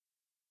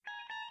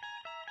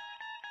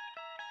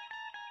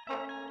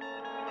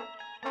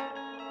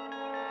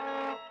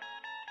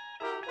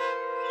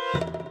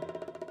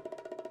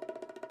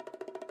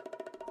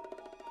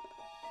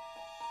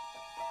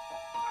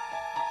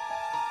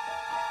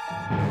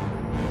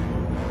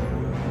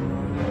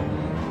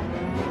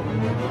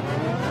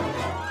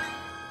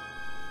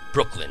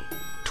Brooklyn,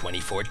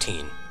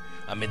 2014.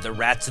 Amid the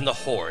rats and the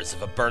whores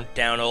of a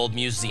burnt-down old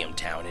museum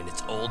town in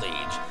its old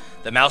age,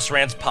 the Mouse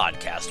Rants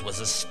podcast was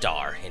a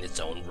star in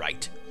its own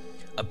right.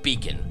 A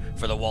beacon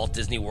for the Walt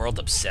Disney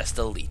World-obsessed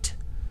elite.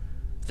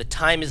 The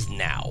time is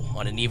now,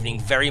 on an evening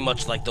very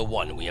much like the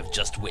one we have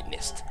just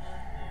witnessed.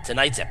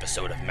 Tonight's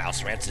episode of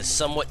Mouse Rants is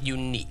somewhat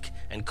unique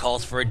and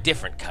calls for a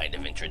different kind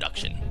of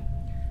introduction.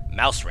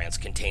 Mouse Rants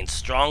contain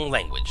strong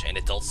language and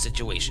adult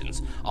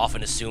situations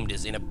often assumed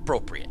as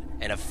inappropriate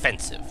and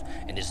offensive,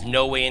 and is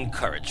no way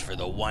encouraged for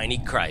the whiny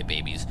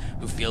crybabies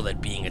who feel that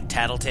being a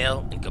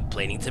tattletale and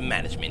complaining to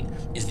management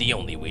is the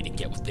only way to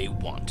get what they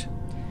want.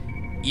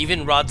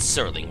 Even Rod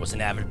Serling was an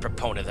avid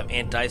proponent of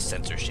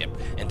anti-censorship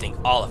and think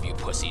all of you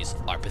pussies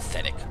are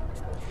pathetic.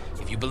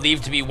 If you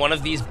believe to be one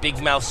of these big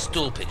mouth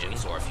stool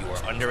pigeons, or if you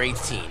are under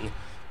 18,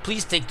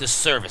 please take the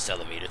service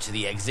elevator to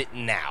the exit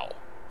now.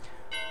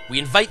 We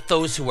invite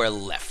those who are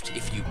left,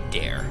 if you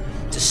dare,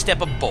 to step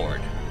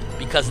aboard,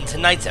 because in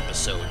tonight's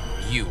episode,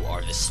 you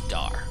are the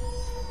star.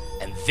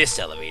 And this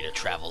elevator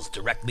travels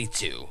directly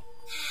to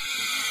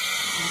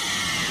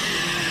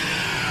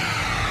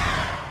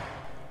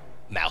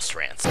Mouse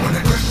Rants. When the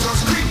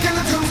cryptos creak and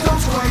the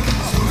tombstones quake,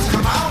 smooths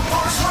come out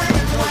for a swing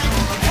and blink.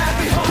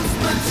 Happy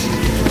husbands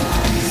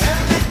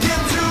and begin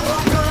to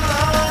vocalize.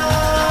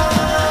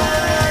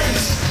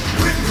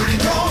 When pretty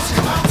girls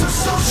come out to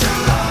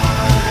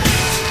socialize.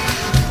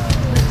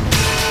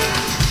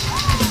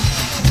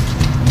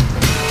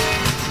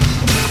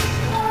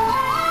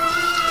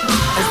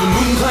 As the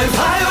moon climbs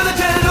high on a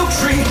dead oak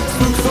tree,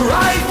 spooks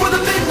arrive for the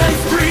midnight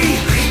spree.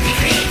 Creepy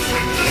creeps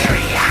from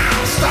eerie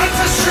house starts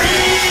a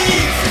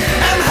street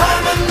and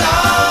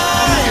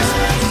harmonize.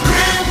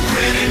 Grim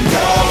grinning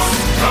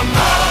ghosts come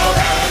out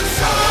and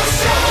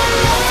socialize.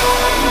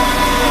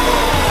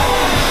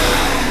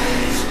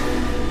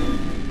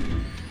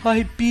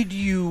 I bid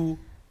you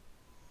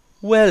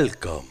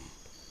welcome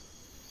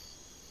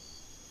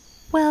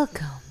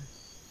Welcome.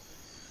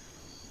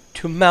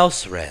 to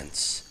Mouse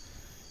Rants,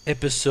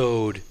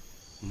 episode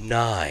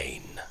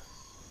 9.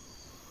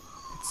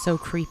 It's so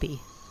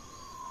creepy.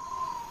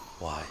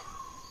 Why?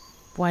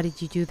 Why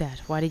did you do that?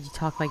 Why did you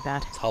talk like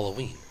that? It's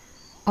Halloween.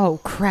 Oh,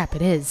 crap,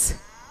 it is.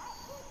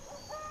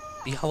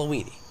 Be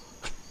Halloweeny.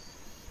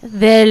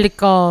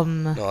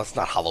 Welcome. No, that's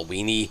not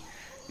Halloweeny.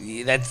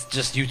 That's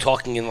just you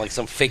talking in like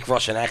some fake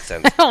Russian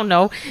accent. I don't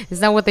know. Is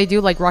that what they do?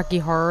 Like Rocky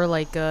Horror?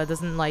 Like,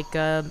 doesn't like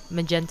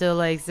Magenta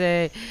like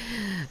say,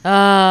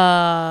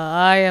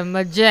 I am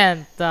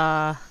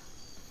Magenta.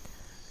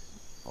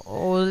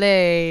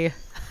 Ole.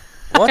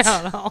 What?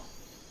 I don't know.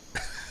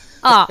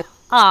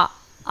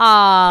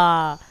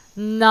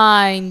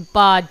 9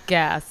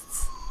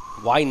 podcasts.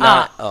 Why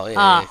not?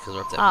 Yeah, because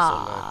we're up to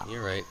episode 9.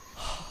 You're right.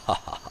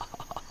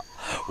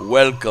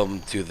 Welcome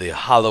to the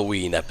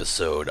Halloween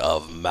episode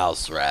of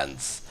Mouse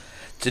Rants.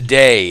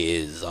 Today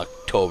is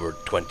October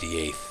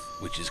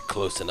 28th, which is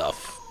close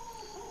enough.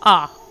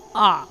 What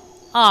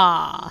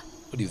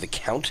What are you, the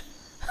count?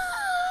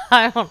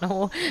 I don't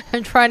know.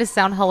 I'm trying to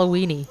sound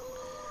Halloweeny.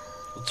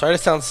 Try to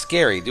sound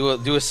scary.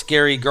 Do a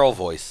scary girl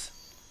voice.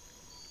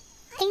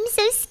 I'm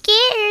so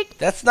scared.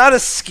 That's not a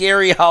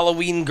scary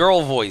Halloween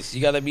girl voice.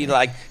 You gotta be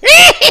like...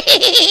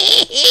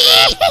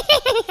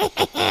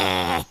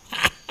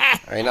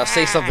 Alright, now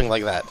say something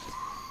like that.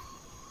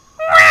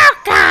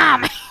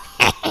 Welcome.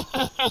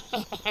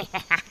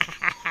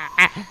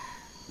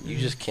 You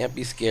just can't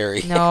be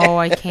scary. No,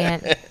 I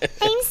can't.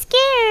 I'm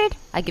scared.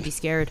 I could be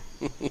scared,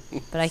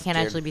 but I can't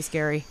actually be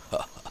scary.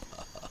 Welcome.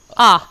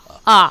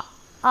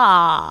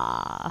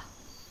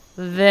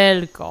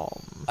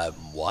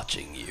 I'm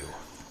watching you.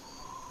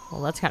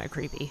 Well, that's kind of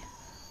creepy.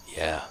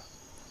 Yeah.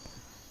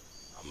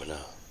 I'm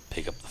gonna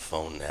pick up the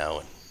phone now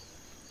and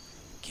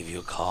give you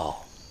a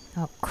call.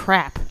 Oh,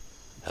 crap.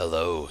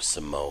 Hello,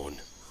 Simone.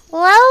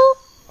 Hello?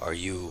 Are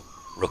you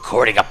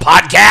recording a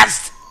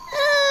podcast?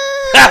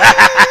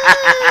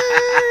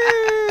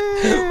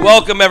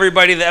 Welcome,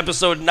 everybody, to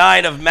episode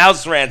 9 of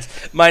Mouse Rants.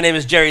 My name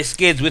is Jerry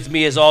Skids. With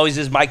me, as always,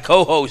 is my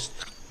co-host.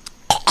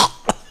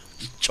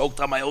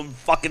 Choked on my own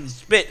fucking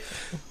spit.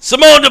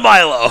 Simone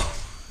DeMilo.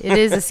 It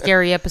is a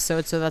scary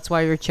episode, so that's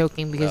why you're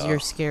choking, because you're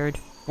scared.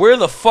 Where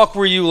the fuck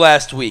were you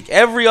last week?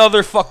 Every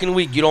other fucking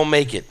week, you don't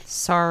make it.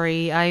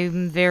 Sorry,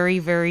 I'm very,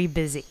 very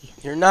busy.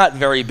 You're not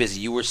very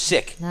busy. You were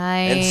sick.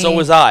 And so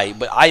was I,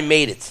 but I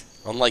made it,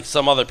 unlike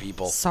some other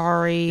people.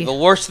 Sorry. The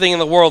worst thing in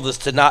the world is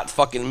to not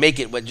fucking make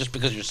it just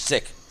because you're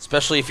sick.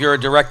 Especially if you're a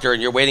director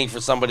and you're waiting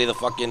for somebody to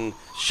fucking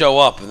show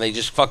up and they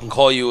just fucking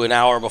call you an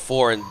hour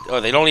before,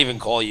 or they don't even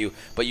call you,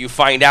 but you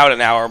find out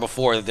an hour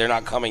before that they're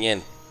not coming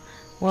in.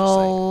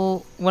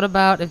 Well, what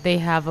about if they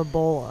have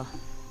Ebola?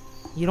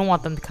 You don't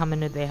want them to come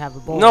in if they have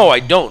Ebola. No, I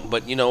don't,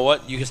 but you know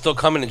what? You can still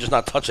come in and just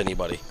not touch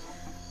anybody.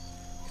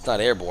 It's not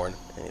airborne.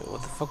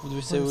 What the fuck would we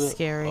say?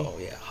 Scary. Oh,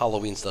 yeah,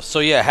 Halloween stuff. So,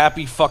 yeah,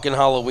 happy fucking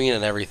Halloween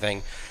and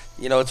everything.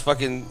 You know, it's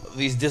fucking...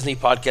 These Disney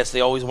podcasts,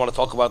 they always want to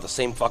talk about the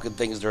same fucking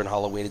things during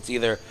Halloween. It's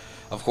either,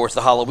 of course,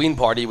 the Halloween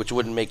party, which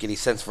wouldn't make any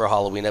sense for a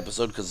Halloween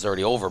episode because it's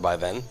already over by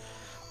then.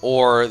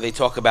 Or they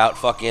talk about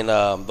fucking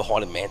the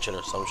Haunted Mansion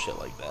or some shit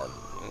like that.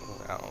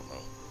 I don't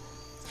know.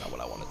 It's not what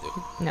I want to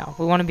do. No,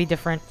 we want to be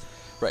different.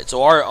 Right,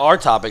 so our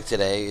topic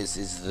today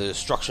is the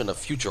destruction of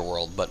Future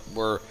World, but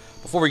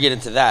before we get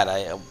into that,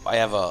 I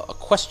have a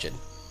question.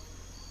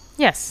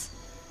 Yes.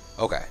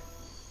 Okay.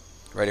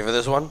 Ready for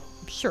this one?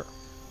 Sure.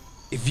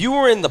 If you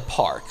were in the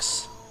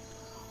parks,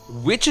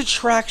 which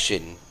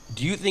attraction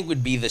do you think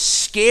would be the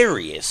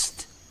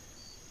scariest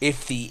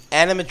if the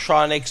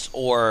animatronics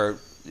or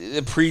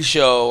the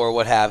pre-show or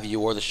what have you,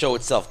 or the show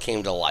itself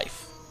came to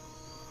life?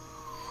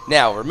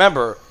 Now,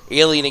 remember,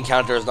 Alien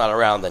Encounter is not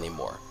around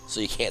anymore, so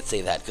you can't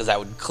say that, because that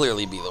would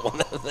clearly be the one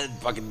that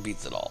fucking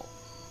beats it all.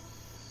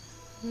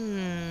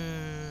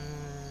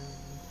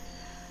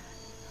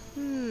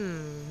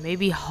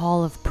 Maybe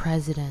Hall of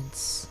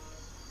Presidents.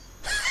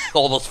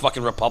 All those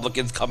fucking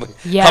Republicans coming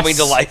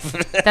to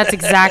life. That's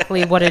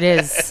exactly what it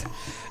is.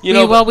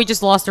 We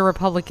just lost a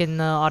Republican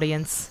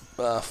audience.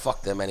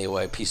 Fuck them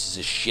anyway, pieces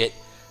of shit.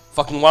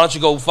 Fucking, why don't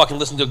you go fucking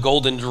listen to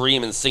Golden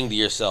Dream and sing to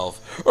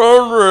yourself?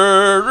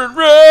 Are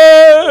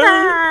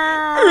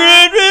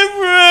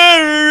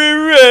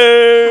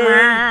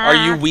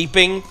you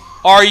weeping?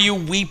 Are you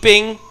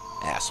weeping?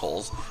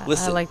 Assholes.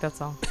 Listen. I like that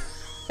song.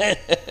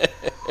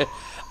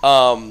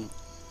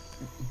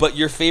 But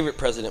your favorite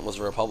president was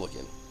a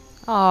Republican.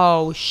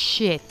 Oh,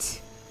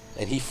 shit.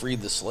 And he freed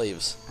the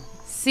slaves.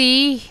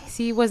 See,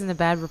 he wasn't a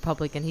bad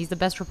Republican. He's the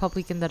best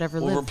Republican that ever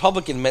lived.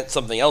 Republican meant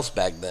something else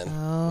back then. It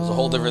was a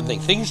whole different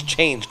thing. Things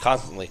change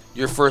constantly.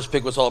 Your first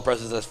pick was Hall of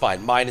Presidents, that's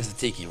fine. Mine is the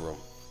Tiki Room.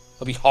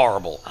 That'll be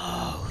horrible.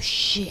 Oh,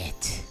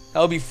 shit. That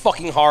would be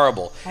fucking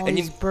horrible. All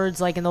these birds,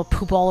 and they'll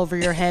poop all over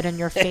your head and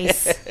your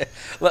face.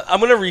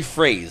 I'm going to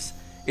rephrase.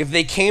 If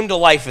they came to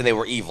life and they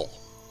were evil.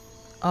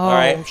 Oh, all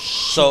right?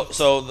 shit.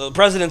 So the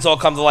presidents all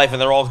come to life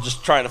and they're all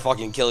just trying to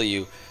fucking kill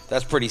you.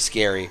 That's pretty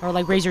scary. Or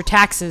raise your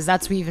taxes.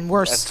 That's even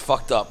worse. That's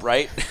fucked up,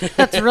 right?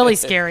 That's really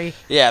scary.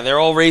 Yeah, they're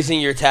all raising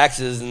your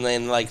taxes, and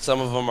then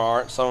some of them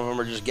aren't. Some of them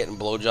are just getting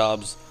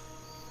blowjobs.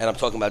 And I'm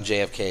talking about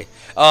JFK.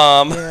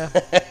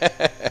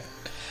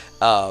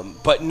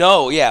 But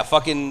no, yeah,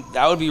 fucking,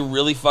 that would be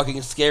really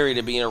fucking scary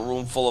to be in a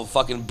room full of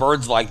fucking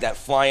birds like that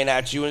flying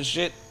at you and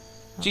shit.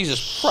 Oh,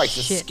 Jesus Christ,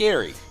 it's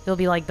scary. It'll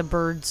be like the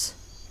birds.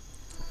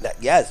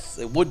 Yes,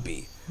 it would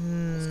be.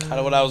 That's kind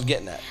of what I was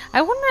getting at.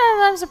 I wonder.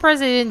 I'm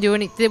surprised they didn't do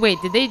any.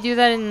 Wait, did they do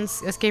that in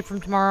Escape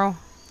from Tomorrow?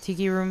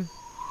 Tiki Room?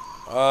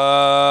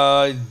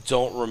 I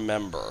don't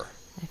remember.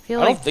 I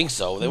don't think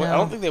so. I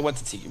don't think they went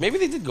to Tiki. Maybe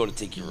they did go to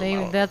Tiki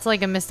Room. That's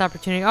like a missed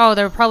opportunity. Oh,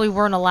 they probably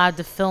weren't allowed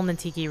to film in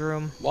Tiki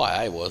Room. Why?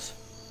 I was.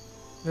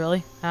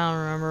 Really? I don't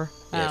remember.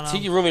 Yeah,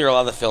 Tiki Room you're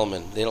allowed to film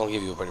in. They don't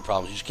give you any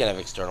problems. You just can't have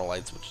external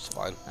lights, which is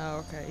fine.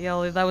 Oh, okay. Yeah,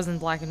 well, that was in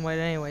black and white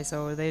anyway,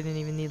 so they didn't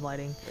even need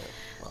lighting. Yeah.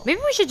 Well,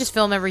 maybe we should just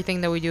film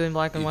everything that we do in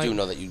black and white. You do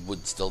know that you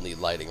would still need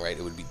lighting, right?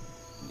 It would be,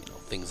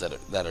 things that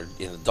are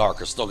in the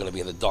dark are still going to be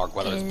in the dark,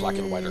 whether it's black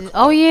and white or color.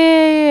 Oh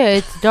yeah,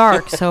 it's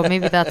dark, so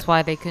maybe that's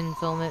why they couldn't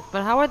film it.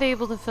 But how are they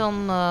able to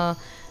film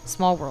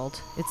Small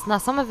World? It's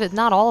not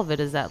not all of it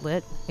is that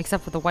lit,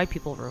 except for the white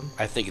people room.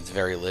 I think it's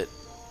very lit.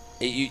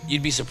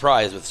 You'd be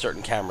surprised with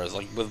certain cameras,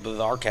 like with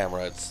our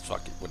camera, it's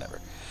fucking whatever.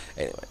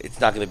 Anyway, it's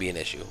not going to be an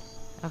issue.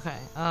 Okay.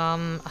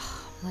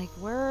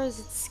 Where is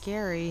it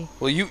scary?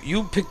 Well,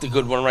 you picked a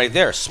good one right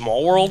there.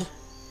 Small World.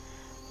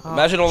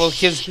 Imagine all those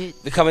kids.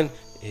 They come in.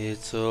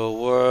 It's a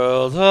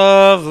world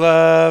of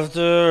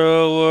laughter,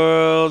 a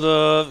world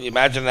of.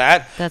 Imagine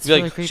that. That's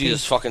really creepy.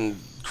 Jesus fucking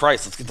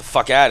Christ! Let's get the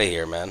fuck out of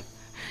here, man.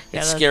 Yeah,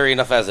 it's scary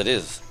enough as it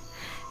is.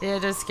 Yeah,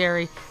 it is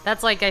scary.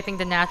 That's I think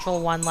the natural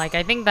one.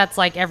 I think that's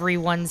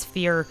everyone's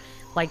fear,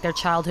 their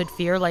childhood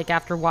fear.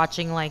 After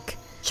watching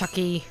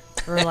Chucky.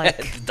 Or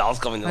the dolls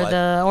coming to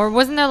life. Or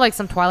wasn't there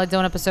some Twilight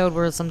Zone episode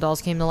where some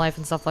dolls came to life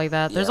and stuff like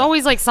that? Yeah. There's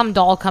always some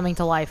doll coming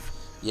to life.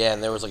 Yeah,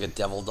 and there was a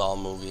devil doll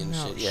movie and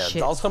shit. Yeah,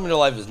 dolls coming to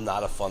life is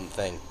not a fun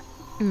thing.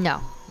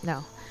 No.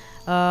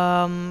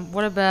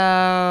 What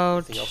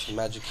about... Anything else from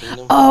Magic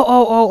Kingdom?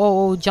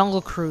 Oh,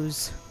 Jungle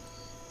Cruise.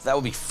 That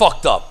would be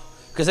fucked up.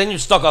 Because then you're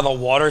stuck on the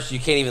water so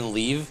you can't even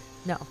leave.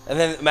 No. And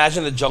then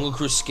imagine the Jungle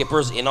Cruise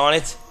skipper's in on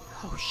it.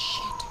 Oh,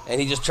 shit. And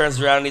he just turns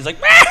around and he's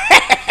like...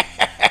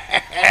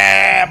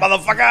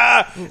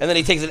 motherfucker! And then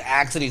he takes an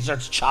axe and he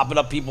starts chopping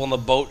up people on the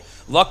boat.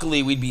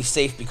 Luckily, we'd be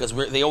safe because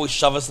they always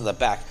shove us in the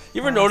back.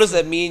 You ever notice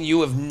that me and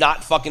you have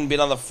not fucking been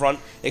on the front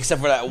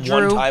except for that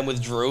one time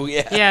with Drew?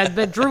 Yeah,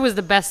 but Drew was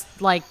the best,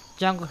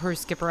 Jungle Cruise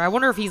skipper. I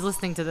wonder if he's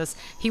listening to this.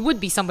 He would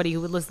be somebody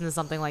who would listen to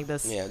something like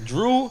this. Yeah,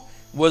 Drew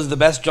was the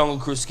best Jungle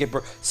Cruise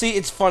skipper. See,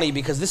 it's funny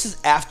because this is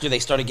after they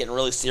started getting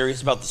really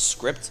serious about the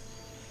script.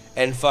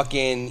 And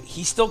fucking,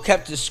 he still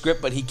kept his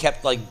script, but he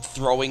kept,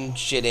 throwing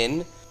shit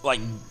in.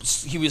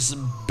 He was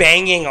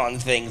banging on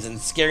things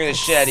and scaring the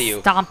shit out of you.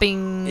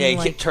 Stomping. Yeah, he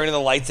kept turning the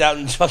lights out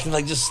and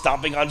fucking, just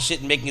stomping on shit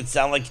and making it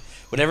sound like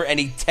whatever, and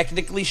he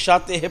technically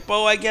shot the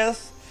hippo, I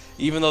guess.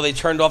 Even though they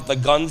turned off the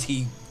guns,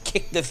 he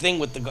kicked the thing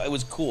with the gun. It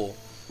was cool.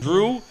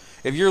 Drew,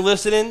 if you're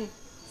listening,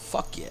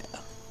 fuck yeah.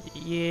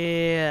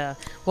 Yeah.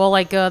 Well,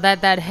 like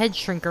that head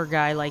shrinker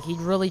guy, like he'd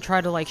really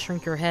try to like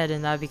shrink your head,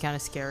 and that'd be kind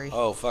of scary.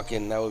 Oh,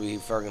 fucking, that would be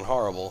fucking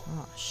horrible.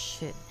 Oh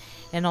shit.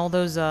 And all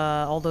those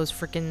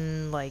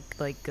freaking like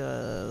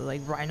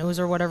rhinos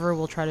or whatever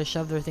will try to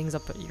shove their things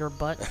up your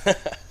butt.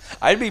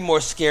 I'd be more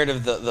scared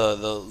of the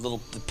little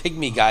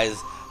pygmy guys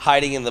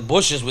hiding in the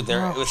bushes with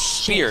their with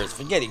spears.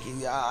 Forget it.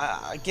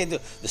 I can't do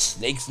it. The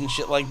snakes and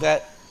shit like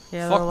that.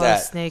 Yeah, fuck there are a lot that.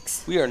 of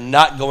snakes. We are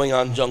not going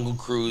on Jungle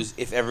Cruise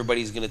if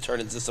everybody's gonna turn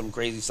into some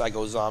crazy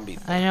psycho zombie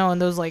thing. I know,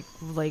 and those like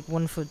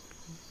 1 foot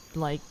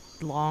like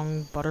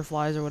long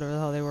butterflies or whatever the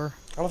hell they were.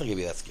 I don't think I'd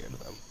be that scared of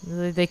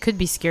them. They could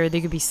be scared.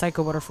 They could be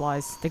psycho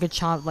butterflies. They could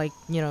chomp, like,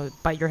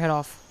 bite your head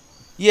off.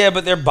 Yeah,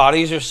 but their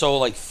bodies are so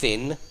like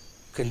thin.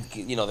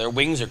 Their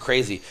wings are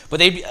crazy.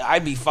 But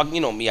I'd be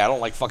fucking, me. I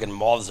don't like fucking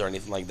moths or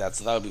anything like that.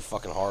 So that would be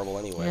fucking horrible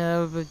anyway.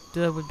 Yeah,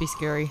 that would be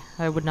scary.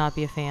 I would not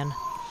be a fan.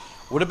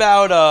 What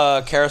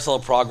about Carousel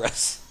of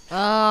Progress?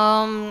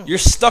 You're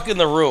stuck in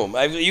the room.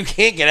 You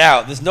can't get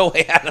out. There's no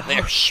way out of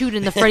there. Oh shoot!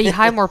 And the Freddie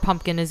Highmore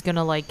pumpkin is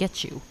gonna like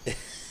get you.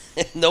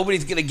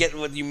 Nobody's gonna get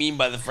what you mean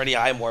by the Freddie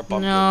Highmore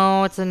pumpkin.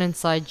 No, it's an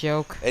inside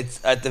joke. It's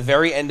at the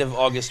very end of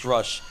August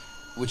Rush,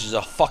 which is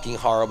a fucking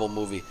horrible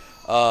movie.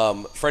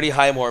 Freddie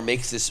Highmore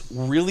makes this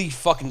really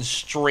fucking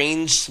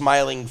strange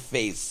smiling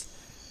face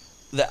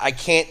that I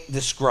can't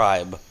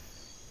describe,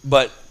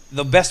 but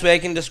the best way I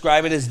can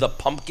describe it is the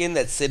pumpkin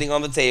that's sitting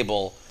on the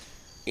table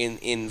in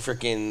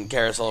freaking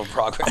Carousel of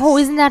Progress. Oh,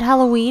 isn't that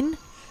Halloween?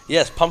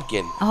 Yes,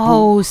 pumpkin.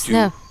 Oh, Boo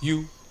snap. to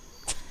you.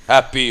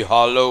 Happy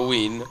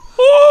Halloween.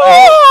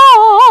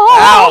 Oh!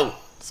 Ow!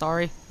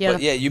 Sorry. Yeah.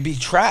 But yeah, you'd be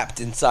trapped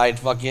inside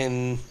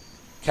fucking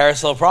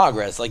Carousel of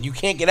Progress. Like, you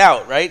can't get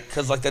out, right?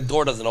 Because, like, the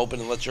door doesn't open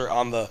unless you're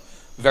on the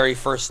very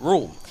first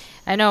room.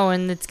 I know,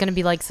 and it's going to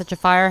be, like, such a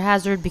fire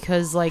hazard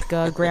because, like,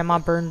 Grandma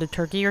burned a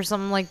turkey or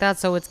something like that,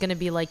 so it's going to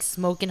be, like,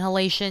 smoke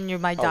inhalation. You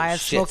might die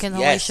of smoke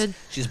inhalation. Yes.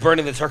 She's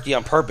burning the turkey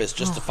on purpose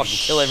just to fucking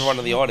kill everyone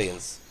in the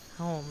audience.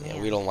 Oh, man.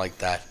 Yeah, we don't like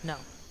that. No.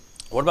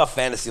 What about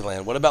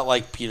Fantasyland? What about,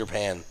 like, Peter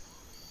Pan?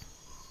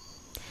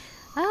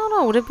 I don't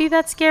know. Would it be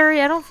that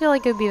scary? I don't feel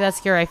like it would be that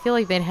scary. I feel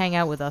like they'd hang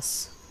out with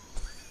us.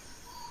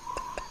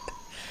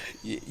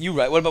 You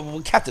right. What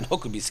about Captain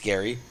Hook would be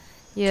scary?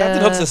 Yeah.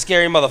 Captain Hook's a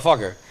scary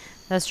motherfucker.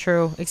 That's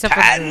true. Except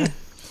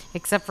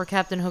for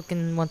Captain Hook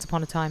in Once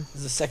Upon a Time. This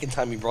is the second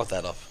time you brought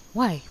that up.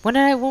 Why? When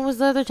was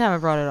the other time I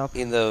brought it up?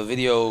 In the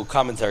video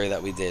commentary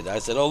that we did. I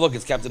said, oh, look,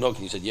 it's Captain Hook.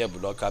 And you said, yeah,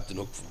 but not Captain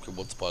Hook from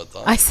Once Upon a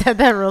Time. I said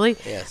that, really?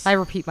 Yes. I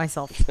repeat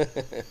myself.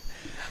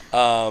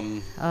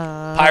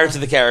 Pirates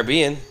of the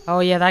Caribbean. Oh,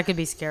 yeah, that could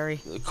be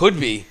scary. It could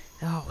be.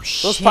 Oh,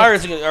 shit. Those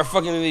pirates are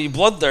fucking gonna be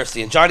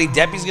bloodthirsty. And Johnny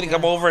Depp is going to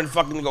come over and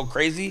fucking go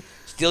crazy,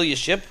 steal your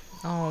ship,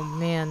 Oh,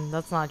 man,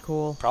 that's not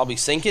cool. probably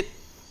sink it.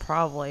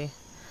 Probably.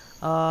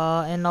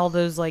 And all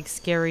those, like,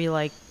 scary,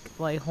 like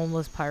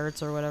homeless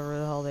pirates or whatever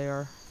the hell they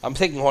are. I'm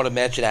taking Haunted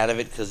Mansion out of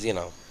it because, come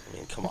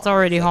on. It's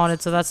already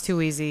haunted, so that's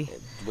too easy.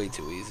 It's way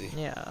too easy.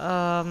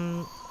 Yeah,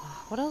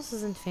 what else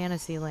is in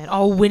Fantasyland?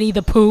 Oh, Winnie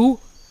the Pooh?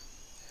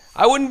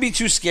 I wouldn't be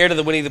too scared of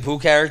the Winnie the Pooh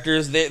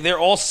characters. They're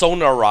all so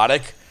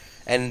neurotic,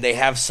 and they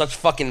have such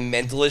fucking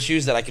mental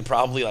issues that I could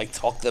probably, like,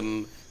 talk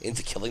them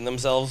into killing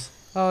themselves.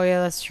 Oh,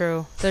 yeah, that's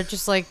true. They're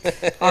just like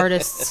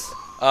artists.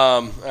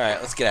 All right,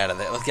 let's get out of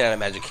there. Let's get out of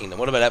Magic Kingdom.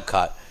 What about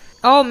Epcot?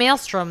 Oh,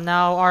 Maelstrom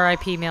now.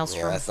 R.I.P.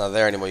 Maelstrom. Yeah, that's not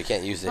there anymore. You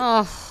can't use it.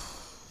 Oh,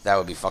 That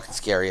would be fucking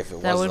scary if it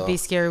was, that would though. be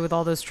scary with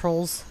all those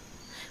trolls.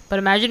 But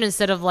imagine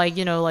instead of, like,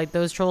 like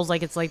those trolls,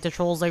 like, it's like the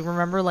trolls, like,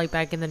 remember, like,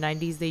 back in the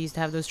 90s, they used to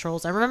have those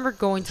trolls? I remember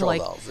going to, Troll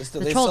like, dolls. the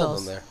They troll sell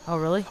dolls. them there. Oh,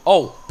 really?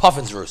 Oh,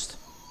 Puffin's Roost.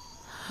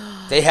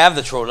 They have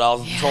the troll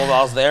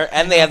dolls there,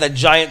 and they have that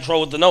giant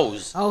troll with the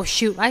nose. Oh,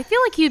 shoot. I feel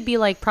like you'd be,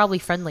 like, probably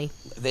friendly.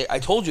 I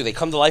told you, they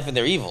come to life and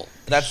they're evil.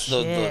 That's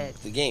the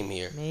Shit. game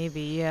here.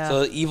 Maybe, yeah.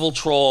 So the evil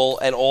troll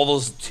and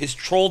his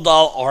troll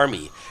doll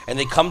army, and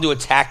they come to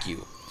attack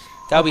you.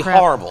 That would be crap.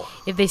 horrible.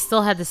 If they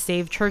still had the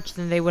Save Church,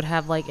 then they would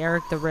have, like,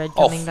 Eric the Red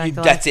Oh, coming back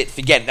to that's life. it.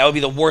 Forget it. That would be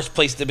the worst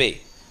place to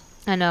be.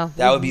 I know.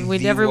 That would be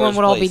the everyone worst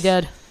would all be place.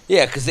 dead.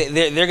 Yeah, because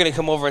they're going to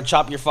come over and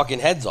chop your fucking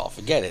heads off.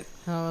 Forget it.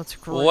 Oh, that's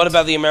great. Well, what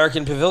about the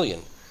American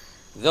Pavilion?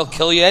 They'll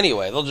kill you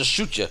anyway. They'll just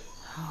shoot you.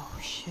 Oh,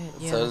 shit.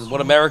 Yeah, So that's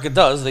what America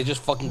does, they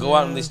just fucking go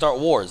out and they start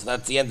wars.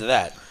 That's the end of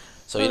that.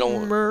 So you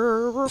don't.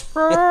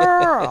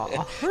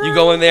 You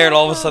go in there and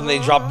all of a sudden they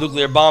drop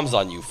nuclear bombs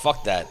on you.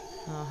 Fuck that.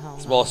 Oh, hell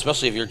no. Well,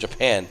 especially if you're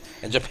Japan,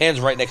 and Japan's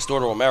right next door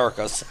to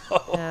America. So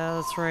Yeah,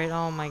 that's right.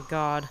 Oh, my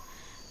God.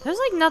 There's,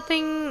 like,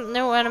 nothing,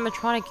 no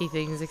animatronic-y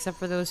things except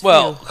for those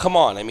well, few. come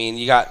on. I mean,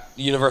 you got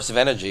Universe of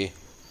Energy.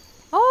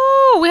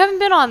 Oh, we haven't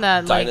been on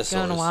that, like, in a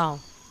Dinosaurs. while.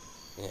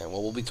 Yeah,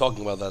 well, we'll be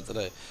talking about that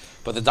today.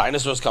 But the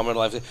dinosaurs coming to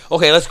life.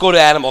 Okay, let's go to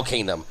Animal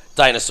Kingdom.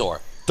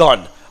 Dinosaur.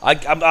 Done.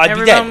 I'd be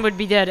Everyone dead. would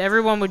be dead.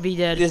 Everyone would be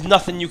dead. There's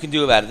nothing you can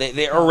do about it.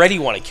 They already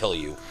want to kill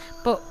you.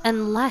 But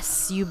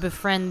unless you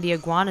befriend the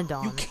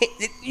Iguanodon. You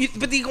can't.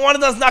 But the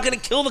iguanodon's not going to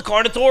kill the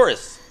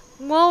Carnotaurus.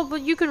 Well,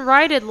 but you can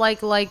ride it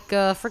like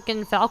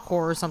freaking Falcor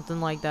or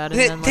something like that. And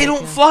They, then, they like,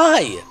 don't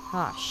fly.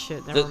 Ah,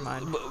 shit. Never The-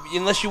 mind.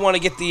 Unless you want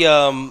to get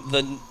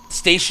the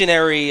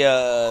stationary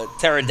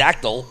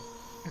pterodactyl.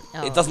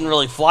 Oh, It doesn't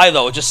really fly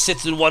though. It just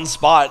sits in one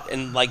spot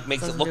and like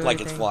makes it Doesn't look do like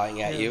it's anything.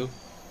 flying at Yeah. you.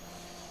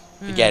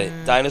 Forget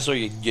it. Dinosaur,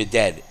 you're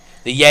dead.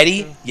 The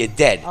Yeti, you're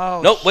dead.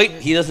 Oh, Nope, wait,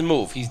 shit. he doesn't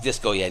move. He's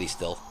Disco Yeti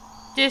still.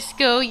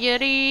 Disco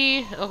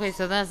Yeti. Okay,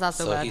 so that's not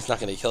so, So bad. he's not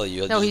gonna kill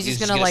you. No, he's just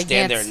gonna, like,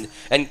 stand dance. there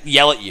and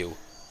yell at you.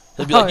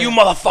 He'll be Oh, like, "You yeah.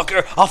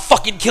 motherfucker! I'll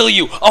fucking kill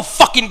you! I'll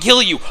fucking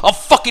kill you! I'll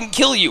fucking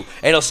kill you!"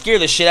 And he'll scare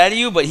the shit out of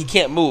you, but he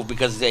can't move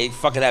because they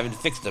fucking haven't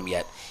fixed him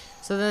yet.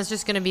 So then it's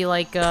just gonna be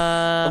like be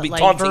like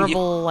taunting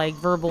you.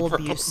 verbal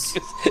abuse.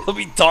 He'll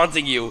be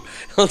taunting you,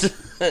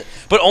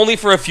 but only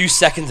for a few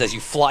seconds as you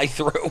fly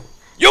through.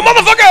 You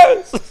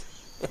motherfuckers!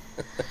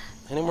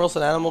 Anywhere else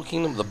in Animal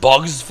Kingdom? The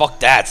bugs? Fuck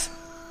that.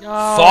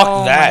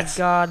 Oh that. my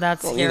god,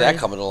 that's Don't scary. need that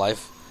coming to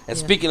life. And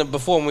Yeah. speaking of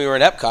before when we were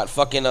in Epcot,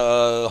 fucking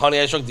Honey,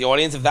 I Shrunk the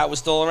Audience, if that was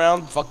still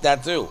around, fuck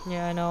that too.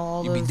 Yeah, I know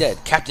all You'd be those.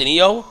 dead. Captain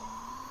EO?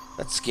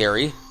 That's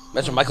scary.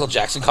 Imagine Michael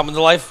Jackson coming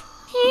to life.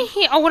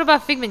 Oh, what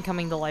about Figment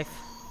coming to life?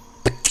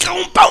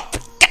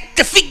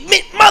 The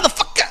Figment,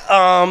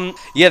 motherfucker!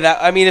 Yeah, that,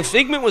 I mean, if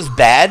Figment was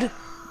bad,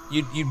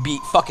 you'd be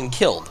fucking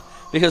killed.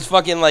 Because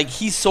fucking, like,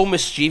 he's so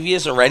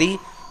mischievous already.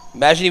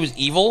 Imagine he was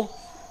evil.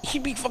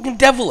 He'd be fucking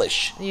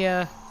devilish.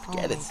 Yeah.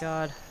 Forget oh it. my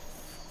god.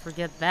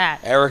 Forget that.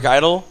 Eric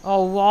Idle.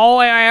 Oh,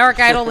 Eric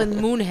Idle and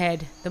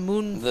Moonhead. The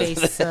moon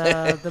face.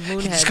 The Just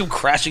Moonhead. come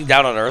crashing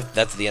down on Earth.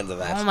 That's the end of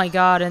that. Oh my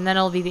god, and then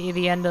it'll be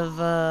the end of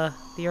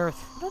the Earth.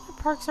 What other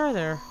parks are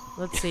there?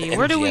 Let's see.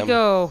 Where do we MGM.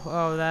 go?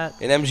 Oh, that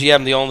In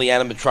MGM, the only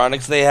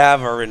animatronics they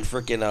have are in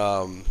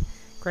freaking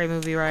great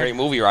movie, right? Great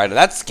Movie Ride.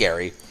 That's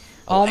scary.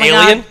 Oh my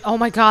Alien? god. Oh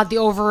my god, the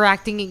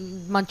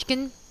overacting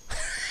Munchkin.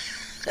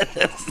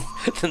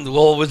 The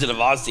whole Wizard of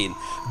Oz scene.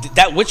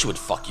 That witch would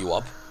fuck you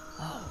up.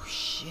 Oh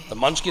shit. The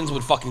Munchkins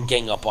would fucking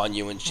gang up on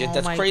you and shit. Oh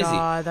That's my crazy.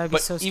 God, that'd be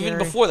but so even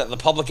scary. before that, the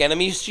Public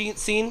Enemy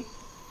scene,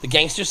 the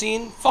gangster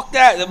scene, fuck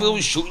that. They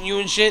was shooting you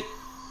and shit.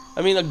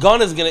 I mean, a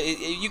gun is gonna.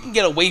 You can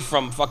get away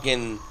from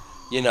fucking,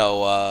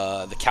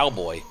 the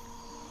cowboy.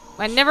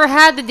 I never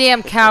had the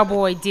damn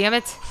cowboy, damn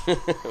it.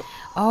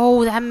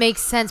 Oh, that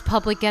makes sense.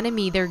 Public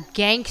Enemy, they're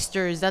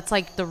gangsters. That's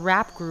like the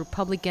rap group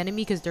Public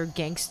Enemy because they're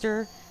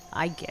gangster.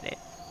 I get it.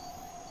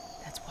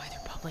 That's why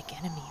they're Public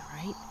Enemy,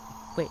 right?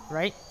 Wait,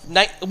 right?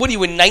 What are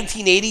you in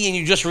 1980 and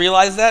you just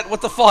realized that?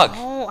 What the fuck?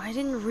 Oh, I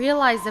didn't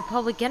realize that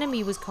Public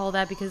Enemy was called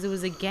that because it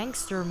was a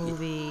gangster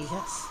movie.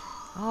 Yes.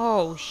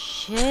 Oh,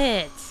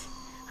 shit.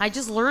 I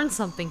just learned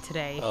something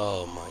today.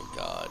 Oh my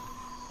god.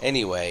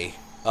 Anyway,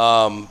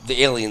 the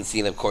alien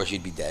scene, of course,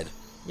 you'd be dead.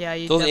 Yeah,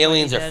 you Those definitely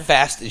aliens are did.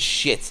 fast as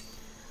shit.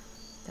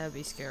 That'd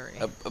be scary.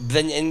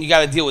 And you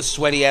got to deal with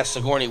sweaty ass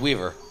Sigourney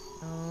Weaver.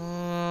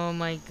 Oh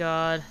my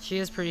god. She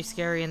is pretty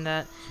scary in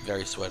that.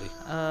 Very sweaty.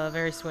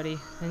 Very sweaty.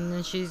 And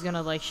then she's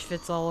gonna like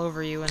schwitz all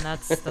over you and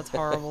that's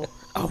horrible.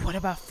 Oh, what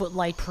about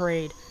Footlight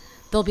Parade?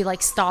 They'll be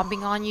like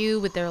stomping on you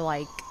with their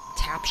like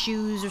tap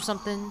shoes or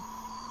something.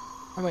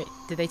 Oh wait,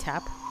 did they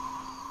tap?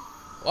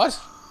 What?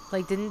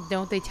 Like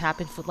don't they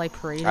tap in Footlight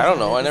Parade? I don't Isn't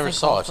know, there I this never thing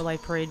saw called it.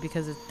 Footlight Parade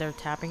because they're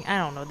tapping. I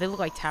don't know. They look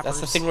like tappers.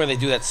 That's the thing where they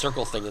do that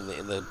circle thing in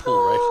the pool,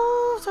 right?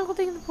 Oh, circle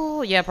thing in the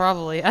pool. Yeah,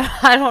 probably.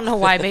 I don't know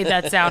why I made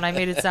that sound. I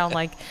made it sound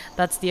like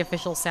that's the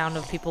official sound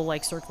of people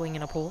like circling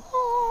in a pool.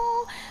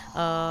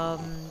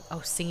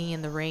 Oh, singing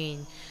in the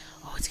rain.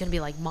 Oh, it's gonna be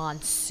like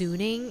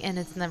monsooning, and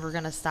it's never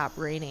gonna stop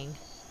raining,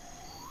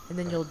 and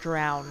then you'll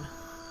drown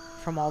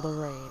from all the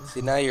rain.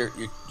 See, now you're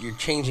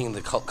changing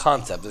the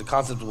concept. The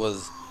concept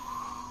was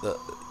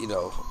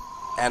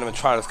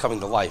animatronics coming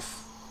to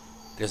life.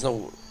 There's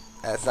no.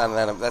 That's not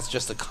an That's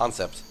just a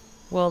concept.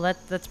 Well, that's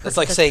That's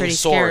like that's saying pretty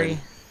Soren. scary.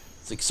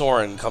 It's like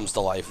Soren comes to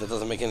life. That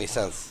doesn't make any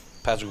sense.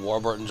 Patrick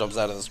Warburton jumps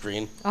out of the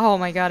screen. Oh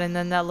my god! And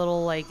then that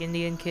little like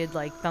Indian kid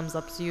like thumbs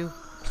ups you,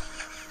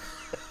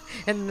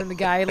 and then the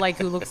guy like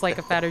who looks like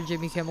a fatter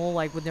Jimmy Kimmel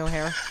like with no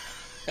hair.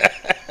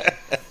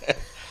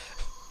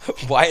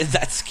 Why is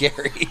that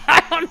scary?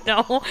 I don't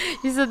know.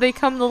 He said they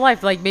come to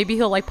life. Like maybe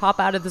he'll like pop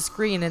out of the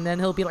screen and then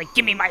he'll be like,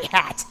 "Give me my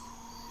hat."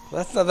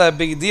 That's not that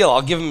big a deal.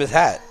 I'll give him his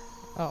hat.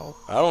 Oh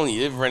I don't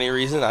need it for any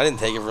reason. I didn't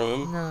take it from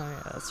him. no,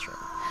 yeah, that's true.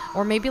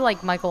 Or maybe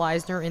like Michael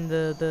Eisner in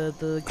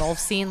the golf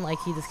scene, like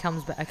he just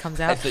comes I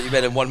out. thought you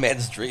meant in One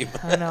Man's Dream.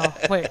 I don't know.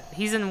 Wait,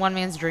 he's in One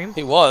Man's Dream.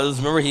 He was.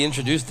 Remember, he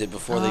introduced it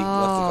before they left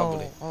the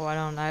company. Oh, I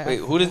don't know. Wait,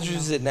 who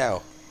introduces it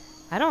now?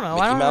 I don't know.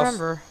 Mickey I don't Mouse?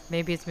 remember.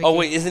 Maybe it's Mickey. Oh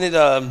wait, isn't it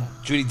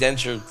Judy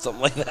Dench or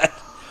something like that,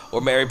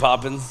 or Mary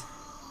Poppins?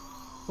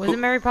 Was it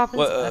Mary Poppins?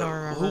 What, I don't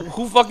remember.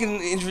 Who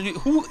fucking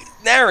introduced? Who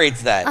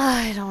narrates that?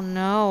 I don't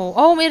know.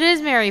 Oh, it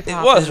is Mary It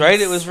Poppins. was right.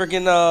 It was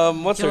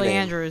freaking what's her Julie name?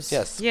 Andrews.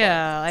 Yes.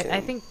 Yeah, I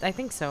Damn.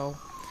 think so.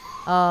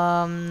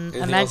 else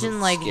Imagine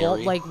that's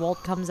scary?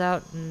 Walt comes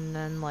out and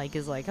then like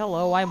is like,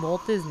 "Hello, I'm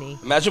Walt Disney."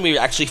 Imagine we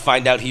actually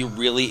find out he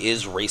really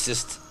is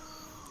racist.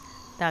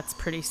 That's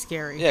pretty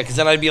scary. Yeah, because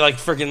then I'd be like,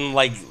 freaking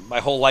like my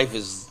whole life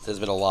has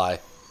been a lie.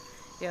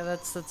 Yeah,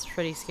 that's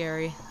pretty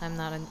scary. I'm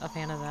not a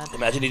fan of that.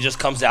 Imagine he just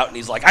comes out and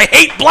he's like, I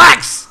hate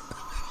blacks!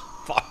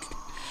 Fuck.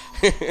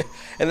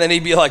 And then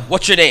he'd be like,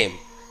 what's your name?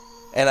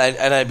 And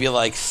I'd be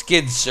like,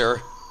 Skid, sir.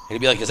 And he'd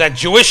be like, is that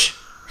Jewish?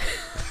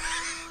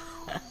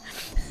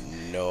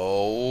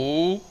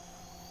 No.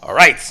 All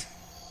right.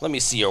 Let me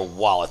see your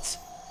wallet.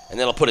 And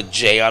then I'll put a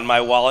J on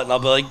my wallet, and I'll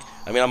be like,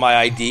 on my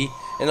ID,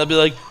 and I'll be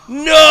like,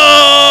 no!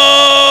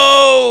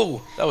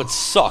 That would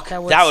suck.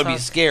 That would be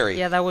scary.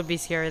 Yeah, that would be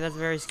scary. That's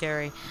very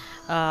scary.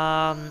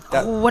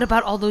 What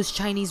about all those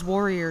Chinese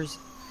warriors?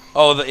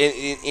 Oh,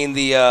 in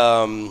the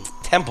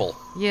temple.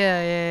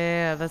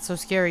 Yeah. That's so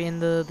scary. In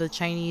the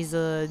Chinese,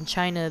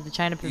 China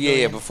pavilion.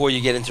 Yeah. Before you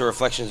get into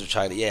Reflections of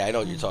China. Yeah, I know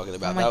what you're talking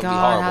about. Oh my that would God, be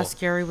horrible. how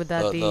scary would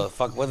that be?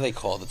 What do they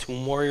call it? The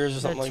Tomb Warriors or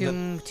something like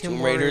that?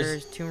 Tomb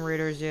Raiders. Tomb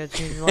Raiders, yeah.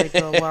 Like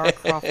the Lara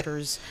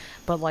Crofters.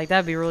 But, like,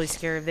 that'd be really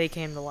scary if they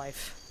came to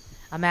life.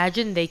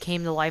 Imagine they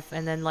came to life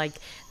and then, like,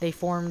 they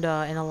formed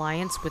an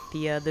alliance with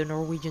the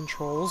Norwegian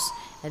trolls.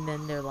 And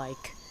then they're,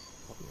 like...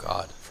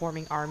 God.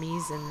 Forming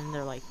armies, and then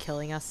they're, like,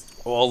 killing us.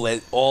 All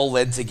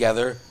led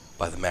together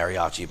by the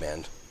mariachi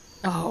band.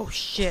 Oh,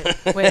 shit.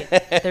 Wait,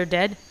 they're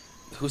dead?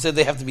 Who said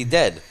they have to be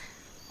dead?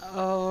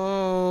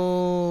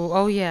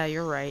 Oh, yeah,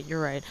 you're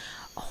right.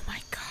 Oh,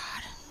 my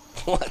God.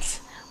 What?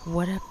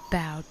 What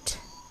about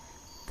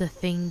the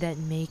thing that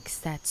makes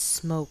that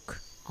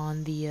smoke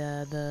on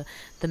the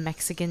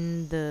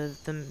Mexican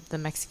the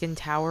Mexican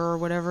tower or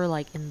whatever,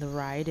 like in the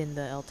ride in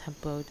the El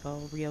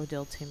Rio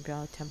del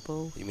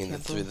Tempo? You mean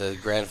through the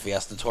Grand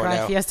Fiesta Tour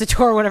Grand now? Fiesta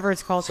Tour, whatever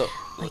it's called. So,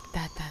 like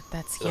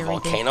that's scary. The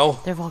volcano?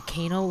 Their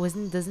volcano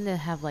doesn't it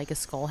have like a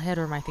skull head,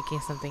 or am I thinking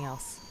of something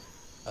else?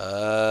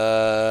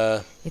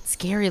 It's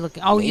scary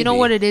looking. Oh, maybe. You know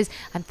what it is?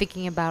 I'm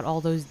thinking about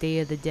all those Day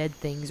of the Dead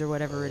things or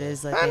whatever it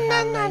is that they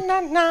have.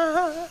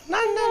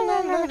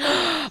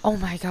 Oh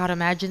my God!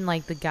 Imagine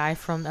like the guy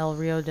from El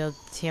Rio del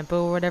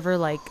Tiempo or whatever,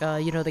 like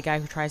the guy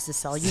who tries to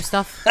sell you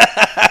stuff.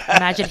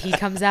 Imagine he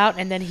comes out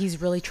and then he's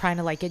really trying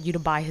to like get you to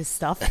buy his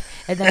stuff,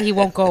 and then he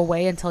won't go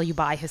away until you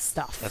buy his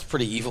stuff. That's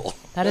pretty evil.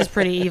 That is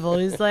pretty evil.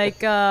 He's like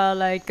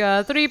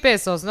 3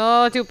 pesos,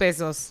 no 2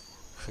 pesos.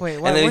 Wait,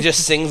 what? And then he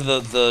just sings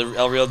the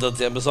El Rio del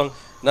Tiempo song.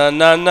 Na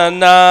na na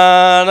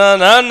na na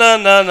na na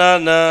na na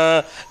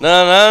na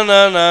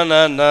na na na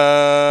na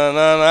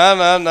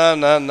na na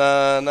na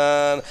na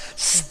na.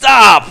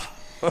 Stop!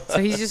 So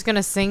he's just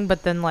gonna sing,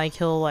 but then like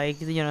he'll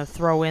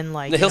throw in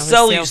like he'll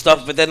sell you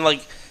stuff, but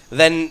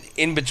then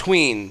in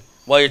between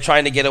while you're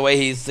trying to get away,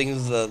 he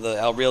sings the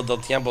El Rio del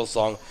Tiempo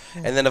song,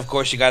 and then of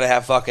course you gotta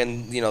have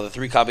fucking the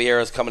Three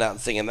Caballeros coming out and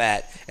singing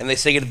that, and they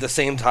sing it at the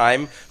same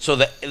time, so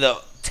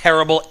the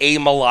terrible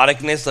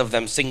amelodicness of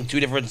them singing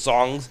two different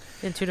songs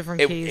in two different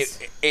keys.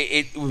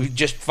 It would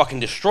just fucking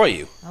destroy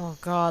you. Oh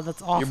God,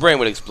 that's awful. Your brain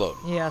would explode.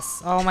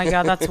 Yes. Oh my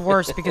God, that's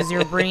worse because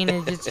your brain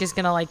is just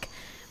gonna like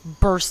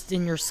burst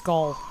in your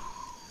skull.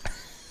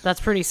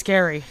 That's pretty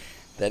scary.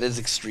 That is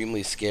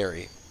extremely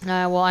scary.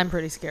 Well, I'm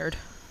pretty scared.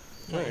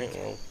 All right.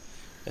 Well,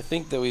 I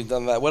think that we've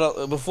done that. What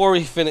else, before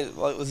we finish?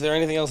 Was there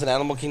anything else in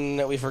Animal Kingdom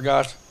that we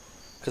forgot?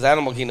 Because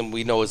Animal Kingdom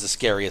we know is the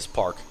scariest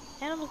park.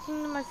 Animal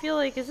Kingdom, I feel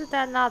like, isn't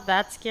that not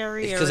that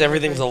scary? It's because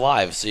everything's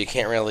alive, so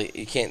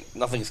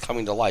nothing's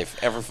coming to life.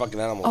 Every fucking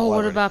animal's alive. Oh,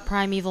 what about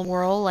Primeval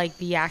Whirl? Like,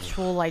 the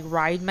actual, like,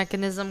 ride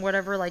mechanism,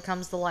 whatever, like,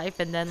 comes to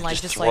life, and then,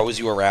 like, just throws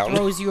you around.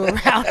 Throws you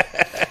around.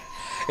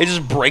 It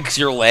just breaks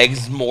your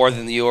legs more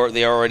than they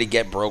already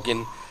get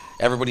broken.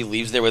 Everybody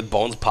leaves there with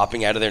bones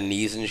popping out of their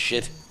knees and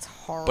shit. It's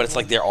horrible. But it's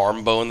like their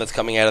arm bone that's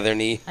coming out of their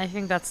knee. I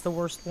think that's the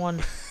worst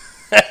one.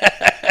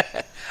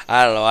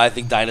 I don't know. I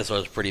think Dinosaur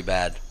is pretty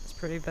bad. It's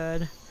pretty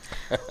bad.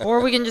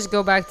 Or we can just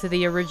go back to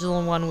the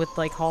original one with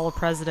like Hall of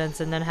Presidents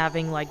and then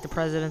having like the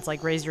presidents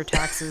like raise your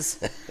taxes.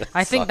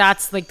 I think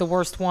that's like the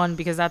worst one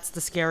because that's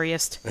the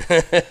scariest.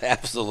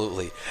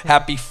 Absolutely.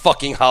 Happy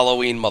fucking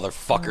Halloween,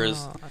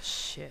 motherfuckers. Oh,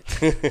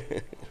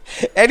 shit.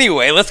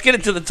 Anyway, let's get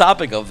into the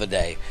topic of the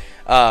day.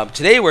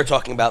 Today we're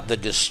talking about the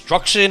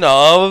destruction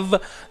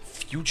of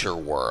Future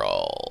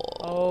World.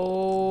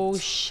 Oh,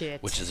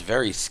 shit. Which is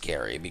very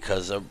scary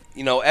because,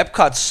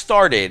 Epcot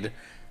started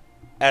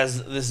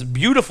as this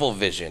beautiful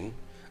vision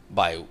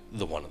by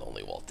the one and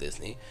only Walt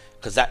Disney,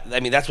 because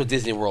that's what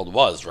Disney World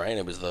was, right?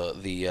 It was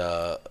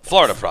the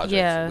Florida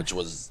project, which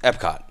was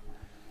Epcot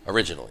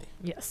originally.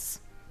 Yes.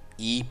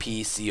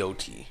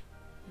 EPCOT.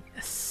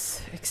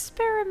 Yes.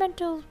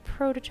 Experimental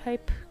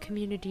Prototype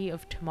Community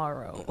of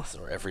Tomorrow. Yes,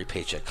 where every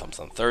paycheck comes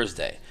on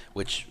Thursday,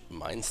 which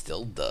mine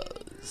still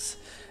does.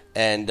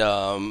 And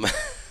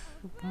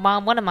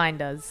one of mine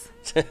does.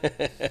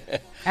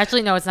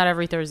 Actually, no, it's not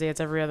every Thursday. It's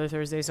every other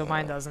Thursday, so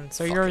mine doesn't.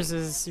 So yours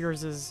is,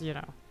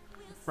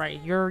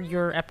 right.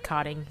 You're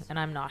Epcotting, and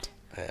I'm not.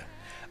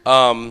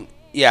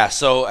 Yeah.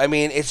 So I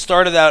mean, it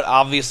started out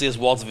obviously as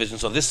Walt's vision.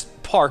 So this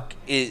park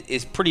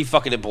is pretty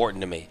fucking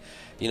important to me.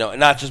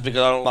 Not just because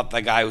I don't love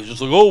that guy who's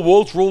just like, oh,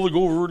 Walt's rolling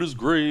over in his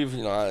grave.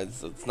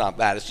 It's not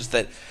that. It's just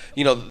that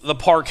the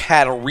park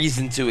had a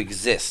reason to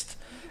exist,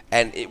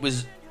 and it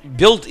was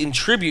built in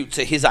tribute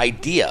to his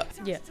idea.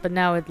 Yeah, but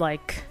now it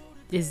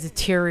is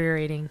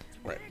deteriorating.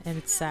 Right. And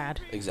it's sad.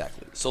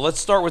 Exactly. So let's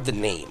start with the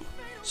name.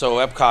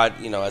 So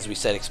Epcot, as we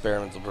said,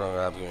 experimental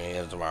program.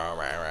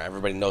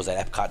 Everybody knows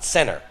that Epcot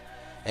Center,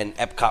 and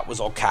Epcot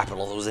was all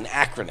capital. It was an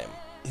acronym.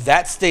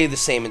 That stayed the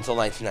same until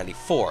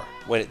 1994,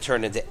 when it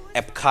turned into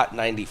Epcot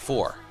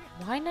 94.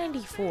 Why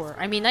 94?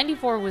 I mean,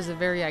 94 was a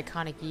very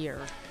iconic year.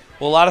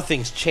 Well, a lot of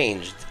things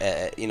changed,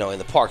 in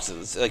the parks. It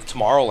was like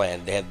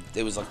Tomorrowland.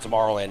 It was like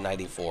Tomorrowland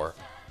 94.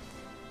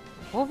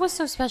 What was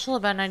so special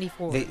about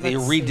 94? They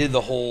redid the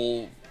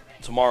whole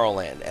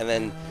Tomorrowland, and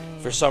then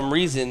for some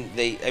reason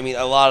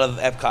a lot of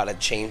Epcot had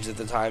changed at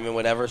the time and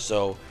whatever.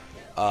 So,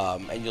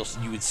 and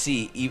you would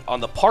see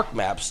on the park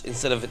maps,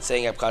 instead of it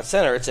saying Epcot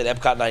Center, it said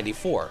Epcot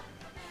 94.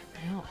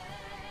 Oh.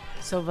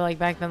 So, like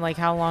back then, like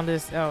how long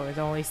does? Oh, it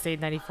only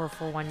stayed 94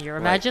 for 1 year.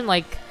 Imagine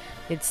like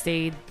it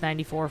stayed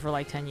 94 for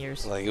like 10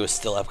 years. Like it was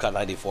still Epcot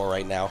 94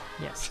 right now.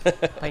 Yes,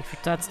 like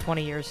that's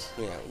 20 years.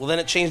 Yeah. Well, then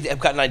it changed to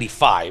Epcot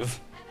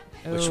 95.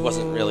 Which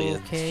wasn't really a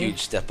huge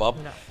step up.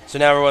 No. So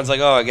now everyone's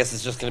like, oh, I guess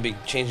it's just going to be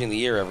changing the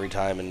year every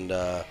time. And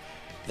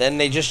then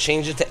they just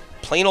changed it to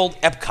plain old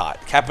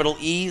Epcot. Capital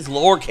E's,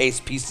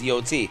 lowercase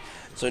PCOT.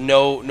 So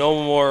no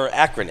more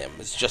acronym.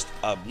 It's just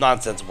a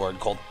nonsense word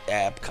called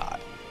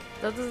Epcot.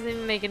 That doesn't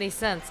even make any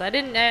sense. I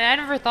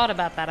never thought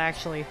about that,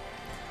 actually.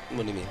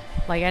 What do you mean?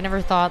 Like, I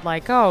never thought,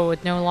 like, oh,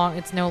 it's no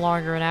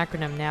longer an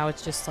acronym now.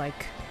 It's just,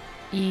 like,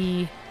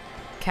 E...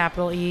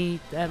 Capital E,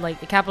 like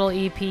capital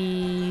EP,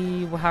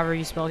 however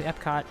you spell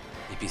Epcot.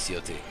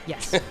 EPCOT.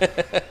 Yes.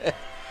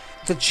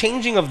 The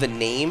changing of the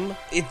name,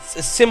 it's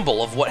a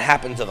symbol of what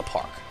happened to the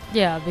park.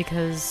 Yeah,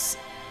 because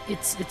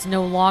it's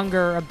no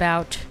longer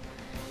about,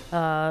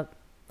 I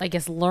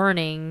guess,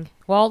 learning.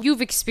 Well,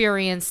 you've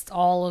experienced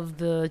all of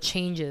the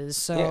changes,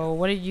 so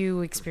what did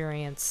you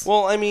experience?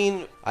 Well, I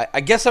mean,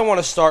 I guess I want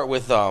to start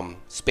with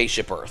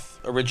Spaceship Earth,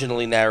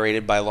 originally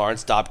narrated by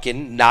Lawrence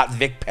Dobkin, not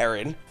Vic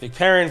Perrin. Vic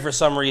Perrin, for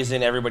some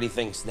reason, everybody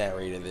thinks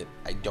narrated it.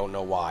 I don't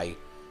know why.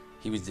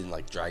 He was in,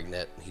 like,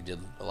 Dragnet. He did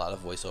a lot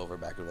of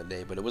voiceover back in the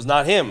day, but it was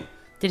not him.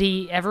 Did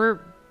he ever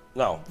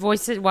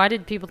voice it? Why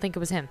did people think it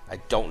was him? I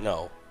don't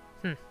know.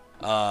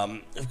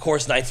 Of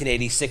course,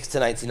 1986 to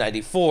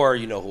 1994,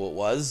 you know who it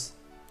was.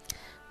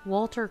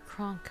 Walter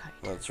Cronkite.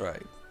 That's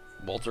right.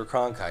 Walter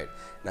Cronkite.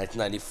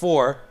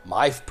 1994,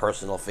 my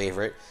personal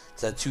favorite,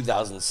 to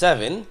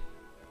 2007.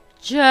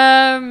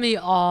 Jeremy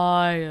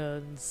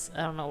Irons.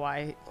 I don't know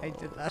why I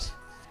did that.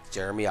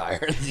 Jeremy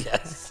Irons,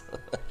 yes.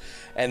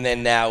 And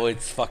then now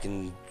it's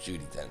fucking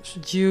Judi Dench.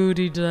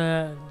 Judi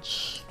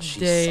Dench.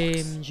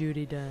 Dame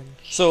Judi Dench.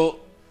 So,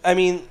 I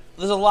mean,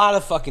 there's a lot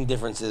of fucking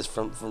differences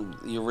from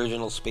the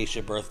original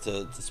Spaceship Earth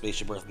to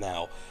Spaceship Earth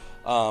now.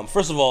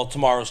 First of all,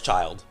 Tomorrow's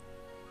Child.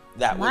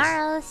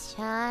 Tomorrow's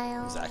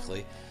Child.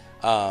 Exactly.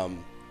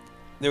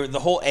 The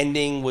whole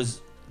ending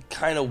was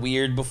kind of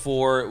weird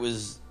before. It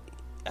was,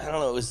 I don't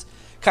know, it was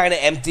kind of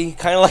empty,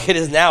 kind of like it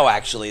is now,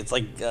 actually. It's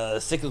like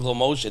cyclical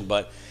motion,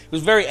 but it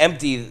was very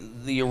empty,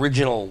 the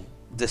original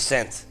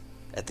descent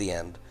at the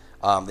end.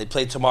 They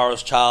played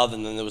Tomorrow's Child,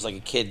 and then there was like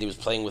a kid who was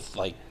playing with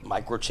like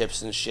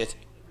microchips and shit.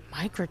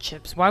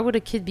 Microchips? Why would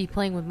a kid be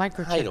playing with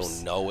microchips? I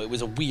don't know. It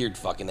was a weird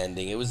fucking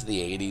ending. It was the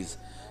 80s.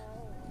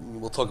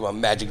 We'll talk about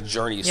Magic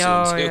Journey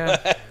soon, too.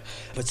 Yeah.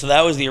 But so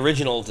that was the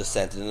original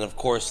Descent. And, of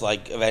course,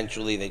 like,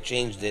 eventually they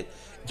changed it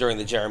during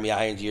the Jeremy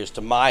Irons years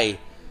to my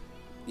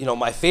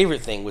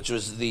favorite thing, which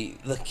was the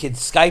kid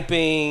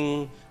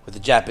Skyping with the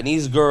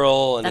Japanese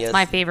girl. And that's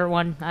my favorite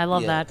one. I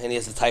love that. And he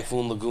has the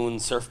Typhoon Lagoon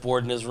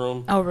surfboard in his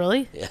room. Oh,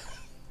 really? Yeah.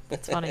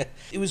 That's funny.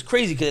 It was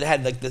crazy because it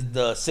had like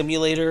the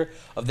simulator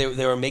of they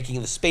were making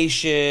the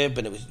spaceship,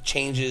 and it was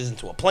changes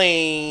into a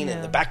plane,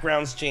 and the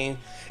backgrounds changed.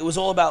 It was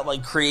all about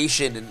like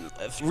creation and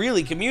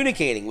really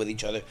communicating with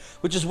each other,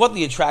 which is what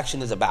the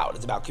attraction is about.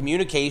 It's about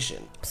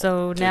communication.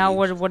 So now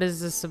what is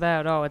this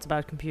about? Oh, it's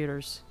about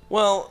computers.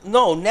 Well,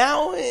 no,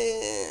 now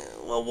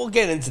we'll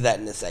get into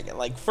that in a second.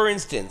 Like for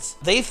instance,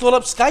 they thought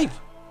up Skype.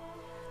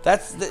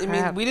 I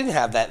mean, we didn't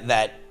have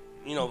that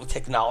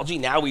technology.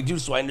 Now we do,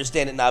 so I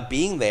understand it not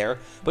being there.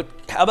 But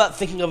how about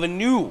thinking of a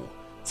new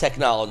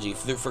technology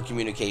for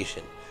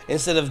communication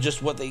instead of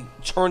just what they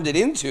turned it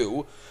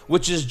into,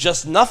 which is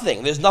just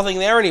nothing. There's nothing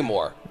there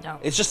anymore. No.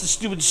 It's just the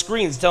stupid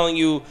screens telling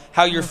you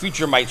how your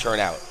future might turn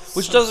out,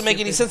 which doesn't make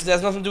any sense. It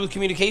has nothing to do with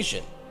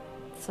communication.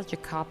 Such a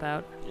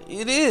cop-out.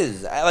 It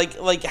is.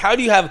 Like, how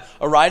do you have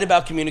a ride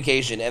about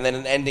communication and then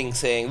an ending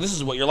saying, this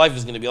is what your life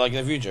is going to be like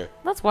in the future?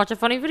 Let's watch a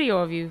funny video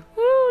of you.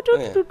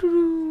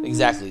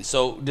 Exactly.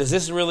 So, does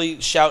this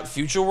really shout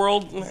future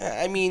world?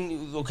 I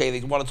mean, okay,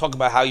 they want to talk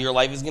about how your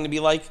life is going to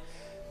be like.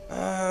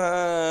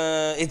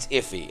 It's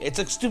iffy. It's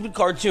a stupid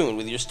cartoon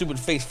with your stupid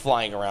face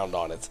flying around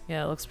on it.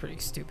 Yeah, it looks pretty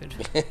stupid.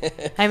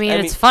 I mean,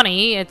 it's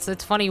funny.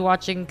 It's funny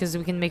watching because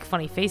we can make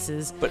funny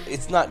faces. But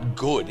it's not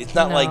good. It's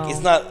not it's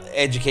not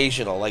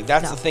educational. Like,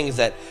 that's the thing, is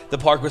that the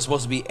park was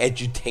supposed to be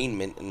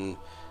edutainment, and,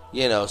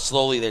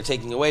 slowly they're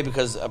taking away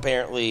because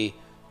apparently,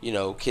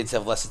 kids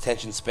have less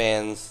attention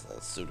spans.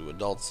 So do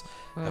adults.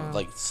 Have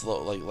like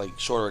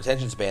shorter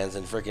attention spans,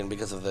 and freaking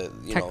because of the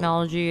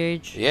technology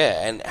age.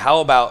 Yeah, and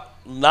how about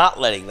not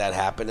letting that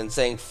happen and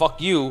saying,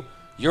 fuck you,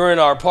 you're in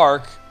our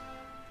park,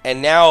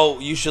 and now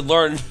you should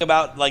learn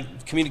about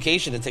like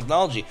communication and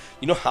technology.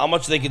 You know how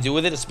much they could do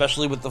with it,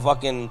 especially with the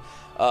fucking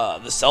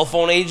the cell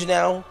phone age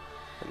now.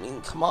 I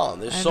mean, come on.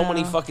 There's so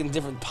many fucking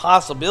different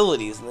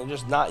possibilities, and they're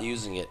just not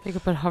using it. You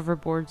could put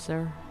hoverboards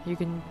there. You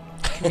can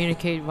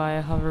communicate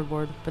via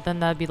hoverboard, but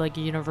then that'd be like a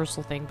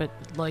Universal thing. But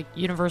like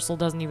Universal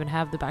doesn't even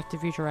have the Back to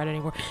the Future ride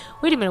anymore.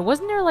 Wait a minute,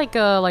 wasn't there like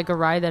a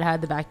ride that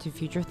had the Back to the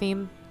Future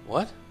theme?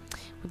 What?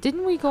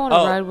 Didn't we go on a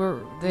ride where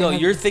they No,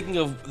 had you're thinking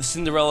of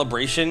Cinderella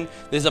Bration.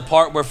 There's a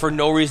part where for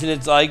no reason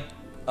it's like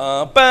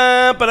bam,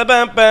 ba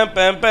bam, bam,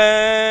 bam,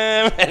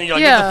 bam, and you're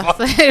like, yeah, what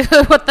the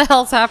fuck? what the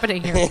hell's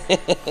happening here?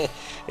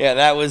 Yeah,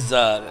 that was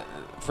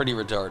pretty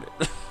retarded.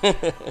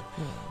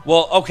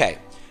 Well, okay.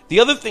 The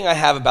other thing I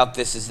have about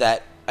this is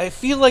that I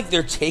feel like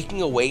they're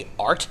taking away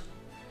art,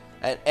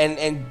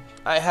 and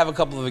I have a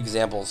couple of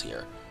examples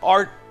here.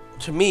 Art,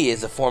 to me,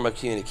 is a form of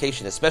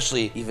communication,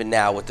 especially even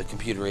now with the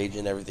computer age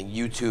and everything,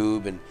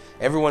 YouTube, and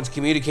everyone's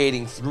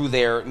communicating through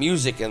their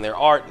music and their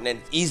art, and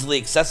it's easily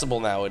accessible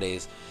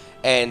nowadays.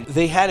 And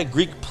they had a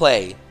Greek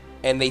play,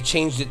 and they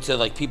changed it to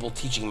like people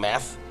teaching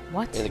math.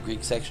 What? In the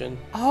Greek section.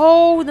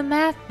 Oh, the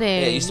math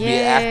thing. Yeah, it used to be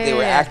they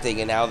were acting,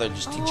 and now they're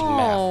just teaching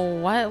math. Oh,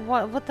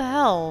 what the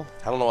hell?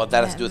 I don't know what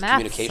that has to do with Math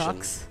communication.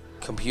 sucks.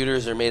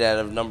 Computers are made out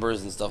of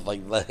numbers and stuff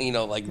like It's like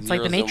zeros like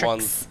the and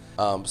Matrix.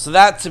 ones. So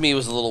that to me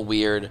was a little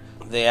weird.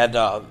 They had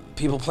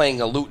people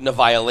playing a lute and a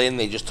violin.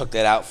 They just took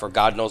that out for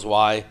God knows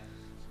why.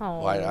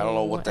 Oh, Why, I don't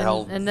know what the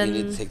hell they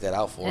need to take that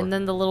out for. And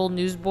then the little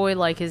newsboy,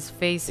 like his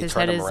face, his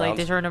turn head him is like around.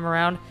 they turn him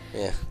around.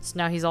 Yeah. So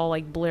now he's all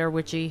like Blair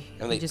Witchy.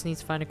 And He they- just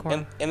needs to find a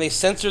corner. And they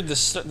censored the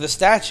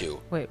statue.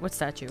 Wait, what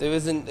statue? It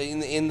was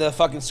in the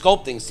fucking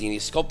sculpting scene.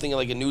 He's sculpting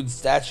like a nude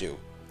statue,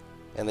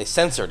 and they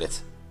censored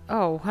it.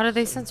 Oh, how did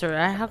they censor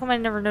it? How come I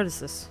never noticed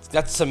this? It's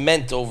got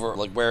cement over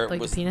like where Like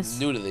it was the penis?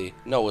 nudity.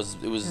 No,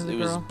 it was the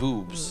girl?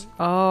 boobs.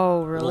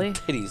 Oh, really?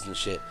 Little titties and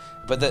shit.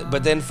 But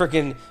then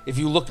freaking if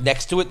you look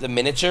next to it, the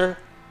miniature,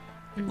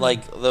 Mm-hmm.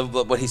 like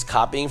what he's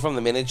copying from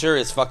the miniature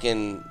is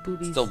fucking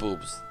Boobies. still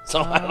boobs.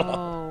 So I don't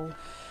know.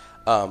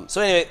 Oh.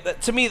 So anyway,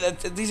 to me,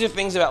 these are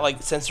things about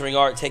like censoring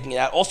art, taking it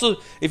out. Also,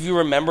 if you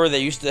remember, they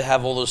used to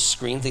have all those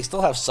screens. They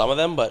still have some of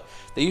them, but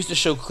they used to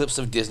show clips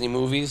of Disney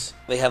movies.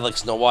 They had like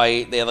Snow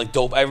White. They had like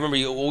Dope. I remember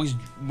you always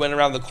went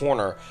around the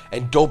corner,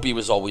 and Dopey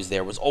was always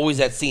there. Was always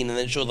that scene, and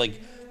then showed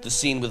like the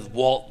scene with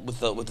Walt with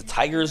the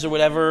tigers or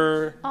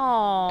whatever.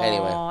 Oh.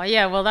 Anyway.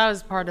 Yeah, well, that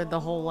was part of the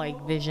whole like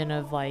vision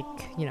of like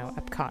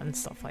Epcot and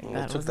stuff like They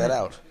that. took wasn't that it?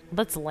 out.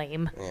 That's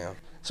lame. Yeah.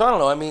 So I don't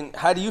know. I mean,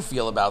 how do you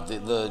feel about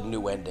the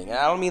new ending?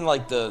 I don't mean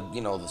like the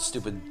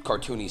stupid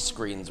cartoony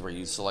screens where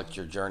you select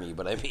your journey,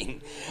 but I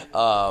mean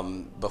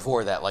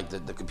before that, like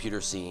the computer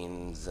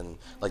scenes and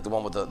like the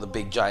one with the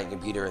big giant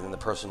computer and then the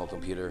personal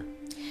computer.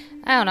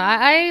 I don't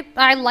know.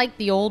 I like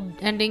the old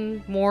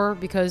ending more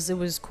because it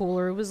was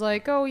cooler. It was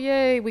like, oh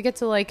yay, we get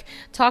to like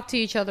talk to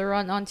each other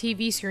on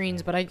TV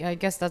screens. But I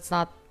guess that's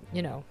not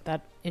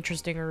that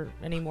interesting or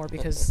anymore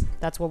because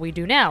that's what we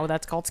do now.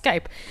 That's called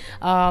Skype.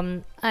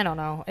 I don't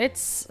know.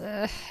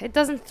 It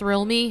doesn't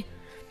thrill me.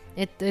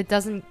 It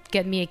doesn't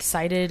get me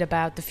excited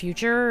about the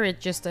future. It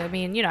just, I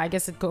mean, I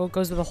guess it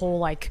goes with the whole,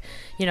 like,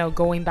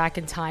 going back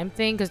in time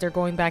thing, because they're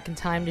going back in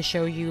time to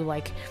show you,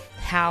 like,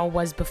 how it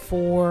was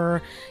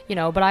before,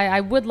 but I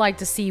would like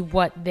to see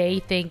what they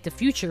think the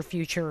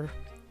future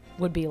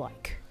would be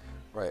like.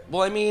 Right.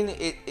 Well, I mean,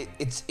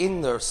 it's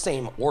in the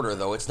same order,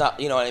 though. It's not,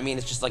 what I mean?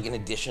 It's just like an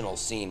additional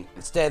scene.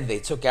 Instead, they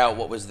took out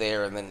what was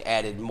there and then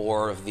added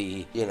more of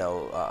the, the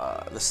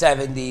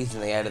 70s,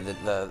 and they added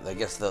the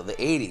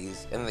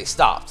 80s, and then they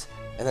stopped,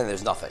 and then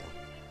there's nothing.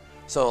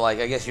 So, like,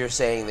 I guess you're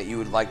saying that you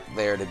would like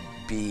there to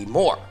be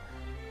more.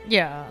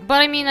 Yeah,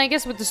 but I mean, I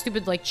guess with the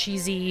stupid, like,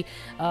 cheesy,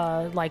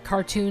 like,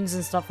 cartoons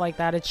and stuff like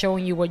that, it's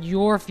showing you what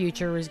your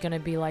future is going to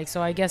be like.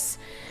 So I guess,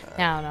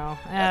 I don't know.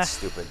 That's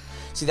stupid.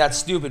 See, that's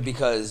stupid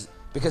because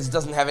it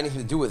doesn't have anything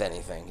to do with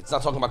anything. It's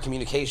not talking about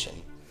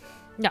communication.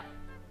 No.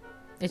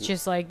 It's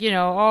just like,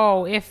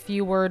 if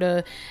you were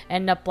to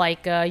end up,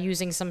 like,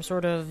 using some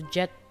sort of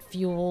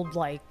jet-fueled,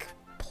 like,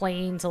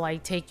 plane to,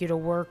 like, take you to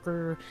work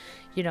or,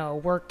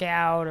 work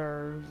out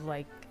or,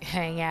 like,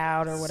 hang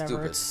out or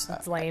whatever. Stupid.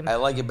 It's lame. I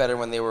like it better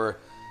when they were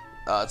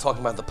talking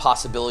about the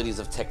possibilities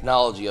of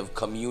technology, of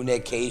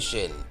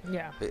communication.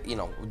 Yeah.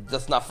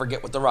 Let's not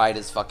forget what the ride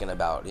is fucking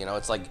about.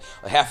 It's like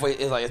halfway,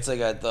 it's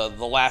like the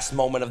last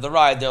moment of the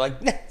ride. They're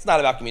like, nah, it's not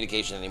about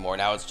communication anymore.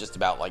 Now it's just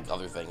about like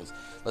other things.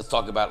 Let's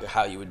talk about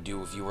how you would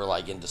do if you were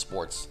like into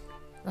sports.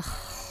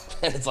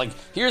 And it's like,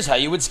 here's how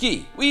you would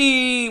ski.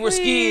 We're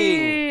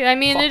skiing. I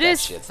mean, Fuck it that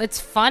is. shit. It's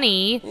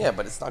funny. Yeah,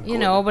 but it's not good.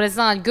 But it's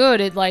not good.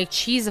 It like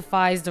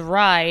cheesifies the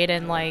ride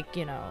and like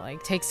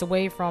takes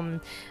away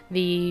from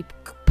the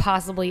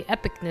possibly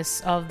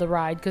epicness of the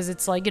ride because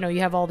it's like you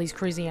have all these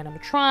crazy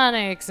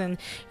animatronics and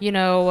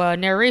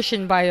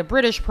narration by a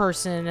British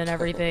person and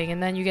everything,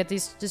 and then you get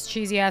this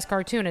cheesy ass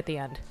cartoon at the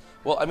end.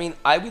 Well, I mean,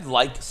 I do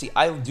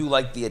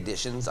like the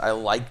additions. I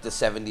like the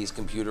 70s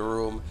computer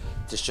room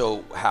to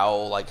show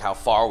how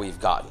far we've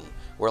gotten.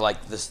 where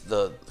like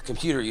the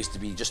computer used to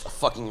be just a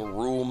fucking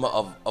room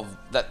of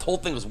that whole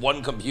thing was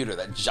one computer,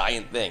 that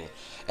giant thing,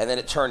 and then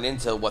it turned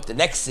into what the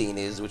next scene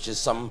is, which is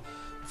some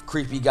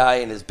creepy guy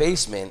in his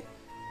basement,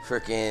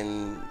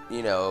 freaking,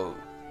 you know,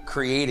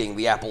 creating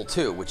the Apple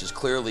II, which is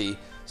clearly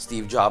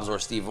Steve Jobs or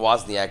Steve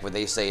Wozniak, but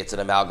they say it's an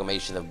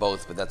amalgamation of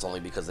both, but that's only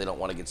because they don't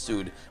want to get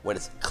sued when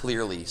it's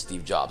clearly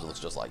Steve Jobs. It looks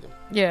just like him.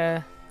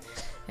 Yeah.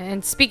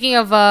 And speaking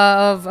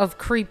of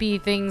creepy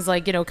things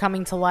like, you know,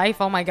 coming to life,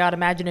 oh my god,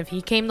 imagine if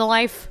he came to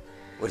life.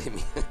 What do you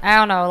mean? I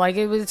don't know, like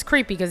it's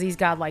creepy because he's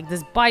got like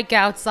this bike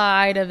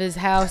outside of his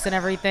house and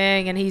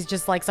everything, and he's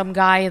just like some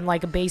guy in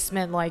like a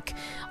basement, like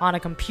on a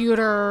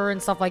computer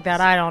and stuff like that.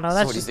 I don't know. So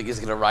That's what do you think he's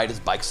gonna ride his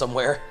bike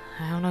somewhere?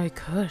 I don't know. He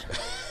could.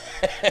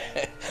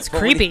 It's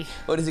creepy.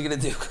 What is he gonna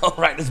do? Go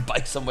ride his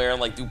bike somewhere and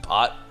like do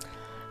pot?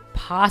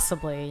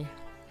 Possibly.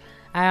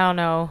 I don't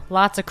know.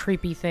 Lots of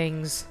creepy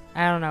things.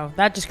 I don't know.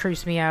 That just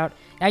creeps me out.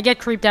 I get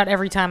creeped out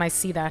every time I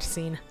see that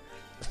scene.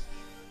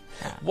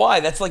 Why?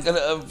 That's like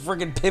a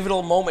freaking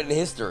pivotal moment in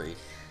history.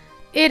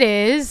 It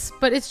is,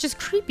 but it's just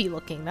creepy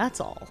looking.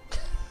 That's all.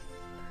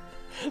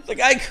 The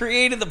guy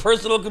created the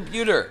personal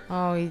computer.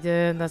 Oh, he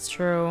did. That's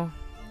true.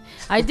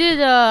 I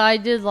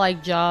did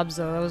like Jobs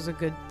though. That was a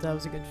good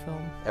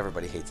film.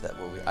 Everybody hates that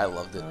movie. I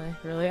loved it.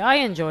 Really, I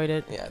enjoyed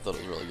it. Yeah, I thought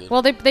it was really good.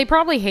 Well, they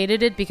probably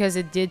hated it because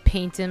it did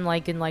paint him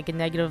like in like a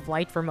negative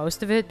light for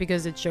most of it,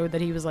 because it showed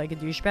that he was like a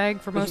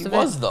douchebag for most of it. He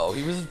was though.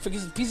 He was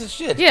a piece of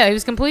shit. Yeah, he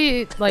was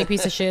complete like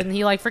piece of shit, and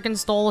he like freaking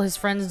stole his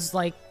friend's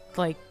like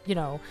you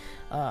know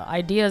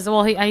ideas.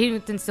 Well, he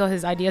didn't steal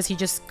his ideas. He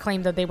just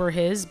claimed that they were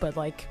his. But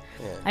like,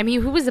 Yeah. I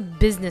mean, who was a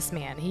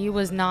businessman? He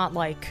was not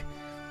like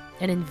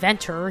an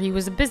inventor. He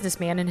was a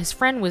businessman, and his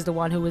friend was the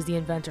one who was the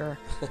inventor.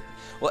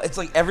 Well, it's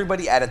like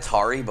everybody at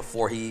Atari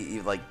before he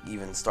like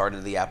even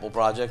started the Apple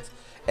project.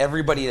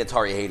 Everybody at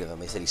Atari hated him.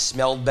 They said he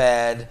smelled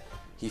bad.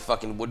 He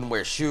fucking wouldn't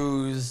wear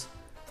shoes.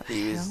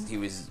 He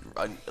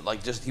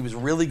was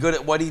really good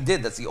at what he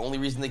did. That's the only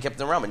reason they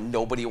kept him around, and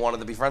nobody wanted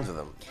to be friends with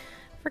him.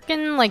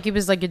 Freaking like he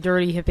was like a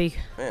dirty hippie.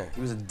 Yeah, he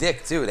was a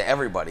dick too to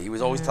everybody. He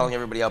was always telling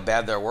everybody how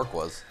bad their work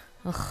was.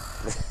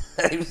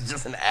 He was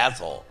just an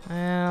asshole.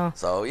 Yeah.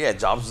 So yeah,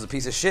 Jobs was a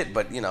piece of shit,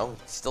 but you know,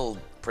 still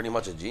pretty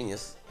much a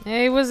genius.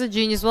 Yeah, he was a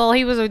genius. Well,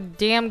 he was a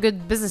damn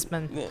good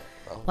businessman. Yeah.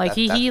 Well, Like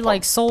he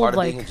like sold part of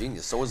like. being a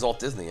genius. So was Walt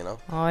Disney, you know.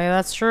 Oh yeah,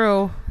 that's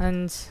true.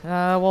 And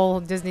well,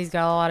 Disney's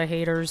got a lot of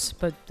haters,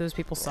 but those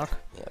people suck.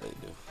 Yeah, they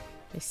do.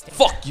 They stink.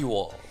 Fuck you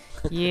all.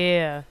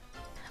 Yeah.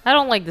 I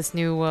don't like this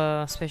new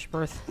Spaceship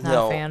Earth.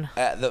 Not a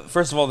fan.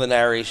 First of all, the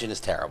narration is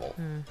terrible.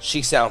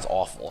 She sounds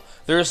awful.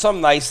 There are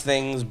some nice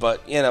things,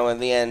 but you know, in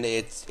the end,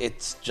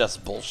 it's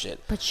just bullshit.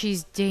 But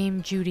she's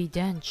Dame Judi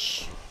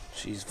Dench.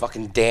 She's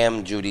fucking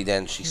damn Judi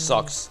Dench. She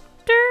sucks.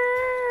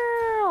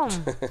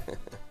 Damn.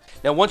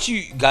 Now, once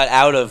you got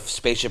out of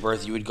Spaceship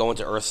Earth, you would go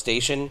into Earth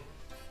Station,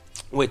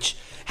 which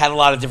had a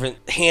lot of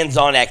different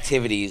hands-on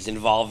activities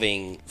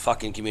involving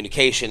fucking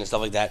communication and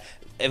stuff like that.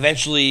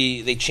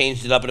 Eventually, they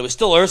changed it up, and it was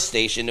still Earth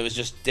Station. It was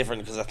just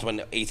different because that's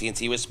when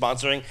AT&T was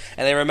sponsoring.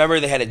 And I remember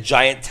they had a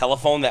giant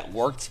telephone that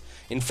worked.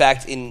 In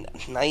fact, in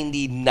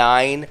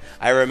 '99,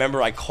 I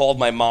remember I called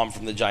my mom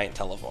from the giant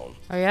telephone.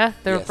 Oh yeah,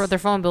 Yes. their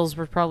phone bills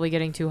were probably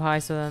getting too high,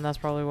 so then that's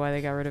probably why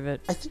they got rid of it.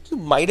 I think you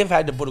might have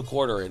had to put a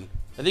quarter in.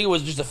 I think it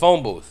was just a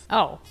phone booth.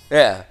 Oh.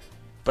 Yeah.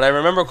 But I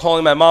remember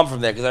calling my mom from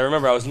there because I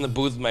remember I was in the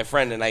booth with my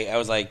friend, and I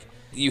was like,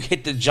 you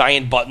hit the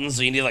giant button,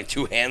 so you need like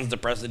two hands to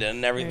press it in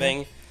and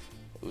everything.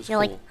 It was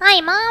You're cool. like,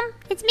 hi, Mom.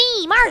 It's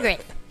me,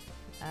 Margaret.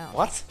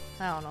 What?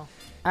 I don't know.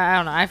 I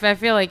don't know. I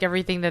feel like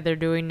everything that they're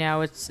doing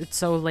now, it's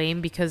so lame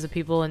because of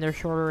people and their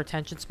shorter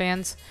attention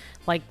spans.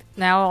 Like,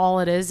 now all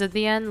it is at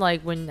the end,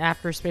 like, when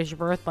after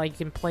Spaceship Earth, like, you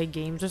can play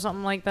games or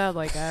something like that.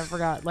 Like, I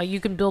forgot. Like, you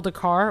can build a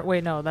car.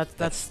 Wait, no,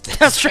 that's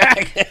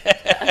track.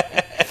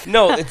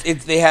 No,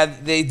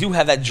 they do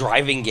have that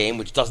driving game,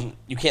 which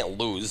you can't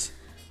lose.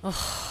 You're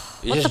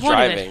What's just the point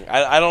of driving. it?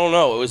 I don't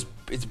know.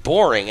 It's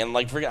boring, and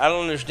like, I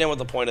don't understand what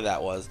the point of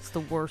that was. It's the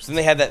worst. Then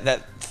they had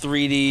that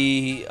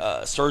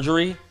 3D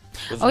surgery.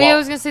 With Oh, yeah, I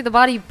was going to say the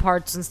body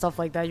parts and stuff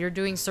like that. You're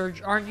doing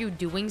surgery. Aren't you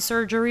doing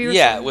surgery or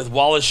something? with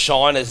Wallace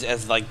Shawn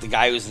as like the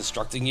guy who's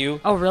instructing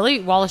you. Oh, really?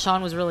 Wallace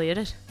Shawn was really in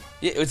it?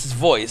 Yeah, it's his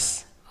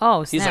voice.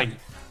 Oh, He's snap. like,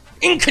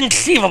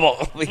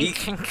 inconceivable.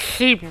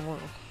 Inconceivable.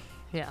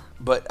 Yeah.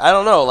 But I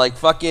don't know, like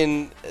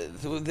fucking,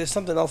 there's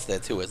something else there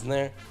too, isn't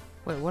there?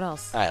 Wait, what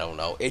else? I don't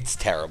know. It's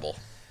terrible.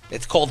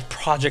 It's called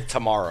Project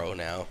Tomorrow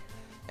now,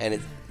 and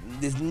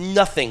there's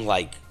nothing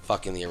like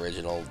fucking the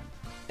original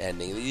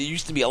ending. There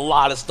used to be a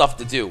lot of stuff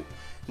to do.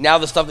 Now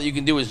the stuff that you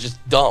can do is just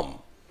dumb.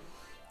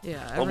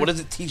 Yeah. Well, what is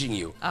it teaching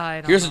you?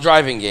 I don't Here's know. a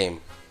driving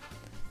game.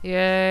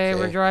 Yay,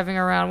 we're Okay. driving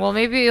around. Well,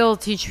 maybe it'll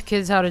teach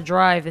kids how to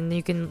drive, and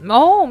you can.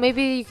 Oh,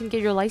 maybe you can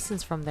get your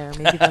license from there.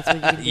 Maybe that's what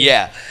you can do.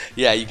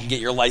 Yeah, you can get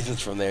your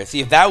license from there. See,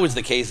 if that was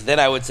the case, then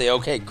I would say,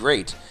 okay,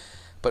 great.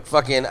 But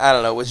fucking, I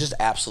don't know. It was just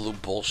absolute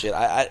bullshit.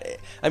 I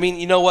mean,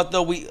 you know what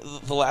though?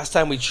 The last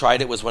time we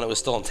tried it was when it was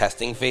still in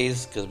testing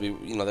phase because they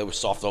were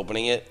soft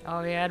opening it.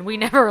 Oh yeah, and we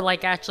never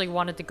like actually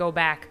wanted to go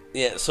back.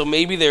 Yeah, so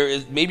maybe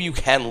you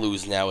can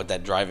lose now with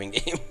that driving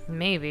game.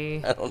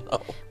 Maybe. I don't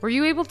know. Were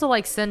you able to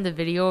like send a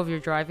video of your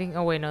driving?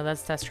 Oh wait, no,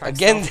 that's test track.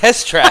 Again, stuff.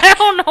 test track. I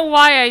don't know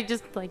why.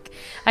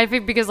 I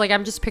think because like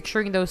I'm just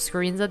picturing those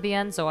screens at the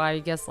end, so I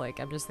guess like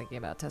I'm just thinking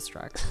about test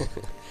track.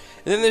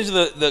 And then there's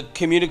the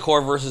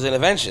Communicore versus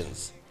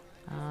Interventions.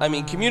 I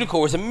mean,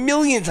 Communicore was a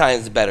million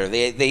times better.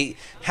 They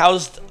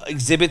housed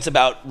exhibits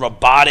about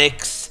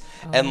robotics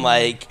and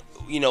like,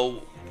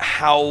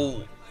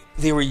 how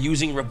they were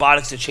using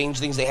robotics to change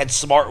things. They had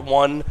Smart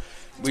One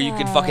where you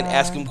could fucking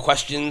ask him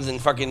questions and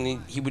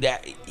fucking he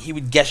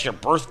would guess your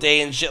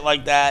birthday and shit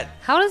like that.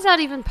 How is that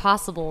even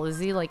possible? Is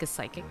he like a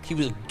psychic? He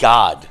was a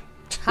god.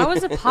 How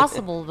is it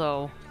possible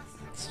though?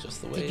 It's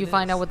just the way. Did you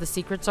find out what the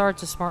secrets are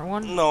to Smart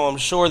One? No, I'm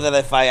sure that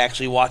if I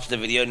actually watched the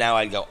video now,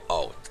 I'd go,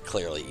 oh, it's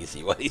clearly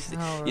easy. What he's,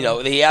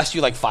 really? He asked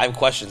you like 5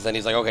 questions, and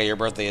he's like, okay, your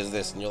birthday is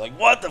this, and you're like,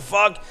 what the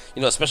fuck?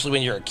 Especially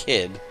when you're a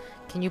kid.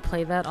 Can you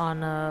play that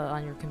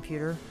on your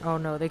computer? Oh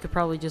no, they could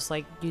probably just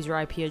like use your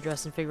IP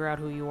address and figure out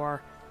who you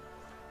are.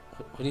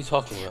 What are you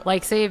talking about?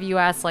 Like, say if you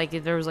asked, like,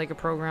 if there was like a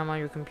program on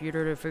your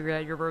computer to figure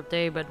out your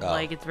birthday, but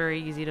like it's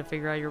very easy to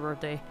figure out your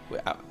birthday.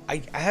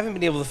 I haven't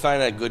been able to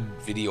find a good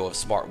video of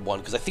Smart One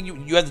because I think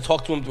you had to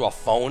talk to him through a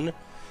phone,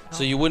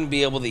 so you wouldn't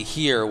be able to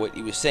hear what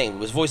he was saying. It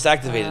was voice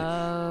activated.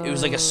 It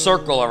was like a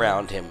circle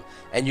around him,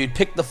 and you'd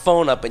pick the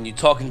phone up and you'd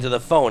talk into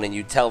the phone and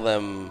you'd tell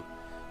them,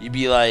 you'd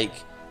be like,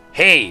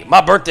 hey,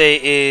 my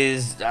birthday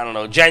is, I don't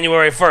know,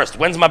 January 1st.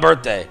 When's my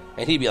birthday?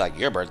 And he'd be like,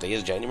 your birthday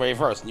is January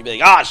 1st. And you'd be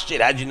like, ah, shit,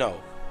 how'd you know?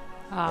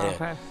 Oh,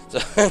 okay. So,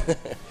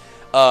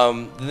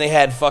 then they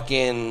had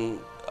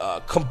fucking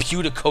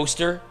Computer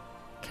Coaster.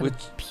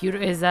 Computer,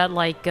 is that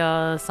like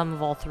Sum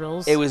of All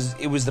Thrills? It was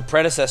the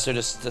predecessor to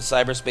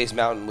Cyberspace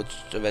Mountain, which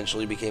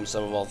eventually became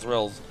Sum of All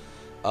Thrills.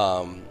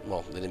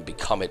 Well, they didn't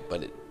become it,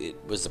 but it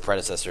was the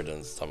predecessor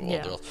to Sum of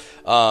All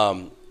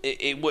Thrills.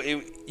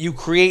 You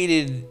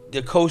created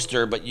the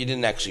coaster, but you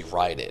didn't actually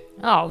ride it.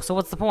 Oh, so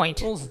what's the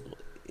point? Well,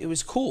 it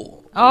was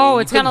cool. Oh,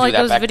 it's kind of like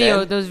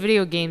those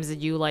video games that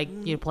you like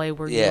you play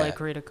where you like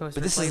create a coaster.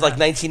 But this is like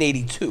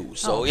 1982,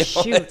 so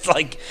shoot. it's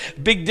like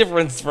big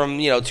difference from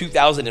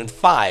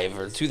 2005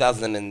 or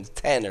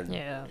 2010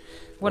 or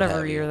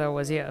whatever year that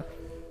was. Yeah.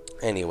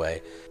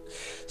 Anyway,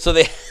 so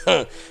they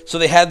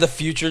had the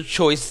Future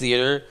Choice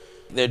Theater.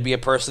 There'd be a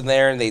person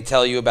there, and they'd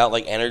tell you about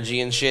like energy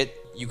and shit.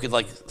 You could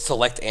like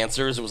select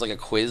answers. It was like a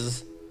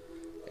quiz,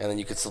 and then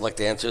you could select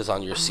answers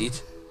on your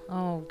seat.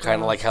 Oh, kind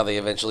of like how they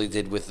eventually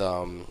did with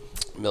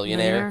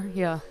Millionaire.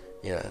 Yeah.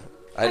 Yeah.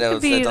 I know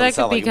that that doesn't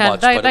sound like much,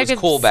 but it was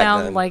cool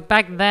back then. Like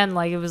back then,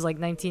 like it was like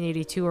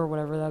 1982 or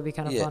whatever. That would be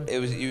kind of fun. It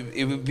was.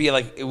 It would be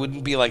like, it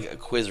wouldn't be like a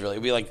quiz really.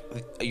 It'd be like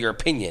your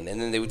opinion, and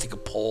then they would take a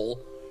poll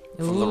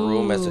from the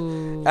room.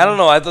 I don't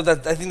know. I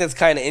think that's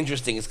kind of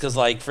interesting. It's because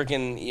like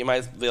freaking, you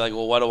might be like,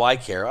 well, what do I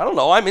care? I don't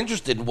know. I'm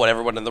interested in what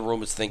everyone in the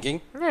room is thinking.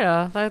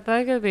 Yeah, that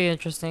could be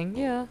interesting.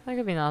 Yeah, that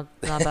could be not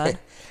bad.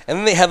 And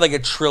then they had like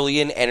 1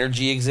 trillion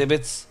energy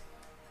exhibits,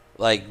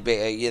 like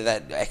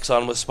that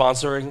Exxon was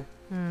sponsoring.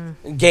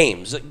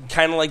 Games,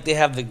 kind of like they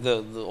have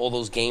the all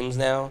those games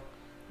now.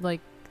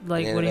 Like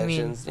what do you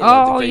mean?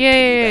 Oh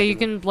yeah. You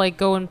can like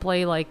go and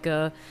play like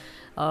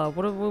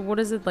what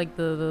is it, like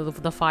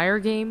the fire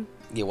game?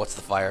 Yeah, what's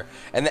the fire?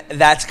 And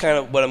that's kind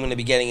of what I'm going to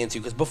be getting into,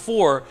 because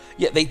before,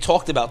 they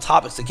talked about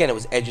topics. Again, it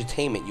was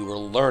edutainment. You were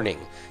learning.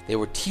 They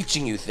were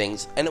teaching you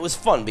things, and it was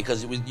fun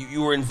because it was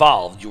you were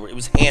involved. It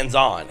was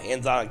hands-on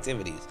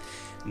activities.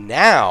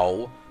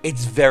 Now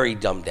it's very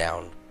dumbed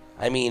down.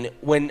 I mean,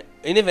 when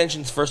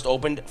Interventions first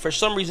opened, for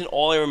some reason,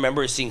 all I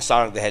remember is seeing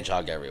Sonic the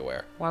Hedgehog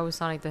everywhere. Why was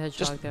Sonic the Hedgehog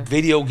just there?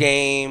 Video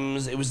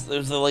games. It was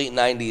the late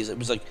 90s. It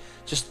was like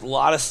just a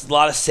lot of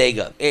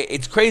Sega.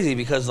 It's crazy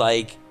because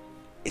like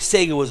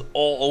Sega was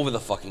all over the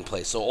fucking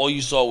place. So all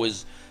you saw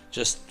was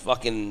just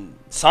fucking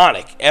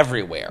Sonic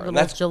everywhere. Little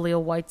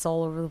Jaleel Whites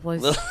all over the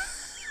place.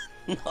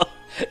 No,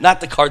 not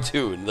the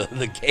cartoon,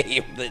 the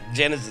game, the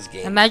Genesis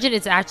game. Imagine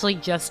it's actually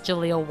just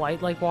Jaleel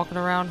White like walking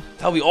around.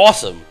 That would be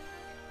awesome.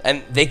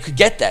 And they could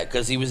get that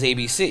because he was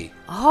ABC.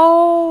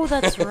 Oh,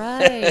 that's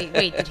right.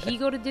 Wait, did he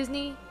go to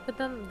Disney with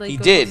them? He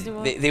did.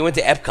 They went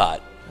to Epcot,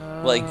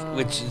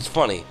 which is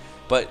funny.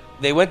 But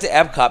they went to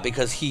Epcot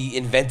because he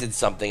invented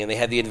something, and they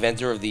had the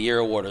Inventor of the Year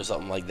award or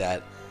something like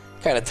that.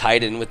 Kind of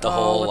tied in with the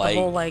whole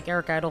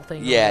Eric Idle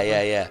thing.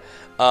 Yeah.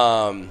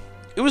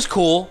 It was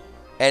cool,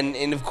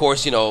 and of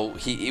course,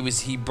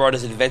 he brought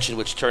his invention,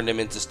 which turned him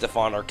into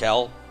Stefan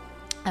Urkel.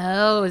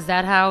 Oh, is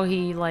that how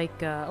he is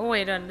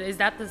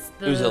that the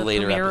it was a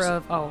later premiere episode.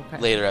 of? Oh, okay.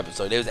 Later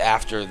episode. It was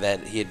after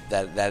that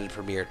that had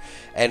premiered,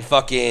 and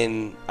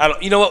fucking I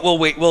don't. You know what?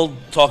 We'll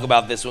talk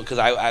about this one because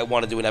I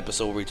want to do an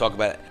episode where we talk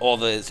about all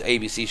the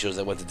ABC shows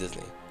that went to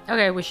Disney.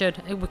 Okay, we should.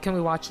 Can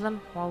we watch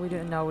them while we do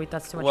it? No,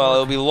 that's too much. Well, work.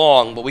 it'll be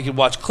long, but we could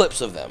watch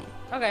clips of them.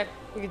 Okay,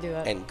 we could do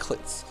that. And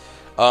clits.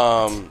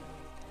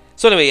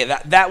 So anyway,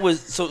 that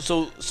was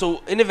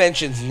so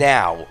Interventions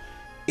now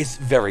It's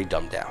very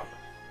dumbed down.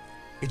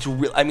 It's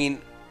real. I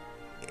mean,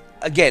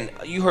 again,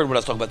 you heard when I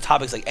was talking about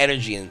topics like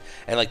energy and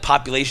like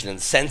population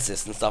and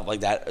census and stuff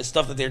like that.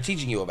 Stuff that they're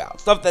teaching you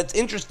about. Stuff that's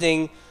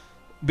interesting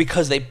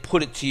because they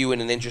put it to you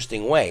in an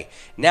interesting way.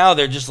 Now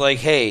they're just like,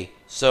 hey,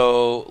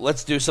 so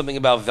let's do something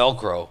about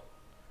Velcro.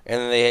 And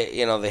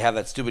then they have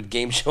that stupid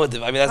game show. I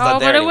mean, that's not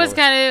there anymore. But it was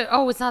kind of...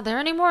 Oh, it's not there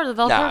anymore? The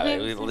Velcro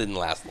game? It didn't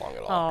last long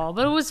at all. Oh,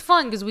 but it was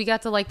fun because we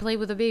got to, like, play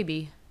with a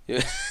baby.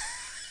 Do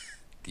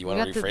you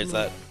want to rephrase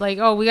that? Like,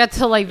 we got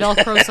to, like,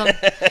 Velcro some...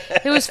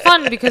 It was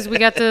fun because we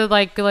got to,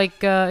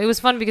 it was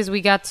fun because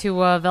we got to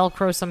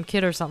Velcro some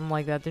kid or something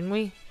like that, didn't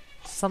we?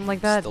 Something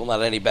like that. Still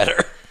not any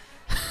better.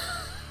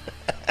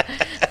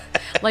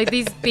 Like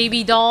these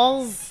baby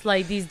dolls,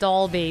 like these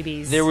doll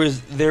babies.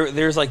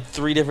 There's like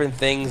 3 different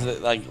things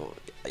that, like,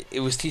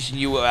 it was teaching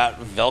you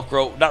about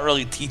Velcro. Not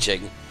really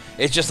teaching.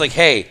 It's just like,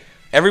 hey,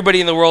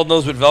 everybody in the world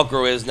knows what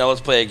Velcro is. Now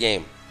let's play a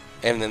game.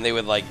 And then they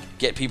would, like,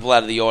 get people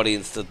out of the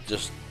audience to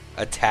just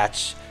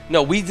attach.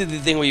 No, we did the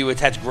thing where you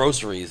attach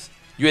groceries.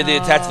 You had to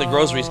attach the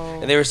groceries,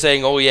 and they were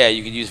saying, oh, yeah,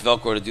 you could use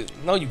Velcro to do...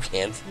 No, you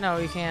can't. No,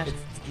 you can't.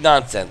 It's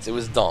nonsense. It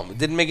was dumb. It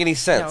didn't make any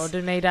sense. No, it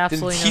didn't make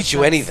absolutely no sense. Didn't teach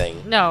you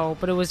anything. No,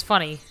 but it was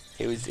funny.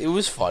 It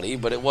was funny,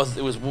 but it was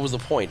what was the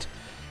point?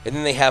 And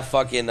then they have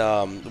fucking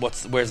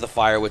Where's the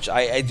Fire, which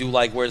I do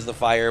like Where's the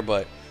Fire,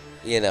 but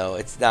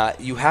it's not.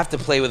 You have to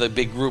play with a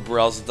big group or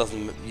else it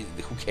doesn't.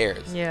 Who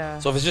cares? Yeah.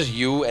 So if it's just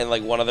you and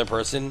like one other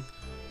person,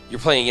 you're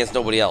playing against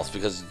nobody else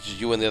because it's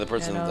just you and the other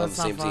person on the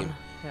same team.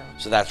 Yeah.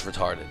 So that's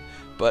retarded.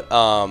 But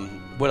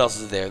what else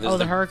is there? There's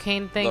the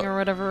hurricane thing or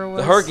whatever it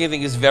was. The hurricane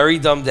thing is very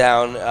dumbed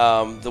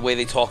down. The way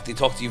they talk to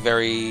you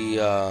very.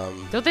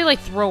 Don't they like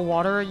throw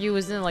water at you?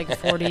 Isn't it like a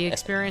 4D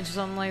experience or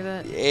something like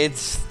that?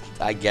 It's,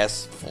 I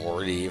guess,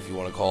 4D if you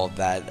want to call it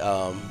that.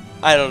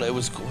 I don't know. It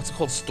was what's it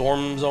called?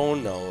 Storm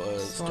Zone? No,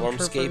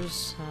 Stormscape.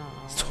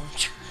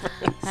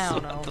 Stormtroopers. I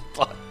don't know. What the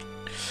fuck?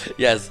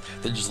 Yes,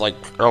 they're just like,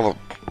 oh,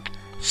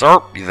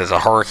 sir, there's a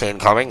hurricane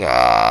coming.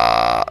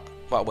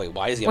 Well, wait,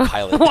 why is he a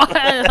pilot? What?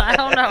 I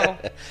don't know.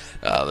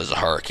 There's a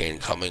hurricane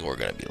coming. We're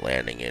going to be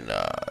landing in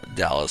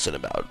Dallas in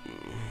about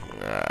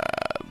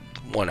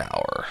 1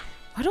 hour.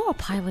 Why do all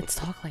pilots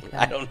talk like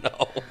that? I don't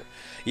know.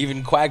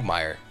 Even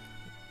Quagmire.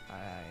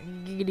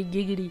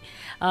 Giggity.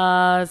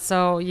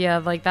 So, yeah,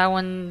 like that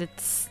one,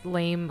 it's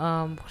lame.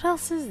 What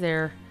else is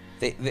there?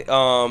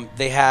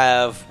 They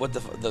have,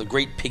 the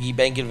Great Piggy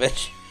Bank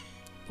Invention.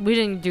 We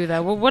didn't do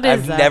that. Well, what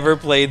is that? I've never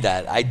played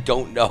that. I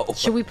don't know.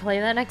 Should we play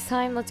that next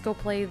time? Let's go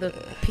play the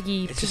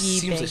piggy It just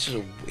seems bank. like such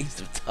a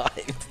waste of time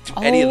to do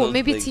any of those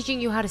maybe things.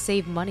 teaching you how to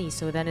save money.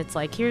 So then it's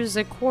like, here's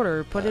a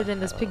quarter, put it in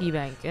this piggy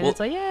bank, and it's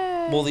like,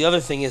 yeah. Well, the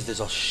other thing is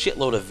there's a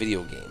shitload of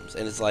video games,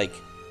 and it's like,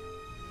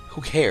 who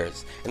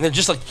cares? And they're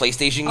just like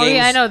PlayStation games. Oh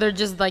yeah, I know. They're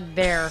just like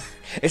there.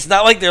 It's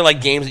not like they're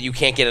like games that you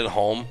can't get at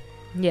home.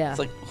 Yeah. It's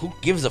like, who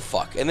gives a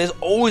fuck? And there's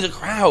always a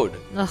crowd.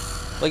 Ugh.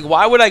 Like,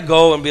 why would I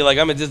go and be like,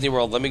 I'm at Disney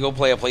World, let me go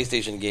play a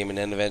PlayStation game in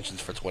Innoventions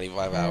for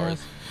 25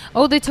 hours?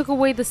 Oh, they took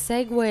away the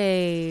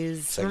segways.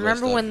 Segway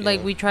Remember stuff, when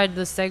like yeah. we tried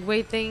the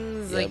Segway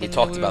things? Yeah, like, we and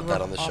talked about were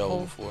that on the show awful?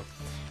 before.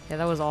 Yeah,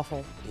 that was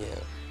awful. Yeah.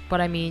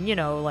 But I mean,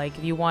 like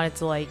if you wanted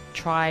to like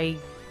try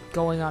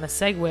going on a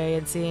Segway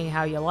and seeing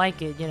how you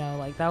like it,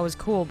 like that was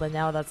cool. But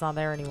now that's not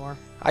there anymore.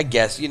 I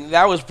guess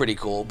that was pretty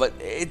cool, but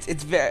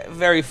it's very,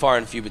 very far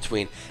and few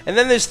between. And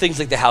then there's things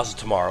like the House of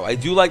Tomorrow. I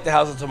do like the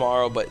House of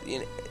Tomorrow, but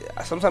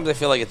sometimes I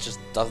feel like it just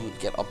doesn't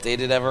get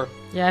updated ever.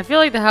 Yeah, I feel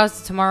like the House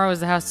of Tomorrow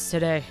is the House of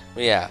Today.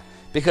 Yeah,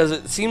 because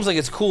it seems like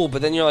it's cool,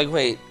 but then you're like,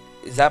 wait,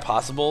 is that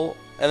possible?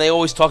 And they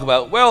always talk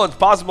about, well, it's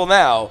possible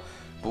now.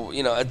 But,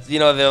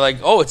 they're like,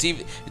 oh,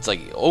 it's like,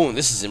 oh,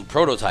 this is in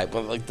prototype.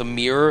 But, like the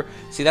mirror,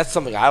 see, that's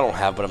something I don't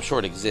have, but I'm sure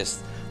it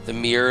exists. The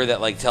mirror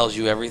that like tells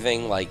you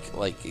everything, like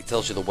it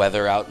tells you the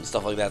weather out and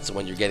stuff like that. So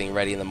when you're getting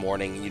ready in the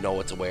morning, you know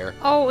what to wear.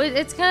 Oh,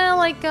 it's kind of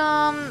like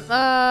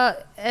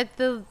at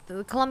the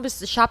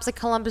Columbus shops at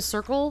Columbus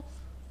Circle,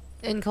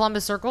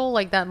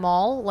 like that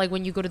mall. Like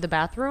when you go to the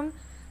bathroom,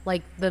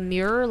 like the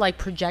mirror like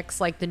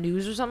projects like the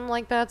news or something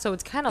like that. So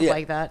it's kind of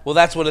like that. Well,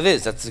 that's what it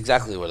is. That's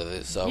exactly what it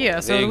is. So yeah.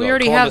 So there you we go.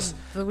 already Columbus,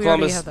 have. We Columbus,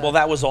 already have that. Well,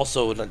 that was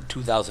also in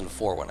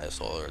 2004 when I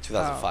saw it, or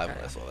 2005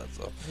 when I saw that.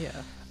 So yeah.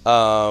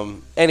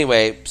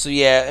 Anyway, so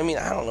yeah, I mean,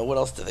 I don't know what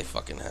else do they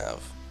fucking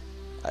have.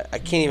 I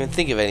can't even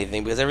think of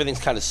anything because everything's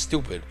kind of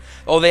stupid.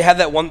 Oh, they had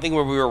that one thing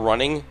where we were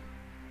running,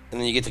 and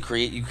then you get to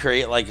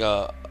create like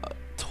a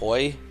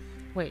toy.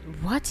 Wait,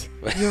 what?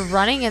 You're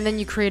running and then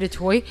you create a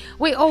toy?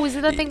 Wait, is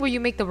it that thing where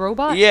you make the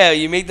robot? Yeah,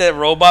 you make that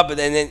robot, but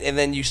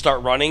then you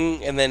start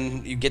running, and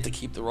then you get to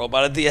keep the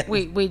robot at the end.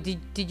 Wait,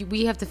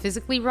 we have to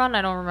physically run?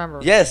 I don't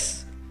remember.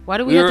 Yes. Why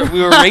do we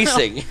were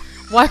racing.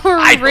 Why were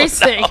we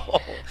racing?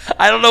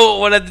 I don't know what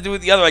one had to do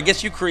with the other. I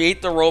guess you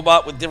create the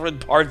robot with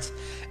different parts,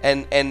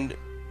 and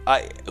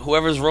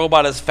whoever's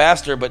robot is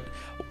faster, but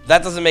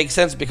that doesn't make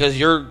sense because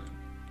you're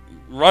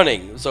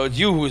running, so it's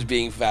you who's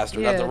being faster,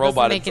 not the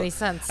robot. Doesn't make any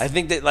sense. I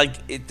think that like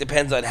it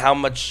depends on how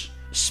much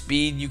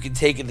speed you can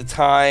take at the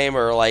time,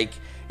 or like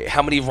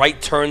how many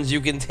right turns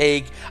you can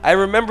take. I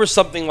remember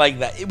something like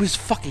that. It was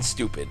fucking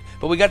stupid.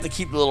 But we got to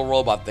keep the little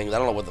robot things. I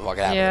don't know what the fuck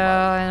happened.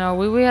 Yeah, I know.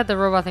 We had the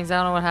robot things. I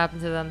don't know what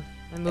happened to them.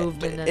 They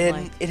moved and then,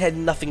 like... it had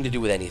nothing to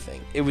do with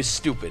anything. It was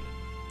stupid.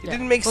 It Yeah.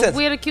 didn't make But sense.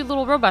 we had a cute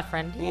little robot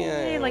friend. Yeah,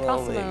 Yay, like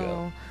well, there you Osmo.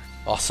 go.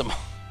 Awesome.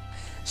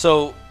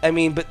 So, I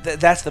mean, but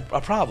that's a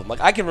problem.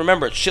 Like, I can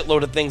remember a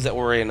shitload of things that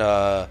were in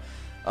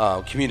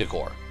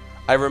Communicore.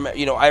 I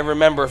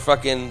remember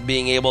fucking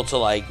being able to,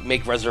 like,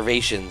 make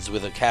reservations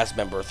with a cast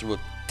member through a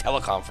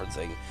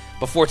teleconferencing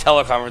before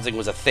teleconferencing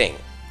was a thing.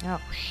 Oh,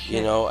 shit.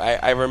 You know,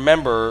 I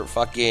remember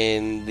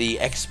fucking the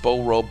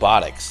Expo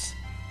Robotics.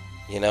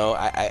 You know,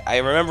 I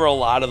remember a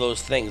lot of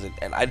those things,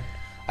 and I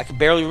can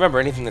barely remember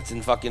anything that's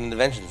in fucking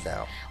Inventions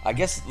now. I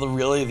guess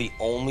really the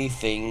only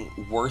thing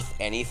worth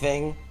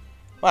anything...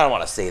 Well, I don't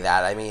want to say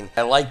that. I mean,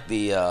 I like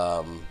the...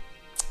 I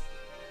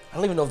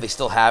don't even know if they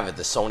still have it,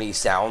 the Sony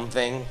sound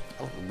thing.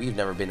 We've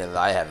never been in it.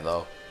 I have,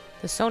 though.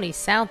 The Sony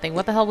sound thing.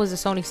 What the hell was the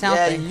Sony sound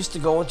Yeah, thing? you used to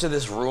go into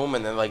this room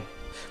and then, like...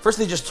 First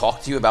they just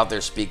talk to you about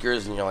their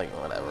speakers and you're like,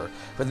 whatever.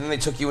 But then they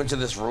took you into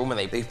this room and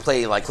they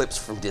play like clips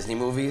from Disney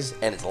movies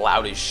and it's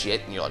loud as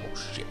shit and you're like, oh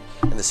shit.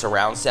 And the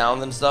surround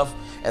sound and stuff.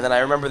 And then I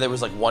remember there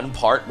was like one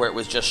part where it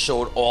was just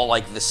showed all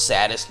like the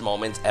saddest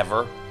moments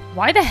ever.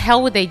 Why the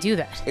hell would they do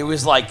that? It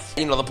was like,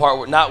 you know, the part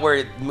where, not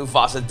where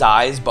Mufasa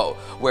dies, but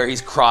where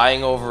he's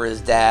crying over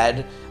his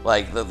dad.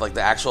 Like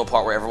the actual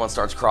part where everyone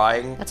starts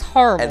crying. That's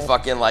horrible. And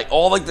fucking like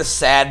all like the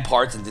sad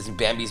parts and Disney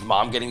Bambi's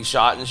mom getting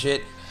shot and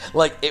shit.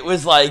 Like it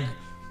was like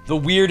the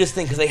weirdest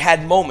thing because they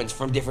had moments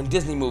from different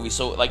Disney movies.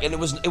 So like, and it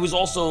was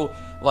also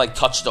like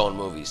Touchstone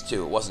movies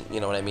too. It wasn't, you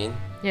know what I mean?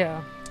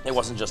 Yeah. It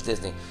wasn't just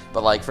Disney,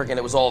 but like freaking,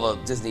 it was all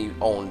the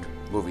Disney-owned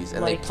movies,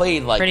 and Like they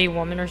played like Pretty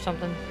Woman or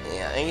something.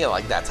 yeah, and you know,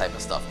 like that type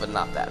of stuff, but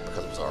not that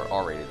because it was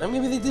R-rated. I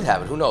mean, maybe they did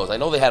have it. Who knows? I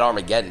know they had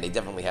Armageddon. They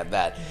definitely had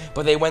that,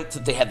 but they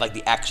had like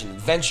the action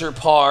adventure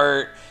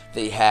part.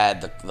 They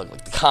had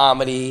the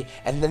comedy,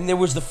 and then there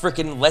was the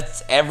freaking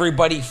let's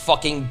everybody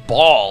fucking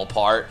ball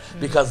part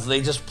because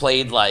they just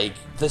played like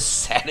the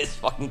saddest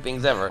fucking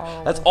things ever.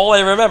 Oh. That's all I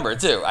remember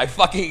too. I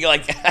fucking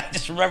like I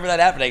just remember that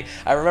happening.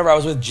 I remember I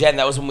was with Jen.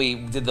 That was when we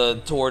did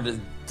the tour to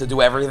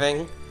do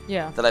everything.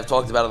 Yeah. That I've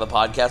talked about on the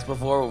podcast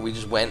before, where we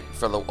just went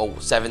for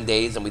the 7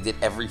 days and we did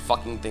every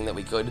fucking thing that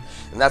we could,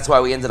 and that's why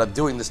we ended up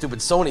doing the stupid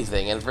Sony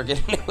thing. And freaking,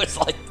 it was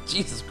like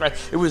Jesus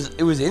Christ, it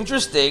was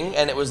interesting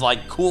and it was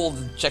like cool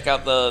to check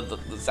out the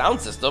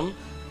sound system,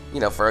 you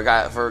know, for a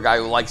guy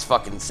who likes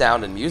fucking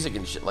sound and music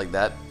and shit like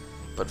that.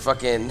 But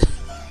fucking,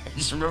 I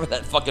just remember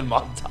that fucking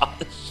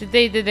montage.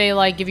 Did they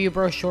like give you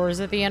brochures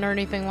at the end or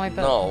anything like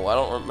that? No, I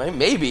don't.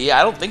 Maybe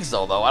I don't think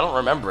so though. I don't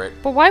remember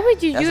it. But why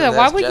would you do that?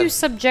 Why That's would Jen. you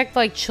subject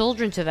like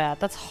children to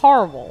that? That's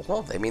horrible.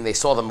 Well, I mean, they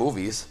saw the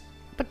movies.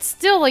 But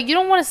still, like you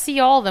don't want to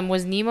see all of them.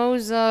 Was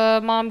Nemo's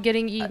mom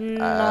getting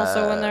eaten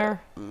also in there?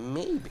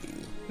 Maybe.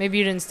 Maybe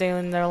you didn't stay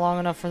in there long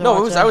enough for the. No, I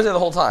was there the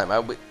whole time.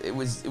 It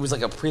was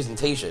like a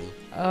presentation.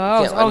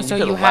 So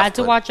you had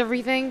to watch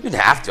everything? You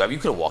didn't have to. I mean, you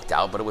could have walked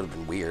out, but it would have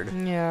been weird.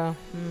 Yeah.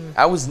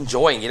 I was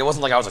enjoying it. It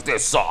wasn't like I was like,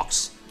 this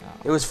sucks.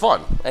 It was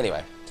fun.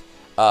 Anyway.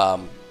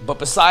 But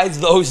besides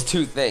those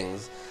two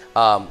things,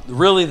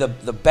 really the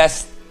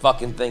best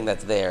fucking thing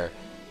that's there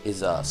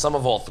is Sum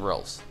of All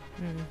Thrills.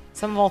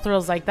 Some of All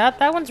Thrills like that.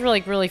 That one's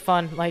really, really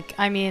fun. Like,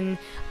 I mean,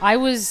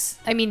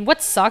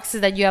 what sucks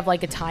is that you have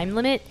like a time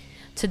limit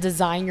to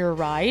design your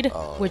ride,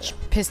 which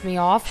pissed me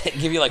off.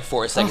 Give you like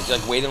 4 seconds. You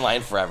like wait in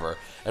line forever.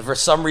 And for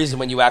some reason,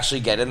 when you actually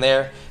get in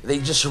there, they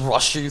just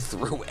rush you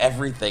through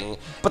everything.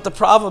 But the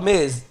problem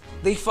is,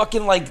 they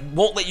fucking like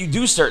won't let you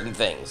do certain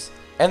things.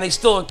 And they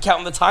still are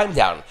counting the time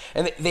down.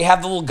 And they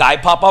have the little guy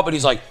pop up and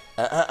he's like,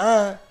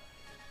 And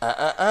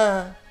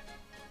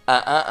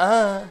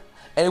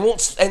it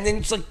won't, and then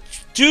it's like,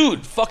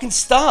 dude, fucking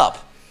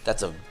stop.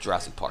 That's a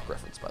Jurassic Park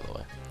reference, by the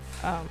way.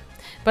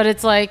 But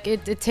it's like,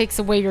 it takes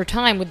away your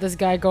time with this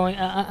guy going,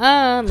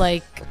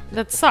 like,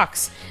 that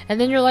sucks. And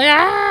then you're like,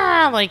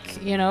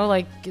 like, you know,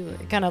 like,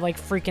 kind of like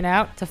freaking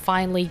out to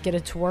finally get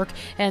it to work.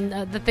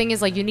 And the thing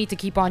is, like, you need to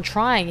keep on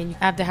trying, and you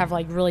have to have,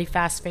 like, really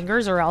fast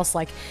fingers, or else,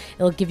 like,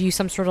 it'll give you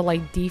some sort of,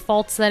 like,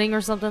 default setting or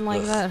something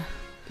like that.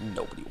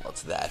 Nobody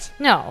wants that.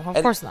 No,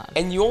 of course not.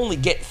 And you only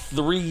get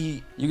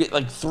 3, you get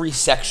like 3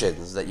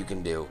 sections that you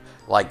can do.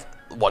 Like,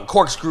 1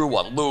 corkscrew,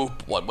 1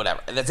 loop, 1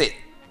 whatever. And that's it.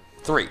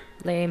 3.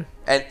 Lame.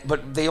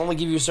 But they only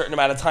give you a certain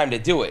amount of time to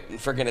do it, and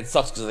freaking it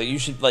sucks because you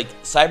should like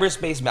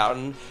Cyberspace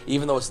Mountain,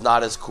 even though it's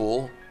not as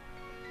cool,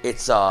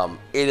 it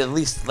at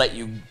least let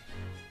you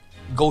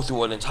go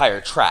through an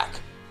entire track.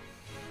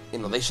 You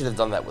know, they should have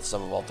done that with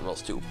Sum of All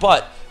Thrills too.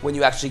 But when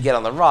you actually get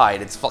on the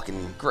ride, it's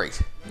fucking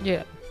great.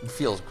 Yeah. It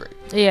feels great.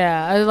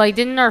 Yeah, like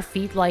didn't our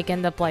feet like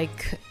end up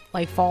like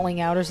falling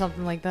out or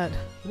something like that?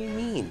 What do you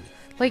mean?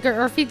 Like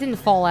our feet didn't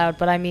fall out,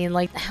 but I mean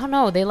like I don't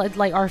know, they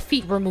like our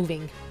feet were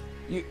moving.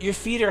 Your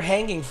feet are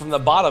hanging from the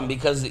bottom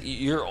because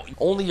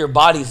only your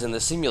body's in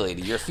the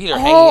simulator. Your feet are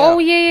hanging out. Oh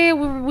yeah,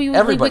 we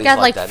Everybody's got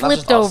like like that, not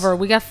just flipped us. over.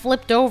 We got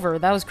flipped over.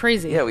 That was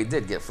crazy. Yeah, we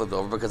did get flipped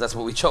over because that's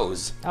what we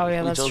chose. Oh,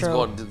 yeah, we that's chose true. to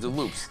go to do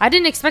loops. I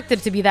didn't expect it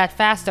to be that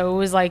fast though. It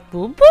was like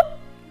boop boop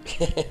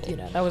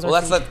That was Well,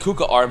 our that's food. that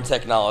KUKA arm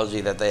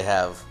technology that they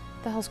have.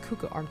 What the hell's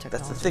KUKA arm technology?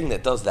 That's the thing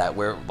that does that,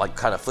 where like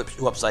kind of flips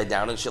you upside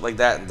down and shit like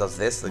that, and does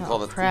this. They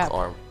call it crap. KUKA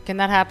arm. Can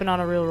that happen on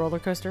a real roller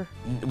coaster?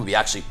 It would be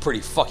actually pretty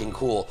fucking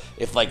cool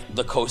if like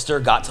the coaster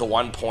got to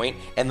one point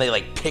and they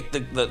like pick the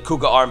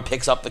KUKA arm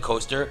picks up the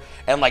coaster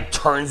and like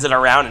turns it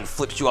around and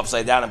flips you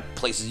upside down and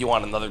places you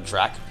on another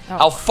track. Oh.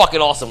 How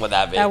fucking awesome would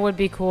that be? That would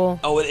be cool.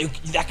 Oh,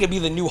 that could be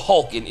the new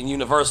Hulk in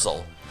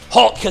Universal.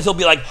 Hulk, because he'll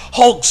be like,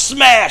 Hulk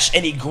smash!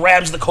 And he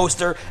grabs the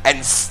coaster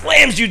and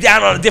slams you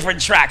down on a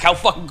different track. How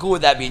fucking cool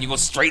would that be? And you go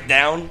straight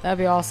down? That'd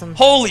be awesome.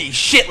 Holy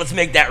shit, let's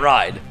make that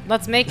ride.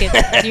 Let's make it.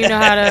 Do you know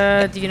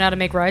how to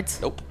make rides?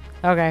 Nope.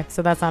 Okay,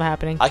 so that's not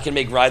happening. I can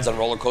make rides on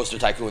Roller Coaster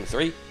Tycoon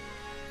 3,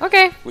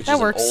 Okay, which that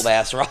is works. an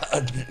old-ass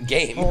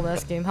game. Old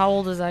ass game. How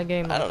old is that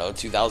game? I don't know,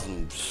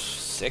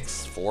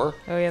 2006, 4,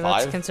 Oh yeah, 5,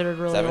 that's considered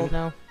really 7, old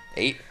now.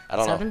 8, I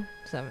don't know.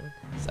 7.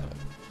 7.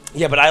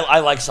 Yeah, but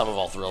I like Sum of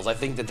All Thrills. I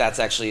think that's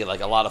actually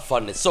like a lot of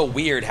fun. It's so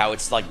weird how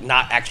it's like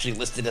not actually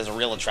listed as a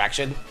real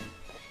attraction.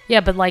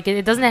 Yeah, but like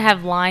it doesn't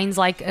have lines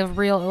like a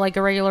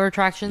regular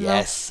attraction.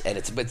 Yes, and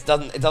it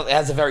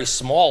has a very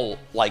small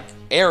like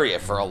area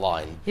for a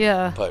line. Though.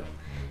 Yeah. But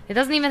It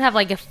doesn't even have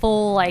like a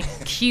full like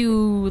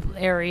queue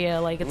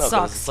area. Like it no, 'cause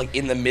sucks. it's like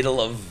in the middle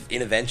of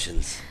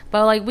Interventions.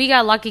 But like we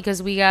got lucky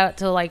because we got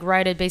to like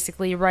ride it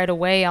basically right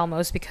away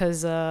almost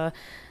because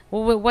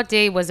what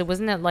day was it?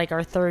 Wasn't it like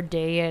our third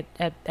day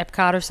at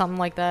Epcot or something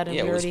like that? And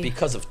Yeah, we it was already...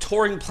 because of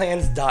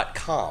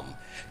touringplans.com.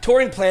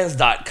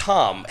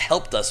 Touringplans.com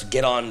helped us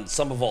get on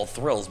Sum of All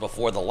Thrills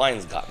before the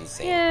lines got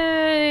insane.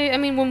 Yay! I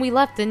mean, when we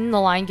left, didn't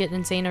the line get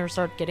insane or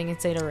start getting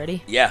insane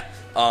already? Yeah.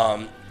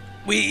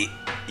 We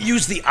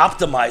used the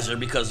optimizer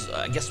because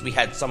I guess we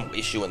had some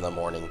issue in the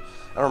morning.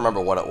 I don't remember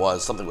what it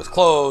was. Something was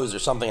closed or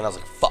something, and I was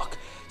like, fuck.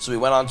 So we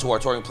went on to our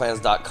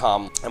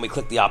touringplans.com and we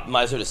clicked the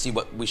optimizer to see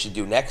what we should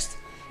do next.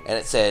 And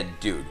it said,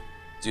 dude,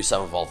 do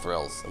Sum of All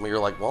Thrills. And we were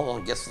like, well,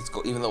 I guess let's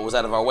go. Even though it was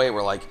out of our way,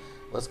 we're like,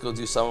 let's go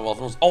do Sum of All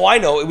Thrills. Oh, I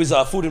know. It was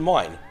Food and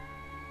Wine.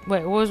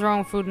 Wait, what was wrong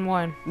with Food and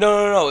Wine?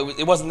 No.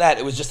 It wasn't that.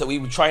 It was just that we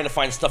were trying to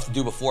find stuff to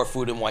do before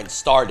Food and Wine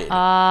started.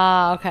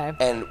 Ah, okay.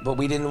 But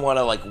we didn't want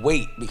to like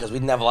wait because we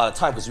didn't have a lot of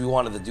time because we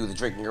wanted to do the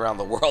drinking around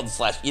the world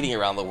 / eating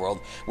around the world,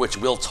 which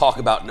we'll talk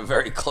about in a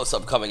very close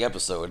upcoming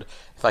episode.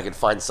 If I can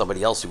find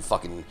somebody else who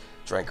fucking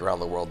drank around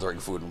the world during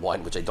Food and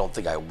Wine, which I don't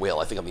think I will.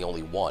 I think I'm the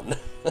only one.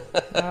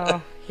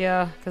 Oh,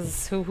 yeah,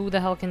 because who the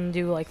hell can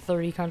do like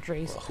 30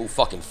 countries? Who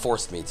fucking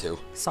forced me to.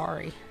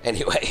 Sorry.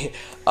 Anyway,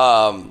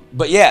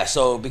 but yeah,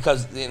 so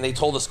because they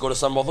told us to go to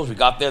Sum of All Thrills, we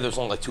got there was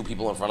only like 2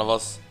 people in front of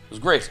us. It was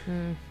great.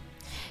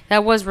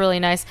 That was really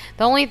nice.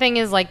 The only thing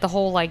is like the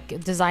whole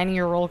like designing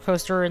your roller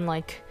coaster and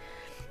like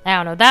I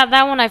don't know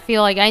that one. I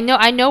feel like I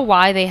know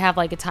why they have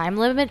like a time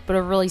limit, but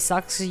it really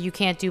sucks because you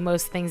can't do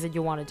most things that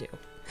you want to do.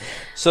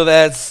 So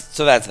that's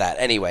that.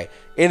 Anyway,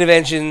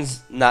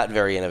 Interventions, not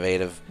very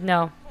innovative.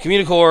 No.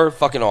 Communicore,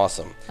 fucking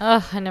awesome.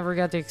 Ugh, I never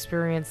got to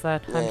experience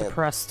that. I'm Yeah,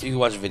 depressed. You can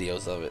watch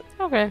videos of it.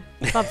 Okay,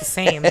 it's not the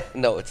same.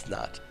 No, it's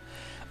not.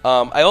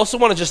 I also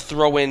want to just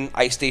throw in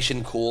Ice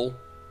Station Cool.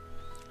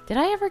 Did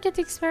I ever get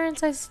to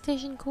experience Ice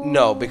Station Cool?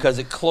 No, because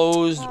it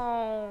closed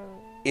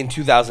in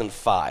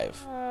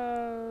 2005.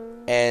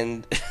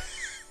 And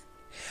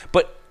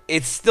but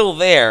it's still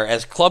there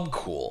as Club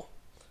Cool.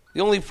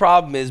 The only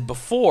problem is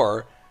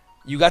before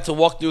you got to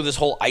walk through this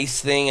whole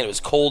ice thing and it was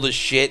cold as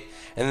shit,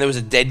 and then there was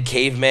a dead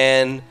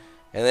caveman,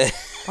 and then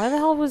Why the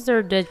hell was there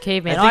a dead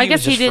caveman? I think I he guess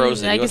was he just didn't.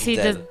 frozen. I He guess he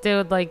wasn't just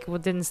did like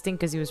didn't stink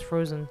because he was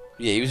frozen.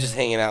 yeah, he was just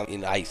hanging out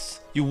in ice.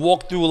 You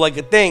walk through like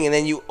a thing, and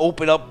then you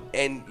open up,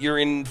 and you're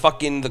in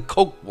fucking the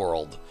Coke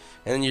world.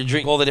 And then you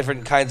drink all the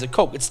different kinds of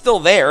Coke. It's still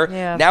there.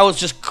 Yeah. Now it's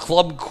just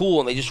Club Cool,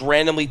 and they just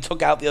randomly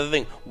took out the other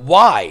thing.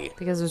 Why?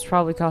 Because it was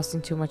probably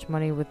costing too much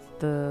money with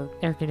the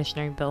air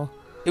conditioning bill.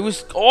 It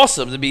was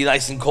awesome to be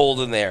nice and cold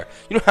in there.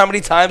 You know how many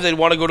times I'd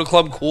want to go to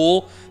Club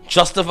Cool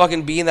just to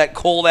fucking be in that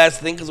cold-ass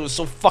thing because it was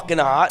so fucking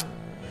hot?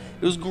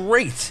 It was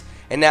great.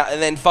 And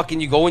then fucking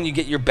you go and you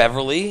get your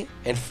Beverly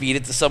and feed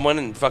it to someone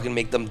and fucking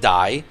make them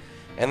die.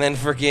 And then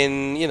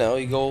freaking,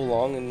 you go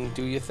along and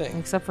do your thing.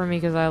 Except for me,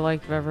 because I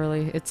like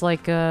Beverly. It's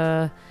like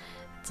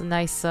it's a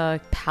nice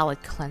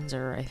palate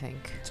cleanser, I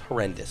think. It's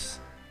horrendous.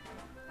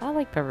 I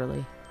like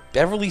Beverly.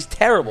 Beverly's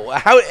terrible.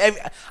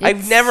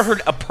 I've never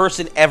heard a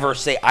person ever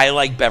say I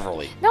like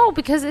Beverly. No,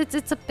 because it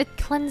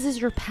cleanses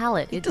your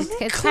palate. It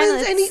doesn't it's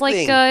cleanse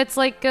kinda, It's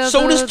like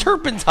So does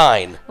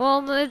turpentine.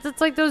 Well,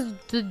 it's like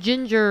the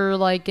ginger,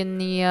 like in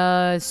the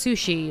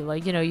sushi.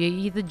 Like you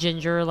eat the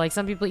ginger. Like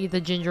some people eat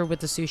the ginger with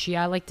the sushi.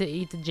 I like to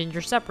eat the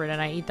ginger separate,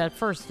 and I eat that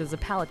first as a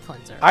palate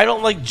cleanser. I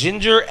don't like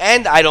ginger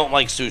and I don't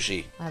like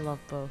sushi. I love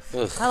both.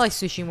 Ugh. I like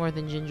sushi more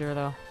than ginger,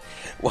 though.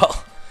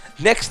 Well,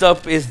 next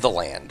up is the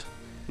Land.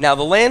 Now,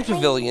 the Land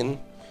Pavilion,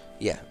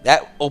 yeah,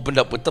 that opened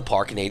up with the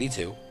park in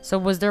 '82. So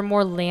was there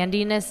more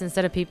landiness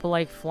instead of people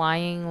like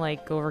flying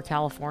like over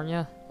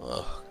California?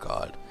 Oh,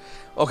 God.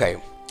 Okay,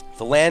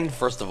 the Land,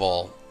 first of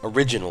all,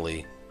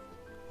 originally,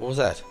 what was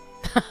that?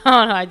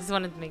 Oh no, I just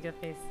wanted to make a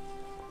face.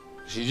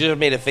 She just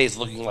made a face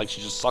looking like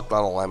she just sucked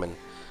on a lemon.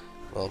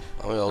 Well,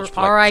 I'm gonna just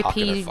put my cock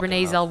in R.I.P. her fucking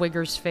Renee mouth.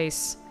 Zellweger's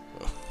face.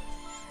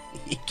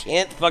 You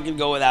can't fucking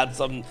go without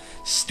some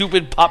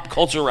stupid pop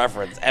culture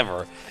reference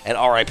ever and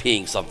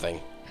RIPing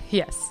something.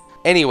 Yes.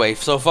 Anyway,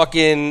 so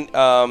fucking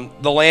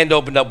the land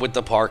opened up with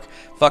the park.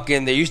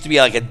 Fucking there used to be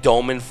like a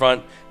dome in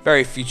front,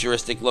 very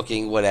futuristic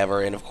looking,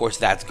 whatever, and of course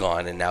that's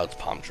gone and now it's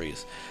palm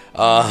trees.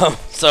 So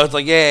it's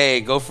like, yay,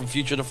 go from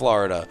future to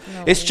Florida.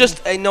 No. It's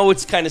just, I know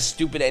it's kind of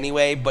stupid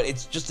anyway, but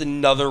it's just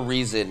another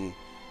reason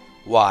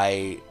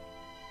why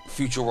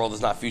Future World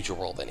is not Future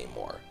World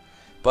anymore.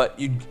 But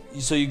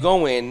you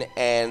go in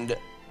and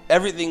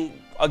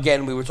everything,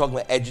 again, we were talking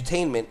about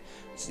edutainment.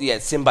 You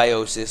had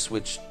Symbiosis,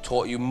 which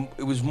taught you,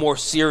 it was more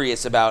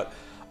serious about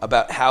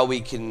how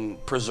we can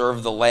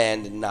preserve the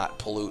land and not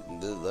pollute.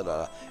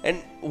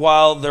 And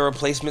while the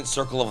replacement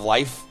Circle of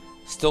Life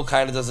still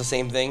kind of does the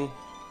same thing,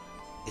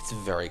 it's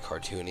very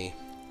cartoony.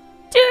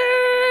 Damn!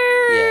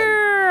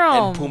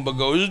 Yeah, and Pumbaa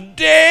goes,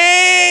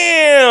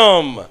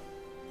 damn!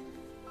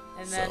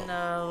 And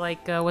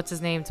then, what's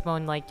his name?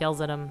 Timon, yells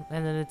at him.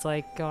 And then it's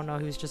like, oh no,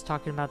 he was just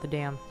talking about the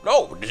dam.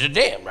 No, there's a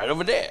dam right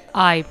over there.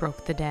 I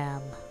broke the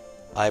dam.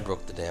 I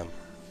broke the dam.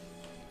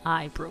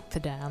 I broke the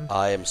dam.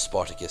 I am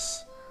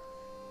Spartacus.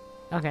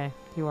 Okay,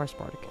 you are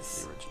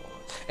Spartacus. The original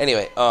one.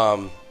 Anyway,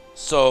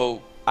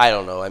 so, I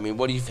don't know. I mean,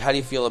 how do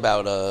you feel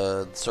about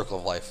Circle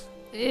of Life?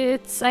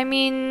 It's, I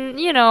mean,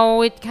 you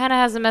know, it kind of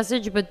has a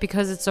message, but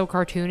because it's so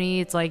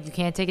cartoony, it's like you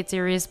can't take it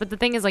serious. But the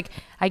thing is,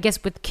 I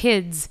guess with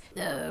kids,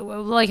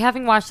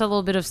 having watched a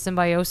little bit of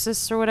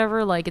Symbiosis or whatever,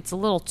 it's a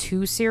little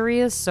too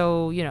serious.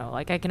 So, you know,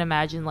 I can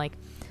imagine,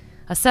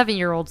 a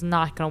 7-year-old's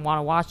not going to want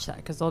to watch that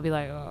because they'll be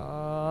like,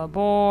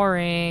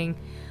 boring.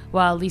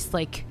 Well, at least,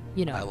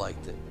 you know. I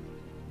liked it.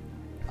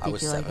 I Did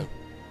was you like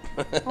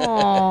 7.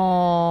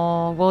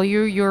 Oh, well,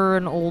 you're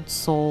an old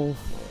soul.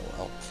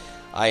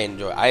 I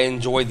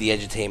enjoyed the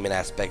edutainment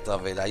aspect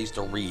of it. I used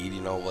to read,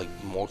 like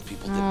most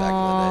people did back in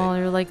Oh, the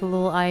you're like a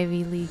little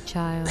Ivy League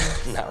child.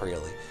 day. Not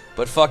really.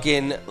 But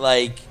fucking,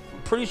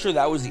 pretty sure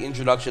that was the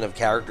introduction of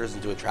characters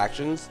into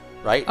attractions,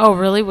 right? Oh,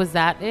 really? Was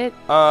that it?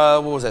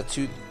 What was that?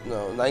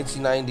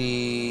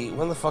 1990.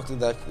 When the fuck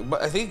did that?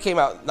 But I think it came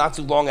out not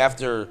too long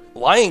after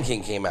Lion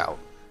King came out.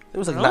 It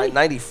was Really?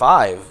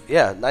 95.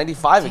 Yeah,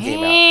 95 it came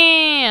out.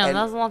 Damn, And-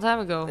 that was a long time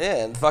ago.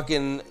 Yeah, and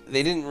fucking,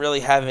 they didn't really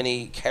have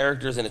any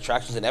characters and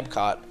attractions in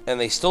Epcot, and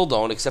they still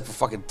don't, except for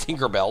fucking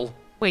Tinkerbell,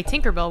 Wait,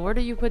 Tinkerbell, where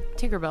do you put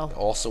Tinkerbell?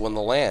 also in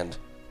the land.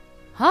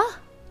 Huh?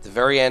 At the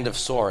very end of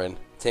Soarin',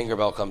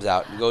 Tinkerbell comes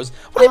out and goes,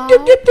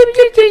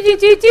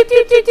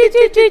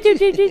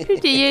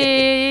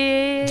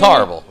 it's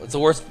horrible. It's the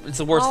worst. It's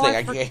the worst Oh, thing. I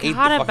I hate the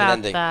forgot fucking about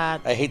ending.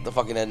 that. I hate the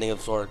fucking ending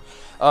of Soarin'.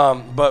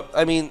 But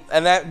I mean,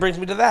 and that brings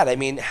me to that. I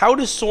mean, how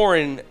does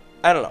Soarin'?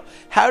 I don't know.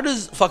 How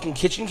does fucking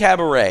Kitchen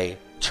Cabaret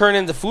turn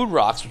into Food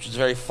Rocks, which is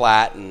very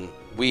flat and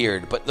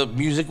weird, but the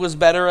music was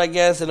better, I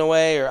guess, in a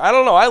way, or I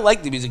don't know. I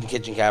like the music in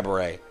Kitchen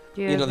Cabaret.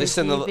 Yeah, They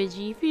send the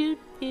veggie food.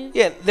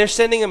 yeah, they're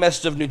sending a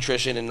message of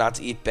nutrition and not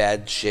to eat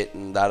bad shit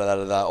and da da da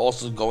da da.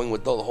 Also going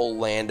with the whole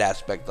land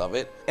aspect of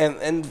it.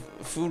 And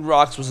Food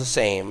Rocks was the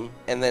same.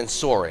 And then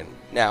Soarin'.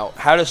 Now,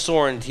 how does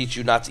Soarin' teach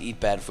you not to eat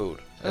bad food?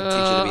 And teach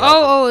you to be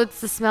healthy?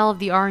 It's the smell of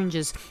the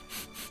oranges.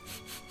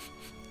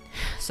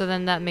 So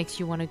then that makes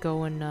you want to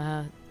go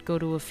and go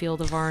to a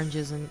field of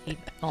oranges and eat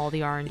all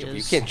the oranges.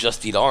 You can't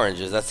just eat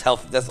oranges. That's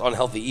That's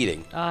unhealthy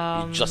eating.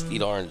 You just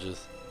eat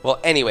oranges. Well,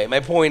 anyway,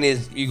 my point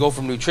is, you go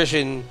from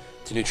nutrition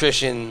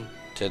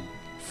to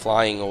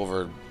flying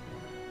over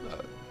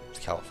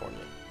California.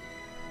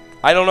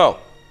 I don't know.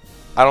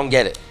 I don't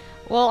get it.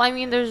 Well, I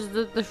mean, there's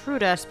the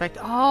fruit aspect.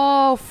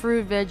 Oh,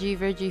 fruit,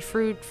 veggie,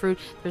 fruit.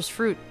 There's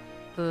fruit.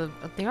 The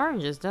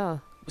oranges, duh.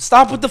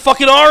 Stop with the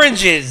fucking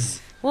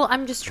oranges! Well,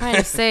 I'm just trying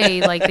to say,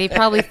 they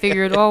probably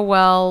figured, oh,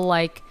 well,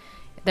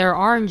 there are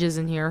oranges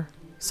in here.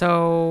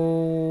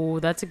 So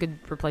that's a good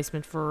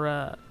replacement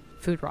for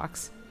Food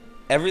Rocks.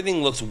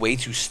 Everything looks way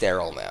too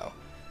sterile now.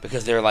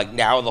 Because they're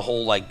now the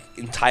whole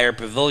entire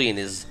pavilion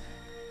is,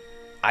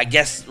 I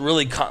guess,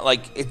 really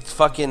it's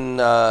fucking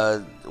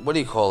what do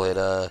you call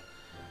it?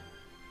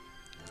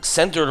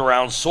 Centered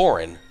around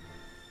Soarin'.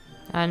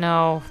 I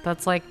know.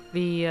 That's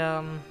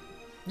the,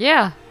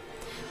 yeah.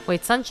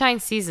 Wait, Sunshine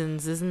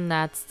Seasons, isn't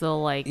that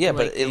still Yeah,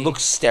 but it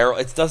looks sterile.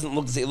 It doesn't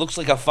look. It looks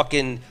like a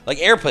fucking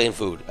airplane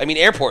food. I mean,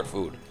 airport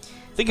food.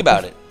 Think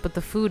about it. But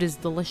the food is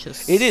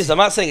delicious. It is. I'm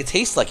not saying it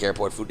tastes like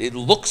airport food. It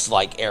looks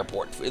like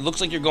airport food. It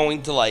looks like you're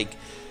going to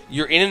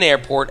you're in an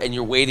airport and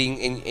you're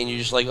waiting and you're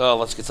just oh,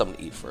 let's get something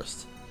to eat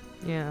first.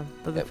 Yeah,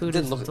 but the It food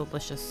didn't is look-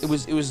 delicious. It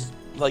was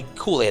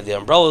cool. They had the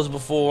umbrellas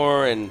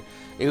before and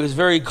it was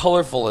very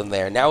colorful in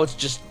there. Now it's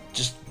just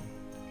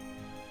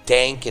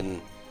dank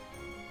and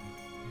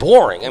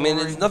boring. I mean,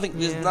 there's Boring, nothing.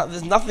 yeah.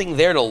 There's nothing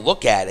there to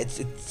look at.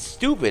 It's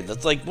stupid.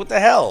 It's what the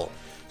hell?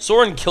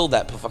 Soarin' killed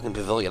that fucking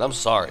pavilion. I'm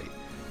sorry.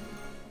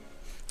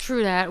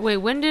 True that. Wait,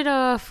 when did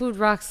Food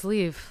Rocks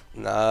leave?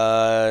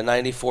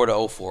 94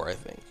 to 04, I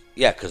think.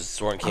 Yeah, because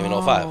Soarin' came in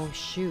 05. Oh,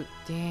 shoot.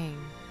 Dang.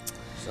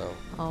 So.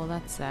 Oh,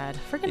 that's sad.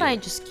 Freaking Yeah. I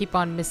just keep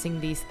on missing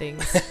these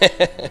things.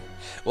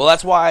 Well,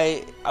 that's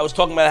why I was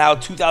talking about how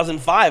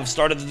 2005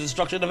 started the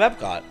destruction of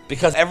Epcot,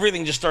 because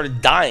everything just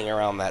started dying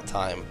around that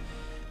time.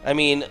 I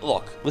mean,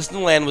 look, Listen to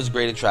Land was a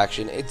great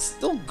attraction. It's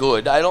still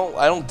good. I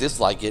don't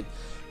dislike it,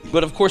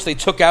 but of course they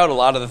took out a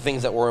lot of the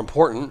things that were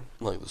important,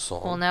 like the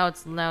song. Well, now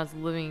it's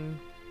living.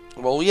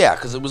 Well, yeah,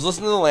 because it was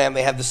Listen to the Land.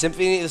 They had the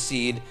Symphony of the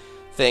Seed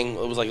thing.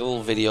 It was like a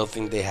little video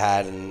thing they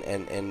had,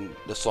 and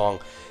the song.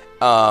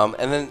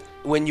 And then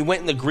when you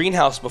went in the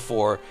greenhouse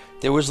before,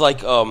 there was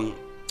like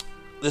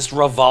this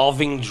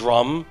revolving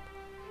drum.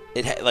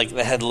 It had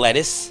that had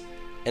lettuce,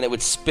 and it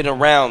would spin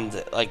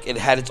around. Like it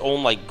had its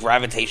own like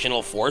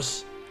gravitational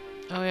force.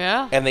 Oh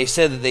yeah. And they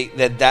said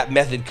that that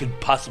method could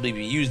possibly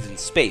be used in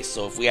space.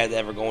 So if we had to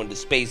ever go into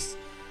space,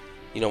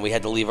 we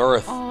had to leave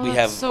Earth. Oh, we that's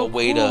have so a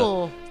way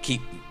cool. to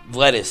keep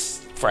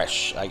lettuce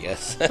fresh, I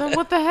guess. Then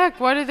what the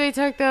heck? Why did they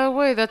take that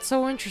away? That's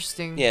so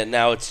interesting. Yeah,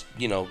 now it's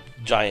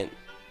giant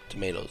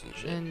tomatoes and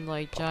shit. And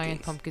like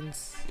giant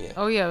pumpkins. Yeah.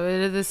 Oh yeah,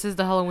 this is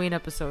the Halloween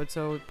episode,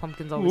 so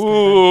pumpkins always come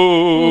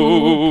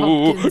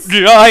Ooh, pumpkins.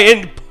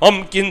 giant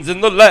pumpkins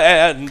in the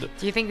land. back.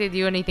 Do you think they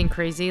do anything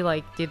crazy?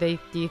 Like, do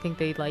you think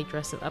they like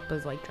dress it up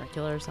as like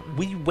Dracula or something?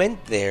 We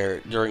went there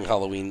during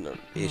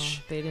Halloween-ish,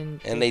 No, they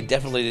didn't. and they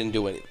definitely didn't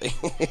do anything.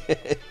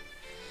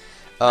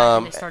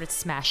 They started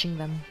smashing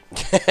them.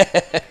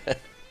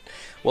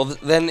 Well,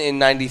 then in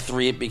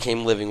 '93 it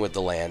became Living with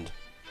the Land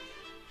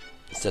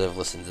instead of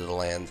Listen to the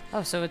Land.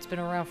 Oh, so it's been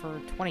around for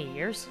 20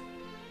 years?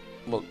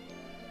 Well,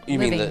 you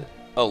mean Living.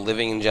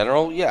 living in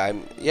general? Yeah,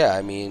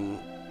 I mean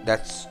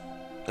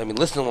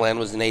Listen to the Land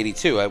was in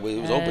 '82. It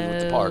was open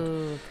with the park.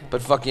 Okay.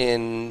 But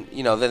fucking,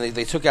 then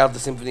they took out the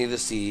Symphony of the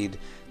Seed.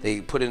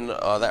 They put in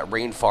that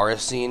rainforest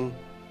scene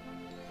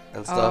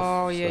and stuff.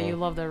 Oh yeah, so you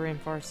love that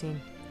rainforest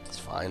scene. it's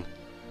fine.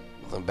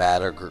 Nothing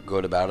bad or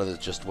good about it.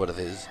 It's just what it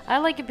is. I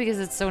like it because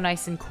it's so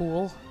nice and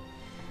cool.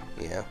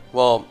 Yeah.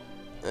 Well,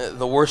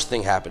 the worst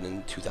thing happened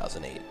in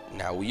 2008.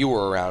 Now, you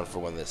were around for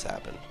when this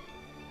happened.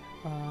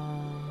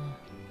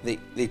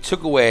 They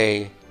took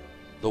away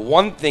the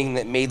one thing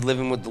that made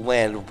Living with the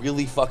Land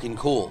really fucking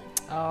cool.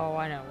 Oh,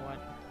 I know what.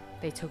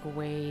 They took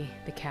away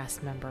the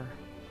cast member.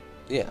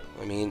 Yeah,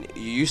 I mean,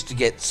 you used to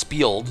get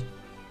spieled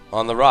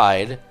on the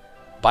ride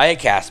by a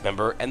cast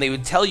member, and they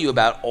would tell you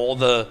about all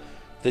the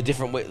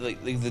different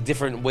the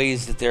different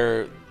ways that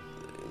the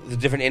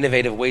different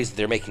innovative ways that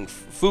they're making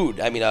food.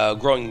 I mean,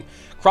 growing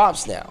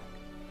crops now,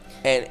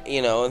 and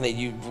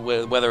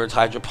and whether it's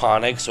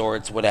hydroponics or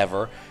it's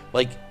whatever,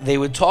 they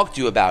would talk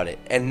to you about it.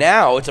 And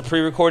now it's a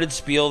pre-recorded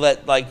spiel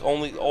that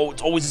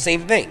it's always the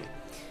same thing.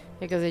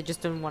 Because they just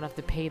didn't want to have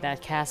to pay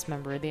that cast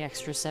member the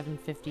extra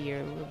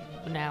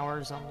 $7.50 an hour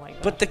or something like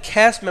that. But the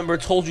cast member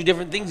told you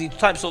different things each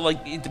time, so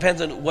it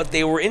depends on what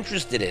they were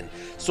interested in.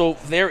 So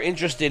if they're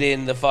interested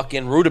in the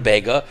fucking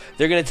rutabaga,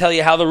 they're gonna tell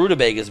you how the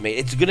rutabaga is made.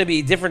 It's gonna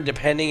be different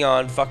depending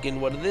on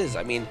fucking what it is.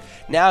 I mean,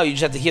 now you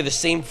just have to hear the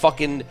same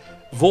fucking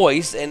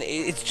voice, and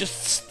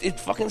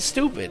it's fucking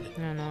stupid.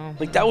 I know.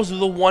 That was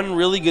the one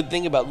really good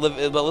thing about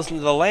Listening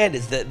to the Land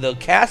is that the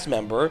cast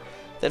member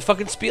that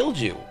fucking spieled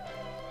you.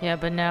 Yeah,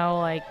 but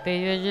now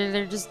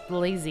they're just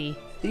lazy.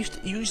 You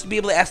used to be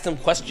able to ask them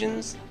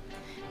questions.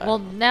 Well,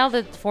 now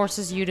that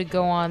forces you to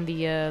go on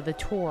the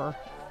tour.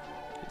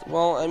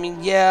 Well, I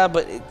mean, yeah,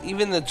 but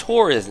even the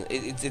tour isn't.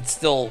 It's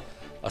still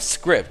a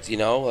script, we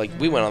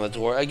went on the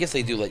tour. I guess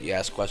they do let you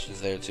ask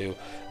questions there too.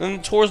 And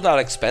the tour's not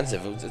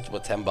expensive. It's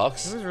what, $10?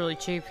 It was really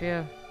cheap,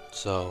 yeah.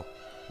 So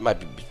it might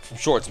be. I'm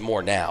sure it's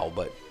more now,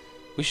 but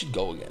we should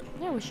go again.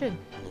 Yeah, we should.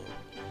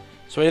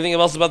 So anything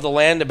else about the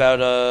land?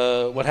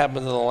 About what happened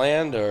to the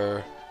land,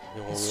 or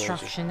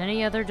Destruction.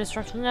 Any other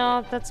destruction?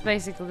 No, that's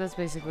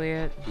basically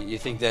it. You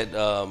think that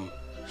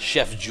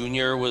Chef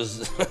Junior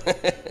was?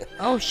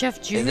 Oh,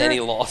 Chef Junior. And then he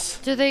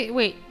lost. Do they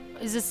wait?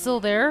 Is it still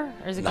there,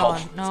 or is it No,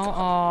 gone? it's No.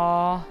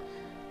 gone. Aww.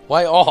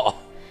 Why all?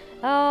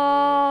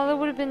 Oh, that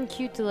would have been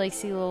cute to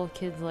see little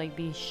kids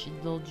be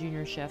little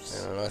junior I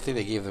chefs. don't know. I think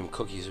they gave them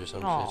cookies or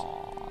something.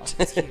 Aww,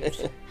 that's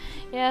cute.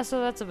 Yeah, so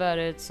that's about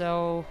it.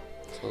 So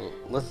So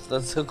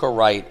let's hook a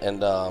right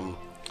and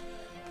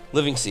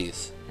Living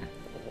Seas.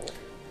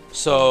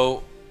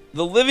 So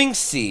the Living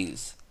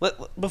Seas.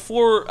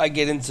 Before I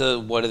get into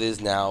what it is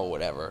now,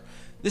 whatever.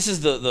 This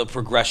is the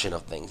progression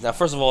of things. Now,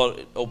 first of all,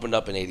 it opened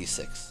up in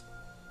 '86,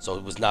 so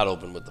it was not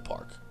open with the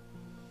park,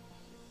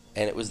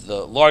 and it was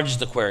the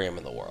largest aquarium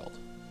in the world,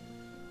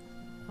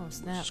 oh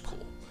snap, which is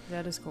cool.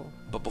 that is cool.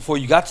 But before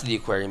you got to the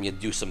aquarium, you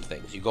had to do some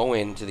things. You go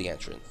into the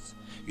entrance.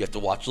 You have to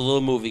watch a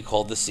little movie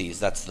called The Seas.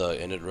 That's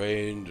and it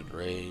rained,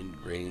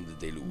 the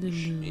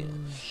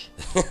deluge.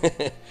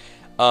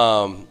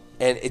 Yeah.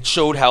 And it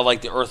showed how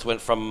the Earth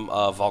went from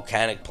a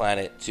volcanic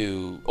planet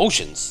to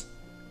oceans.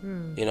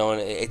 And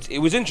it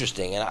was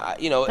interesting. And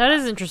That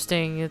is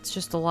interesting. It's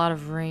just a lot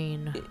of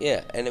rain.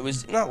 yeah, and it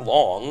was not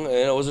long. And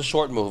it was a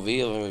short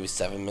movie, maybe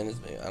 7 minutes.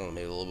 Maybe, I don't know,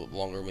 maybe a little bit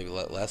longer, maybe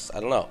less. I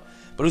don't know.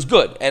 But it was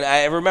good. And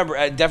I remember,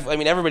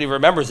 everybody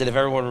remembers it if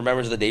everyone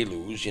remembers the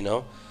deluge,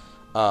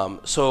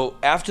 So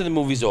after the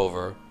movie's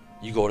over,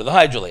 you go to the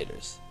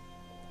hydrolators.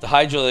 the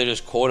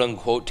hydrolators, quote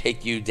unquote,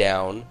 take you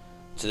down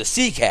to the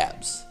sea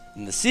cabs.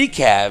 In the sea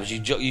cabs,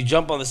 you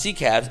jump on the sea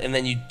cabs, and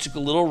then you took a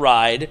little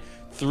ride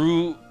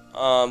through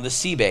the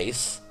sea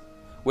base,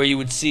 where you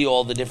would see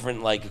all the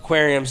different like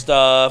aquarium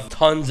stuff,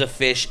 tons of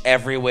fish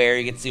everywhere.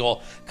 You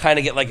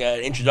get like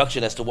an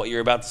introduction as to what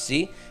you're about to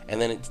see, and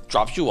then it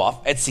drops you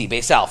off at Sea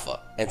Base Alpha,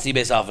 and Sea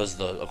Base Alpha is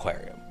the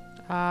aquarium.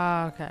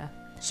 Ah, okay.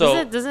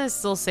 So doesn't it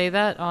still say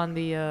that on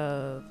the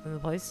in the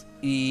place?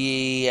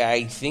 Yeah,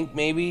 I think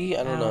maybe.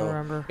 I don't know.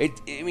 Remember.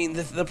 I mean,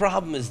 the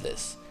problem is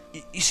this.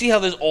 You see how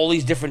there's all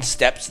these different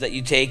steps that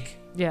you take?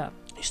 Yeah.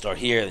 You start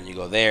here, then you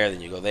go there, then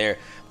you go there.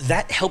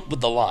 That helped with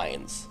the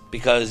lines,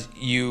 because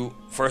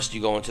first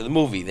you go into the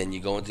movie, then you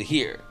go into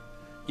here.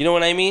 You know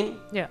what I mean?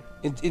 Yeah.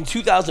 In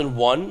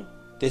 2001,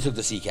 they took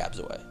the sea cabs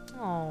away.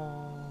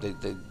 Oh.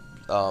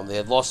 They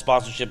had lost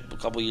sponsorship a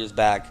couple years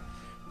back,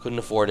 couldn't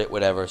afford it,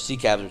 whatever. Sea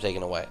cabs were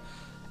taken away.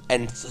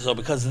 And so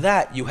because of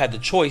that, you had the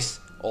choice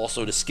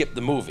also to skip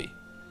the movie.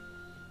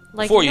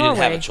 Like Before you Norway.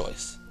 didn't have a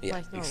choice. Yeah,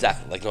 Like Norway.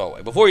 exactly, like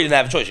Norway. Before you didn't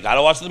have a choice. You got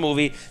to watch the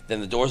movie,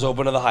 then the doors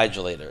open to the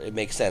hydrolator. It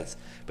makes sense.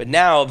 But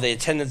now the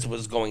attendance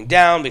was going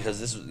down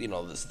because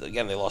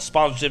again, they lost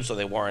sponsorship, so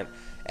they weren't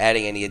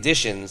adding any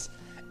additions.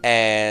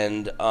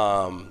 And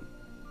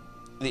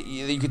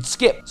you could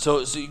skip. So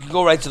you could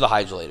go right to the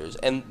hydrolators.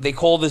 And they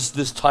call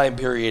this time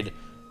period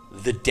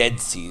the dead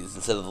seas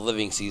instead of the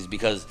living seas,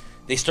 because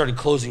they started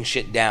closing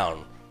shit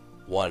down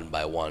one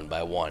by one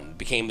by one. It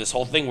became this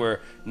whole thing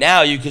where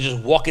now you could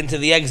just walk into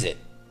the exit.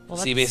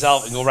 Sea Base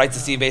Alpha, and go right to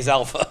Sea Base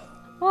Alpha.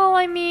 Well,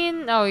 I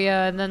mean, oh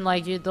yeah, and then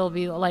like there'll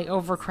be like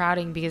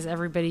overcrowding because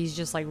everybody's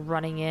just like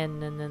running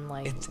in, and then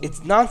like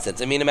It's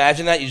nonsense. I mean,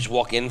 imagine that you just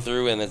walk in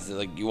through, and it's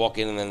like you walk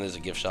in, and then there's a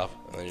gift shop,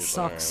 and then you're just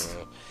Sucks.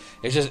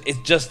 Like,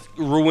 it just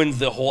ruins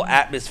the whole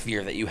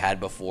atmosphere that you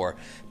had before,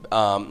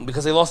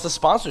 because they lost the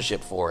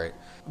sponsorship for it.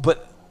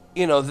 But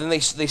then they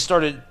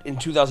started in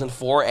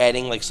 2004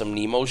 adding like some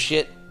Nemo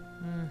shit,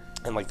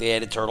 and like they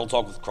added Turtle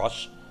Talk with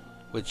Crush,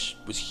 which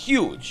was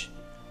huge.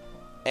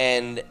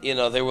 And,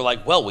 they were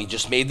like, well, we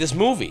just made this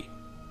movie.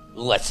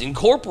 Let's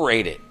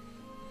incorporate it.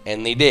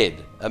 And they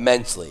did,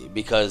 immensely,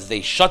 because they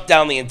shut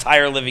down the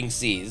entire Living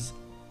Seas.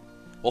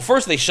 Well,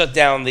 first they shut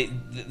down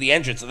the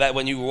entrance, so that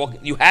when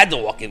you had to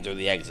walk in through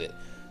the exit.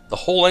 The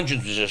whole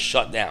entrance was just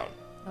shut down.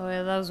 oh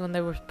yeah, that was when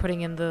they were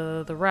putting in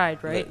the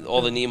ride, right?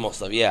 All the Nemo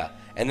stuff, yeah.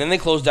 And then they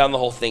closed down the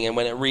whole thing, and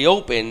when it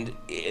reopened,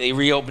 they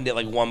reopened it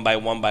like one by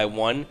one by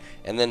one.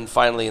 And then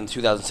finally in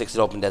 2006 it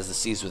opened as the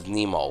Seas with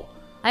Nemo.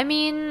 I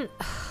mean,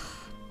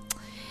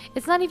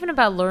 it's not even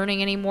about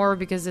learning anymore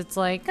because it's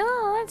like,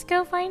 oh, let's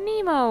go find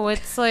Nemo.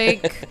 It's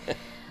like,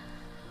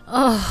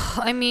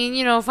 I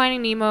mean,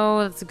 Finding Nemo,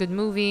 it's a good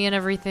movie and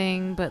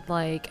everything, but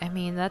like, I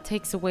mean, that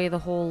takes away the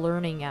whole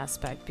learning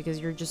aspect because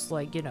you're just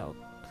like,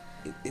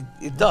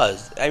 It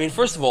does. I mean,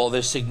 first of all,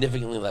 there's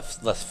significantly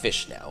less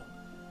fish now.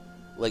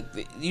 Like,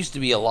 it used to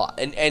be a lot.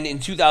 And in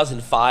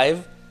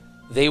 2005,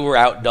 they were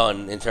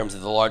outdone in terms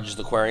of the largest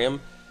aquarium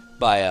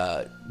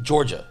by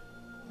Georgia.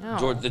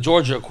 Oh. The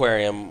Georgia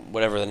Aquarium,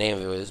 whatever the name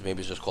of it is, maybe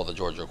it's just called the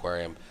Georgia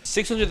Aquarium.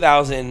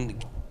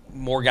 600,000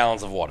 more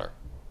gallons of water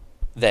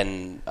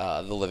than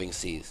the Living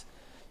Seas.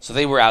 So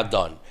they were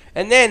outdone.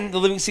 And then the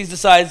Living Seas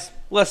decides,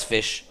 less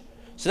fish.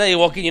 So now you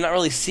walk in, you're not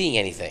really seeing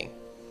anything.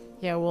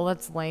 Yeah, well,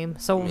 that's lame.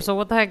 So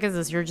what the heck is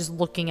this? You're just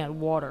looking at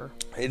water.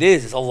 It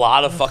is. It's a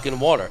lot of fucking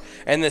water.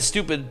 And the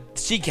stupid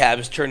sea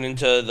cabs turned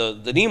into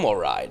the Nemo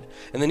ride.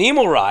 And the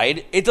Nemo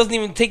ride, it doesn't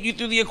even take you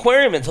through the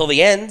aquarium until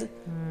the end.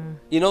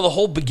 The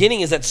whole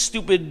beginning is that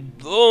stupid,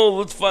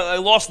 I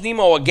lost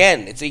Nemo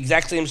again. It's the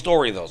exact same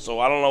story, though, so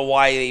I don't know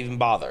why they even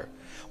bother.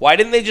 Why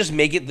didn't they just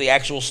make it the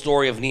actual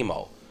story of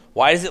Nemo?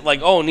 Why is it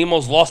like, oh,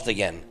 Nemo's lost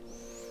again?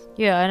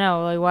 Yeah, I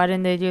know. Like, why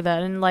didn't they do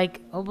that? And like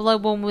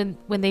when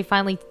they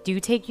finally do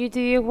take you to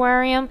the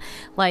aquarium,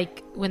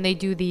 like when they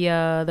do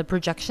the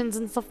projections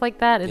and stuff like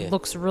that, it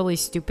looks really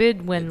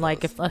stupid when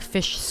like if a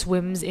fish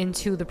swims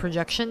into the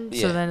projection.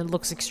 So then it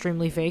looks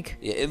extremely fake.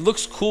 Yeah, it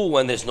looks cool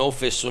when there's no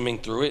fish swimming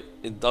through it.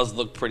 It does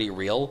look pretty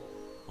real.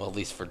 Well, at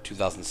least for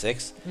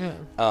 2006. Yeah.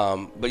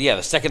 But yeah,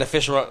 the second a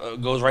fish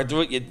goes right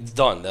through it, it's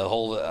done. The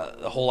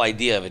whole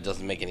idea of it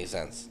doesn't make any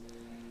sense.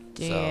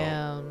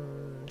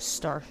 Damn,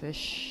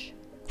 starfish.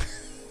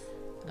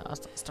 No,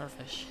 it's not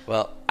starfish.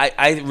 Well,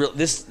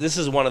 this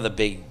is one of the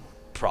big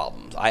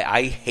problems.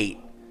 I hate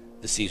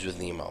the Seas with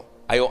Nemo.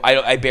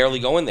 I barely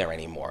go in there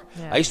anymore.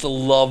 Yeah. I used to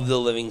love the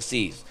Living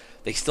Seas.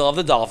 They still have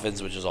the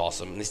dolphins, which is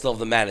awesome. And they still have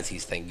the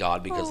manatees, thank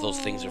God, because those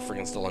things are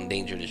freaking still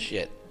endangered as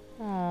shit.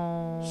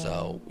 Aww.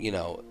 So,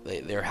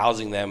 they're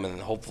housing them and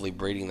hopefully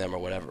breeding them or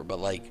whatever. But,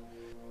 like,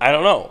 I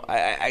don't know.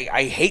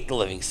 I hate the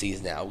Living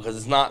Seas now because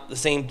it's not the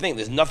same thing.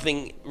 There's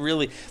nothing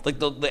really, like,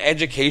 the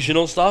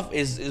educational stuff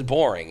is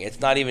boring. It's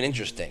not even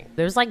interesting.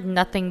 There's like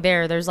nothing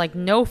there. There's like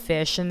no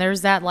fish, and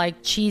there's that like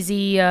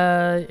cheesy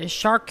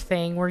shark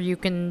thing where you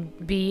can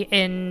be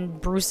in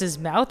Bruce's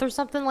mouth or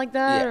something like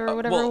that, or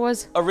whatever it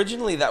was.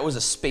 Originally, that was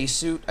a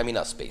spacesuit. I mean,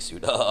 not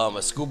spacesuit.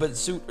 A scuba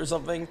suit or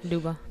something.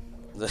 Duba.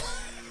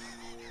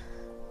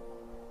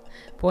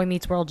 Boy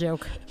Meets World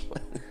joke.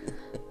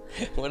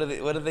 What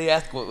did they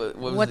ask? What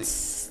was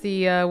What's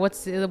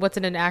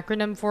an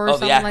acronym for? Or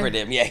the something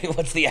acronym? Yeah,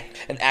 what's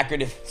an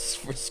acronym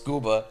for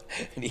scuba?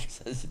 And he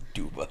says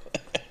duba.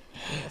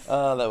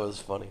 That was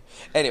funny.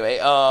 Anyway,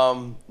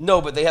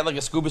 no, but they had like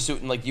a scuba suit,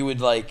 and like you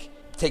would like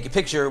take a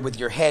picture with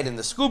your head in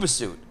the scuba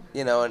suit,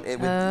 you know, and it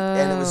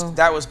was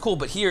that was cool.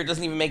 But here it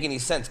doesn't even make any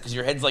sense because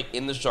your head's like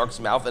in the shark's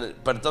mouth,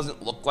 but it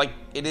doesn't look like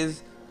it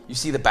is. You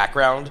see the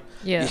background.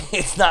 Yeah.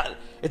 It's not.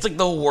 It's like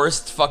the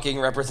worst fucking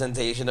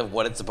representation of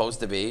what it's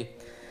supposed to be.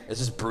 It's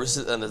just Bruce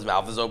and his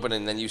mouth is open,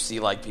 and then you see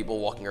like people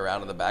walking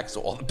around in the back.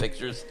 So all the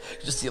pictures,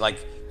 you just see like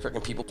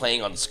freaking people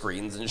playing on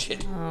screens and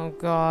shit. Oh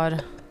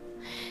God.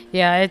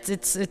 Yeah,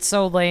 it's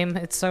so lame.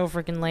 It's so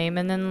freaking lame.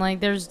 And then like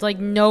there's like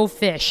no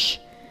fish.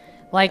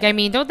 Like I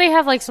mean, don't they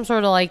have like some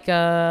sort of like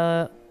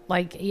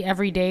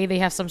every day they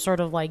have some sort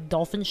of like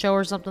dolphin show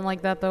or something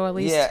like that though at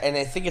least? Yeah, and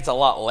I think it's a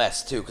lot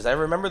less too because I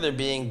remember there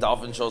being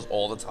dolphin shows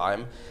all the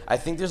time. I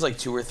think there's like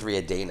 2 or 3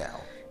 a day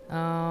now.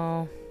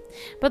 Oh.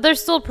 But they're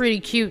still pretty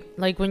cute.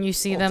 Like when you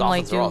see them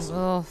like do awesome.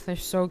 Oh, they're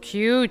so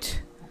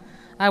cute.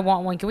 I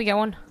want one. Can we get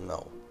one?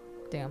 No.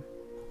 Damn.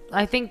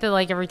 I think that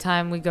like every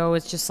time we go,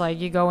 it's just like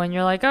you go and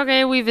you're like,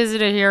 okay, we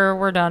visited here,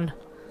 we're done.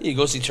 You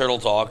go see Turtle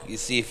Talk. You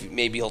see if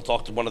maybe he'll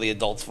talk to one of the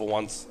adults for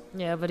once.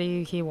 Yeah, but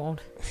he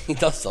won't. He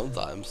does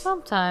sometimes.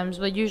 Sometimes,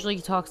 but usually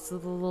he talks to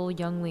the little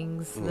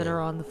younglings that are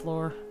on the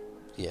floor.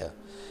 Yeah.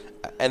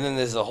 And then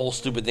there's a whole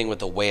stupid thing with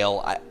the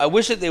whale. I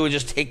wish that they would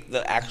just take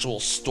the actual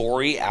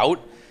story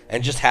out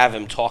and just have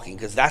him talking,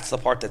 because that's the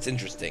part that's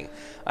interesting.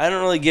 I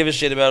don't really give a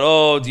shit about,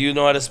 oh, do you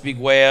know how to speak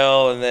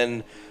whale? And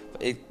then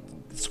it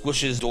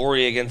squishes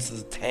Dory against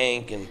the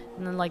tank. And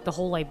then like the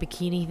whole like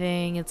bikini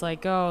thing. It's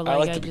like, oh, like I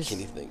like the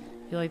bikini thing.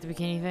 You like the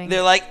bikini thing?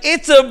 They're like,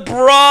 it's a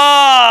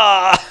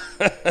bra!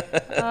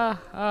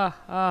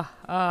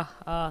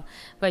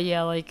 But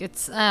yeah, like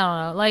it's, I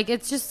don't know, like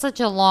it's just such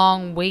a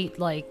long wait.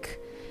 Like,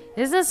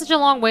 isn't it such a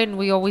long wait and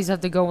we always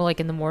have to go like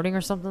in the morning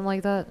or something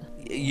like that?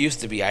 It used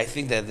to be. I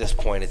think that at this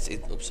point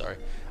oops, sorry.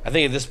 I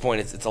think at this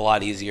point it's a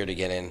lot easier to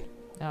get in.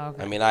 Oh,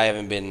 okay. I mean, I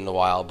haven't been in a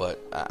while, but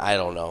I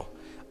don't know.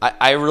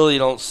 I really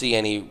don't see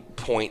any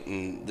point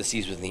in the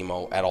Seas with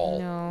Nemo at all.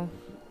 No,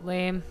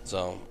 lame.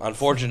 So,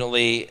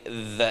 unfortunately,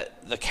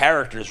 the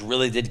characters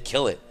really did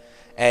kill it.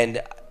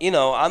 And, you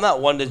know, I'm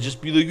not one to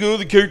just be like, oh,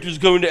 the character's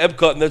going to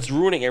Epcot and that's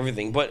ruining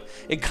everything. But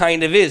it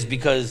kind of is,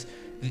 because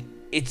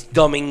it's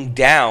dumbing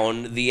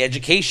down the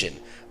education.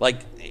 Like,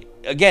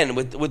 again,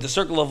 with the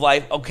Circle of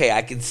Life, okay,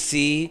 I could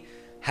see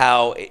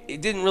how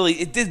it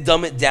did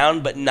dumb it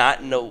down, but not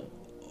in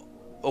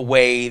a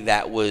way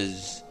that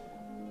was...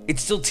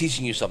 It's still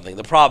teaching you something.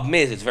 The problem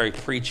is it's very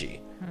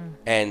preachy,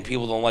 and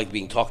people don't like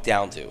being talked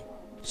down to.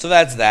 So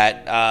that's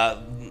that.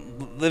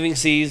 Living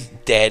Seas,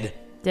 dead.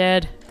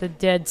 Dead. The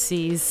Dead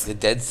Seas. The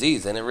Dead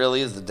Seas, and it really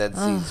is the Dead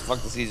Seas.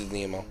 Fuck the Seas with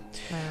Nemo.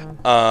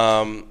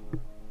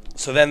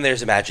 So then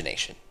there's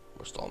Imagination.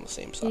 We're still on the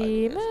same side.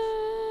 Imagination.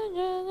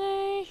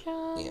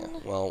 Yeah,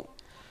 well,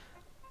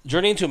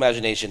 Journey into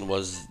Imagination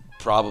was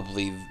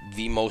probably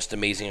the most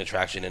amazing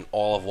attraction in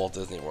all of Walt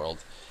Disney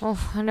World.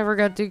 Oh, I never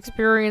got to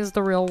experience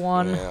the real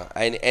one. Yeah,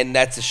 and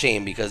that's a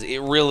shame, because it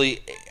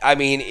really, I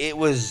mean, it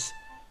was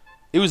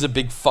a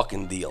big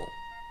fucking deal.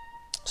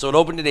 So it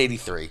opened in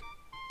 '83,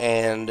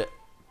 and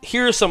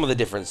here are some of the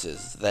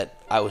differences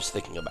that I was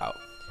thinking about.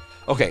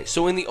 Okay,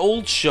 so in the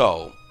old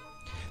show,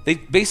 they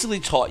basically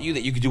taught you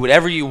that you could do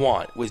whatever you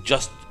want with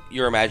just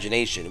your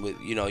imagination.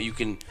 With, you know, you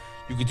can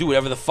do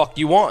whatever the fuck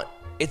you want.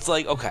 It's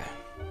like, okay,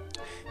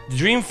 the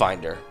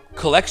Dreamfinder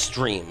collects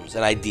dreams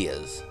and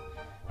ideas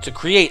to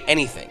create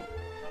anything.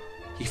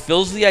 He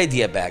fills the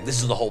idea bag.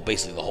 This is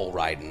basically the whole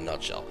ride in a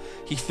nutshell.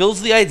 He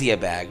fills the idea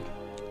bag,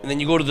 and then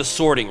you go to the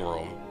sorting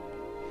room,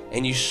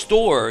 and you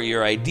store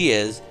your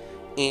ideas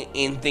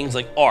in things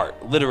like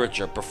art,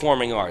 literature,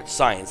 performing arts,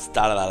 science,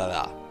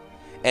 da-da-da-da-da.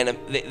 And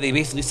they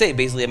basically say,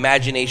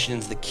 imagination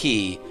is the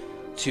key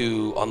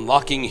to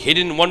unlocking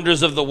hidden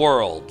wonders of the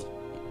world.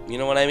 You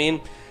know what I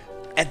mean?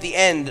 At the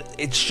end,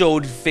 it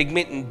showed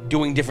Figment and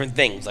doing different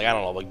things. Like, I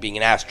don't know, like being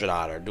an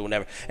astronaut or doing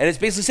whatever. And it's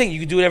basically saying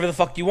you can do whatever the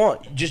fuck you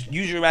want. Just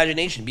use your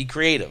imagination. Be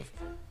creative.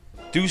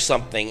 Do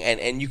something,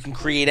 and you can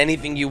create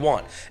anything you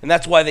want. And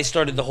that's why they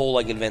started the whole,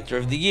 like, Inventor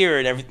of the Year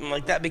and everything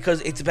like that,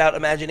 because it's about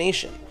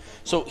imagination.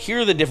 So here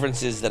are the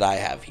differences that I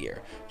have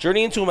here.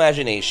 Journey into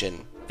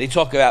Imagination, they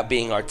talk about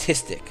being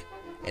artistic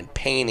and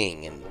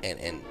painting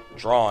and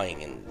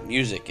drawing and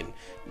music,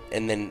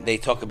 and then they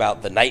talk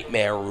about the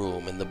Nightmare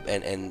Room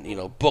and you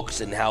know,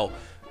 books, and how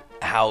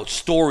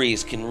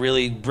stories can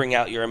really bring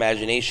out your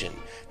imagination.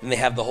 Then they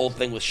have the whole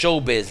thing with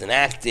showbiz and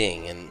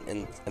acting,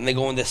 and they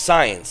go into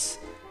science,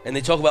 and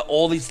they talk about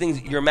all these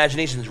things. Your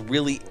imagination is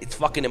it's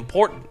fucking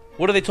important.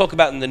 What do they talk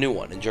about in the new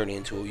one, in Journey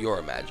into Your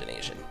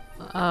Imagination?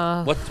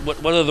 What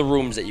are the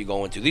rooms that you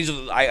go into? These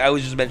are I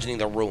was just mentioning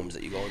the rooms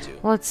that you go into.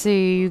 Let's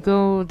see.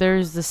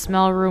 There's the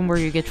smell room where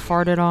you get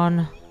farted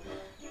on.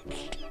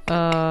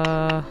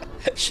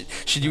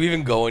 Should you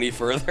even go any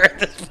further at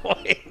this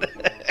point?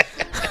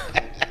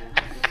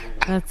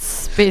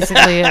 That's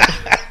basically it.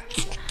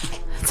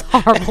 That's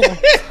horrible.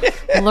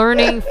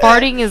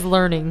 Farting is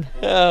learning.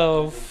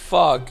 Oh,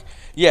 fuck.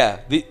 Yeah.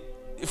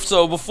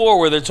 So before,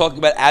 where they're talking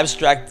about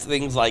abstract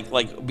things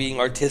like being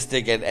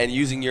artistic and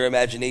using your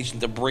imagination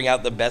to bring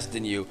out the best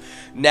in you,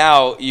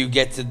 now you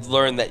get to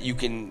learn that you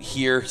can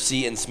hear,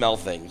 see, and smell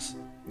things.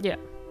 Yeah.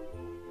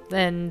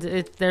 And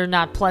they're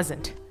not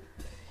pleasant.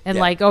 And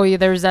Yeah. like, oh yeah,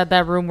 there's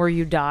that room where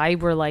you die,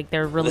 where like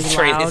they're really The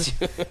train loud. hits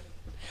you.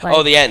 Like,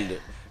 Oh, the end. Do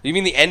you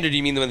mean the end, or do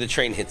you mean when the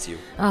train hits you?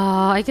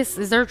 I guess,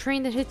 is there a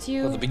train that hits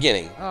you? At the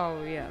beginning.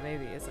 Oh yeah,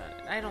 maybe. Is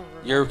that? I don't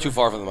remember. You're too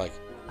far from the mic.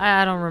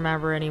 I don't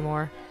remember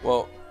anymore.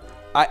 Well,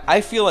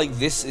 I feel like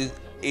this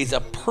is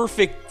a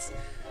perfect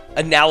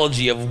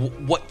analogy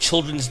of what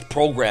children's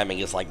programming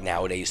is like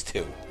nowadays,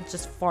 too. It's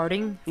just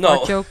farting. No.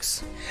 Fart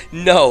jokes.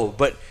 No,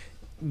 but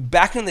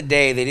back in the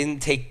day, they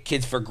didn't take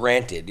kids for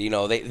granted. You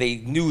know, they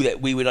knew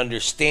that we would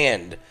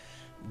understand,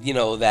 you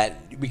know,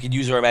 that we could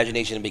use our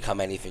imagination and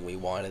become anything we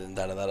wanted and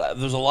da-da-da-da.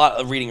 There's a lot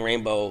of Reading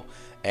Rainbow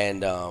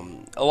and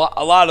a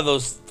lot of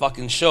those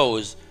fucking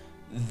shows.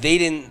 They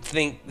didn't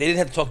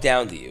have to talk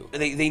down to you.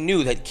 They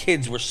knew that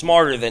kids were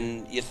smarter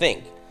than you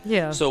think.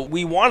 Yeah. So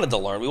we wanted to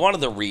learn. We wanted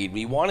to read.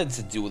 We wanted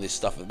to do this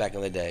stuff back in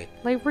the day.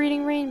 Like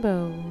Reading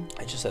Rainbow.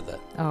 I just said that.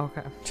 Oh,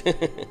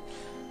 okay.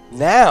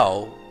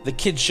 Now, the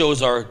kids'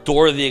 shows are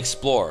Dora the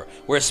Explorer,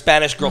 where a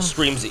Spanish girl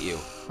screams at you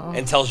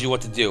and tells you what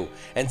to do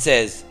and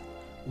says,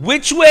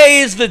 "Which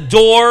way is the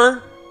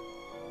door?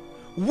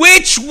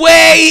 Which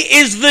way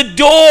is the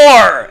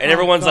door?" And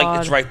everyone's like, God.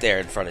 "It's right there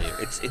in front of you.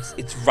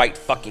 It's right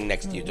fucking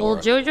next to you, Dora."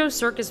 Well, JoJo's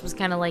Circus was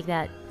kind of like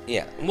that.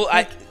 Yeah. Well,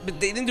 but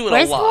they didn't do it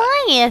Where's a lot.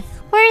 Goliath?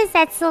 Where is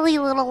that silly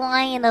little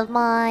lion of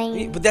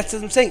mine? But that's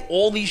what I'm saying.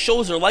 All these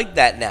shows are like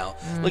that now.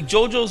 Like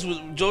JoJo was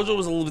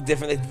a little bit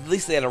different. At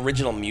least they had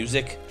original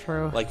music.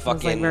 True. Like It was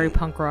fucking. like very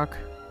punk rock.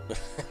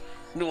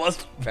 It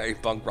was very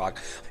punk rock.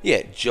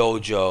 Yeah,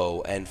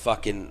 JoJo and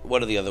fucking.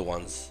 What are the other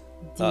ones?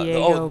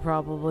 Diego,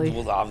 probably.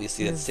 Well,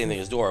 obviously that's the same thing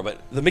as Dora, but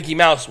the Mickey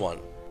Mouse one.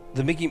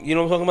 The Mickey, you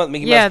know what I'm talking about?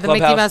 Mickey Yeah, Mouse the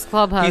Clubhouse. Mickey Mouse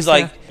Clubhouse, He's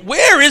like, yeah.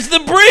 "Where is the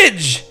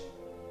bridge?"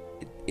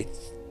 It's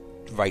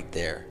right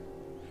there.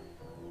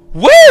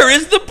 Where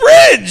is the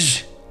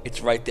bridge? It's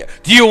right there.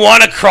 Do you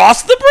want to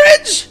cross the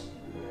bridge?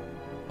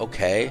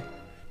 Okay.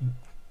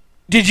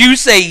 Did you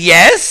say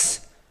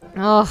yes?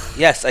 Ugh.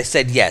 Yes, I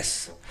said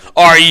yes.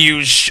 Are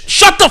you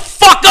shut the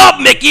fuck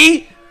up,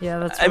 Mickey? Yeah,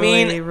 that's I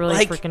mean, really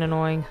like- freaking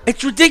annoying.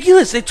 It's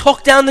ridiculous. They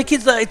talk down the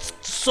kids. It's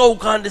so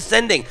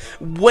condescending.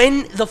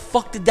 When the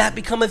fuck did that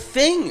become a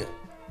thing?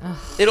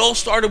 It all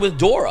started with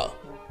Dora.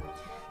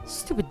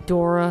 Stupid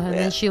Dora, and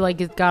Yeah. then she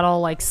like got all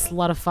like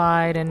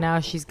slutified, and now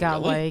she's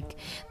got Really?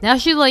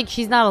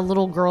 she's not a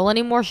little girl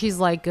anymore. She's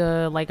like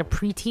a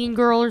preteen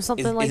girl or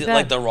something Is, like is it that.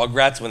 like the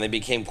Rugrats when they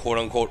became quote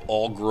unquote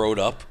all grown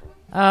up?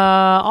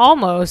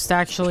 Almost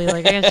actually.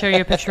 Like I can show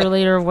you a picture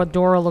later of what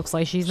Dora looks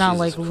like. She's not Jesus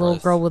like a little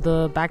Christ. girl with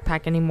a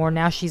backpack anymore.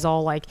 Now she's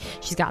all like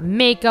she's got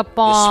makeup Is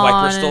on.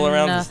 Swiper still and,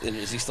 around?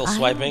 Is he still I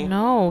swiping?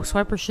 No,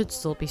 Swiper should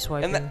still be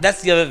swiping. And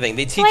that's the other thing.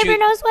 They teach Swiper, you.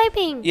 no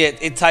swiping. Yeah,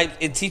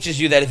 it teaches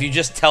you that if you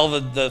just tell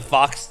the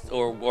fox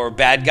or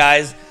bad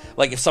guys,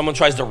 like if someone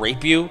tries to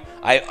rape you,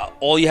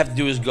 all you have to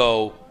do is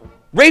go,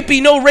 "Rapey,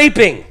 no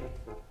raping,"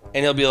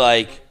 and he'll be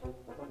like,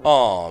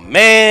 "Oh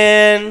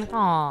man."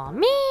 Aw,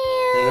 man.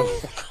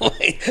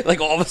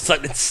 Like all of a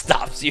sudden it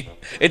stops you.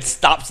 It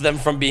stops them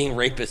from being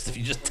rapists if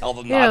you just tell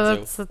them Yeah,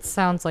 not to. that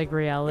sounds like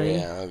reality.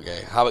 Yeah,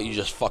 okay. How about you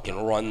just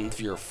fucking run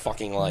for your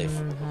fucking life?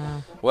 Mm-hmm.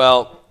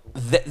 Well,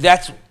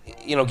 that's,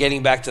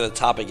 getting back to the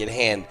topic at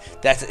hand,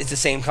 it's the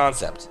same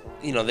concept.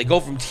 They go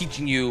from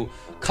teaching you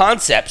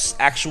concepts,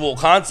 actual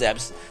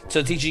concepts,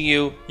 to teaching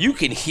you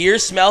can hear,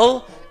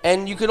 smell,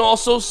 and you can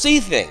also see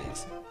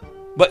things.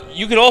 But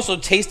you can also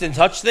taste and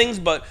touch things,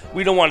 but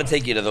we don't want to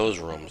take you to those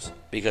rooms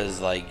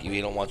because, we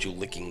don't want you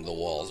licking the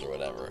walls or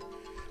whatever.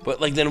 But,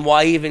 then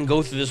why even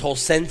go through this whole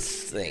sense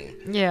thing?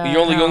 Yeah,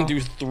 You're only I going know. through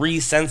 3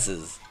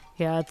 senses.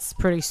 Yeah, it's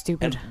pretty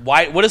stupid. And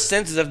what does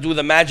senses have to do with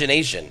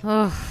imagination?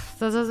 Ugh,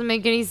 that doesn't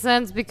make any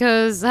sense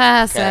because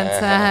sense.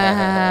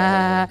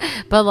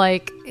 But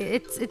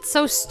it's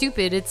so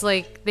stupid. It's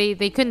like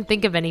they couldn't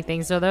think of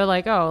anything, so they're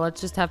like, oh, let's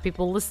just have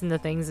people listen to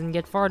things and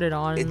get farted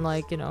on,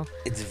 and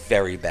It's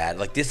very bad.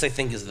 This, I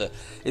think,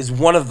 is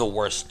one of the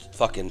worst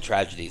fucking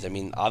tragedies. I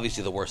mean,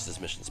 obviously the worst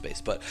is Mission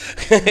Space, but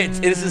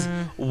this is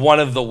one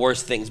of the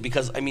worst things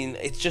because, I mean,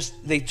 it's just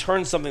they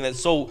turn something that's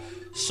so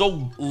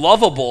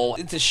lovable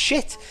into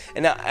shit.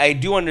 And I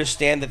do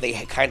understand that they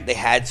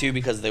had to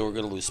because they were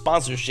going to lose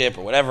sponsorship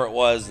or whatever it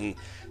was, and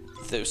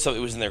so it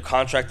was in their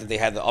contract that they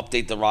had to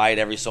update the ride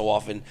every so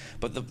often.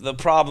 But the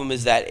problem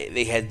is that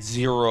they had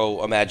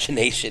zero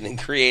imagination in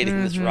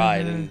creating this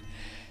ride, and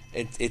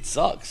it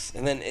sucks.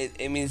 And then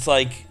it's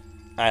like,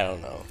 I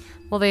don't know.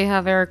 well, they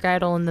have Eric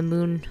Idle in the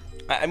moon.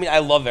 I mean, I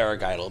love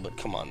Eric Idle, but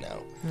come on now.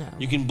 Yeah.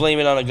 You can blame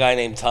it on a guy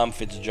named Tom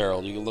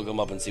Fitzgerald. You can look him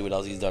up and see what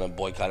else he's done and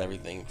boycott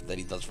everything that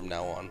he does from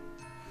now on.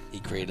 He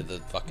created the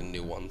fucking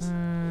new ones.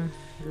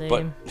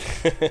 Lame.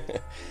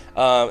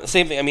 But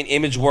same thing. I mean,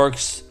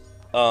 ImageWorks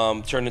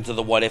turned into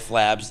the What If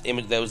Labs.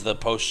 That was the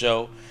post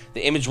show.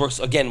 The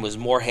ImageWorks again was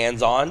more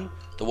hands-on.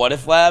 The What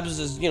If Labs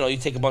is, you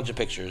take a bunch of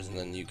pictures and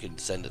then you could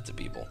send it to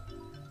people.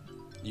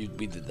 We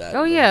did that.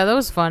 Oh yeah, that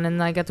was fun,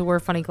 and I got to wear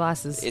funny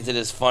glasses. Is it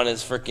as fun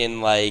as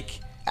freaking like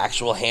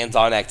actual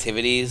hands-on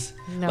activities?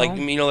 No. Like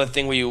the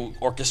thing where you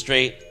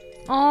orchestrate.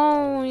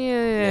 Oh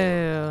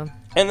yeah.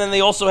 And then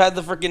they also had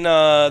the freaking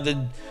I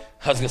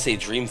was gonna say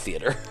Dream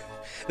Theater.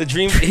 The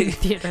Dream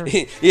Theater.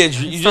 Yeah,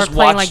 you Start just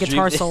playing watch like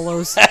guitar Dream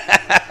solos.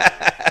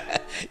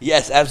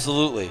 Yes,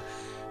 absolutely.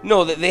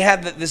 No, they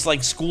had this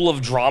like school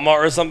of drama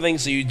or something.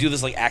 So you do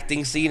this like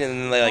acting scene,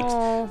 and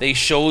then they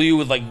show you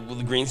with the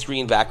green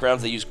screen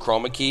backgrounds. They use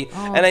chroma key,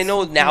 and I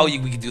know now we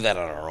could do that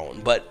on our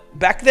own, but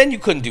back then you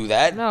couldn't do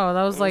that. No,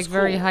 that was like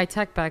very cool. high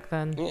tech back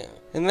then. Yeah,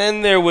 and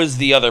then there was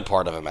the other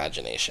part of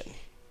imagination,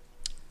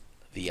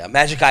 the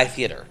Magic Eye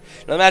Theater.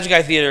 Now, the Magic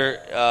Eye Theater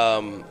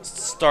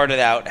started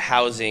out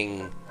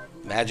housing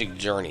Magic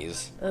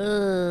Journeys.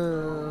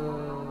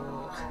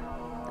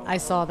 I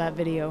saw that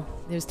video.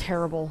 It was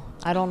terrible.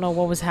 I don't know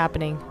what was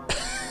happening.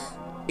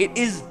 It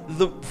is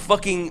the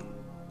fucking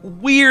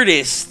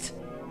weirdest,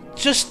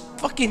 just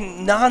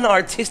fucking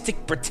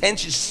non-artistic,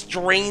 pretentious,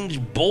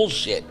 strange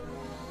bullshit.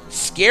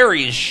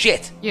 Scary as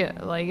shit. Yeah,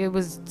 like it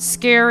was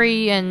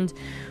scary and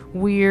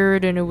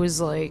weird, and it was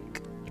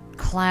like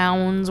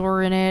clowns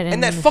were in it.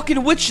 And that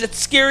fucking witch, that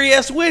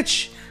scary-ass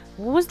witch.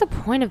 What was the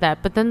point of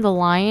that? But then the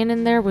lion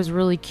in there was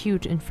really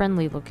cute and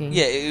friendly looking.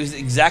 Yeah, it was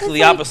exactly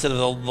the opposite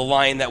of the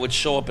line that would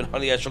show up in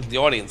Honey, I Shrunk the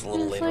Audience a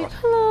little later like, on.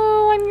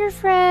 hello, I'm your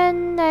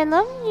friend. I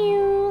love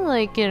you.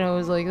 Like, it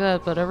was like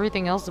that. But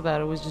everything else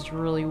about it was just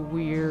really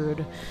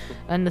weird.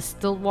 And the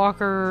stilt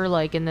walker,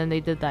 and then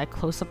they did that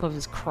close-up of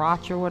his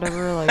crotch or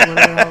whatever. Like, what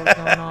the hell was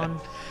going on?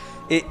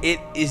 It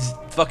is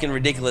fucking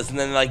ridiculous. And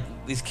then,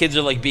 these kids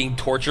are, being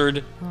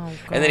tortured. Oh, God.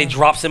 And then he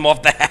drops him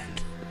off the hat.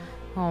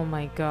 Oh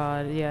my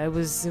God! Yeah, it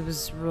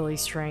was really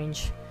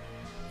strange,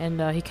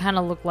 and he kind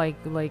of looked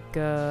like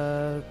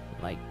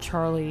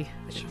Charlie,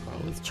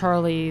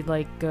 Charlie,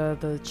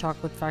 the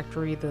Chocolate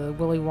Factory, the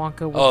Willy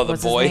Wonka.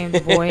 What's boy, his name? The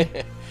boy.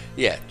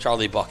 Yeah,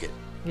 Charlie Bucket.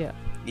 Yeah.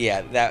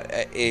 Yeah,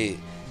 that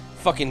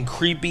fucking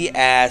creepy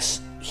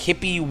ass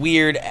hippie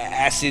weird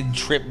acid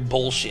trip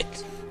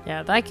bullshit.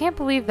 Yeah, I can't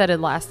believe that it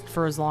lasted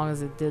for as long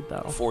as it did,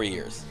 though. 4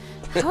 years.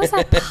 How is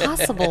that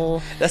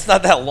possible? That's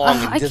not that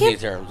long in Disney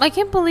terms. I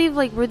can't believe,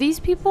 were these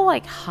people,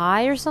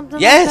 high or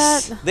something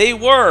yes, like that? They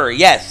were.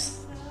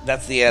 Yes.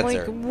 That's the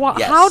answer.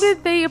 Yes. How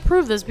did they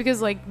approve this?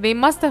 Because, they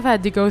must have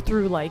had to go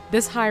through,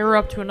 this higher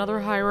up to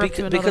another higher up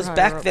to another because higher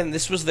back up. then,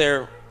 this was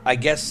their, I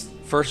guess,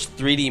 first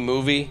 3D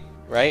movie,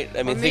 right?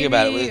 I mean, think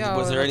about it.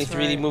 Was there any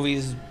 3D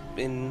movies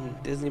in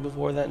Disney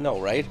before that? No,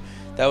 right?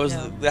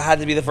 That had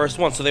to be the first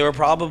one. So they were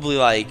probably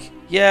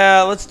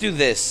yeah, let's do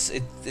this.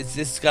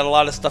 It's got a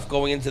lot of stuff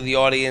going into the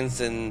audience,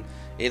 and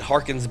it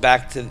harkens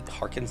back to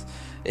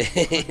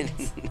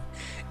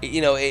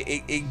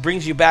it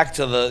brings you back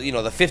to the the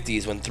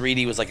 50s when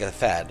 3D was a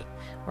fad.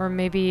 Or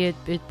maybe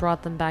it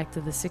brought them back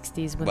to the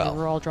 60s when they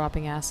were all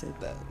dropping acid.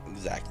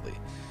 Exactly.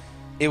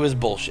 It was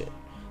bullshit.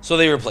 So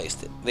they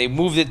replaced it. They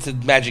moved it to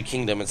Magic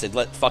Kingdom and said,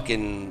 let the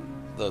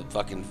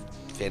fucking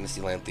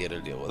Fantasyland Theater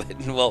deal with it,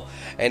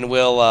 and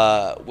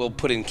we'll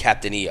put in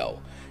Captain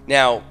EO.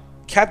 Now,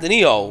 Captain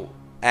EO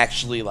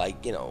actually I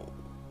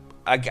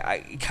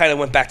kind of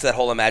went back to that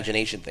whole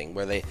imagination thing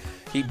where they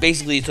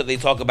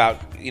talk about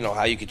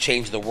how you could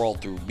change the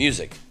world through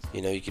music.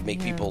 You could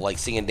make people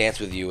sing and dance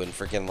with you and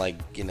freaking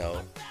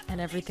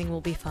and everything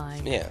will be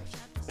fine. Yeah.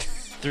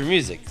 Through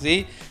music.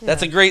 See?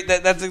 That's a great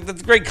that's a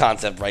great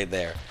concept right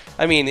there.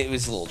 I mean, it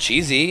was a little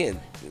cheesy, and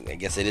I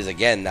guess it is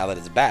again now that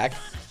it's back.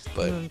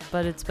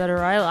 But it's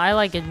better. I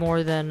like it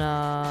more than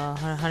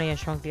Honey, I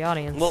Shrunk the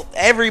Audience. Well,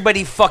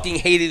 everybody fucking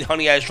hated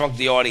Honey, I Shrunk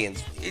the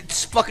Audience.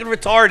 It's fucking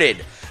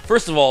retarded.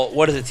 First of all,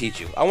 what does it teach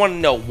you? I want to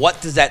know,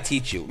 what does that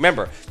teach you?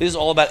 Remember, this is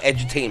all about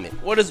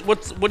edutainment. What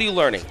are you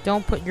learning?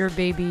 Don't put your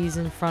babies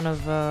in front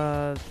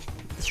of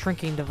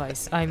shrinking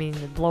device. I mean,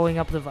 blowing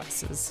up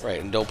devices. Right,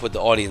 and don't put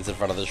the audience in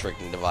front of the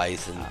shrinking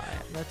device. And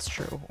that's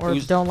true. Or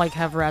don't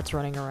have rats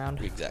running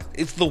around.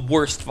 Exactly. It's the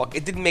worst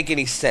It didn't make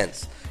any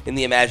sense in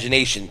the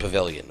Imagination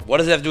Pavilion. What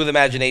does it have to do with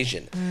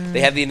imagination?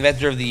 They have the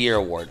Inventor of the Year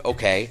award.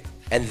 Okay.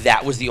 And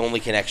that was the only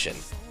connection.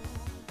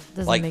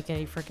 Doesn't make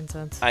any freaking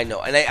sense. I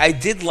know. And I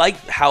did like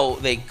how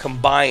they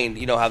combined,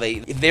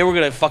 if they were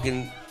going to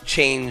fucking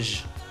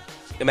change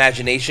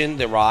Imagination,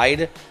 the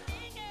ride,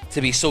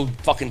 to be so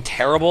fucking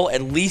terrible,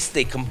 at least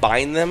they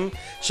combine them.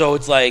 So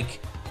it's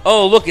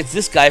oh, look, it's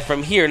this guy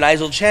from here,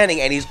 Nigel Channing,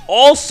 and he's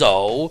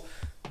also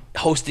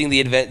hosting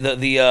the Inventor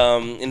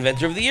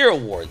of the Year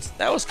awards.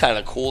 That was kind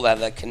of cool that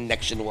that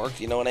connection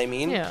worked, you know what I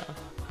mean? Yeah.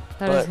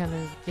 That is kind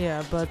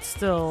of, but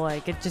still,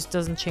 it just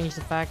doesn't change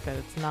the fact that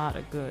it's not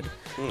a good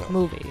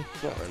movie.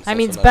 No, I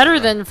mean, it's better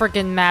than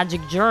freaking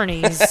Magic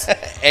Journeys.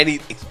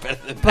 Anything's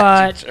better than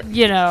Magic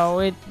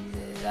Journeys.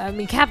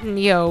 But, Captain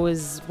EO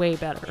is way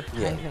better,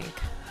 I think.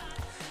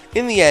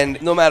 In the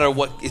end, no matter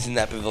what is in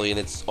that pavilion,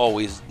 it's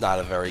always not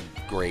a very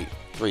great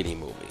 3D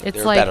movie. It's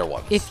there are better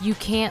ones. If you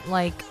can't,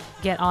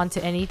 get onto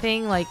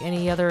anything,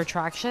 any other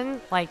attraction,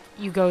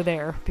 you go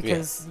there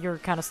because you're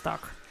kind of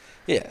stuck.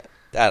 Yeah,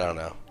 I don't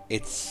know.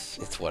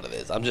 it's what it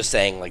is. I'm just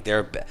saying, like,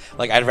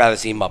 like, I'd rather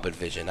see Muppet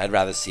Vision. I'd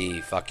rather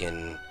see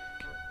fucking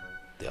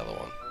the other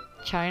one.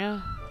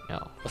 China?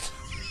 No.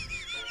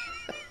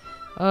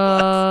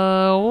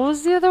 What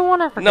was the other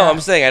one? I forgot. No, I'm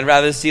saying I'd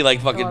rather see,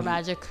 like, fucking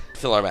PhilharMagic.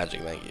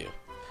 PhilharMagic, thank you.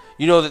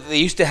 You know that they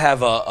used to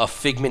have a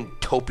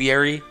Figment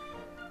topiary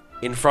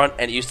in front,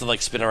 and it used to,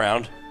 like, spin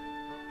around.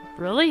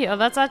 Really? Oh,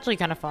 that's actually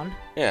kind of fun.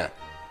 Yeah.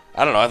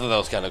 I don't know. I thought that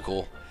was kind of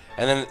cool.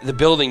 And then the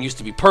building used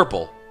to be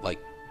purple, like,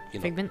 you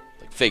know, Figment?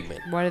 like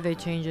Figment. Why did they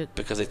change it?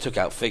 Because they took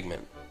out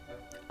Figment.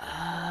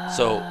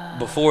 So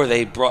before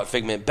they brought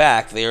Figment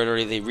back, they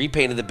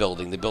repainted the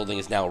building. The building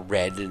is now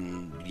red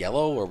and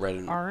yellow, or red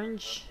and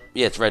Orange?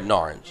 Yeah, it's red and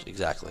orange,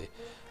 exactly.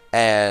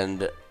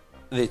 And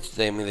they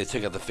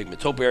took out the Figment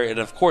topiary, and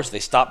of course they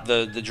stopped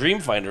the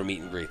Dreamfinder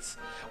meet and greets,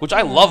 which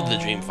I love the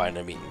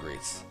Dreamfinder meet and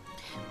greets.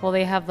 Well,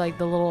 they have like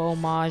the little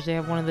homage. They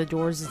have one of the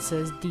doors that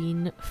says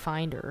Dean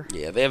Finder.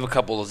 Yeah, they have a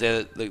couple.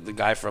 The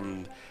guy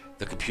from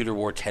the Computer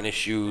Wore tennis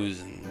shoes,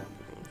 and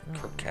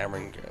Kirk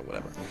Cameron,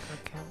 whatever.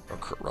 Or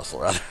Kurt Russell,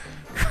 rather.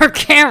 Kirk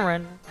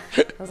Cameron.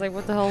 I was like,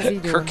 what the hell is he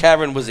doing? Kirk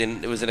Cameron was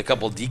in a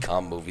couple of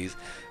DCOM movies.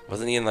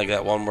 Wasn't he in like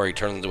that one where he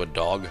turns into a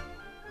dog?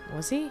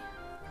 Was he?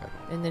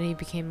 And then he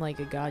became like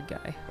a god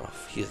guy. Oh,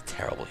 he's a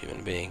terrible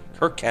human being.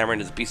 Kirk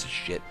Cameron is a piece of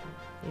shit.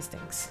 He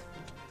stinks.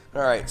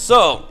 All right,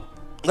 so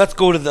let's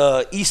go to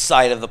the east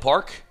side of the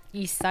park.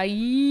 East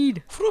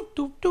Side.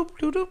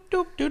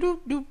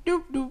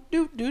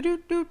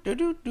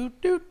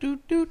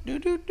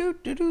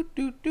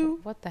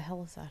 What the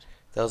hell is that?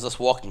 That was us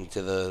walking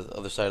to the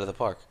other side of the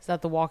park. Is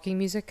that the walking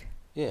music?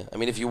 Yeah, I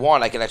mean, if you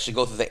want, I can actually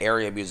go through the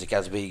area music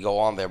as we go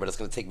on there, but it's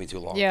going to take me too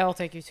long. Yeah, it'll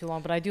take you too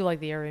long, but I do like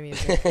the area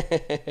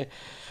music.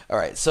 All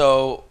right,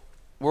 so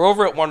we're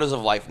over at Wonders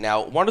of Life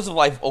now. Wonders of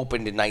Life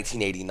opened in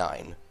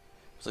 1989.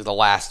 It's like the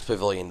last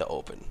pavilion to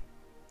open.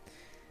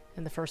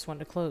 And the first one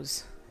to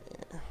close.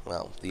 Yeah,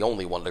 well, the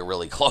only one to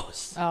really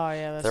close. Oh,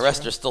 yeah, that's The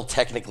rest true. are still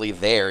technically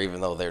there,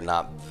 even though they're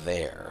not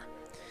there.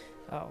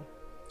 Oh.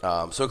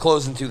 So it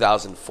closed in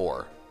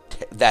 2004.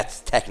 That's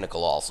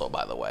technical also,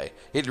 by the way.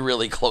 It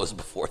really closed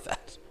before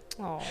that.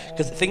 Oh.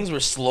 Because things were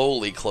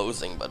slowly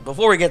closing. But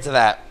before we get to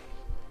that,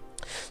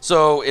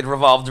 so it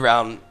revolved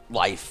around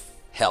life,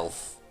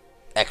 health,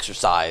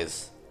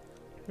 exercise.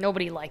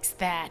 Nobody likes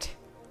that.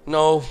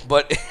 No,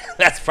 but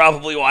that's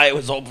probably why it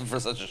was open for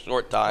such a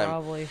short time.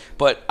 Probably.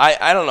 But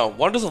I don't know.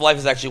 Wonders of Life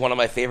is actually one of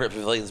my favorite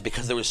pavilions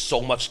because there was so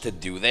much to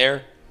do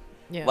there.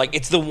 Yeah. Like,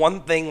 it's the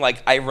one thing,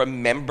 like, I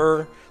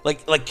remember,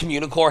 like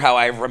Communicore, how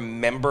I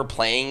remember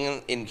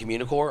playing in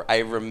Communicore, I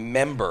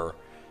remember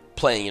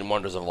playing in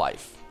Wonders of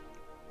Life.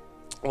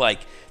 Like,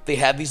 they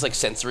had these, like,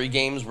 sensory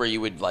games where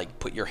you would, like,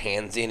 put your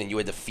hands in and you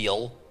had to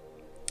feel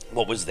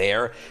what was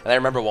there. And I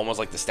remember one was,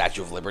 like, the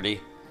Statue of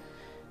Liberty.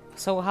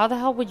 So how the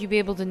hell would you be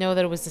able to know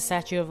that it was the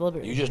Statue of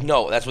Liberty? You just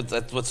know. That's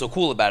what's so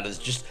cool about it, is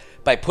just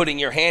by putting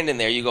your hand in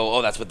there, you go,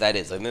 oh, that's what that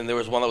is. And then there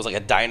was one that was, like, a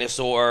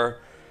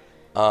dinosaur.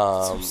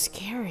 So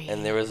scary.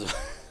 And there was,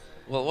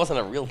 well, it wasn't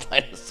a real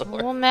dinosaur.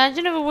 Well,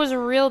 imagine if it was a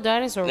real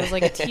dinosaur. It was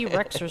like a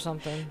T-Rex or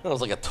something. It was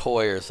like a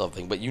toy or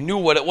something, but you knew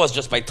what it was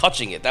just by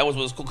touching it. That was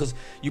what was cool, because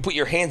you put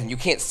your hands and you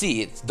can't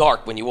see. It's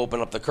dark when you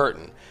open up the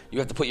curtain. You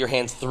have to put your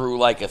hands through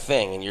like a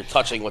thing, and you're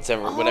touching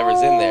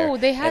whatever's in there. Oh,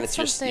 they had and it's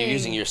something. you're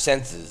using your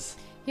senses.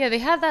 Yeah, they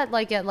had that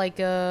like at like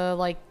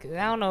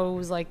I don't know, it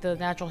was like the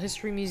Natural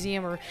History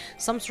Museum or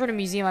some sort of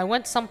museum. I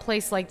went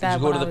someplace like that.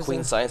 Did you go when to I the was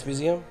Queen Science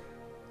Museum?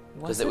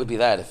 Because it would be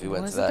that if you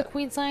went was to it that. the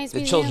Queen Science the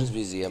Museum? Children's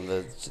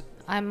Museum.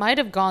 I might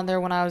have gone there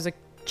when I was a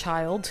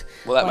child.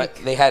 Well, that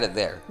Like, they had it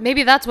there.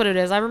 maybe that's what it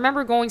is. I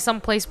remember going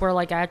someplace where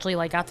like I actually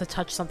like got to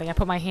touch something. I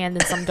put my hand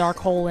in some dark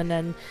hole and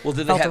then Well,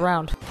 did they felt have-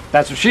 around.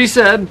 That's what she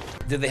said.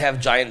 Did they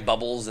have giant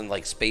bubbles and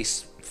like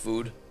space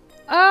food?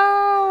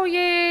 Oh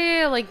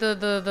yeah, like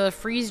the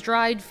freeze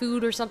dried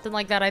food or something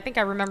like that. I think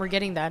I remember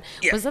getting that.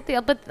 Yeah. Was that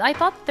the? But I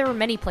thought there were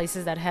many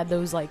places that had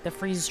those like the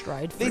freeze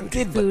dried They food.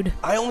 did, but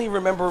I only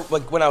remember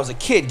like when I was a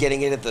kid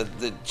getting it at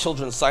the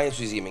Children's Science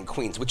Museum in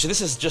Queens, which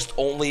this is just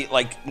only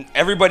like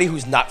everybody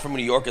who's not from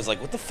New York is like,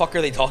 what the fuck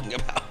are they talking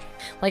about?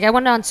 Like I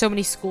went on so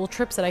many school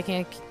trips that I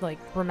can't like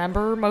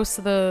remember most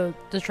of the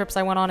trips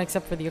I went on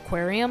except for the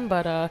aquarium.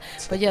 But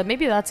yeah,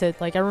 maybe that's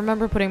it. Like I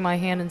remember putting my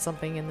hand in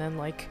something and then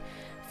like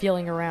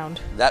feeling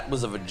around. That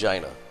was a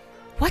vagina.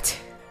 What?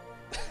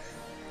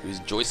 It was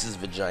Joyce's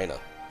vagina.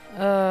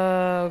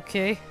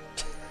 Okay.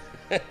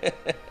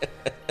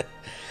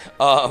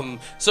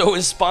 So it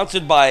was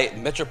sponsored by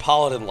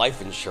Metropolitan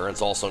Life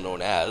Insurance, also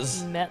known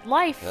as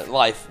MetLife.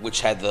 Life, which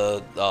had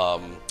the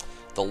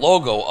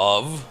logo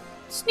of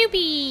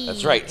Snoopy.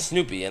 that's right,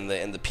 Snoopy, and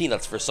the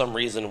peanuts for some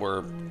reason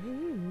were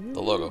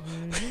the logo.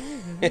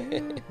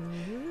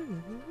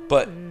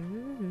 But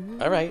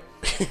all right.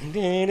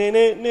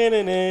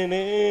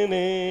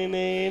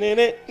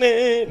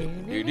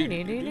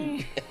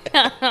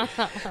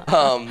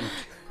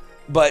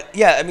 But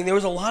yeah, I mean, there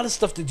was a lot of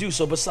stuff to do.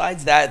 So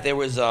besides that, there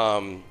was,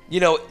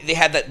 they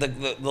had that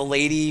the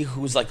lady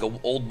who's like an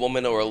old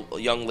woman or a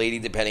young lady,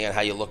 depending on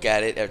how you look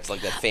at it. It's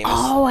like that famous.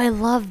 Oh, I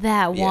love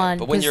that yeah, one.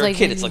 but when 'cause, you're a like,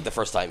 kid, it's like the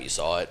first time you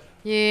saw it.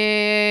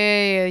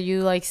 Yeah,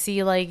 you like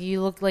see like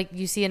you look like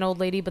you see an old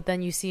lady, but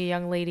then you see a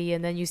young lady,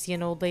 and then you see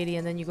an old lady,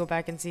 and then you go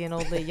back and see an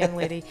young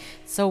lady.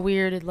 It's so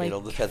weird. It like It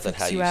all depends on how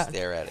freaks you out.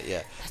 stare at it.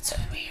 Yeah. That's so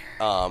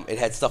weird. It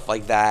had stuff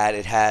like that.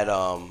 It had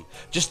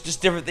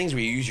just different things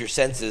where you use your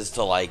senses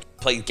to like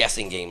play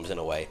guessing games in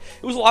a way.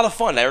 It was a lot of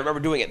fun. I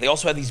remember doing it. They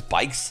also had these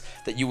bikes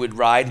that you would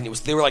ride, and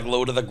they were like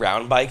low to the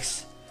ground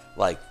bikes,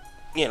 like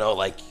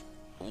like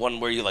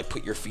one where you like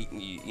put your feet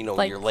and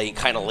Like- you're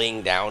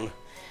laying down.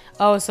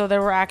 Oh, so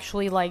there were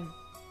actually like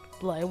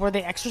were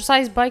they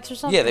exercise bikes or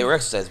something? Yeah, they were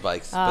exercise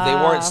bikes, but they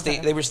weren't. okay.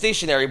 They were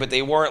stationary, but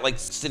they weren't like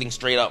sitting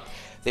straight up.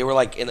 They were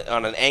like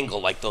on an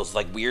angle, like those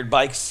like weird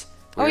bikes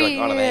where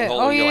you're like on an angle,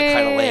 where you're like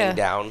kind of laying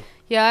down.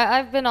 Yeah,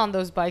 I've been on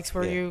those bikes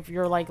where Yeah.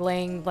 you're like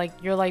laying, like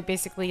you're like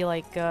basically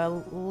like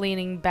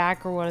leaning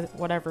back or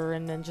whatever,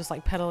 and then just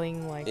like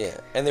pedaling like. Yeah,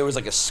 and there was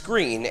like a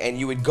screen, and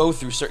you would go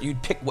through.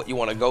 You'd pick what you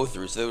want to go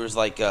through. So there was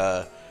like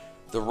the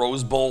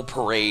Rose Bowl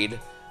parade,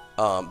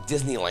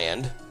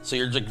 Disneyland. So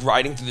you're like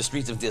riding through the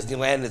streets of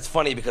Disneyland, and it's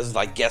funny because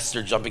like guests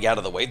are jumping out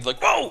of the way. They're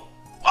like, whoa,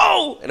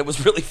 whoa, and it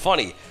was really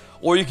funny.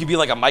 Or you could be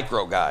like a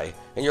micro guy,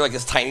 and you're like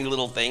this tiny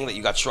little thing that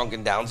you got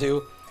shrunken down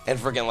to, and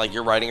freaking like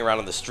you're riding around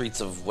in the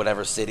streets of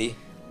whatever city.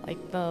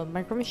 Like the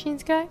Micro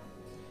Machines guy,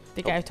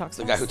 the guy who talks.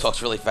 The guy who fast?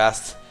 talks really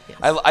fast.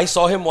 I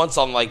saw him once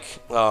on like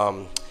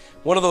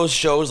one of those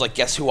shows, like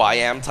Guess Who I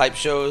Am type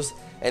shows,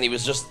 and he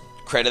was just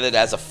credited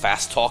as a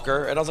fast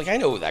talker, and I was like, I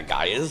know who that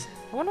guy is.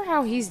 I wonder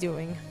how he's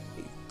doing.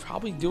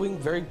 Probably doing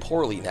very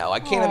poorly now. I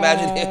can't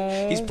imagine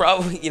him. He's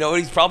probably,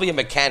 he's probably a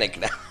mechanic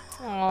now.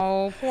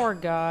 Oh, poor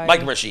guy.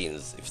 Micro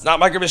Machines. If it's not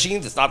Micro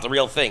Machines, it's not the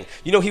real thing.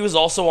 He was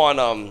also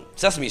on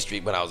Sesame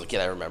Street when I was a kid,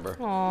 I remember.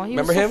 Aw, he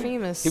Remember was so him?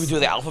 famous. He would do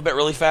the alphabet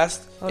really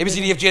fast. Oh, A, B,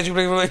 C, D, F, G, H, I, J,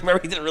 K, L, M, N, O, P, Q, R, S, T, U, V, W, X, Y, Z.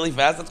 Remember, he didn't really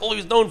fast. That's all he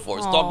was known for,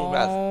 is talking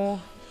fast. Oh,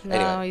 now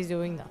Anyway. he's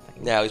doing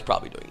nothing. Now he's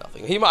probably doing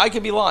nothing. I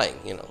could be lying,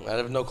 I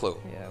have no clue.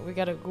 Yeah, we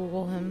gotta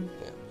Google him.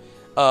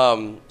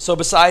 So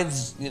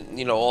besides,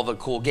 all the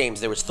cool games,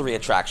 there was 3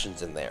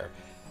 attractions in there.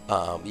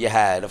 You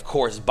had, of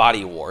course,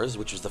 Body Wars,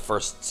 which was the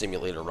first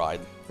simulator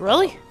ride.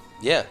 Really?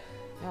 Yeah.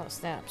 Oh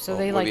snap! So Well,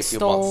 they maybe like a few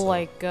stole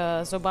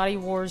months, so Body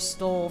Wars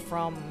stole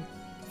from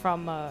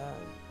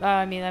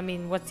I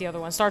mean what's the other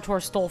one? Star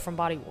Tours stole from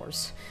Body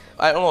Wars.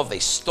 I don't know if they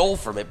stole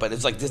from it, but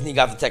it's like Disney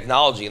got the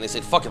technology and they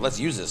said, fuck it, let's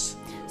use this.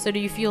 So do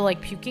you feel like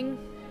puking?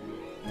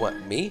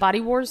 What, me?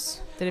 Body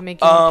Wars? Did it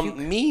make you want to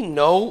puke? Me,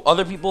 no.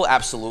 Other people,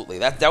 absolutely.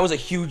 That was a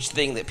huge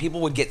thing, that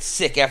people would get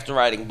sick after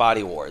riding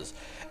Body Wars.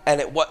 And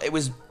it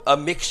was a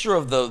mixture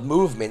of the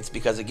movements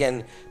because,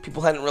 again,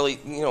 people hadn't really,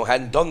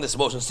 hadn't done this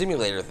motion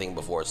simulator thing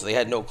before, so they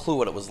had no clue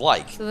what it was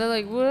like. So they're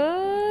like,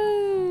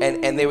 whoa.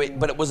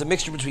 But it was a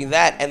mixture between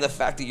that and the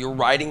fact that you're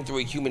riding through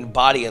a human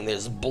body and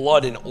there's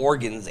blood and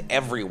organs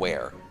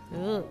everywhere.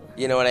 Ugh.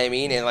 You know what I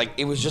mean? And like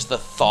it was just the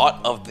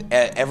thought of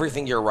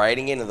everything you're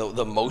riding in, and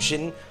the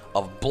motion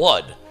of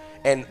blood.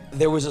 And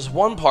there was this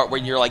one part where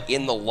you're like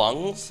in the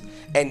lungs,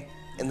 and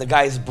the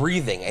guy's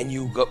breathing, and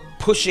you go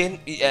push in,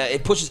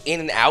 it pushes in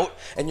and out,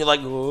 and you're like,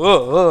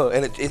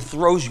 and it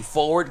throws you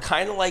forward,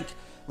 kind of like,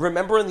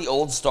 remember in the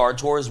old Star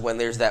Tours when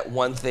there's that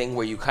one thing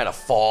where you kind of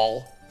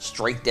fall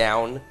straight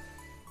down,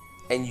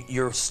 and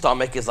your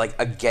stomach is like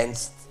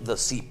against the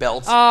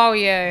seatbelt. Oh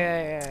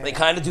yeah. They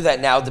kind of do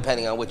that now,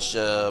 depending on which,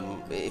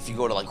 if you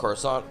go to like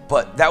Coruscant.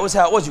 But that was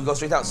how it was. You go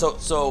straight down.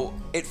 So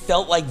it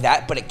felt like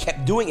that, but it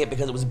kept doing it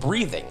because it was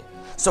breathing.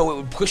 So it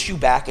would push you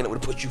back and it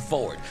would push you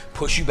forward,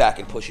 push you back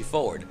and push you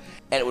forward,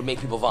 and it would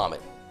make people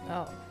vomit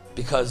Oh.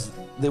 because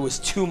there was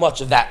too much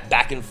of that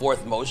back and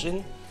forth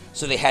motion.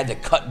 So they had to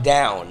cut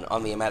down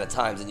on the amount of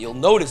times, and you'll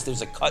notice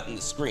there's a cut in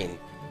the screen,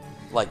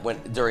 like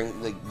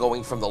during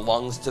going from the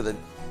lungs to the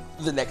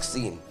next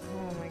scene.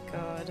 Oh my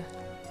god.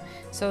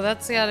 So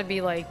that's gotta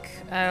be like,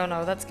 I don't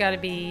know, that's gotta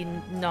be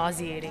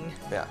nauseating.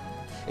 Yeah.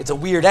 It's a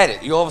weird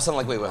edit. You all of a sudden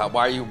like, wait,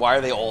 why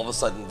are they all of a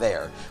sudden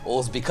there? Well,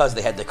 it's because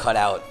they had to cut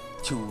out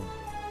 2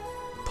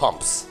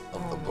 pumps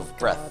of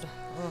breath. God.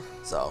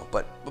 So,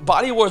 but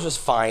Body Wars was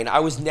fine. I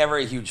was never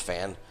a huge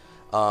fan.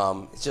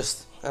 It's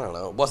just, I don't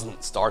know, it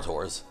wasn't Star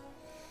Tours.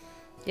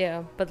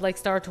 Yeah, but like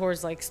Star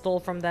Tours like stole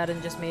from that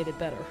and just made it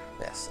better.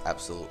 Yes,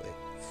 absolutely.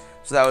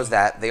 So that was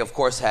that. They, of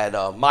course, had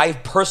my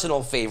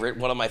personal favorite,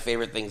 one of my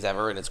favorite things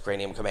ever, and it's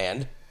Cranium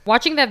Command.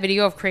 Watching that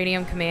video of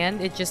Cranium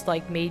Command, it just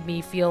like made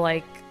me feel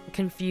like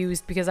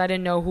confused because I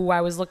didn't know who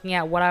I was looking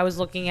at, what I was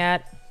looking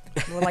at.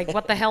 We're like,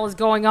 what the hell is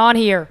going on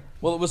here?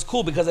 Well, it was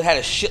cool because it had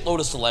a shitload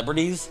of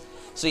celebrities.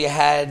 So you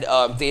had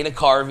Dana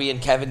Carvey and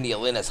Kevin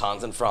Nealon as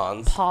Hans and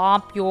Franz.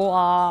 Pop you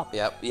up.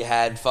 Yep. You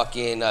had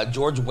fucking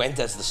George Wendt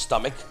as the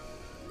stomach.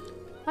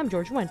 I'm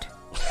George Wendt.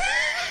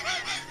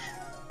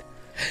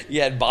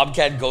 You had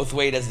Bobcat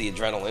Goldthwait as the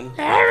adrenaline.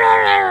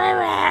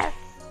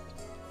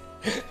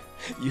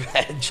 You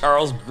had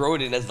Charles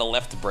Grodin as the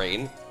left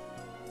brain.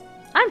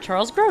 I'm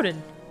Charles Grodin.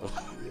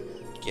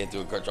 You can't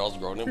do a Charles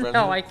Grodin impression?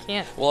 No, I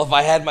can't. Well, if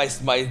I had my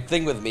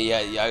thing with me,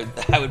 I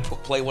would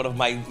play one of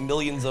my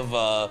millions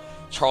of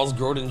Charles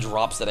Grodin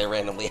drops that I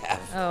randomly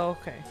have. Oh,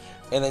 okay.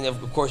 And then,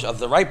 of course, of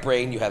the right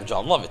brain, you have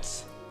John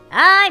Lovitz.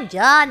 I'm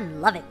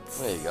John Lovett.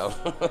 There you go.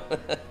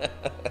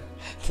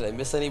 Did I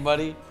miss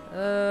anybody?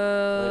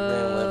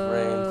 Left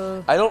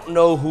brain. I don't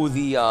know who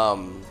the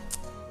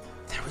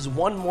there was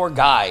one more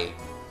guy,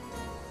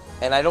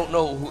 and I don't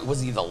know who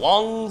was he. The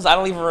lungs? I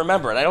don't even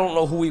remember, and I don't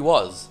know who he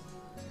was.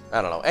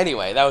 I don't know.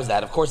 Anyway, that was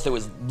that. Of course, there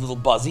was Little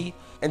Buzzy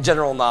and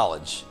General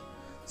Knowledge.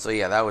 So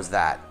yeah, that was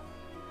that.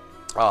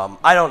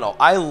 I don't know.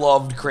 I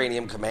loved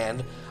Cranium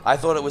Command. I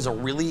thought it was a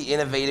really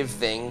innovative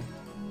thing.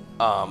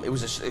 It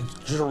was just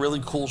a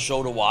really cool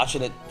show to watch,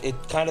 and it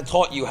kind of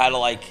taught you how to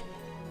like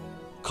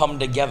come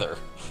together.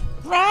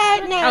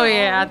 Right now. Oh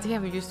yeah,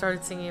 damn, you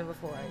started singing it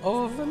before.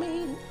 Over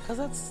me, because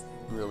that's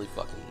really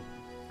fucking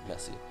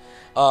messy.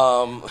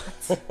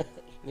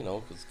 You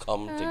know, because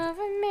come together.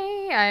 Over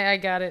me. I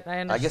got it. I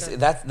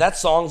understand. I guess that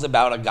song's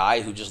about a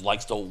guy who just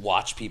likes to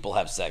watch people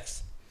have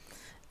sex,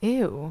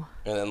 Ew.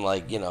 and then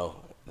like, you know,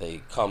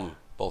 they come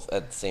both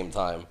at the same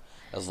time,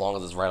 as long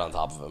as it's right on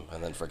top of him,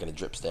 and then freaking it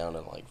drips down,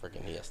 and like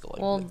freaking he has to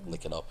like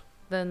lick it up.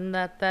 Then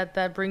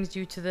that brings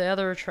you to the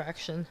other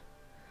attraction.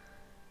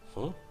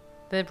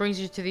 That brings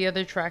you to the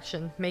other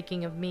attraction,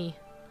 Making of Me.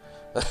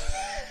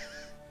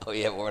 Oh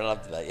yeah, we're not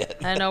up to that yet.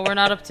 I know we're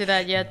not up to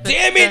that yet. But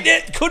Damn it!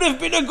 That could have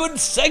been a good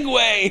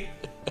segue.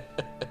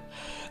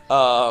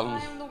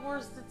 I am the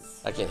worst at.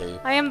 I can't hear you.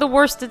 I am the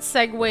worst at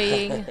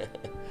segueing.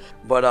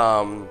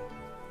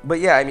 But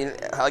yeah, I mean,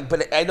 like,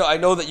 but I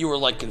know that you were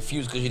like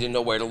confused because you didn't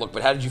know where to look.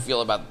 But how did you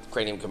feel about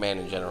Cranium Command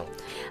in general?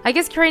 I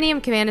guess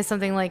Cranium Command is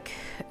something like,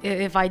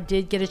 if I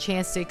did get a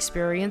chance to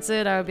experience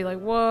it, I would be like,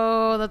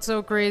 whoa, that's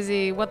so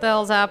crazy. What the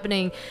hell's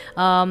happening?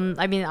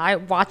 I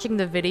mean, watching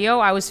the video,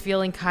 I was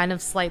feeling kind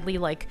of slightly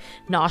like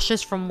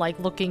nauseous from like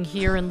looking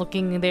here and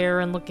looking there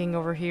and looking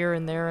over here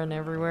and there and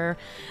everywhere.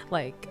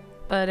 Like,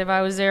 but if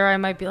I was there, I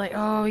might be like,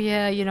 oh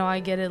yeah, you know, I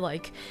get it.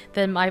 Like,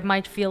 then I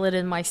might feel it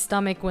in my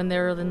stomach when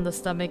they're in the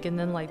stomach, and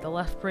then like the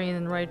left brain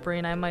and right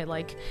brain, I might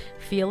like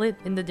feel it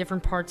in the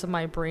different parts of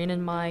my brain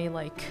and my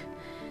like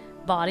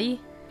body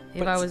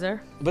if I was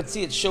there. But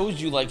see, it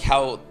shows you like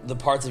how the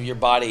parts of your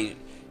body,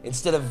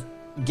 instead of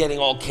getting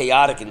all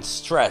chaotic and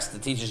stressed,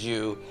 it teaches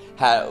you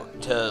how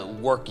to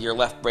work your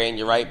left brain,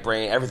 your right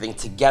brain, everything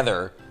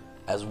together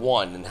as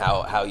one, and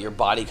how your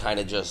body kind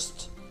of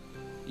just,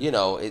 you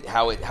know,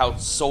 how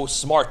it's so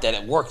smart that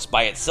it works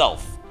by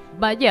itself.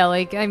 But yeah,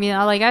 like, I mean,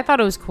 I thought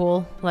it was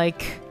cool.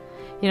 Like,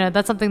 you know,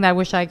 that's something that I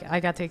wish I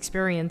got to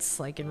experience,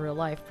 like, in real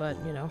life. But,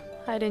 you know,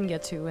 I didn't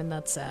get to, and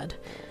that's sad.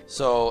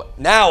 So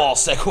now I'll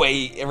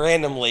segue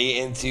randomly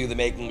into the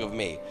Making of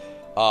Me.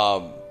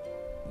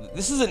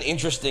 This is an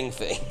interesting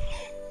thing.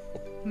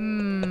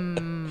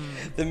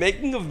 The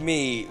Making of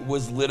Me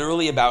was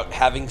literally about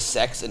having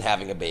sex and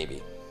having a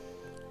baby.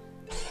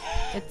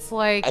 It's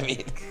like... I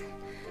mean...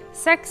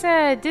 Sex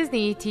ed.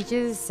 Disney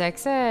teaches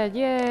sex ed.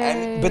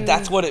 Yay. But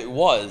that's what it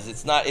was.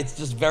 It's not. It's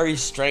just very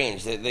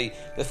strange. The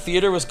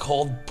theater was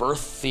called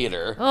Birth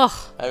Theater. Ugh.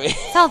 I mean,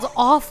 sounds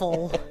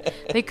awful.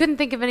 They couldn't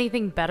think of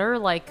anything better,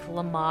 like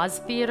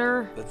Lamaze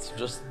Theater. That's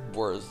just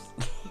worse.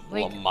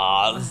 Like,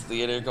 Lamaze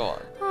Theater. Go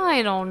on.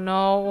 I don't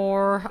know,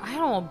 or I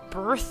don't know,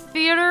 Birth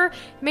Theater.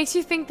 It makes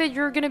you think that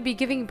you're gonna be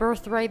giving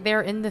birth right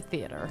there in the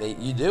theater.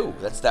 You do.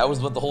 That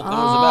was what the whole thing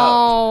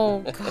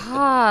was about. Oh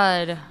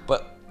God.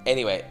 But.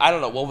 Anyway, I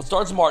don't know. Well, it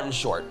starts Martin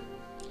Short.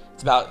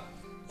 It's about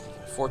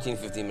 14,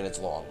 15 minutes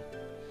long.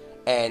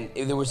 And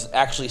there was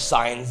actually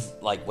signs,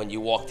 like, when you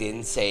walked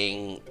in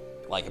saying,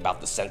 like, about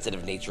the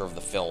sensitive nature of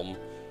the film,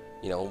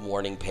 you know,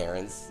 warning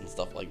parents and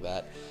stuff like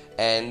that.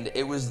 And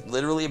it was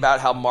literally about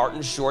how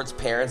Martin Short's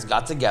parents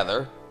got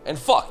together and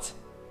fucked.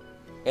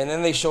 And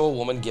then they show a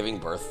woman giving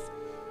birth,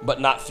 but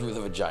not through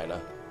the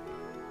vagina.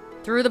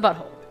 Through the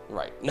butthole.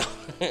 Right. No.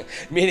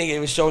 Meaning it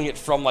was showing it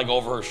from like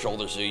over her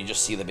shoulder, so you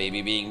just see the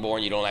baby being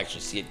born. You don't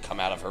actually see it come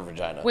out of her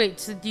vagina. Wait,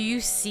 so do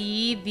you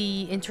see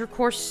the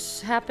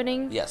intercourse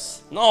happening?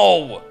 Yes.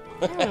 No.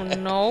 I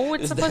don't know.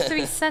 It's supposed to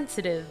be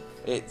sensitive.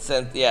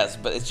 Yes,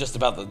 but it's just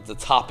about the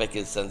topic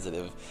is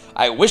sensitive.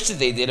 I wish that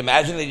they did.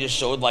 Imagine they just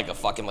showed like a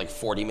fucking like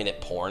 40-minute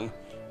porn.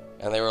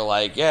 And they were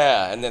like,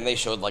 yeah, and then they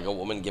showed like a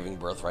woman giving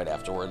birth right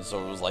afterwards.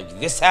 So it was like,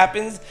 this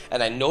happens,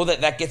 and I know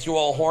that gets you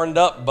all horned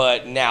up,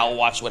 but now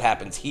watch what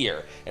happens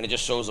here. And it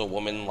just shows a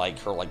woman, like,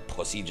 her like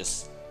pussy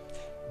just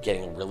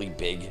getting really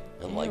big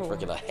and like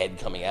freaking a head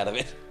coming out of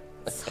it.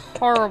 It's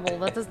horrible.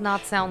 That does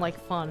not sound like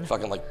fun.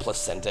 Fucking like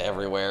placenta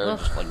everywhere,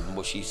 just like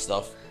mushy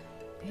stuff.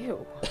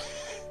 Ew.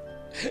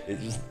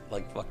 It's just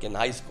like fucking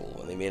high school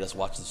when they made us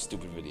watch the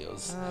stupid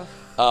videos.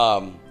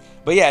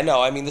 But yeah,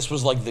 no, I mean, this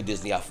was like the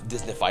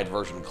Disney-fied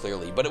version,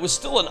 clearly, but it was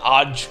still an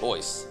odd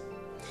choice.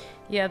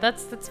 Yeah,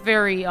 that's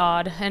very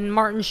odd. And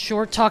Martin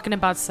Short talking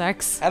about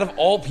sex. Out of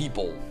all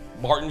people,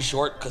 Martin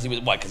Short, because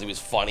he was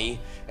funny,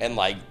 and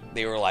like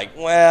they were like,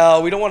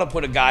 well, we don't want to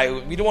put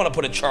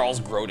a Charles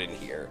Grodin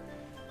here.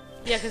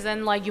 Yeah, because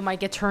then like you might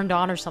get turned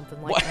on or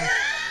something like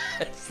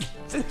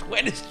that.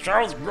 When is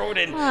Charles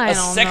Grodin I a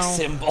don't sex know.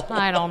 symbol?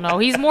 I don't know.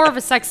 He's more of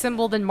a sex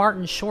symbol than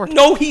Martin Short.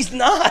 No, he's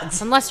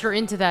not. Unless you're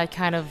into that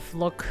kind of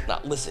look. No,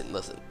 listen.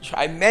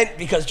 I meant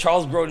because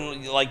Charles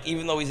Grodin, like,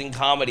 even though he's in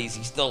comedies,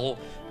 he's still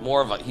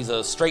he's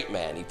a straight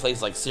man. He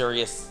plays, like,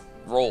 serious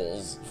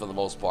roles for the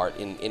most part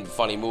in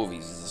funny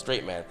movies. He's a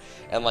straight man.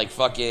 And, like,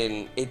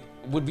 fucking, it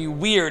would be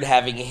weird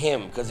having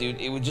him because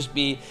it would just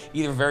be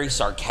either very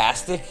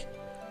sarcastic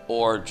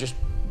or just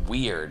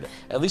weird.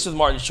 At least with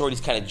Martin Short,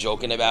 he's kind of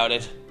joking about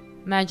it.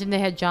 Imagine they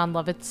had John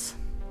Lovitz.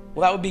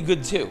 Well, that would be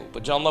good too.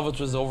 But John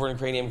Lovitz was over in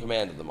Cranium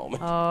Command at the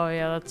moment. Oh,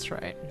 yeah, that's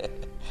right.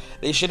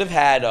 They should have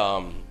had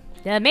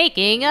The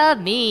Making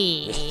of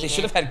Me. they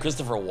should have had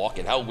Christopher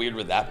Walken. How weird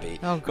would that be?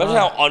 Oh, Imagine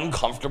God. how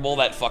uncomfortable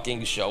that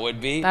fucking show would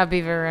be. That'd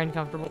be very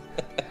uncomfortable.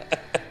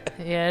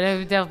 Yeah, it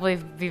would definitely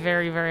be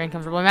very, very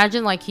uncomfortable.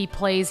 Imagine, like, he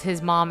plays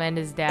his mom and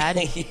his dad.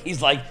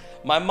 He's like,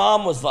 my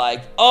mom was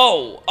like,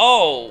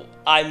 oh,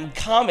 I'm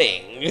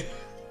coming.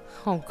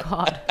 Oh,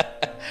 God.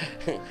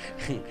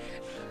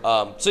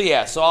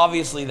 So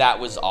obviously that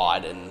was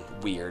odd and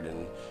weird,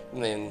 and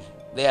then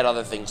they had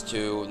other things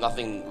too.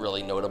 Nothing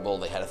really notable.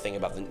 They had a thing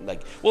about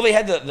they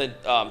had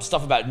the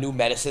stuff about new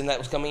medicine that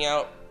was coming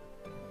out.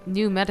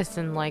 New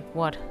medicine, like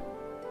what?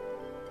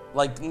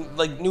 Like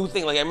new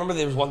thing. Like I remember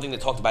there was one thing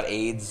that talked about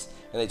AIDS,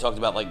 and they talked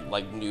about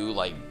like new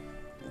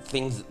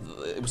things.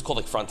 It was called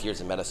like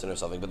Frontiers in Medicine or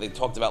something. But they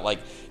talked about like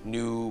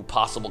new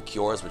possible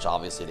cures, which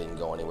obviously didn't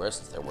go anywhere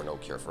since there were no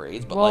cure for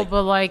AIDS. But freaking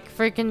except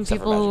for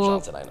people Magic who.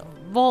 Johnson, I know.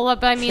 Well,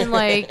 I mean,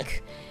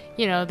 like,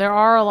 you know, there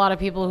are a lot of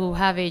people who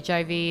have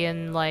HIV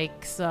and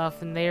like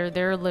stuff, and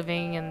they're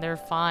living and they're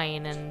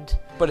fine, and.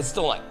 But it's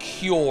still not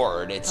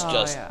cured. It's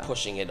just yeah.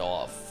 pushing it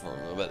off.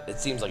 But it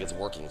seems like it's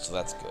working, so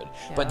that's good.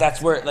 Yeah, but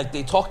that's where, like,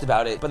 they talked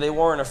about it, but they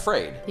weren't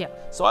afraid. Yeah.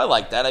 So I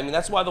like that. I mean,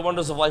 that's why The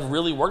Wonders of Life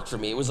really worked for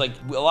me. It was, like,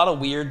 a lot of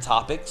weird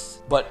topics,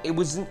 but it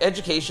was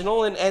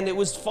educational, and it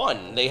was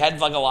fun. They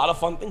had, like, a lot of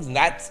fun things, and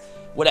that's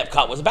what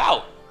Epcot was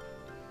about.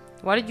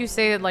 Why did you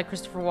say it like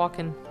Christopher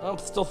Walken? I'm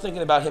still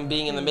thinking about him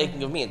being in The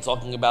Making of Me and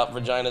talking about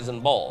vaginas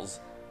and balls.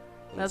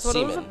 And That's what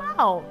it was semen.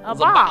 about.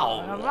 Come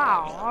on.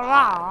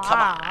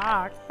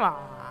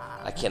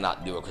 I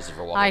cannot do a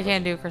Christopher Walken. I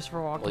can't do Christopher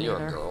Walken Well, you're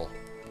either. a girl.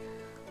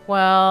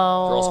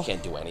 Well, Girls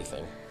can't do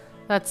anything.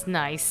 that's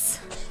nice.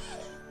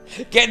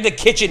 Get in the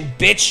kitchen,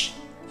 bitch!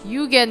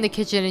 You get in the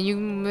kitchen and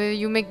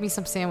you make me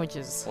some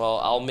sandwiches. Well,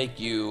 I'll make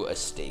you a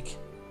steak.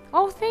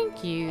 Oh,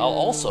 thank you. I'll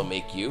also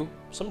make you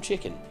some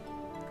chicken.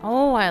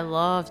 Oh, I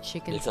love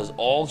chicken. Because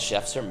all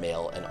chefs are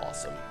male and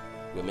awesome.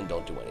 Women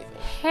don't do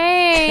anything.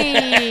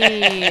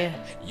 Hey.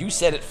 You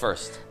said it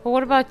first. But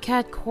what about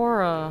Kat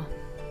Cora?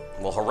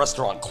 Well, her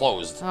restaurant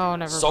closed. Oh,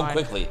 never so mind.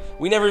 quickly.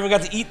 We never even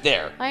got to eat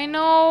there. I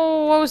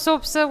know. I was so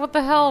upset. What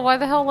the hell? Why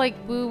the hell? Like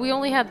we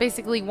only had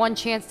basically one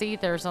chance to eat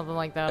there or something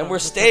like that. And we're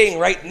staying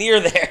right near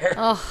there.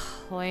 Ugh,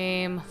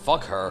 lame.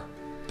 Fuck her,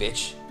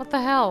 bitch. What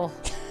the hell?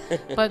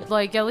 But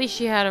like, at least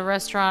she had a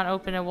restaurant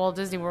open at Walt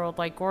Disney World.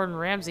 Like Gordon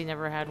Ramsay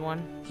never had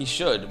one. He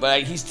should,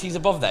 but he's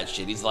above that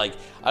shit. He's like,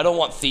 I don't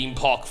want theme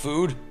park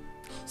food.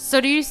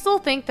 So do you still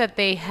think that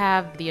they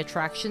have the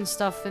attraction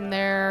stuff in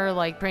there,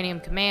 like Cranium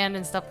Command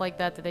and stuff like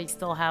that? Do they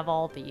still have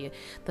all the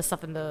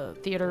stuff in the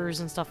theaters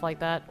and stuff like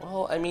that?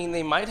 Well, I mean,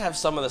 they might have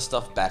some of the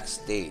stuff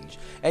backstage.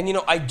 And, you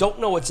know, I don't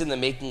know what's in the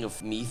Making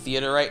of Me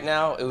theater right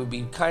now. It would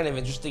be kind of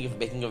interesting if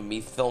Making of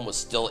Me film was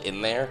still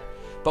in there.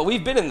 But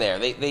we've been in there.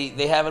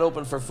 They have it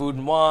open for Food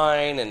and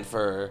Wine and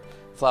for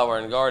Flower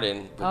and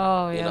Garden. But,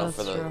 Oh, yeah, you know, that's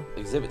for the true.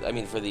 exhibit. I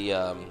mean, for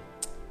the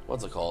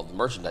what's it called?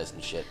 Merchandise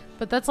and shit.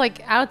 But that's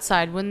like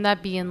outside. Wouldn't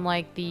that be in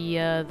like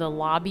the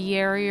lobby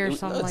area or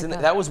something like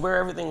that? That was where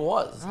everything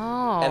was.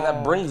 Oh. And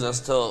that brings us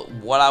to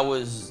what I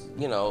was,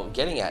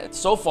 getting at.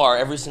 So far,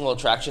 every single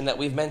attraction that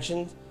we've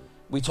mentioned,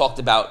 we talked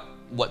about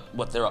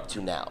what they're up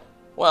to now.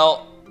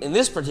 Well, in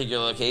this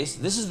particular case,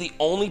 this is the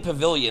only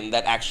pavilion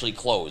that actually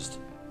closed.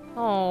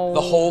 Oh.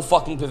 The whole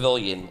fucking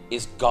pavilion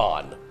is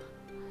gone.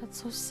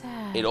 That's so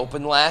sad. It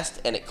opened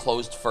last and it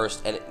closed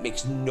first, and it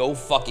makes no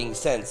fucking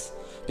sense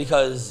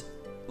because,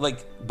 like,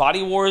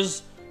 Body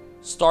Wars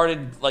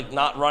started, like,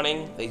 not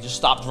running. They just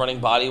stopped running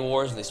Body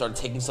Wars, and they started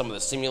taking some of the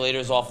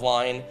simulators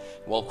offline.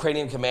 Well,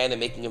 Cranium Command and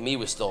Making of Me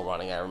was still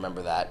running, I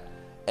remember that.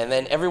 And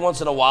then every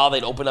once in a while,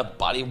 they'd open up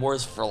Body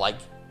Wars for, like,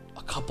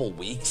 a couple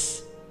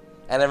weeks.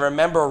 And I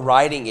remember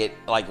riding it,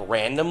 like,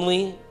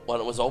 randomly when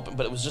it was open,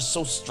 but it was just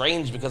so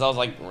strange because I was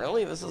like,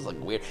 really? This is, like,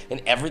 weird.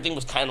 And everything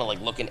was kind of, like,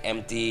 looking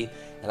empty.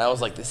 And I was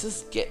like, this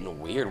is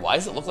getting weird. Why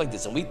does it look like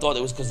this? And we thought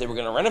it was because they were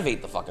going to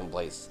renovate the fucking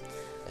place.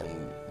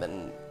 And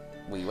then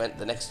we went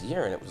the next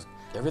year, and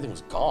everything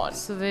was gone.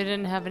 So they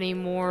didn't have any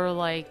more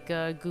like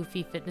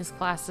goofy fitness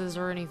classes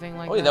or anything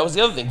like that? Oh, yeah, that was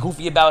the other thing.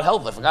 Goofy About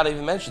Health. I forgot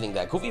even mentioning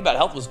that. Goofy About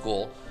Health was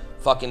cool.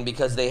 Fucking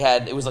because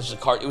it was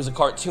like it was a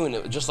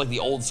cartoon, just like the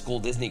old school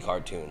Disney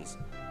cartoons.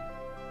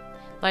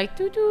 Like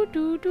do do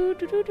do do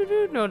do do do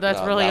do. No, that's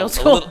No, really no, old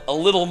school. A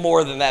little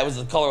more than that was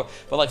the color,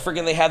 but like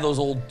freaking they had those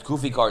old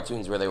Goofy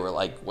cartoons where they were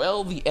like,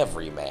 well, the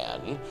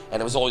Everyman,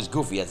 and it was always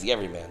Goofy as the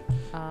Everyman.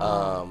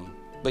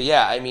 But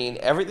yeah, I mean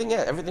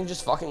everything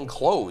just fucking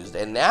closed,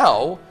 and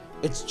now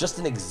It's just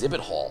an exhibit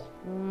hall.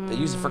 They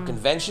use it for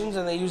conventions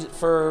and they use it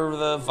for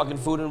the fucking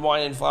Food and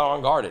Wine and Flower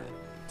and Garden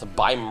to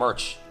buy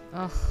merch.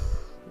 Ugh,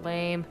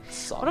 lame.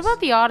 Sucks. What about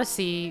the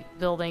Odyssey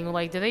building?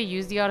 Like, do they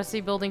use the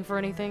Odyssey building for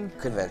anything?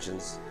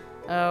 Conventions.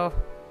 Oh.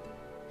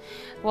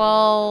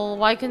 Well,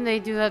 why couldn't they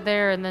do that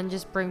there and then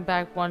just bring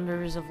back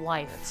Wonders of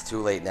Life? It's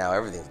too late now.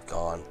 Everything's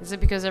gone. Is it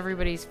because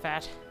everybody's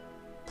fat?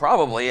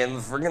 Probably, and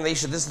friggin'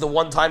 this is the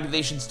one time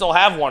they should still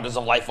have Wonders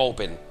of Life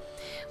open.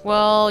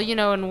 Well, you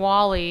know, in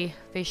WALL-E,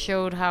 they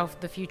showed how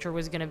the future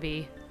was gonna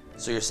be.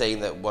 So you're saying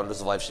that Wonders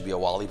of Life should be a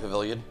WALL-E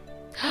pavilion?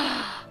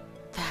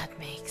 That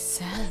makes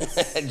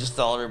sense. And just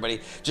tell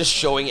everybody, just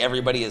showing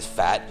everybody is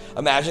fat.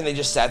 Imagine they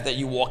just sat there,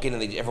 you walk in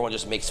and everyone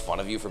just makes fun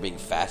of you for being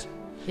fat.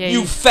 Yeah,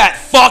 you fat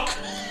fuck!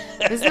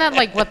 Isn't that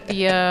like what the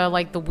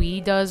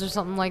Wii does or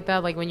something like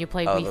that? Like when you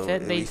play Wii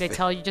Fit, the Wii they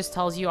Fit. just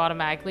tells you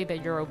automatically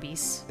that you're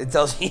obese. It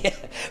tells me,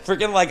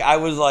 freaking like I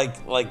was like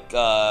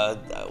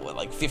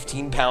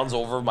 15 pounds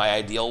over my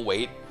ideal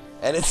weight,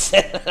 and it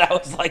said that I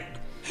was like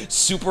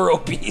super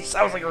obese.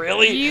 I was like,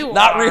 really? You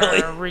Not are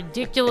really.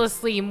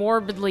 ridiculously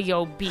morbidly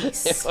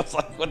obese. I was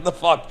like, what the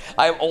fuck?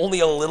 I'm only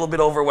a little bit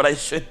over what I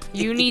should be.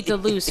 You need to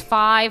lose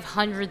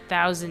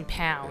 500,000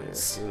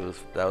 pounds.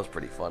 That was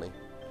pretty funny.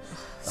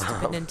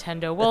 Stupid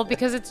Nintendo. Well,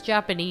 because it's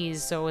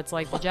Japanese, so it's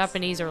like the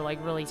Japanese are like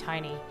really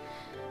tiny.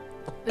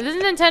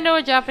 Isn't Nintendo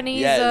a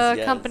Japanese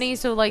Yes. company?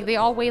 So like they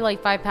all weigh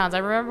like 5 pounds. I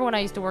remember when I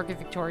used to work at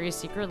Victoria's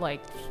Secret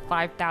like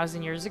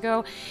 5,000 years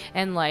ago,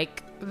 and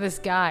like this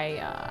guy,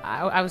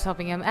 I was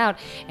helping him out,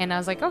 and I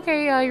was like,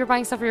 okay, you're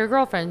buying stuff for your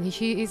girlfriend.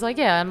 He's like,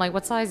 yeah. I'm like,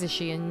 what size is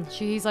she? And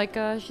he's like,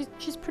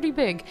 she's pretty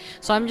big.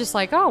 So I'm just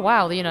like, oh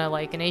wow, you know,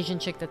 like an Asian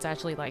chick that's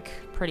actually like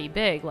pretty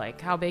big.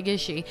 Like, how big is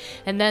she?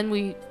 And then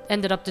we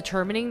ended up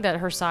determining that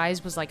her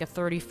size was like a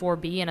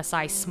 34B and a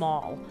size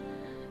small.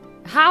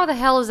 How the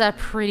hell is that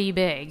pretty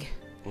big?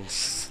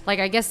 Like,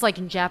 I guess, like,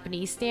 in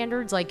Japanese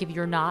standards, like, if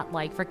you're not,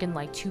 like, freaking,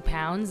 like, 2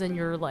 pounds, then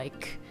you're,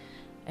 like,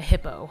 a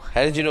hippo.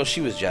 How did you know she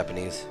was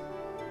Japanese?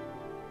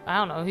 I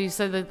don't know. He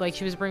said that,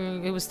 like,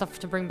 it was stuff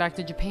to bring back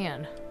to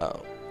Japan.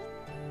 Oh.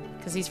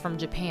 Because he's from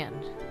Japan.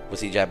 Was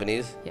he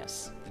Japanese?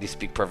 Yes. Did he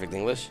speak perfect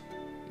English?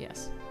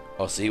 Yes.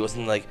 Oh, so he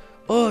wasn't like,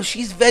 oh,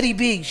 she's very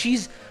big.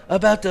 She's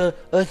about a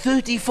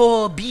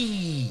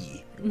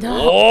 34B.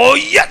 No. Oh,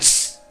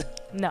 yes!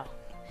 No.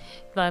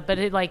 But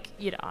it, like,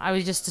 you know, I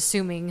was just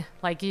assuming,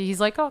 like, he's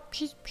like, oh,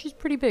 she's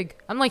pretty big.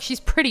 I'm like, she's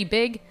pretty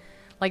big?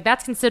 Like,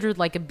 that's considered,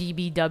 like, a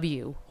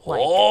BBW. Like,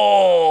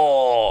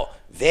 Oh,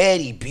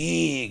 very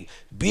big.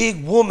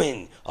 Big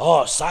woman.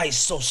 Oh, size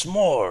so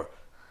small.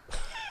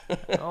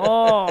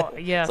 oh,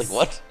 yes. Like,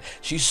 what?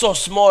 She's so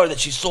small that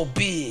she's so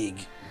big.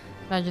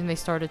 Imagine they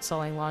started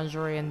selling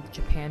lingerie in the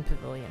Japan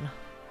pavilion.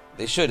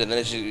 They should, and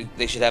then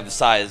they should have the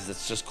size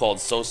that's just called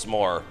so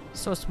small.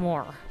 So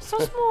small. So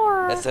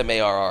small.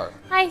 SMARR.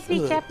 I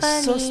speak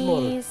Japanese. so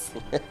small.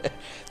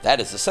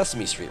 That is a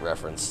Sesame Street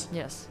reference.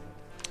 Yes.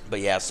 But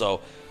yeah, so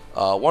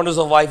Wonders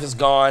of Life is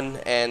gone,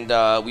 and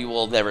we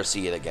will never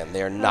see it again.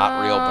 They're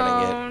not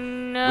reopening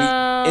it.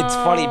 No. It's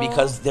funny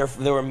because there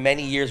were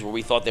many years where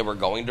we thought they were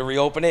going to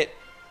reopen it.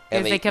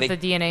 Because they kept the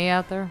DNA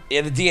out there?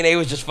 Yeah, the DNA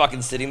was just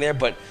fucking sitting there,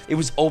 but it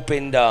was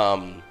opened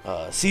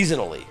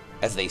seasonally,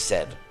 as they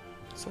said.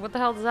 So what the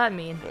hell does that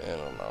mean? I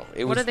don't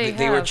know. What do they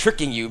they were have?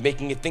 tricking you,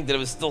 making you think that it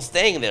was still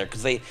staying there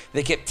because they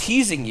kept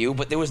teasing you,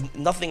 but there was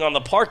nothing on the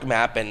park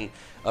map, and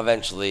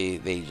eventually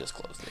they just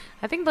closed it.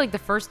 I think like the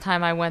first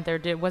time I went there,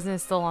 wasn't it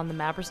still on the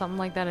map or something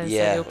like that? And it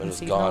Yeah, said it open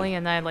was seasonally, gone.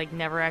 and I like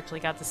never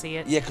actually got to see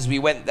it. Yeah, because we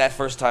went that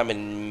first time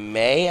in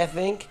May, I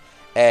think,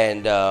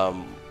 and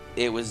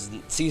it was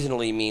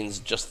seasonally means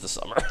just the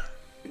summer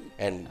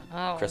and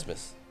Oh.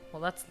 Christmas.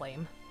 Well, that's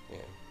lame.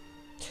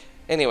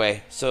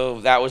 Anyway, so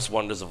that was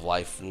Wonders of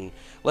Life, and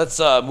let's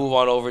move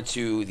on over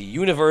to the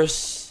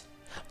universe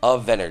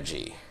of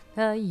energy.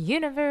 The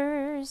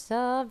universe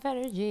of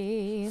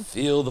energy.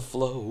 Feel the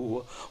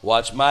flow,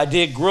 watch my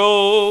dick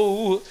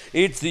grow.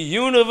 It's the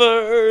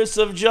universe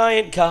of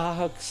giant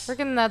cocks.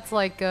 Freaking that's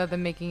like the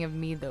making of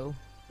me though.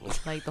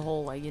 Like the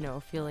whole like, you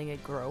know, feeling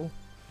it grow.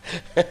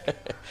 Are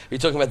you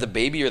talking about the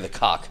baby or the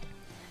cock?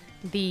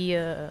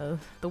 The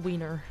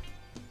wiener.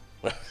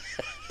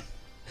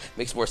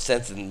 Makes more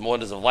sense than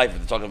Wonders of Life if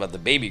they're talking about the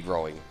baby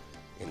growing.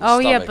 In the Oh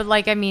yeah, stomach. but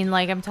like I mean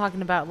like I'm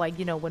talking about like,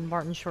 you know, when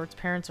Martin Short's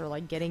parents are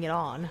like getting it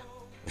on.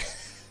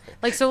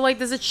 Like so like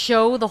does it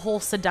show the whole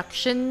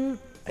seduction?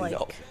 Like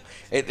No.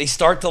 They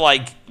start to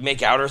like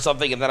make out or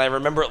something, and then I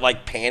remember it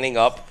like panning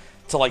up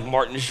to like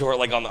Martin Short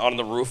like on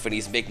the roof, and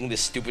he's making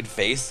this stupid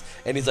face,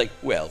 and he's like,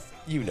 "Well,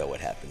 you know what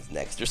happens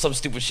next," or some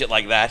stupid shit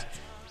like that.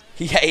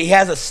 He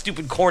has a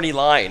stupid corny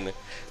line,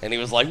 and he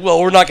was like,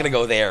 "Well, we're not gonna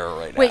go there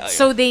right now." Wait,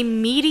 so they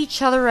meet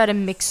each other at a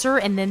mixer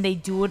and then they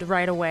do it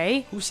right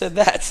away? Who said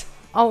that?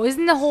 Oh,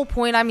 isn't the whole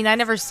point? I mean, I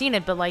never seen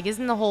it, but like,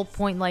 isn't the whole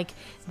point like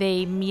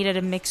they meet at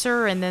a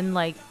mixer and then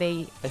like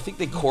they? I think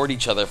they court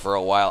each other for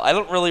a while. I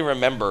don't really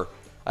remember.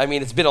 I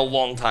mean, it's been a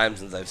long time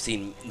since I've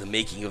seen The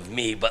Making of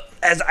Me, but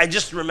as I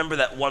just remember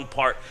that one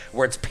part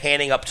where it's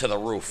panning up to the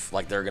roof,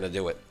 like they're gonna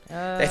do it.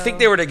 I think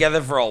they were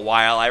together for a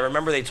while. I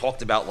remember they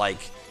talked about like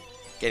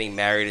getting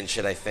married and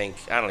shit. I think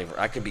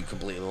I could be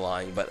completely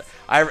lying, but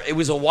it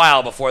was a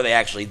while before they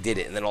actually did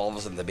it, and then all of a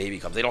sudden the baby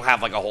comes. They don't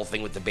have like a whole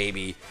thing with the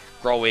baby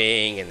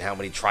growing and how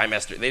many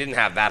trimesters. They didn't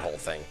have that whole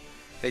thing.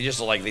 They just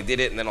like they did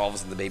it, and then all of a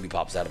sudden the baby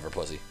pops out of her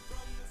pussy.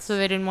 So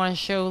they didn't want to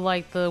show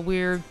like the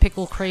weird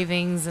pickle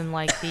cravings and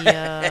like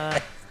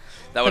the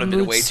That would have been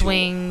mood way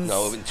swings. too.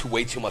 No, it would have been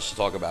way too much to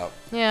talk about.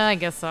 Yeah, I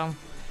guess so.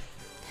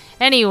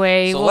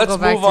 Anyway, So we'll let's go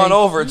back move to on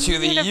over to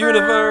the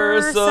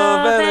universe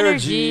of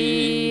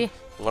energy. energy.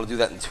 You want to do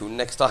that in tune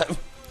next time?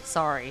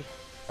 Sorry.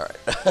 All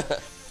right.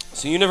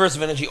 So Universe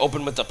of Energy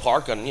opened with the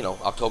park on,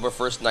 October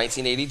 1st,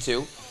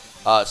 1982.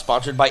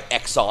 Sponsored by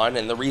Exxon,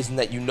 and the reason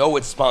that you know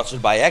it's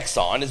sponsored by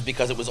Exxon is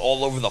because it was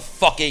all over the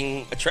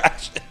fucking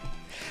attraction.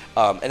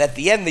 And at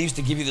the end, they used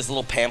to give you this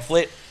little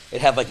pamphlet. It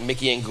had like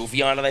Mickey and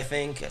Goofy on it, I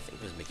think. I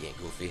think it was Mickey and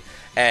Goofy.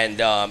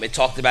 And it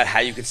talked about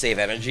how you could save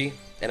energy,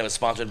 and it was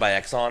sponsored by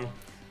Exxon.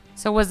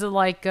 So was it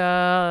like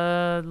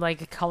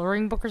a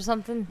coloring book or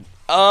something?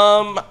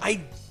 I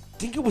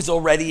think it was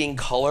already in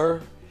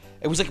color.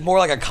 It was like more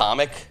like a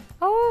comic.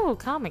 Oh,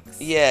 comics.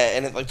 Yeah,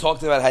 and it like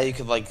talked about how you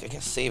could like I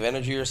guess save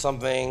energy or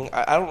something.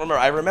 I don't remember.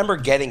 I remember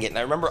getting it, and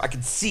I remember I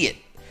could see it.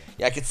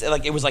 Yeah, I could see,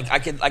 like it was like I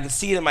could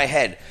see it in my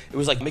head. It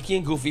was like Mickey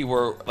and Goofy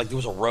were like there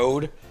was a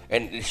road,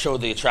 and it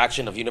showed the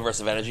attraction of Universe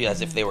of Energy as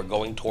if they were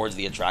going towards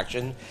the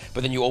attraction.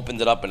 But then you opened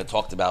it up and it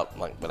talked about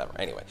like whatever.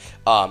 Anyway,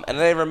 and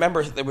then I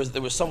remember there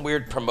was some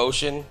weird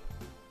promotion.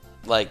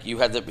 Like you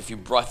had to if you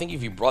brought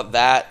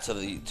that to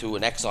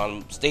an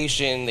Exxon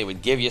station, they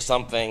would give you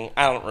something.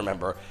 I don't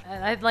remember.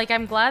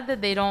 I'm glad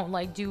that they don't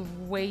like do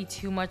way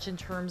too much in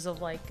terms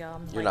of like.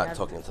 You're not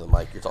talking into the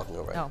mic. You're talking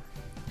over it. No.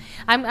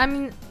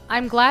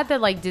 I'm glad that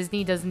like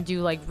Disney doesn't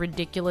do like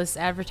ridiculous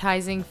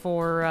advertising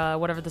for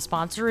whatever the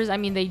sponsor is. I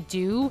mean they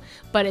do,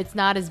 but it's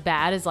not as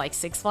bad as like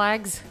Six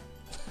Flags.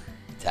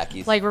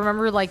 Tackies. Like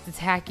remember like the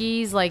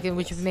Tackies, like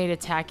which made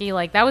it tacky.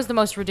 Like that was the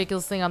most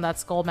ridiculous thing on that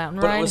Skull Mountain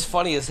ride. But it was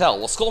funny as hell.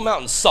 Well, Skull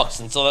Mountain sucks,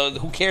 and so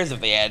who cares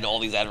if they add all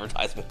these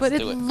advertisements But to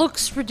it it?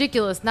 looks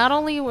ridiculous. Not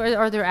only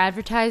are there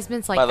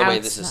advertisements like By the way,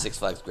 this is Six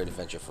Flags Great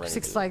Adventure for anybody.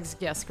 Six Flags,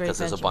 yes, Great Because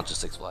Adventure. there's a bunch of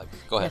Six Flags.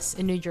 Go ahead. Yes,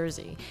 in New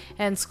Jersey.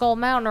 And Skull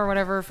Mountain or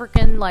whatever,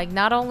 freaking, like,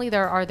 not only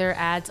are there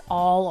ads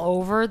all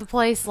over the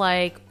place,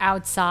 like,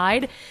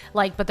 outside,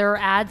 like, but there are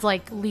ads,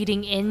 like,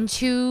 leading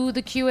into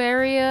the queue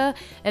area,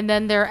 and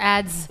then there are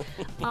ads,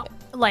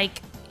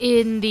 like,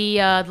 in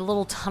the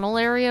little tunnel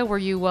area where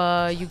you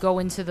go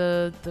into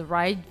the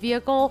ride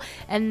vehicle.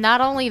 And not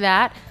only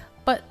that,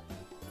 but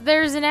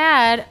there's an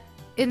ad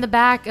in the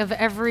back of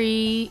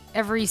every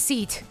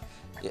seat.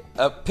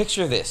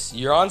 Picture this.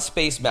 You're on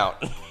Space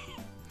Mountain.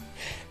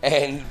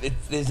 And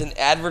there's an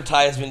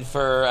advertisement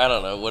for, I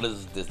don't know, what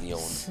does Disney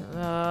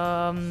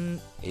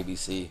own?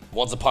 ABC.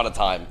 Once Upon a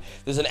Time.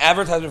 There's an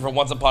advertisement for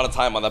Once Upon a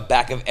Time on the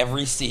back of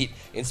every seat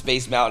in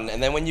Space Mountain.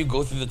 And then when you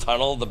go through the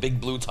tunnel, the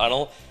big blue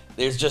tunnel,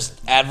 there's just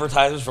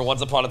advertisements for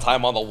Once Upon a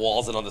Time on the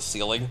walls and on the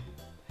ceiling.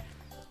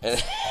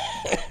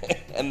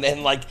 And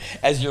then, like,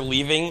 as you're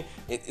leaving,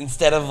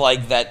 instead of,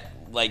 like, that,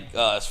 like,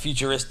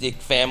 futuristic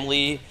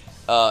family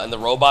and the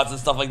robots and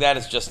stuff like that,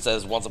 it just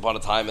says Once Upon a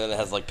Time, and then it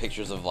has, like,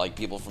 pictures of, like,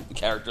 people from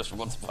characters from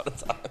Once Upon a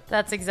Time.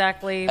 That's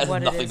exactly Has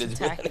what it nothing is to with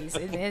do with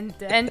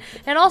Tackies.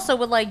 And also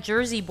with, like,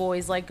 Jersey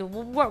Boys, like,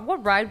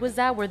 what ride was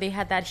that where they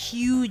had that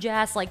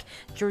huge-ass, like,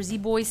 Jersey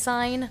Boy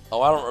sign?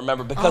 Oh, I don't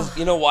remember, because,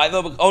 you know why,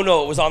 though? Oh,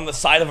 no, it was on the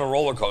side of a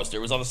roller coaster.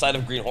 It was on the side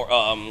of Green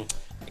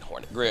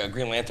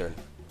Lantern.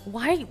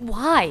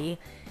 Why?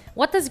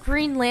 What does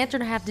Green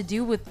Lantern have to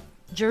do with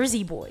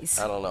Jersey Boys?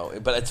 I don't know,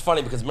 but it's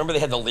funny because remember they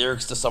had the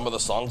lyrics to some of the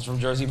songs from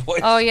Jersey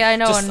Boys? Oh, yeah, I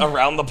know. Just and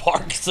around the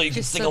park so you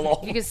could sing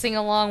along. You could sing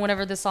along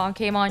whenever the song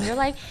came on. You're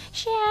like,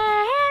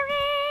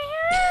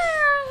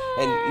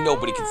 And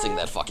nobody can sing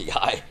that fucking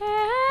high.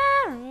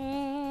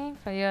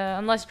 Yeah,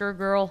 unless you're a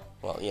girl.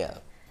 Well, yeah.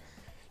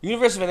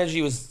 Universe of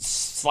Energy was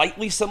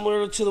slightly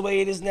similar to the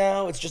way it is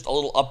now. It's just a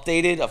little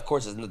updated. Of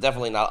course, it's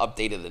definitely not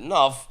updated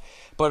enough.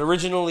 But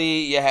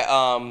originally, you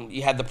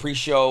had the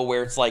pre-show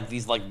where it's like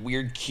these like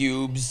weird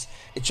cubes.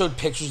 It showed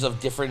pictures of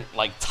different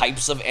like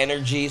types of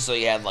energy. So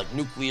you had like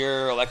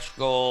nuclear,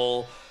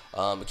 electrical,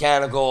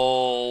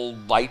 mechanical,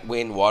 light,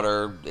 wind,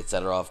 water,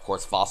 etc. Of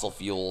course, fossil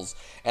fuels.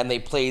 And they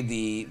played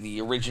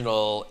the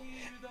original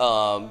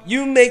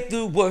 "You Make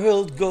the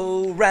World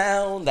Go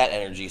Round" that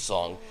energy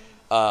song.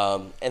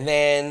 And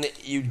then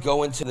you'd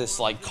go into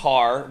this like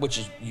car, which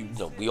is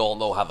we all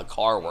know how the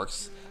car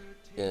works.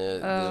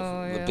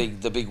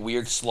 The big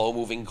weird slow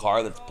moving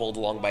car that's pulled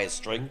along by a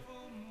string.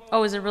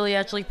 Oh, is it really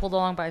actually pulled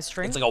along by a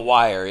string? It's like a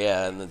wire,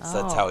 yeah, and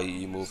that's how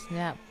you move.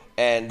 Yeah.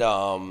 And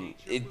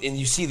and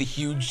you see the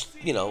huge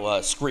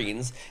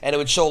screens, and it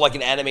would show like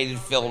an animated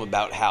film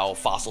about how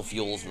fossil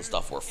fuels and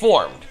stuff were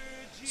formed.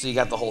 So you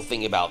got the whole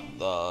thing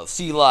about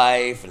sea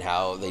life and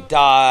how they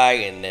die,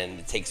 and then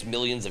it takes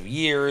millions of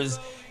years,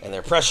 and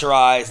they're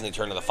pressurized, and they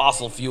turn into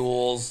fossil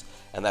fuels,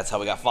 and that's how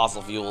we got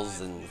fossil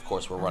fuels, and of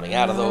course we're running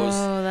out of those.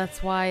 Oh,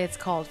 that's why it's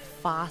called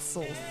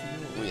fossil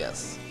fuel.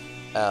 Yes.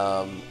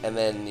 And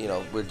then,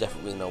 we're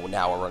definitely,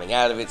 now we're running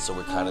out of it, so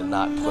we're kind of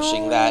not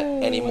pushing that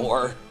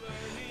anymore.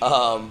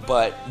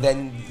 But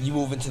then you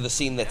move into the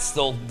scene that's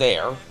still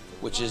there,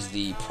 which is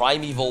the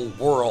primeval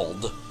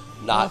world,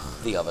 not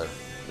the other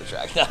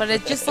attraction. But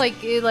it just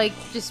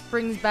just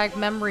brings back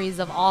memories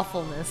of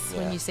awfulness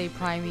when Yeah. you say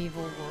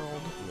primeval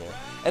world. Yeah.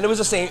 And it was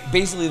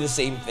basically the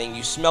same thing.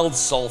 You smelled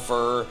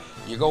sulfur.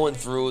 You're going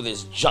through.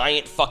 There's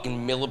giant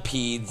fucking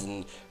millipedes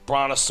and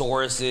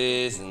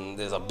brontosauruses, and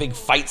there's a big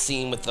fight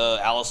scene with the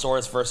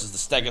Allosaurus versus the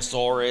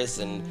Stegosaurus,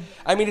 and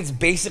I mean it's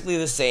basically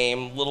the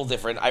same, little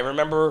different. I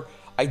remember.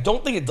 I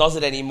don't think it does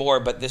it anymore,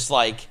 but this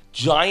like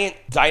giant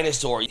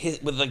dinosaur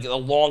with like a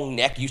long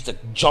neck used to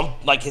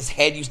jump, like his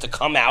head used to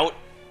come out,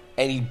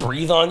 and he'd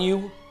breathe on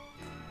you.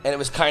 And it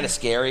was kind of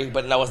scary,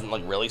 but that wasn't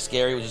like really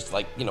scary. It was just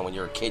like, you know, when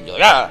you're a kid, you're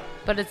like, ah!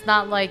 But it's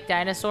not like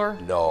Dinosaur.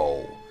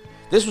 No.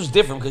 This was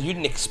different because you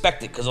didn't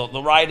expect it, because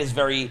the ride is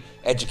very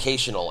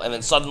educational. And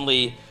then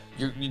suddenly,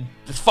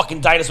 this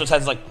fucking dinosaur's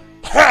head's like,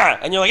 ha!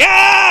 And you're like,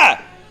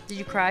 ah! Did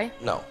you cry?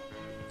 No.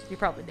 You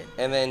probably did.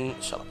 And then,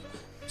 shut up.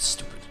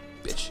 Stupid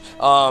bitch.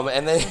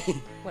 And then,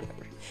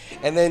 Whatever.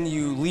 and then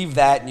you leave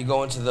that and you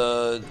go into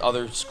the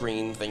other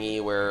screen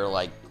thingy where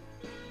like,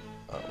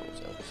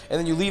 and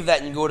then you leave that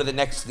and you go to the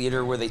next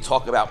theater where they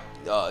talk about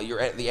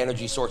the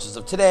energy sources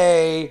of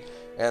today,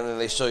 and then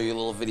they show you a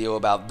little video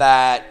about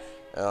that,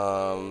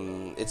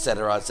 et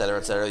cetera, et cetera,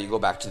 et cetera. You go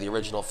back to the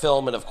original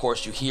film, and of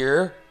course you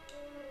hear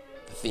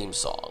the theme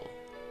song,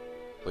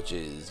 which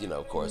is, you know,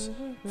 of course,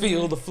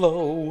 feel the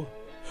flow,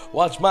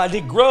 watch my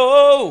dick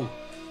grow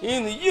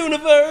in the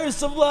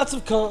universe of lots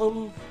of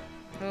cum.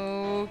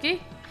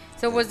 Okay.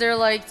 So was there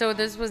like, so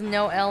this was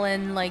no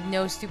Ellen, like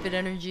no stupid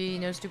energy,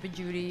 no stupid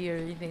Judy or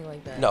anything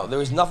like that? No, there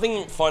was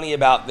nothing funny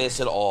about this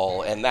at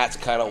all, and that's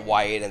kind of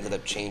why it ended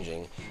up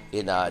changing.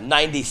 In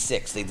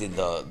 '96, they did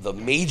the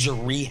major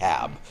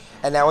rehab,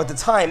 and now at the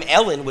time,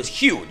 Ellen was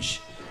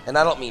huge, and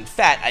I don't mean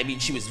fat, I mean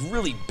she was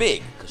really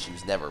big, because she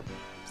was never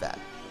fat.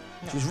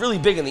 She was really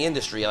big in the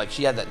industry, like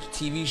she had that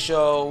TV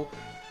show.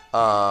 She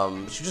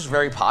was just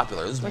very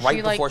popular. This was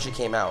right before she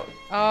came out.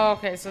 Oh,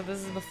 okay. So this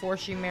is before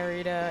she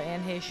married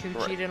Anne Heche, who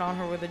Right. cheated on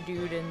her with a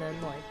dude, and then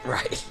like.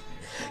 Right.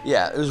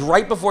 Yeah, it was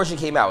right before she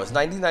came out. It was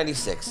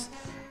 1996.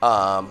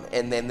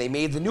 And then they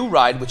made the new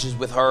ride, which is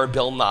with her,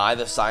 Bill Nye,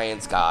 the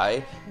science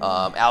guy,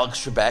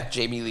 Alex Trebek,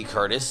 Jamie Lee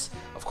Curtis.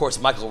 Of course,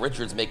 Michael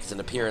Richards makes an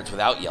appearance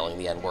without yelling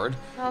the N-word.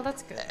 Oh,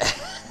 that's good.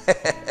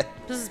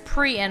 This is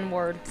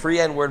pre-N-word.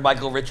 Pre-N-word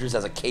Michael Richards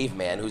as a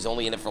caveman who's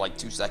only in it for like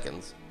 2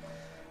 seconds.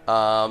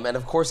 And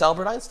of course,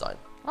 Albert Einstein.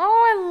 Oh,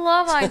 I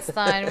love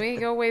Einstein. We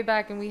go way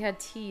back, and we had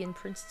tea in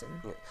Princeton.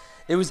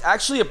 It was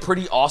actually a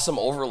pretty awesome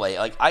overlay.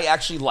 Like, I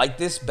actually like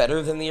this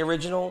better than the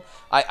original.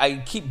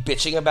 I keep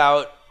bitching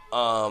about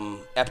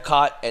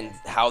Epcot and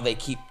how they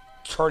keep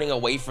turning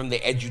away from the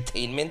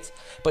edutainment.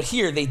 But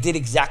here, they did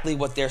exactly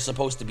what they're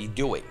supposed to be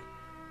doing.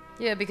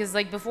 Yeah, because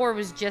like before it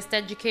was just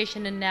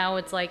education, and now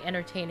it's like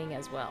entertaining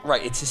as well.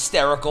 Right, it's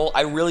hysterical.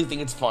 I really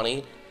think it's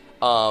funny.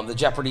 The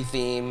Jeopardy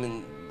theme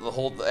and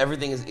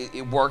everything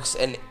it works,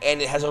 and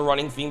it has a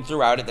running theme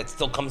throughout it that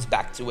still comes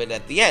back to it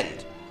at the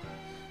end.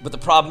 But the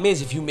problem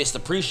is, if you miss the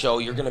pre-show,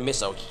 you're gonna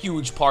miss a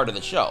huge part of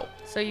the show.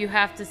 So you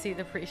have to see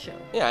the pre-show.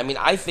 Yeah, I mean,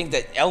 I think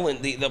that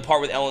Ellen, the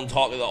part with Ellen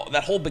talking,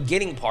 that whole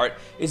beginning part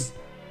is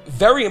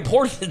very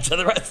important to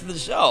the rest of the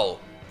show.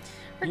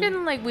 We're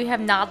getting like we have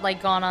not like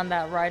gone on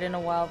that ride in a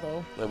while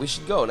though. Like, we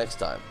should go next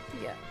time.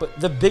 Yeah. But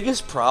the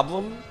biggest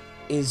problem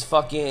is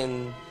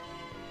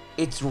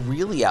it's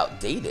really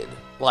outdated.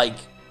 Like,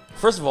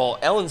 first of all,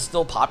 Ellen's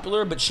still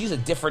popular, but she's a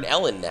different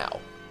Ellen now.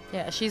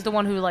 Yeah, she's the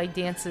one who like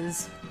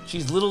dances.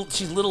 She's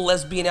little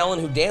lesbian Ellen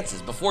who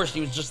dances. Before,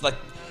 she was just like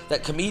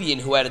that comedian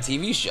who had a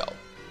TV show.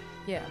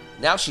 Yeah.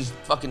 Now she's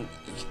like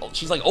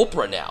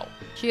Oprah now.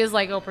 She is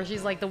like Oprah.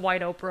 She's like the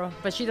white Oprah,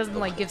 but she doesn't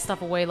like give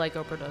stuff away like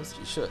Oprah does.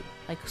 She should.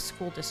 Like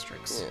school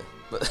districts. Yeah.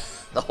 But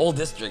the whole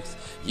district.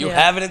 You Yeah.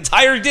 have an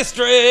entire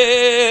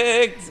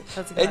district!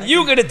 That's a good And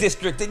you idea. get a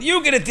district, and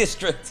you get a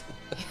district!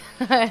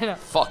 I know.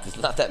 Fuck,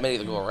 there's not that many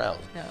to go around.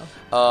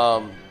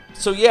 No.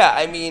 So yeah,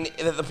 I mean,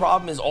 the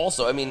problem is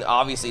also, I mean,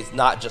 obviously it's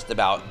not just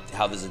about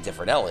how there's a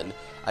different Ellen.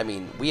 I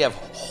mean, we have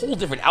a whole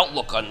different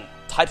outlook on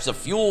types of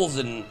fuels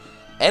and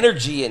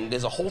energy, and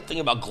there's a whole thing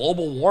about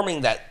global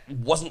warming that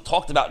wasn't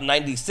talked about in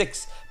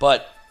 '96.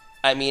 But,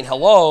 I mean,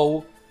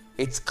 hello,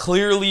 it's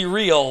clearly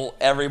real,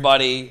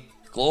 everybody.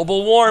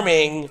 Global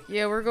warming.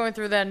 Yeah, we're going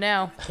through that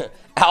now.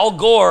 Al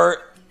Gore,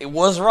 it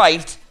was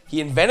right. He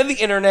invented the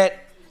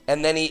internet,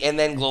 and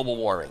then global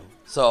warming.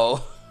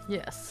 So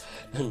Yes.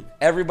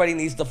 everybody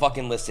needs to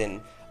fucking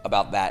listen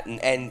about that,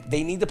 and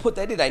they need to put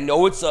that in. I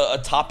know it's a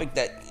topic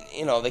that,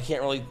 you know, they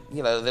can't really,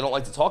 you know, they don't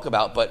like to talk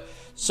about, but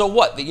so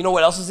what? You know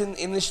what else is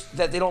in this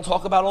that they don't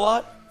talk about a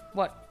lot?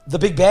 What? The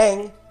Big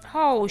Bang.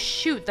 Oh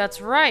shoot,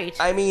 that's right.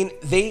 I mean,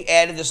 they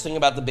added this thing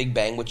about the Big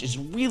Bang, which is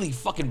really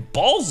fucking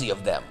ballsy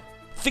of them.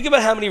 Think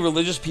about how many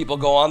religious people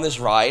go on this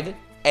ride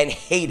and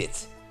hate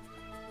it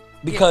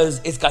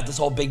because it's got this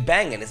whole Big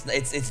Bang, and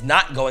it's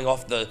not going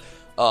off the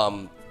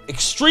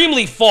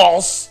extremely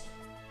false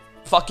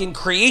fucking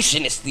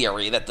creationist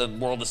theory that the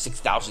world is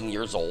 6,000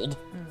 years old.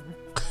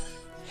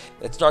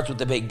 It starts with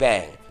the Big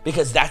Bang,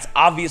 because that's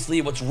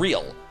obviously what's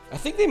real. I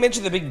think they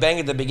mentioned the Big Bang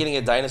at the beginning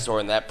of Dinosaur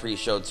in that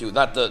pre-show too.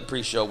 Not the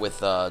pre-show with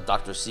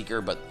Dr.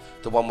 Seeker, but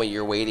the one where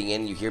you're waiting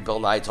in, you hear Bill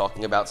Nye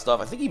talking about stuff.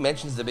 I think he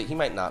mentions he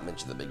might not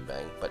mention the Big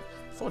Bang, but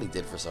I thought he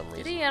did for some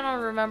reason. Did he? I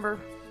don't remember.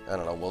 I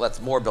don't know. Well,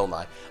 that's more Bill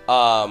Nye.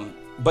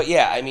 But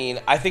yeah, I mean,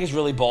 I think it's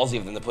really ballsy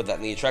of them to put that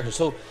in the attraction.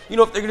 So, you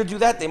know, if they're going to do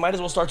that, they might as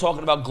well start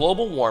talking about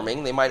global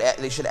warming.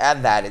 They should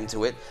add that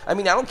into it. I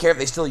mean, I don't care if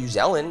they still use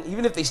Ellen,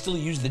 even if they still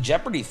use the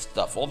Jeopardy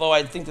stuff, although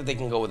I think that they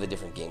can go with a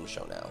different game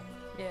show now.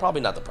 Yeah.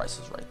 Probably not The Price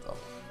is Right, though.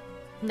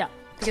 No,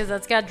 because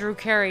that's got Drew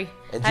Carey.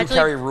 And Drew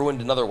Carey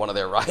ruined another one of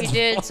their rides. He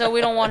did, so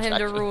we don't want him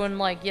to ruin,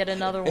 like, yet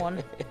another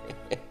one.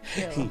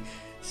 Yeah.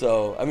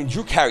 So, I mean,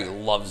 Drew Carey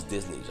loves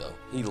Disney, Joe.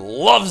 He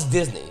loves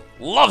Disney.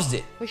 Loves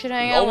it. We should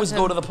hang He out always with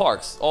him. go to the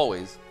parks.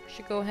 Always. We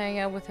should go hang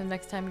out with him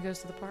next time he goes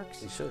to the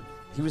parks. He should.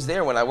 He was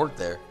there when I worked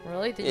there.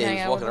 Really? Did you Yeah, hang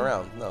he out was with walking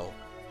him? around. No.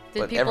 Did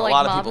But people a like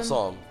lot of mob people him?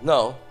 saw him.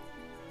 No.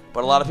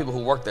 But a lot of people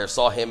who worked there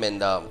saw him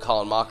and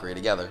Colin Mockery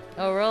together.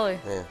 Oh, really?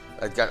 Yeah.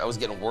 I was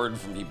getting word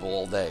from people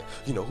all day.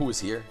 You know who was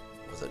here?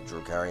 Was it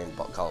Drew Carey and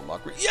Colin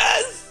Mockery?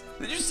 Yes!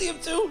 Did you see him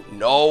too?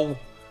 No.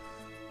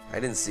 I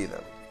didn't see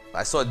them.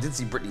 I did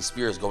see Britney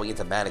Spears going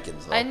into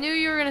mannequins, though. I knew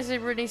you were going to say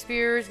Britney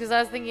Spears, because I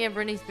was thinking of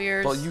Britney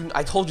Spears. Well,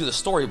 I told you the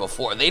story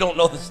before. They don't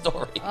know the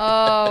story.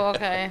 Oh,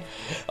 okay.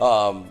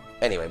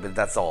 Anyway, but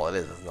that's all it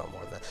is. It's not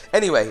more than that.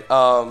 Anyway,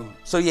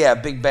 so yeah,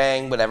 Big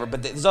Bang, whatever.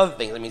 But there's other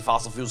things. I mean,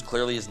 fossil fuels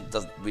clearly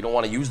we don't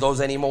want to use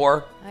those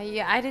anymore.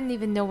 Yeah, I didn't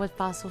even know what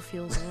fossil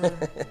fuels were.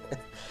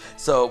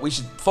 So we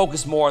should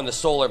focus more on the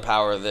solar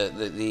power, the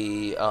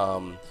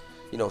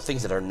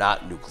things that are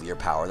not nuclear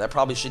power. That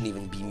probably shouldn't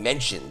even be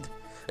mentioned.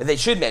 They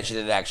should mention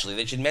it, actually.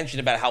 They should mention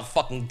about how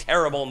fucking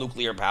terrible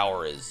nuclear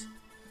power is.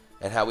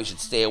 And how we should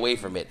stay away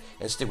from it.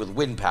 And stick with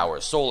wind power,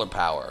 solar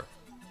power,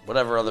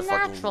 whatever other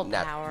Natural fucking...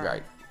 power.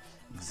 Right.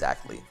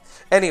 Exactly.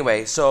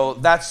 Anyway, so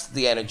that's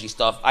the energy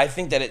stuff. I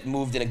think that it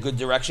moved in a good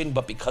direction,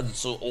 but because it's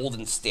so old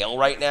and stale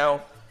right now,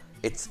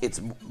 it's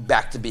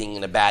back to being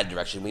in a bad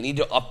direction. We need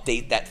to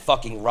update that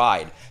fucking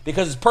ride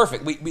because it's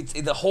perfect.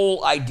 The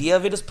whole idea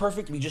of it is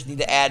perfect. We just need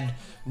to add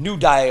new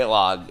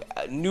dialogue,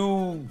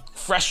 new,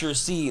 fresher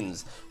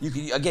scenes. You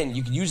could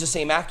use the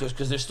same actors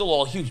because they're still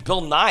all huge. Bill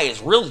Nye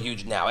is real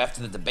huge now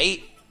after the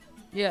debate.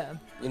 Yeah.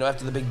 You know,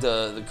 after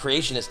the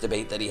creationist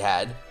debate that he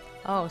had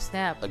Oh,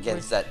 snap.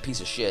 against that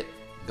piece of shit.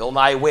 Bill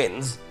Nye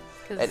wins.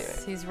 Because Anyway.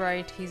 he's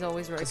right. He's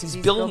always right. 'Cause he's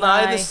Bill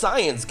Nye the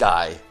Science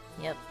Guy.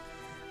 Yep.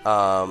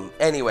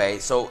 Anyway,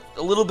 so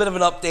a little bit of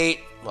an update,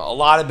 well, a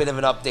lot of bit of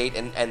an update,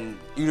 and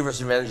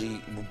Universe of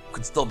Energy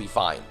could still be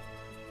fine.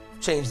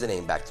 Change the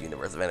name back to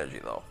Universe of Energy,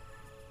 though.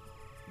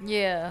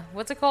 Yeah.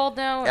 What's it called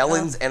now?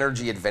 Ellen's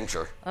Energy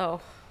Adventure. Oh.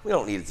 We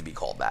don't need it to be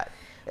called that.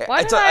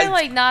 Why did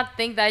I not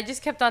think that? I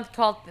just kept on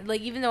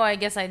even though I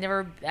guess I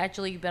never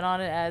actually been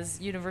on it as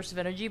Universe of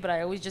Energy, but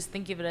I always just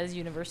think of it as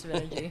Universe of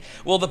Energy.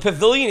 Well, the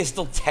pavilion is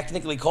still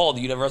technically called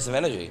the Universe of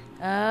Energy.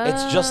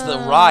 It's just the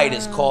ride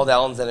is called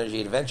Ellen's Energy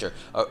Adventure.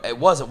 It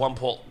was at one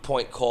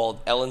point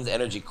called Ellen's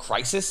Energy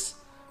Crisis,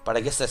 but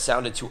I guess that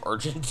sounded too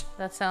urgent.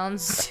 That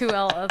sounds too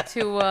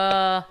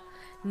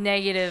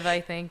negative, I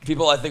think.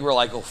 People, I think, were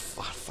like, "Oh,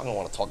 I don't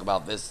want to talk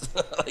about this.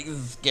 Like, this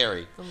is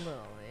scary." A little,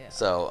 yeah.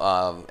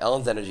 So,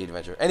 Ellen's Energy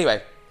Adventure.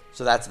 Anyway,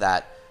 so that's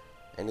that.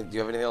 Do you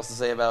have anything else to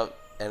say about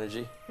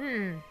energy?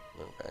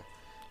 Okay.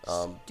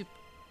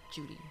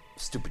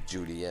 Stupid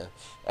Judy, yeah.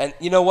 And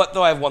you know what,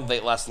 though? I have one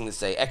last thing to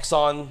say.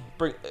 Exxon,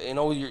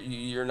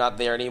 you're not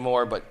there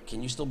anymore, but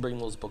can you still bring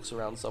those books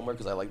around somewhere?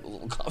 Because I like the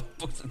little comic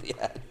books that they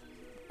had.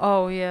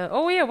 Oh yeah.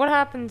 What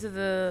happened to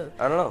the?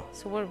 I don't know.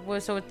 So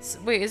what? So it's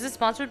wait. Is it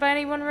sponsored by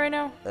anyone right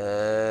now?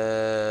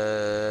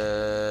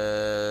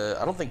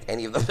 I don't think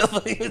any of the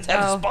buildings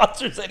have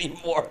sponsors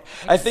anymore.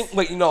 I think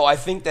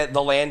that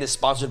the land is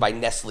sponsored by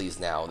Nestle's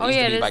now. It used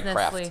to be by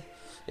Kraft. Nestle.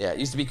 Yeah, it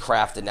used to be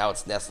Kraft, and now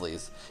it's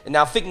Nestle's. And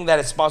now thinking that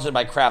it's sponsored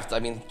by Kraft, I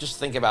mean, just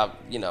think about,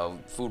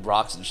 food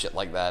rocks and shit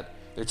like that.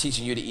 They're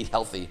teaching you to eat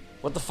healthy.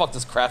 What the fuck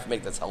does Kraft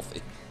make that's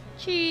healthy?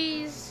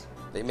 Cheese.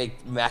 They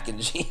make mac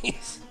and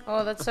cheese.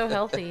 Oh, that's so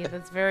healthy.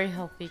 That's very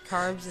healthy.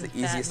 Carbs and It's the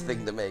easiest fat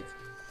thing to make.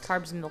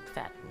 Carbs and milk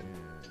fat.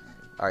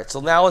 All right,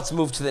 so now let's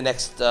move to the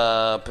next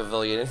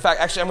pavilion. In fact,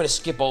 actually, I'm going to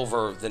skip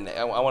over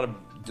I want to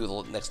do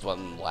the next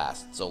one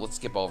last. So let's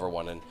skip over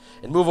one and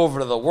move over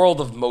to the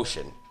World of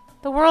Motion.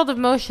 The World of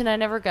Motion, I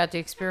never got to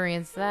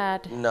experience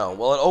that. No,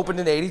 well, it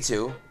opened in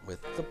 '82 with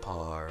the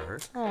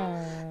park.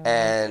 Aww.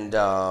 And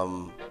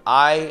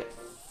I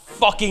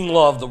fucking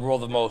love the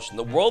World of Motion.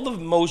 The World of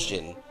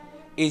Motion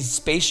is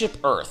Spaceship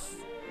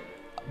Earth,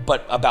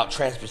 but about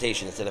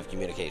transportation instead of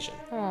communication.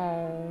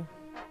 Oh.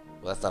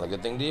 Well, that's not a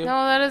good thing to you?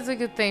 No, that is a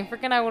good thing.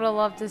 Freaking, I would have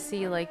loved to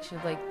see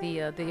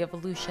the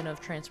evolution of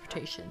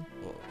transportation.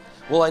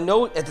 Well, I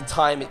know at the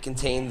time it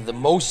contained the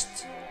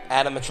most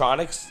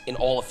animatronics in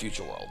all of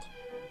Future World.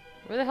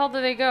 Where the hell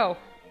did they go?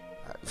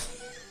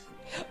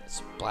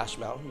 Splash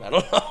Mountain? I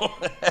don't know.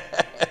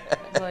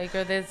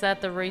 Is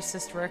that the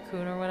racist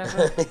raccoon or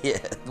whatever? Yeah,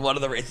 one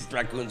of the racist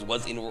raccoons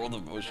was in World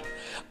of Motion.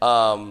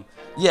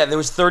 Yeah, there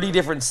was 30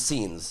 different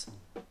scenes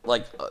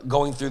like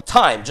going through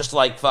time, just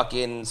like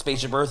fucking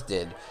Spaceship Earth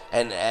did,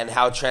 and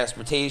how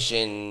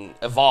transportation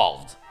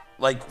evolved.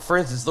 Like, for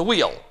instance, the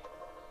wheel.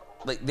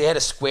 Like, they had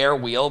a square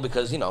wheel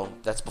because, you know,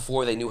 that's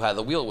before they knew how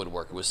the wheel would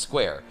work. It was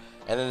square.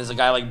 And then there's a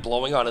guy, like,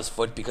 blowing on his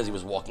foot because he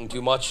was walking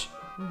too much.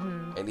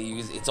 Mm-hmm. And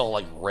it's all,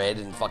 like, red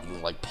and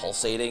fucking, like,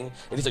 pulsating.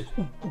 And he's like...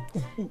 Ooh, ooh,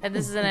 ooh, ooh. And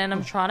this is an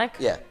animatronic?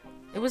 Yeah.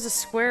 It was a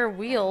square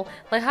wheel.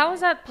 Like, how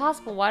is that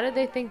possible? Why did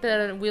they think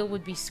that a wheel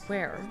would be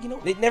square? You know,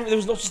 there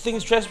was no such thing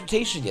as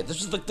transportation yet. This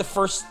was, like, the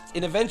first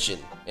invention.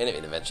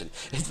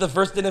 It's the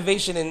first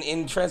innovation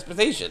in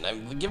transportation.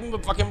 Give them a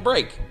fucking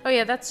break. Oh,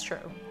 yeah, that's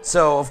true.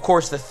 So, of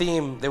course,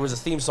 there was a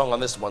theme song on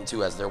this one,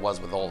 too, as there was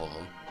with all of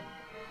them.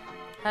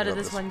 How did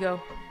this one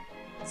go?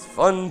 It's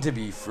fun to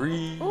be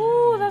free.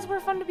 Ooh, that's where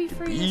fun to be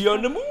free. Be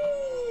on the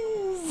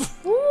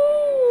move. Ooh.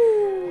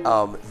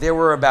 There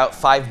were about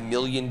 5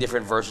 million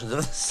different versions of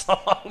the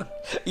song.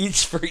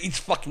 Each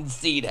fucking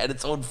scene had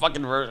its own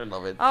fucking version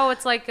of it. Oh,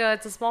 it's like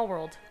it's a small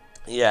world.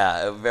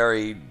 Yeah,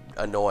 very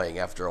annoying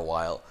after a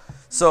while.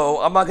 So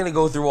I'm not gonna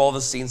go through all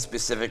the scenes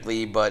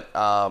specifically, but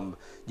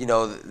you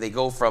know, they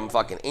go from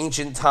fucking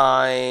ancient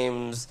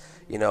times,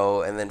 you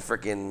know, and then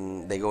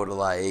freaking they go to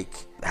like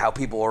how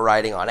people were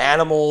riding on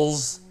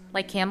animals.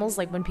 Like camels,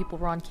 like when people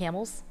were on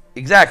camels?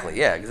 Exactly,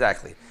 yeah,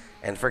 exactly.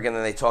 And freaking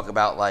then they talk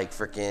about like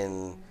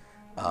freaking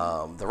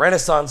the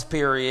Renaissance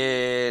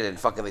period, and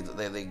fucking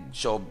they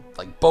show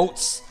like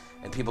boats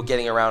and people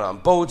getting around on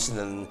boats, and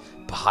then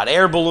hot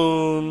air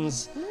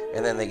balloons,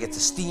 and then they get to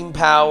steam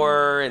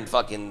power and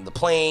fucking the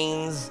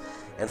planes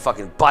and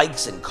fucking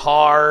bikes and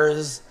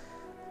cars.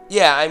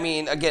 Yeah, I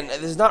mean, again,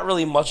 there's not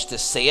really much to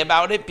say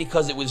about it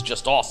because it was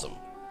just awesome.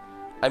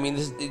 I mean,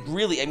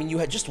 you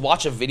had just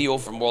watch a video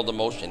from World of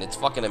Motion. It's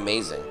fucking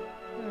amazing.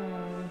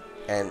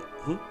 And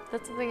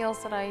that's something else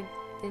that I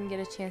didn't get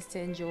a chance to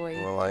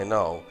enjoy. Well, I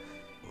know.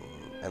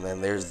 And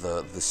then there's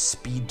the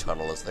speed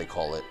tunnel, as they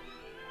call it,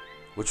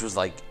 which was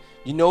like,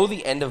 you know,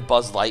 the end of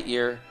Buzz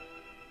Lightyear,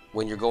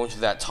 when you're going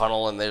through that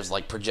tunnel and there's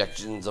like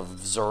projections of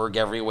Zurg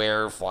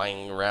everywhere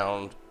flying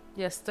around.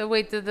 Yes.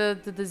 Wait, did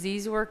the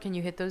Z's work? Can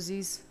you hit those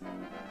Z's?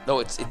 No,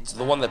 it's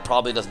the one that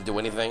probably doesn't do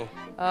anything.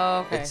 Oh,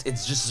 okay.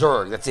 It's just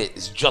Zurg. That's it.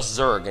 It's just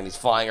Zurg, and he's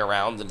flying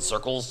around in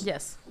circles.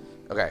 Yes.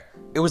 Okay.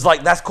 It was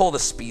like, that's called a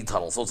speed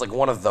tunnel. So it's like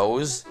one of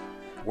those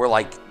where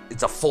like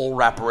it's a full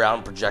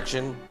wraparound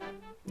projection.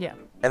 Yeah.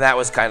 And that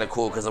was kind of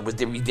cool because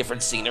there'd be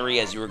different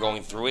scenery as you were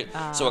going through it.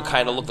 So it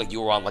kind of looked like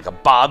you were on like a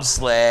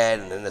bobsled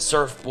and then a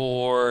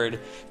surfboard,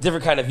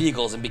 different kind of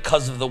vehicles. And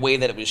because of the way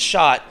that it was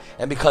shot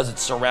and because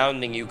it's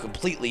surrounding you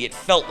completely, it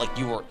felt like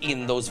you were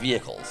in those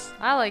vehicles.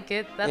 I like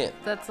it. Yeah.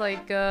 That's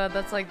like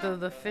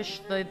the fish,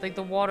 like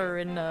the water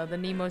in the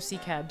Nemo sea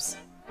cabs.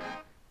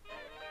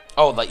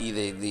 Oh,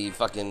 the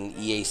fucking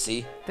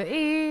EAC? The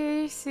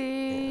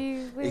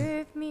EAC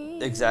with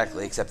me.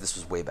 Exactly, except this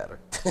was way better.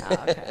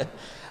 Okay.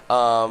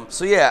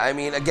 So yeah, I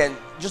mean, again,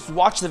 just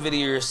watch the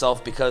video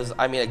yourself because,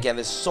 I mean, again,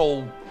 there's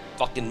so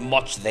fucking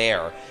much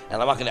there, and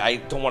I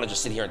don't want to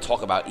just sit here and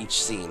talk about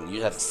each scene.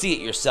 You have to see it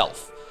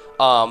yourself.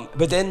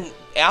 But then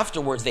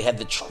afterwards, they had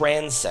the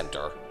Trans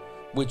Center,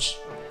 which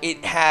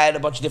it had a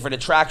bunch of different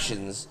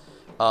attractions,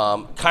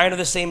 kind of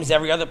the same as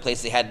every other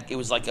place. It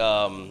was like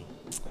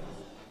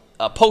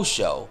a post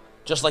show,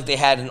 just like they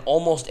had in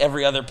almost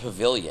every other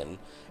pavilion.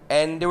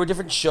 And there were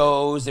different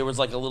shows. There was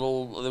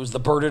the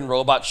Bird and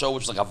Robot show,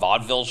 which was like a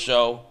vaudeville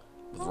show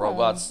with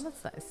robots.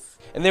 That's nice.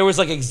 And there was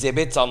like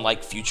exhibits on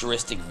like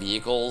futuristic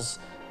vehicles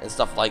and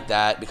stuff like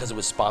that because it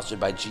was sponsored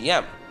by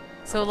GM.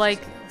 So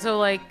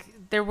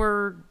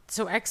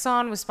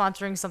Exxon was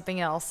sponsoring something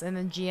else, and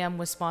then GM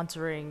was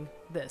sponsoring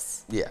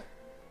this. Yeah.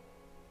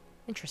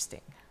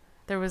 Interesting.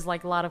 There was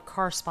like a lot of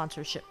car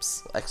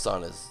sponsorships.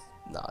 Exxon is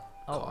not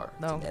car.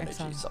 No, it's energy,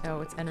 Exxon. something.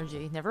 No, it's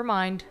energy. Never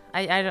mind.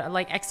 I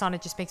like Exxon.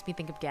 It just makes me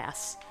think of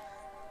gas.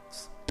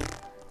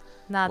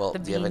 Not the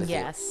bean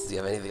gas. Do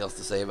you have anything else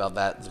to say about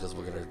that? Because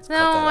we're gonna.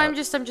 No, I'm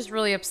just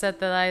really upset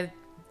that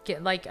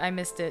I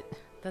missed it.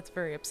 That's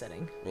very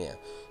upsetting. Yeah.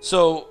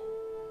 So,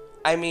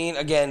 I mean,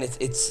 again,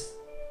 it's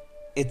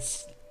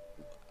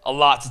a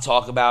lot to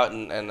talk about,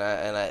 and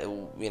I,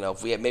 you know,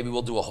 if maybe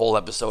we'll do a whole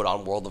episode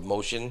on World of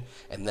Motion,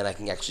 and then I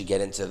can actually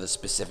get into the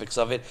specifics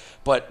of it.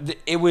 But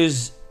it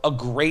was a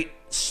great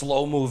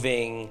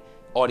slow-moving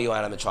audio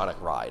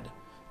animatronic ride.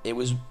 It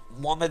was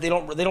one that they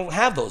don't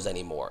have those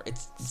anymore.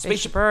 It's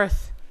Spaceship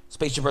Earth.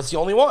 Spaceship Earth's the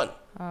only one.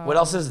 What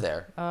else is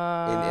there in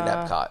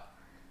Epcot?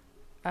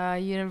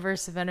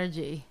 Universe of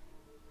Energy.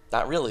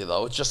 Not really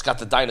though. It's just got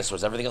the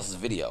dinosaurs. Everything else is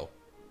video.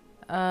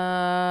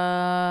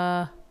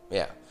 Yeah.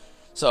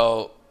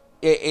 So,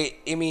 I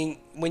mean,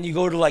 when you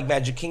go to like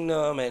Magic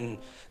Kingdom and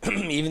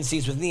even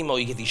Seas with Nemo,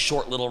 you get these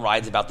short little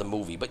rides about the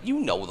movie. But you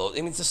know those. I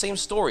mean, it's the same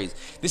stories.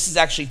 This is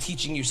actually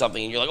teaching you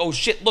something, and you're like, oh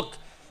shit, look.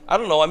 I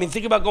don't know. I mean,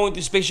 think about going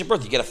through Spaceship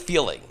Earth. You get a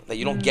feeling that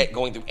you don't get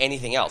going through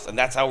anything else. And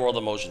that's how World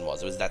of Motion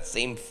was. It was that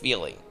same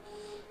feeling.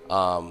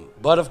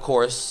 But of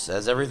course,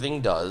 as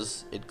everything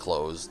does, it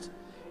closed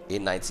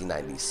in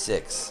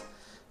 1996.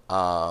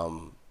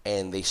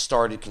 And they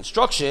started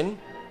construction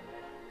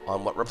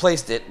on what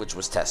replaced it, which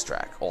was Test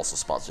Track, also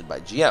sponsored by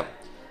GM.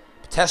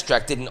 But Test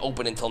Track didn't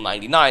open until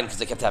 99 because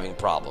they kept having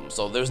problems,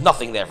 so there's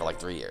nothing there for like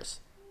 3 years.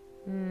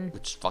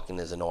 Which fucking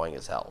is annoying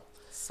as hell.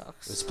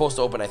 Sucks. It was supposed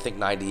to open, I think,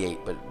 98,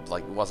 but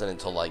like it wasn't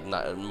until like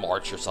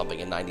March or something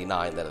in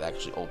 99 that it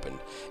actually opened.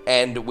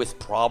 And with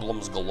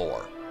problems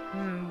galore.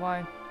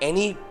 Why?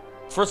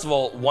 First of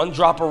all, one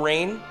drop of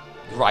rain,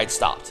 the ride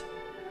stopped.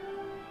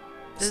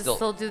 Does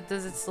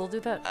it still do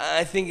that?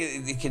 I think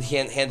it could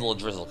handle a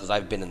drizzle because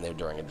I've been in there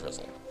during a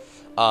drizzle.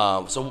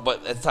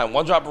 But at the time,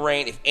 one drop of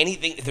rain,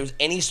 if there's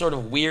any sort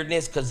of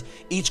weirdness, because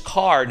each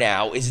car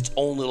now is its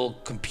own little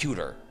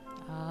computer.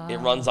 It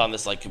runs on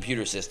this like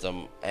computer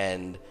system,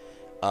 and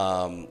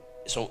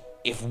so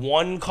if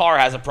one car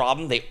has a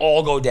problem, they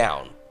all go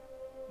down.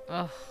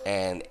 Ugh.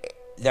 And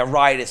that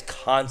ride is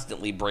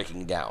constantly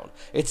breaking down.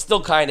 It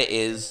still kind of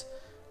is.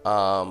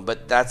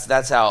 But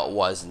that's how it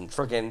was, and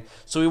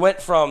so we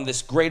went from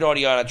this great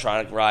audio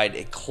animatronic ride,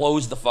 it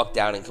closed the fuck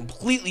down and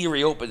completely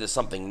reopened to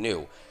something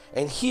new.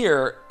 And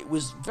here, it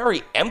was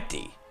very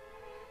empty.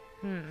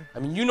 I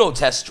mean, you know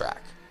Test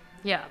Track.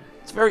 Yeah.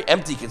 It's very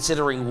empty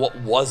considering what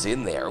was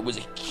in there. It was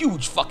a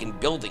huge fucking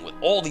building with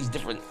all these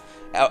different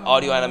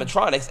audio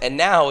animatronics, and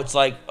now it's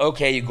like,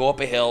 okay, you go up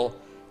a hill,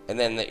 and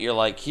then you're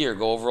like, here,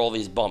 go over all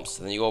these bumps,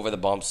 and then you go over the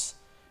bumps.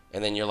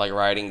 And then you're like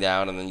riding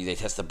down, and then they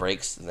test the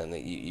brakes, and then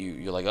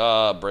you're like,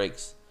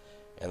 brakes.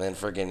 And then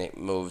it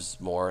moves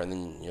more, and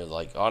then you're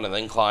like on an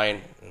incline,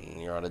 and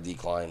you're on a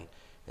decline.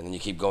 And then you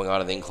keep going on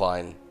an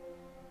incline,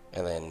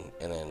 and then.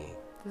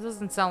 This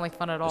doesn't sound like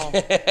fun at all.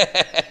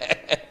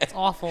 It's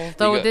awful.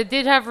 Though they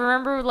did have,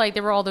 remember, like,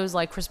 there were all those,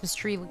 like, Christmas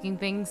tree looking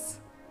things?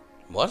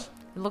 What?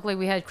 It looked like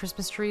we had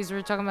Christmas trees. We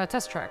were talking about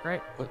Test Track,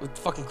 right? What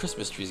fucking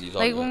Christmas trees are you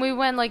talking Like, about? when we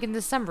went, like, in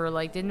December,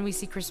 like, didn't we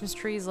see Christmas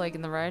trees, like,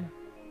 in the ride?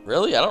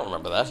 Really? I don't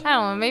remember that. I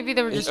don't know. Maybe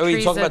they were just Are you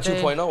trees talking about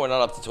that 2.0? We're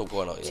not up to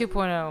 2.0 yet.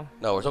 2.0.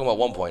 No, we're talking about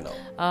 1.0.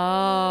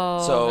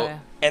 Oh, So, okay.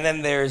 and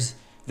then there's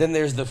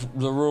the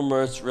room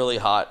where it's really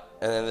hot,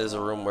 and then there's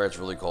a room where it's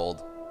really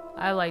cold.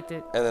 I liked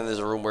it. And then there's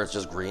a room where it's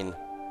just green,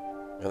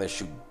 and they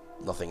shoot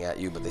nothing at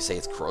you, but they say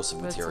it's corrosive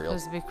But it's material.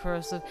 supposed to be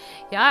corrosive.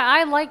 Yeah,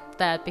 I liked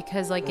that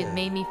because, like, it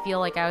made me feel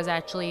like I was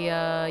actually,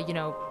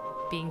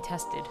 being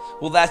tested.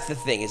 Well, that's the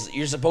thing, is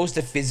you're supposed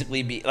to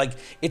physically be, like,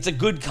 it's a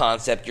good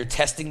concept. You're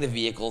testing the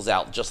vehicles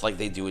out just like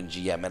they do in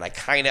GM, and I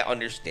kind of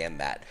understand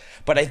that.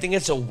 But I think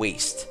it's a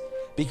waste,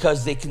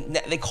 because they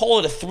call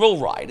it a thrill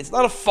ride. It's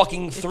not a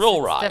fucking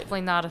thrill ride. It's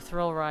definitely not a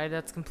thrill ride.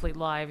 That's a complete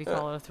lie if you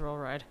call it a thrill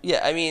ride.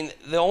 Yeah, I mean,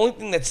 the only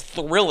thing that's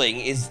thrilling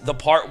is the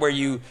part where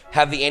you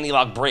have the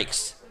anti-lock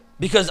brakes.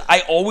 Because I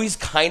always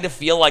kind of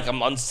feel like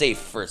I'm unsafe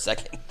for a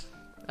second.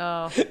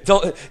 Oh.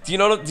 Do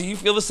you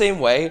feel the same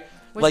way?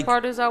 Which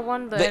part is that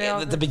one?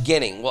 The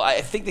beginning. Well,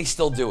 I think they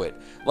still do it.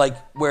 Like,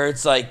 where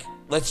it's like,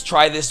 let's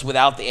try this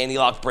without the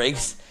anti-lock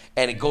brakes,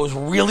 and it goes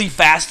really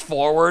fast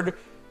forward.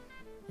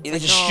 It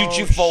just shoots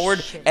you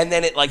forward, shit. and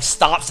then it, like,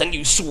 stops, and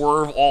you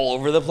swerve all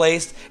over the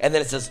place, and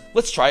then it says,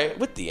 let's try it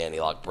with the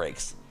anti-lock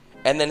brakes.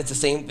 And then it's the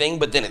same thing,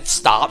 but then it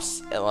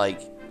stops, and,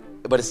 like,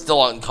 but it's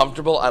still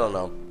uncomfortable. I don't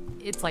know.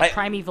 It's like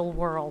Primeval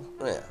Whirl.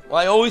 Yeah. Well,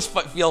 I always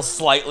feel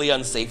slightly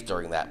unsafe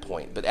during that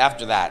point, but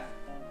after that,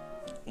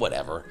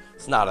 whatever.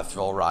 It's not a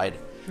thrill ride.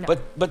 No.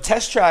 But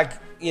Test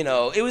Track,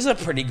 it was a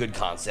pretty good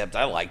concept.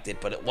 I liked it,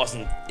 but it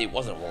wasn't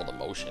World of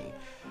Motion.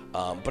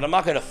 But I'm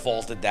not going to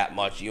fault it that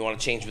much. You want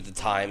to change with the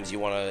times, you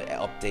want to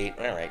update,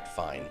 all right,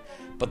 fine.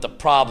 But the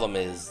problem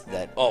is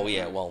that,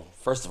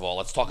 first of all,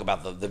 let's talk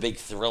about the big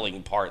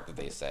thrilling part that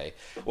they say.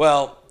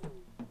 Well,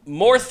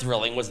 more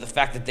thrilling was the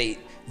fact that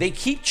they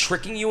keep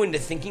tricking you into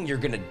thinking you're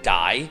going to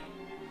die.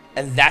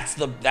 And that's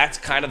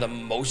kind of the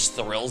most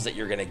thrills that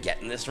you're gonna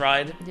get in this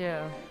ride.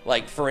 Yeah.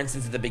 Like, for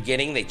instance, at the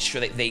beginning,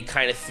 they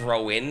kind of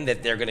throw in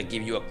that they're gonna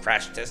give you a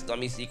crash test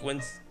dummy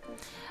sequence.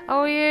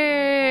 Oh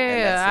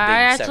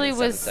yeah. And that's the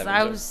big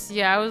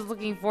I was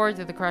looking forward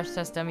to the crash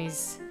test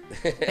dummies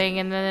thing,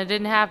 and then it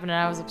didn't happen, and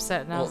I was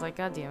upset, and I was like,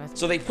 God damn it.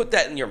 So they put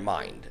that in your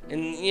mind,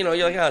 and you're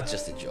like, oh, it's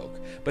just a joke.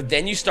 But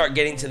then you start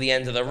getting to the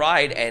end of the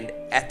ride, and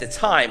at the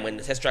time when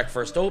the Test Track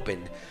first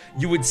opened,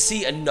 you would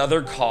see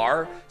another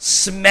car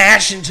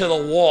smash into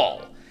the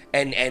wall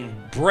and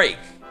break,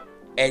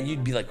 and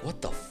you'd be like,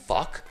 what the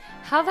fuck?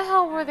 How the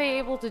hell were they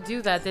able to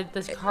do that? Did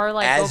this car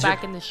go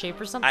back into shape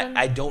or something?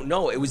 I don't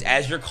know. It was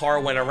as your car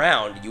went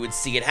around, you would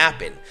see it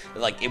happen.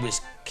 Like, it was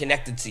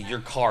connected to your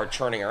car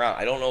turning around.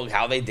 I don't know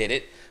how they did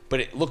it, but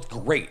it looked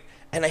great.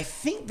 And I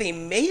think they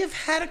may have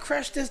had a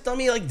crash test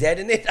dummy, like, dead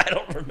in it. I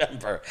don't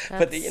remember.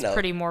 That's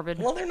pretty morbid.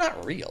 Well, they're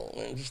not real.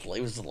 It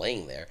was just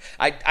laying there.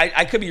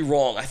 I could be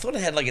wrong. I thought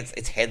it had, like,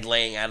 its head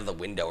laying out of the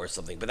window or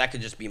something, but that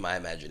could just be my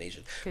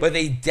imagination. But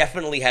they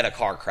definitely had a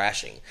car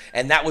crashing.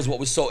 And that was what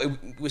was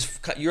it was,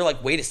 you're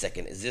like, wait a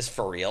second, is this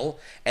for real?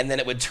 And then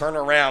it would turn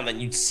around,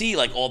 and you'd see,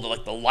 like, all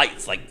the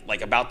lights,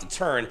 like about to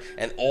turn,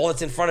 and all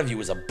that's in front of you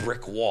is a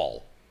brick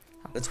wall.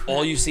 That's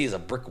all you see is a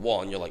brick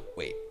wall, and you're like,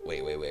 wait.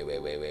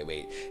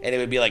 And it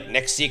would be like,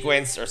 next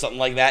sequence or something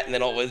like that, and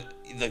then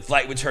the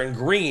light would turn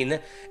green,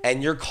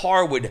 and your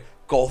car would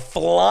go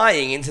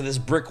flying into this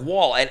brick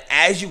wall. And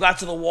as you got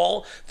to the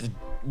wall,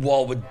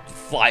 wall would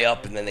fly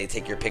up and then they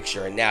take your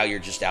picture, and now you're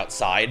just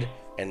outside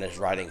and it's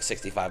riding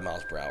 65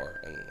 miles per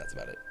hour, and that's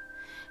about it.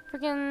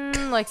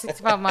 Freaking like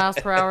 65 miles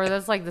per hour.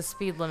 That's like the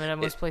speed limit at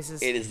most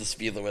places. It is the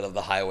speed limit of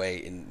the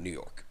highway in New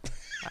York.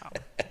 Oh,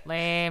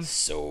 lame.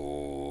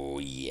 So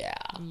yeah.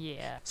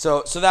 Yeah.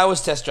 So that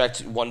was Test Track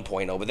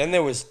 1.0, but then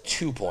there was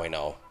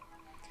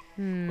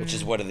 2.0, which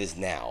is what it is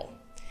now.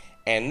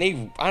 And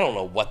I don't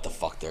know what the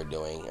fuck they're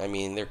doing. I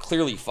mean, they're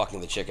clearly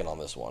fucking the chicken on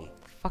this one.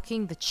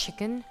 Fucking the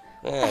chicken?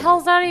 What the hell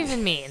does that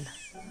even mean?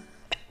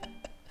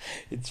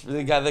 It's for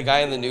the guy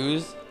in the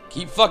news.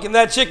 Keep fucking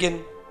that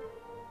chicken.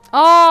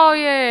 Oh,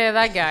 yeah,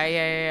 that guy.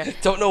 Yeah.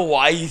 Don't know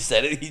why he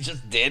said it. He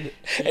just did.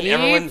 And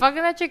Keep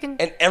fucking that chicken.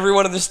 And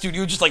everyone in the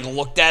studio just like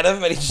looked at him,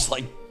 and he's just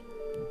like,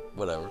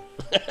 whatever.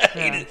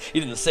 Yeah. he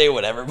didn't say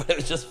whatever, but it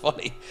was just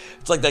funny.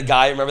 It's like that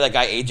guy. Remember that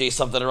guy AJ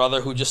something or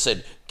other who just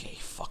said gay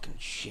fucking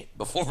shit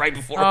right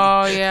before.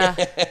 Oh yeah.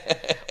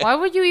 Why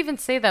would you even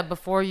say that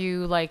before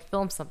you like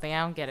film something?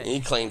 I don't get it. He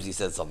claims he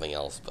said something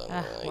else, but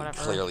he whatever.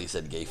 clearly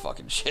said gay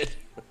fucking shit.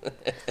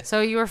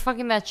 So you were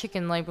fucking that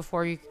chicken like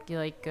before you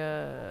like.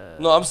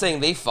 No, I'm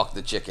saying they fucked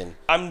the chicken.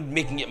 I'm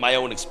making it my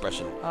own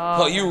expression.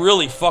 Oh, you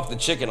really fucked the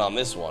chicken on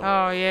this one.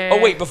 Oh yeah.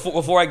 Oh wait,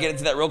 before I get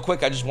into that real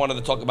quick, I just wanted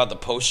to talk about the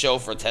post show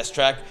for Test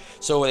Track.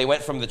 So they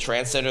went from the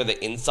Trans Center,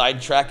 the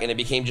inside track, and it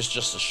became just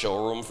a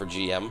showroom for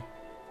GM.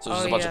 So it was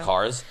just a bunch of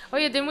cars. Oh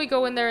yeah, didn't we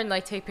go in there and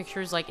like take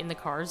pictures like in the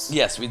cars?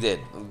 Yes, we did.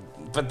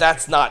 But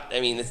that's not. I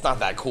mean, it's not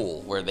that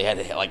cool where they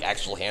had like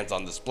actual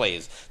hands-on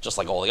displays, just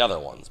like all the other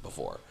ones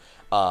before.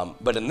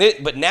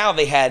 But now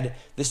they had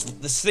this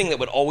thing that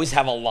would always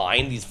have a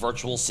line, these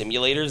virtual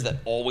simulators that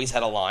always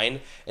had a line,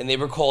 and they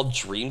were called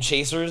Dream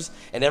Chasers,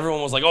 and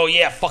everyone was like, oh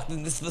yeah, fuck,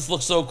 this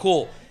looks so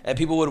cool. And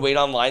people would wait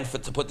online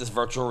to put this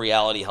virtual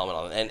reality helmet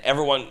on, and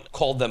everyone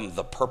called them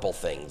the purple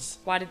things.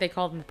 Why did they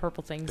call them the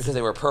purple things? Because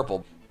they were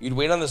purple. You'd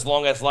wait on this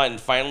long-ass line,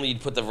 and finally you'd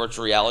put the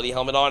virtual reality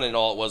helmet on, and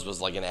all it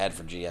was like an ad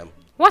for GM.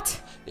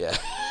 What? Yeah.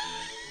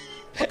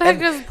 What the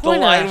heck is the point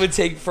The line of that? would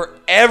take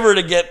forever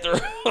to get through.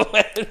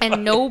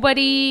 And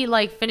nobody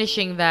like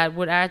finishing that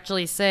would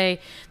actually say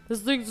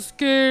this thing's a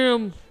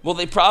scam. Well,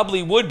 they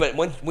probably would, but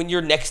when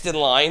you're next in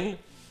line,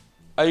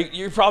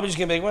 you're probably just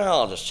gonna be like,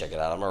 well, I'll just check it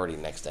out. I'm already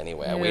next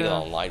anyway. I waited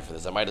online for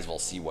this. I might as well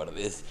see what it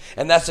is.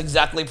 And that's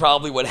exactly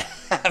probably what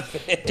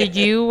happened. Did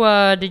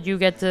you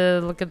get to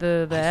look at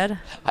the ad?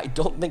 I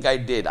don't think I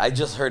did. I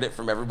just heard it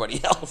from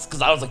everybody else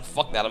because I was like,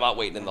 fuck that. I'm not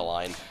waiting in the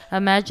line.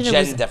 Imagine Jen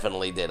it was.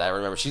 definitely did. I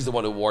remember she's the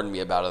one who warned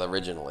me about it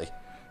originally.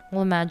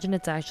 Well, imagine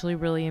it's actually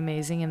really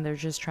amazing, and they're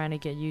just trying to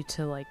get you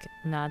to like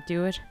not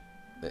do it.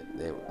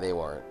 They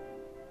weren't.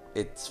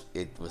 It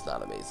was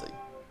not amazing.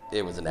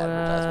 It was an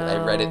advertisement.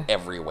 I read it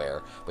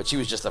everywhere, but she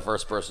was just the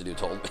first person who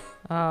told me.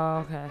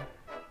 Oh, okay.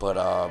 But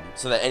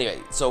so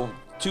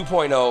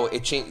 2.0,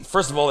 it changed.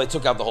 First of all, they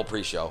took out the whole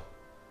pre-show.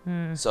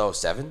 So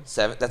 7,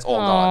 that's all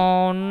gone.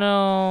 Oh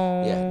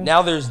no. Yeah.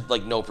 Now there's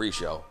like no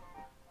pre-show.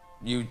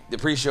 The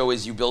pre-show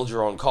is you build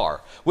your own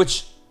car,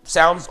 which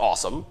sounds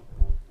awesome,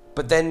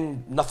 but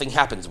then nothing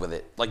happens with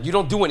it. Like you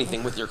don't do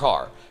anything with your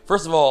car.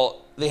 First of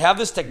all, they have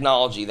this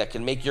technology that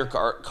can make your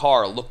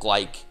car look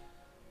like,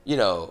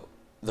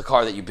 the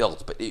car that you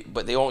built,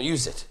 but they won't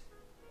use it.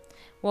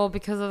 Well,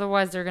 because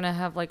otherwise they're gonna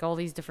have like all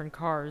these different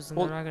cars, and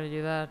they're not gonna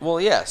do that.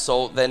 Well, yeah.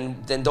 So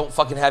then don't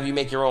fucking have you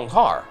make your own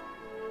car.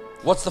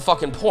 What's the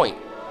fucking point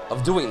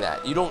of doing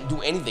that? You don't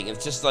do anything.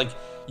 It's just like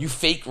you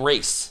fake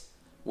race,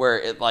 where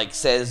it like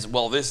says,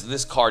 well,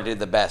 this car did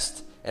the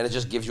best, and it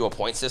just gives you a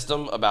point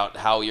system about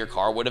how your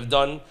car would have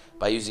done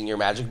by using your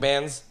magic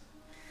bands.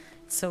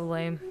 It's so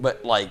lame.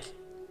 But like.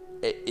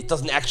 It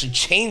doesn't actually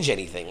change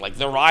anything. Like,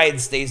 the ride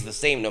stays the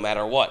same no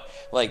matter what.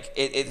 Like,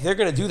 if they're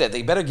going to do that,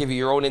 they better give you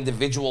your own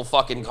individual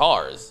fucking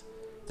cars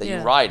that you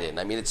ride in.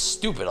 I mean, it's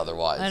stupid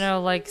otherwise. I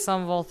know, like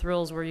some of all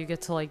thrills where you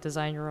get to, like,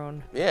 design your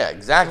own Yeah,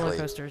 exactly. roller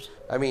coasters.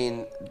 I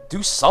mean,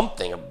 do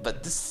something,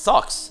 but this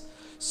sucks.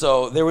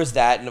 So there was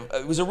that, and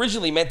it was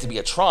originally meant to be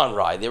a Tron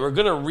ride. They were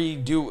going to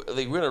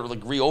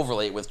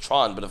re-overlay it with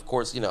Tron, but of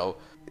course, the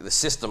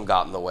system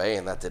got in the way,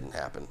 and that didn't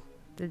happen.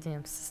 The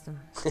damn system.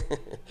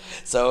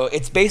 So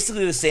it's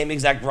basically the same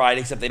exact ride,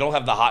 except they don't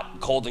have the hot,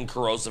 cold, and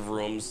corrosive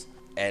rooms,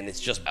 and it's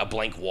just a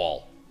blank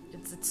wall.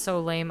 It's so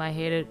lame. I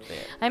hate it. Yeah.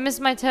 I miss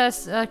my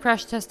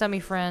crash test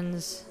dummy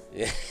friends.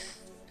 Yeah.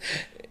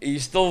 You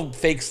still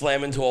fake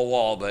slam into a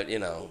wall, but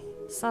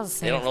It's not the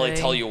same they don't really thing.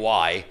 tell you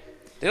why.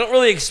 They don't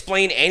really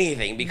explain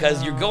anything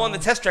because you go on the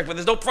test track, but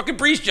there's no fucking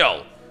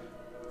pre-show.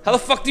 How the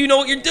fuck do you know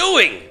what you're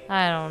doing?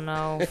 I don't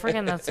know.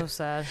 Freaking that's so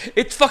sad.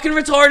 It's fucking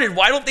retarded.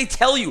 Why don't they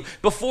tell you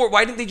before?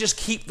 Why didn't they just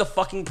keep the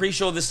fucking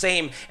pre-show the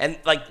same and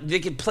like they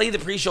could play the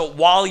pre-show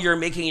while you're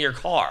making your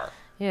car?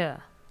 Yeah.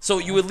 So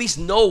you at least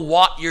know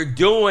what you're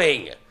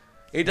doing.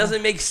 It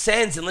doesn't make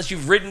sense unless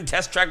you've ridden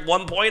Test Track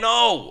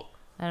 1.0.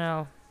 I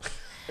know.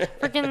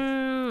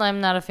 Freaking,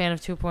 I'm not a fan of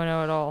 2.0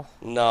 at all.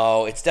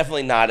 No, it's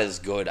definitely not as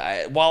good.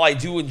 While I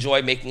do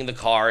enjoy making the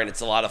car and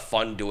it's a lot of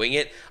fun doing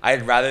it,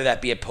 I'd rather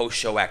that be a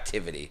post-show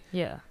activity.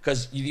 Yeah.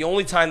 Because the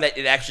only time that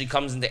it actually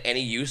comes into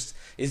any use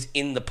is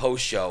in the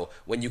post-show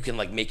when you can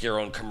like make your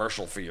own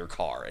commercial for your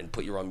car and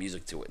put your own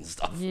music to it and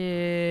stuff.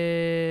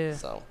 Yeah.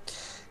 So,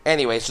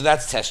 anyway, so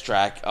that's Test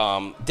Track.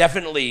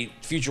 Definitely,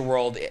 Future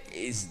World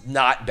is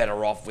not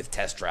better off with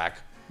Test Track.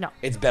 No.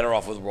 It's better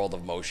off with World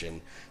of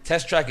Motion.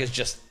 Test Track is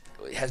just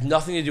it has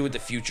nothing to do with the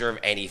future of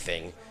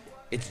anything.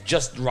 It's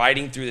just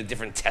riding through the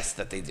different tests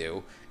that they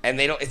do, and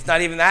they don't. It's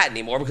not even that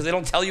anymore because they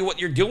don't tell you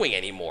what you're doing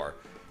anymore.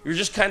 You're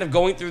just kind of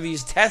going through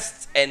these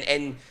tests,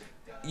 and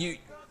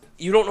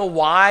you don't know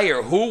why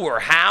or who or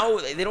how.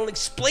 They don't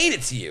explain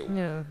it to you.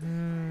 Yeah.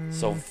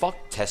 So fuck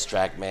Test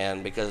Track,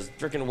 man, because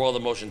freaking World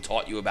of Motion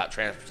taught you about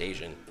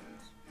transportation.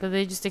 But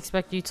they just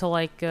expect you to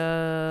like,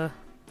 I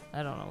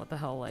don't know what the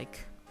hell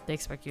like they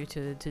expect you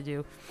to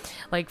do,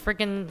 like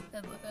freaking,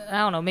 I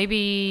don't know,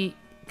 maybe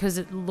because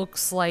it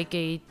looks like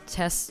a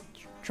test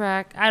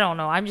track. I don't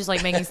know. I'm just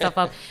like making stuff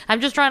up.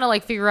 I'm just trying to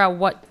like figure out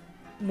what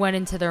went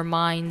into their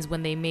minds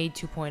when they made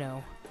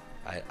 2.0.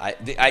 I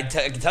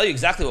can tell you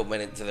exactly what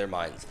went into their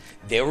minds.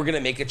 They were going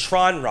to make a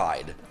Tron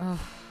ride. Ugh.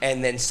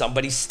 And then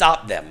somebody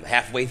stopped them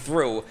halfway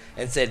through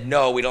and said,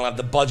 no, we don't have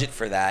the budget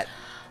for that.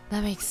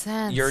 That makes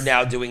sense. You're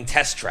now doing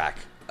Test Track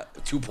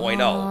 2.0.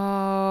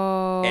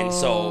 Oh. And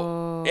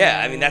so,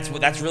 yeah, I mean,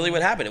 that's really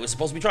what happened. It was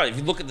supposed to be Tron. If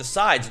you look at the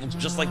sides, it looks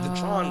just like the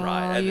Tron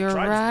ride. The You're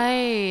Tron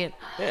right.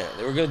 Yeah,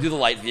 they were going to do the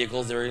light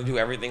vehicles. They were going to do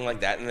everything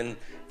like that. And then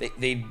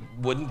they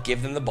wouldn't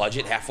give them the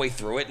budget halfway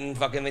through it. And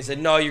fucking they said,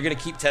 no, you're going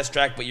to keep Test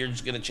Track, but you're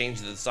just going to change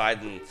to the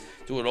side and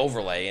do an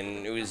overlay.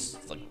 And it was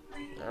like,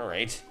 all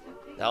right.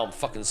 Now I'm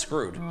fucking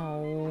screwed.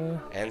 Oh.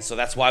 And so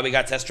that's why we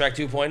got Test Track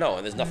 2.0.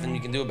 And there's nothing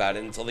you can do about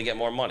it until they get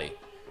more money.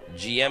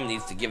 GM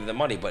needs to give them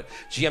money. But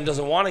GM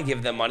doesn't want to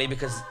give them money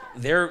because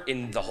they're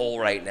in the hole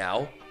right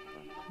now.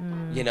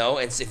 You know,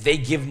 and so if they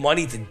give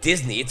money to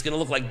Disney, it's gonna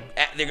look like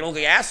they're gonna look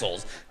like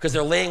assholes because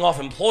they're laying off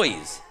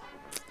employees.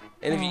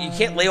 And if you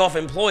can't lay off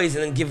employees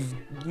and then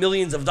give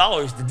millions of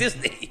dollars to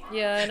Disney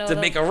Yeah, I know. to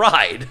make a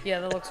ride. Yeah,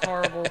 that looks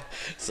horrible.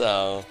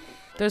 So,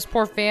 Those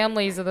poor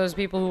families of those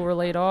people who were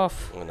laid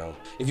off. you know,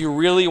 if you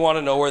really want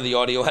to know where the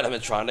audio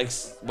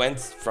animatronics went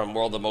from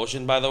World of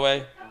Motion, by the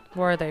way,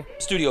 Where are they?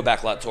 studio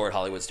backlot tour at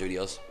Hollywood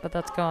Studios. But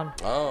that's gone.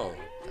 Oh,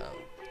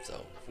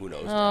 so who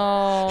knows?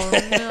 Oh,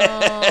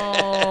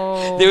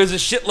 no. There was a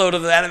shitload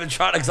of the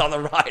animatronics on the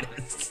ride.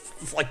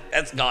 It's like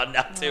that's gone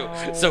now too.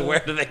 So where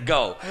do they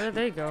go? Where did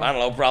they go? I don't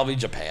know. Probably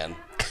Japan.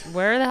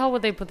 Where the hell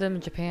would they put them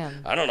in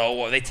Japan? I don't know.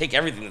 Well, they take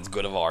everything that's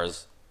good of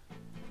ours.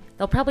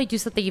 They'll probably do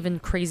something even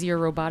crazier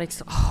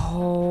robotics.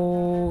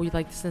 Oh,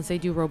 like since they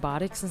do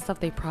robotics and stuff,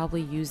 they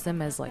probably use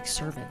them as like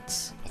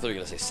servants I thought you were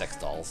gonna say sex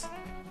dolls.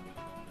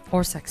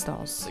 or sex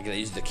dolls. Like they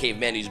use the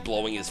caveman who's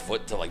blowing his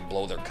foot to like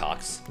blow their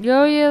cocks.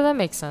 Oh yeah, that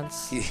makes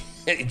sense. He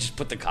just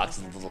put the cocks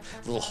in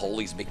little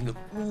holes, making them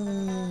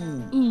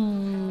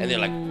ooh. And they're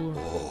like,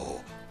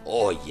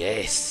 oh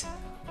yes,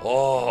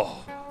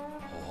 oh,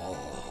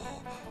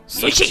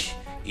 Sushi.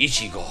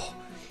 Ichigo,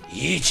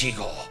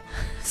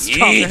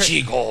 Strawberry.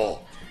 Ichigo.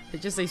 They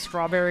just say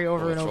strawberry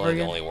over and That's over really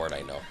the again. only word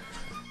I know.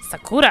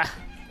 Sakura.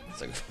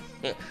 It's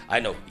like, I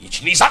know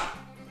Ichini-san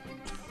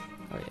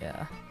Oh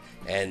yeah.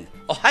 and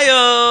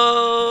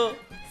Ohayo.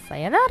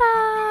 Sayonara.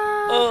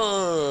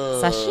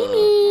 Oh.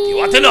 Sashimi.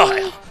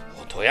 Iwatano.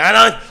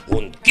 Otoyanan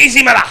un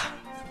kisimara.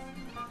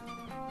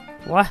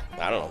 What?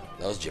 I don't know.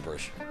 That was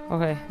gibberish.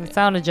 Okay, it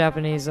sounded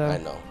Japanese though. I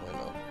know.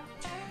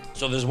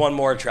 So there's one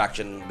more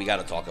attraction we got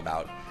to talk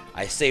about.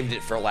 I saved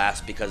it for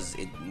last because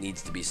it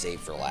needs to be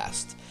saved for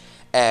last.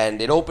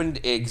 And it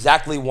opened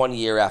exactly 1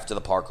 year after the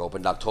park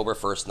opened, October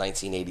 1st,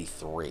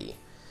 1983.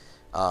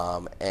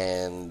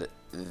 And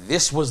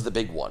this was the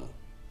big one.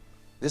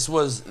 This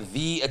was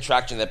the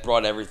attraction that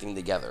brought everything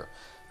together.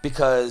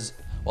 Because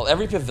while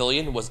every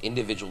pavilion was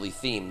individually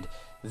themed,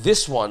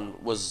 this one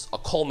was a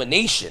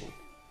culmination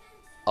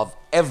of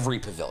every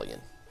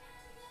pavilion.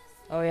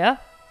 Oh yeah?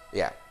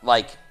 Yeah,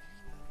 like,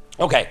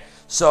 okay,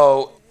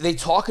 so they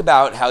talk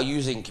about how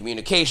using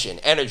communication,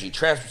 energy,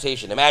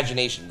 transportation,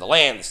 imagination, the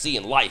land, the sea,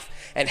 and life,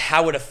 and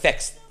how it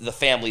affects the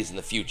families in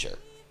the future.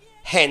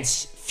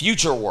 Hence,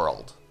 Future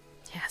World.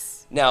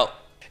 Yes. Now,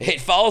 it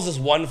follows this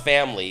one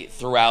family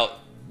throughout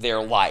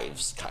their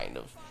lives, kind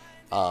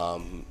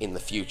of, in the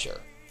future.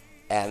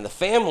 And the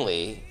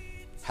family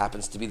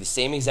happens to be the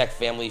same exact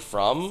family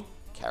from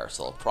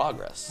Carousel of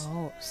Progress.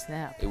 Oh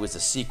snap. It was a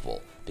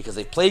sequel because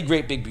they played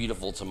Great Big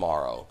Beautiful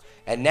Tomorrow,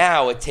 and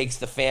now it takes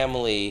the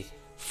family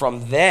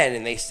from then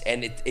and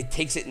it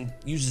takes it and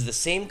uses the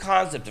same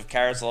concept of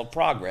Carousel of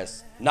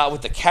Progress, not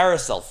with the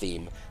carousel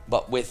theme,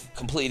 but with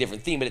completely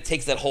different theme. But it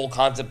takes that whole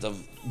concept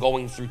of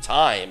going through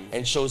time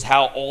and shows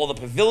how all the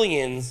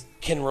pavilions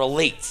can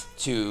relate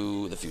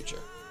to the future.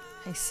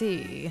 I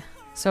see.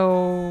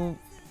 So,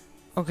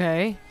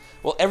 okay.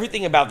 Well,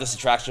 everything about this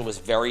attraction was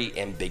very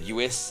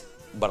ambiguous,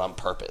 but on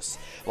purpose.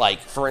 Like,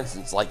 for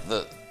instance, like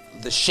the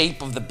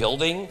shape of the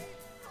building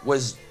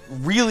was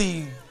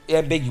really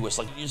ambiguous.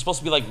 Like, you're supposed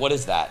to be like, what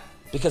is that?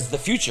 Because the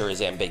future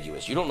is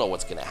ambiguous. You don't know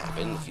what's going to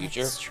happen in the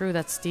future. It's true.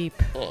 That's deep.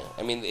 Yeah,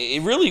 I mean,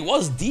 it really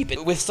was deep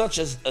with such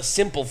a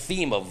simple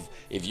theme of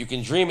if you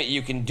can dream it,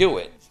 you can do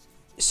it.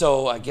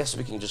 So I guess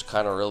we can just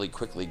kind of really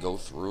quickly go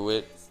through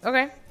it.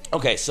 Okay.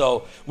 Okay,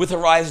 so with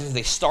Horizons,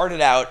 they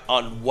started out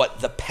on what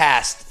the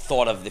past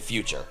thought of the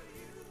future.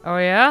 Oh,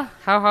 yeah?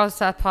 How is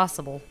that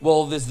possible?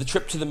 Well, there's the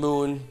trip to the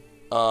moon,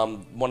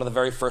 one of the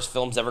very first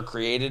films ever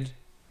created,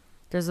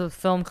 There's a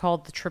film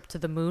called The Trip to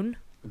the Moon.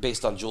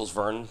 based on Jules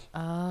Verne.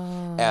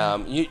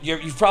 Oh.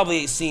 You've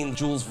probably seen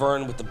Jules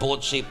Verne with the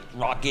bullet-shaped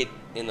rocket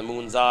in the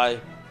moon's eye,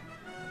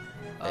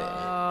 where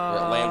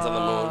it lands on the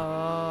moon.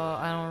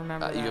 I don't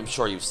remember that. I'm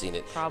sure you've seen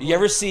it. Probably. You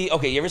ever see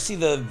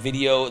the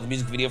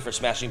music video for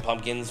Smashing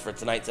Pumpkins for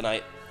Tonight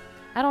Tonight?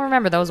 I don't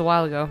remember. That was a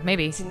while ago.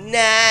 Maybe.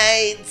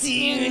 Tonight.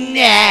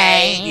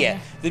 Yeah,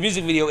 the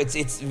music video,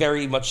 it's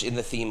very much in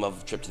the theme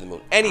of Trip to the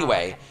Moon.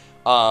 Anyway,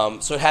 so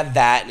it had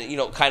that,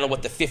 and, kind of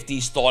what the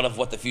 50s thought of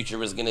what the future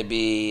was going to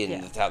be,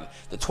 and how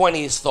the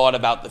 20s thought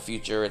about the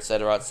future, et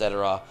cetera, et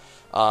cetera.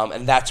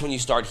 And that's when you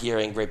start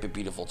hearing Great Big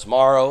Beautiful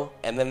Tomorrow,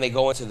 and then they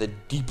go into the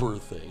deeper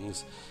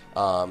things.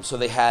 So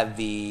they had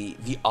the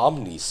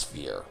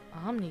Omnisphere.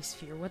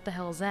 Omnisphere? What the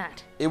hell is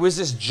that? It was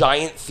this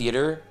giant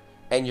theater,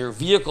 and your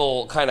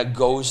vehicle kind of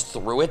goes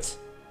through it.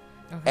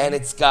 Okay. And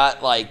it's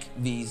got like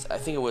these, I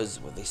think it was,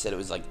 what they said, it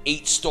was like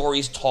 8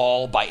 stories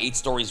tall by 8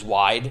 stories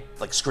wide,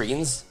 like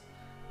screens.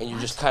 And you're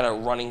just kind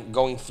of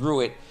going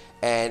through it.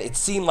 And it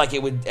seemed like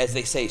it would, as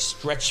they say,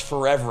 stretch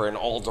forever in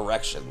all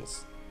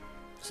directions.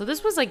 So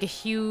this was like a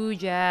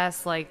huge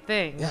ass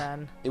thing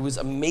then. It was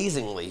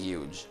amazingly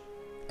huge.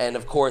 And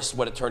of course,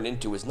 what it turned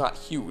into is not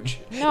huge.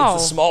 No.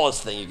 It's the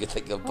smallest thing you could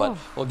think of, but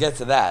we'll get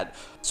to that.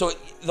 So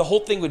the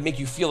whole thing would make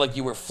you feel like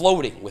you were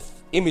floating with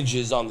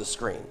images on the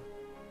screen.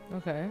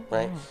 Okay.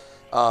 Right?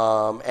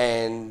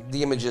 And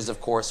the images,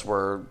 of course,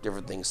 were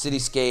different things.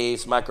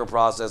 Cityscapes,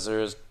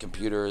 microprocessors,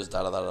 computers,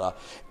 da-da-da-da.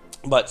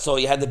 But so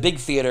you had the big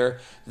theater,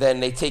 then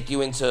they take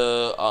you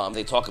into,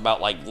 they talk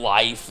about like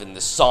life and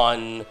the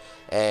sun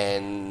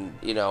and,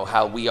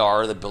 how we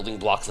are the building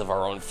blocks of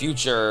our own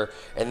future.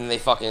 And then they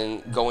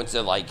fucking go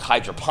into like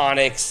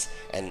hydroponics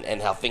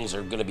and how things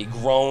are going to be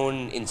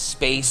grown in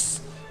space,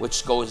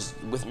 which goes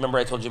with, remember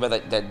I told you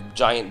about that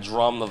giant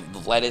drum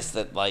of lettuce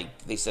that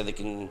they said they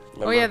can,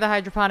 remember? Oh yeah, the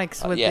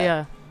hydroponics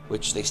with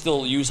which they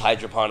still use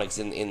hydroponics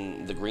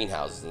in the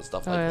greenhouses and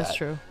stuff like that. Oh, that's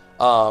true.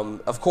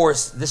 Of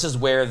course, this is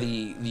where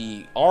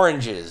the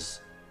oranges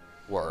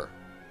were.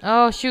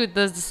 Oh shoot,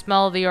 the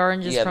smell of the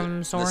oranges from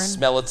the Soren?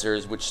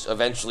 Smellitzers, which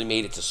eventually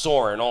made it to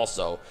Soren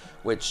also,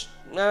 which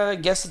I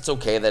guess it's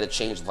okay that it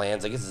changed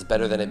lands. I guess it's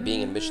better than it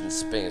being in Mission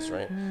Space,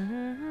 right?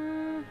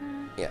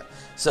 Yeah.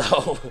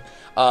 So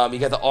you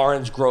got the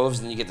orange groves,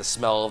 and then you get the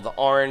smell of the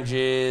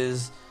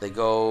oranges. They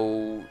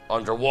go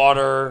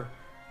underwater.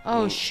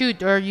 Oh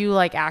shoot, are you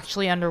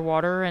actually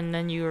underwater and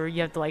then you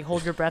have to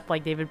hold your breath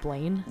like David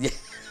Blaine? Yeah.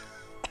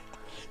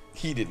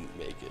 He didn't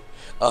make it.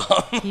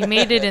 He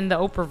made it in the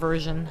Oprah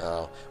version.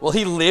 Oh. Well,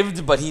 he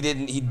lived, but he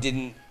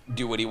didn't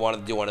do what he wanted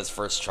to do on his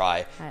first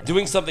try.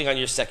 Doing something on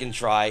your second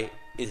try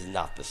is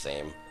not the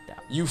same. Yeah.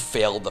 You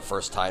failed the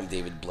first time,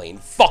 David Blaine.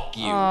 Fuck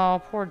you.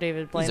 Oh, poor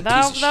David Blaine. He's a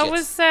piece of That shit.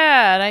 was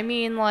sad. I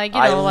mean,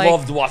 I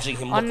loved watching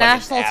him look on like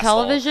national an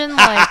asshole. television,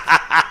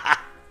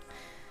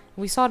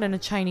 we saw it in a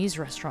Chinese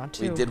restaurant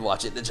too. We did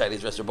watch it in the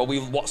Chinese restaurant, but we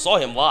saw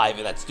him live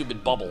in that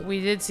stupid bubble. We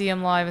did see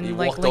him live in We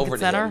walked Lincoln over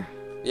to Center. him.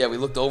 Yeah, we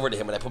looked over to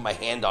him, and I put my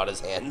hand on his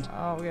hand.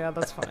 Oh yeah,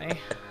 that's funny.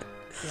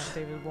 Yeah,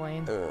 David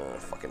Blaine.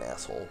 Fucking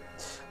asshole.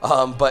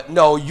 But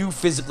no, you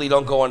physically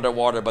don't go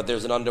underwater, but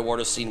there's an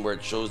underwater scene where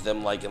it shows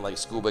them in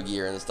scuba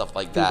gear and stuff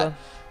like that.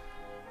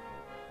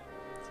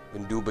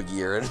 In Duba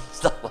gear and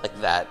stuff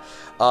like that.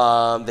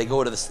 They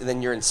go to this, and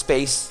then you're in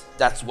space.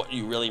 That's what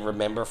you really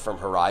remember from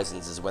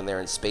Horizons, is when they're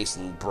in space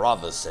in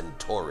Brava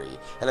Centauri.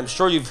 And I'm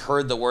sure you've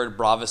heard the word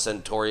Brava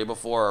Centauri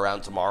before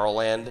around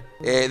Tomorrowland.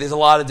 There's a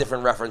lot of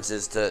different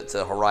references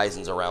to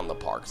Horizons around the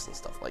parks and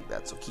stuff like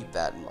that, so keep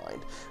that in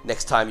mind.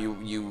 Next time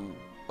you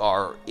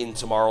are in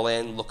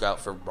Tomorrowland, look out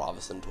for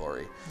Brava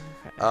Centauri.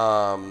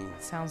 Okay.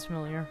 Sounds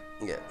familiar.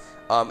 Yeah.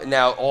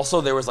 Now,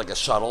 also, there was a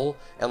shuttle,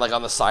 and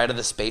on the side of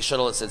the space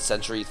shuttle, it said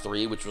Century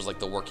 3, which was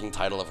the working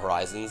title of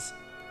Horizons,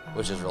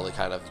 which is really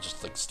kind of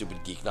just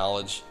stupid geek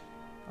knowledge.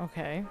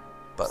 Okay.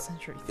 But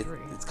Century 3.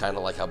 It's kind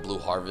of like how Blue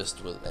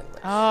Harvest was. Anyway.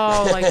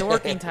 Oh, the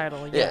working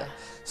title, yeah.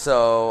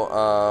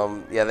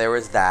 So, there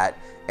was that.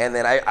 And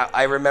then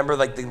I remember,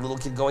 the little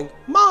kid going,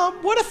 "Mom,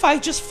 what if I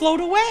just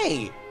float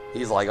away?"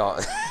 He's like, oh.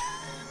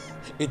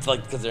 It's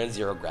because they're in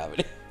zero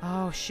gravity.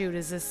 Oh shoot,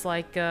 is this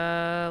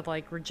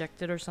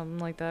Rejected or something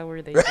like that,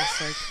 where they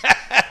just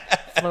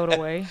float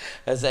away?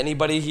 Has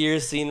anybody here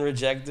seen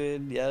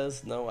Rejected?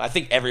 Yes? No? I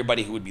think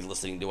everybody who would be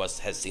listening to us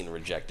has seen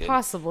Rejected.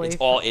 Possibly. It's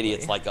all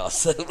idiots like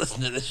us that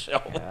listen to the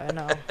show. Yeah, I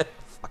know.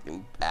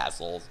 Fucking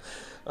assholes.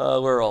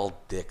 We're all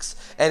dicks.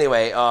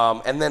 Anyway,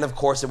 and then of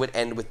course it would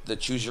end with the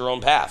Choose Your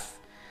Own Path.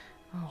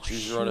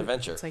 Choose your own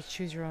adventure. It's like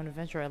choose your own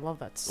adventure. I love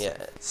that. Yeah.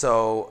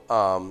 So,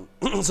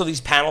 so these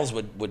panels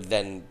would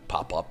then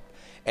pop up,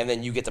 and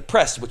then you get to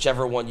press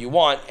whichever one you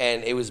want,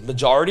 and it was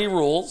majority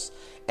rules,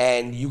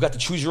 and you got to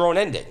choose your own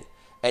ending,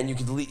 and you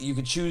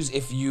could choose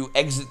if you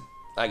exit,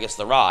 I guess,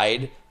 the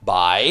ride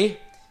by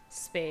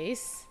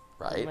Space.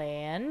 right,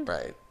 Land.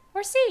 right,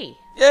 Or sea.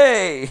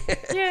 yay,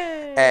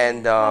 Yay.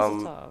 and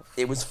Mazel tov.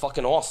 it was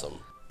fucking awesome.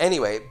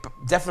 Anyway,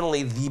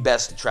 definitely the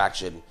best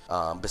attraction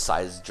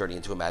besides Journey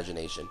into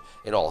Imagination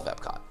in all of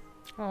Epcot.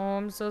 Oh,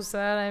 I'm so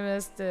sad I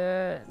missed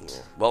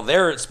it. Well,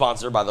 their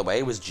sponsor, by the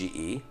way, was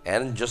GE,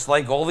 and just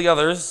like all the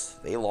others,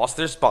 they lost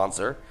their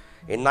sponsor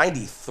in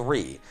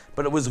 '93.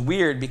 But it was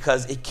weird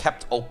because it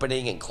kept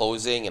opening and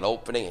closing and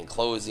opening and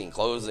closing and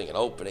closing and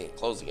opening and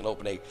closing and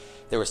opening.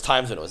 There was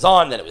times when it was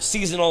on, then it was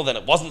seasonal, then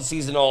it wasn't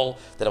seasonal,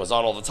 then it was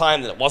on all the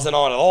time, then it wasn't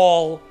on at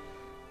all.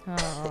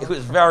 It was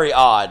very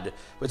odd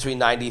between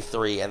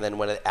 '93 and then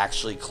when it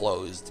actually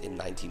closed in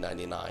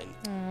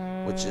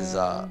 1999, which is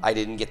I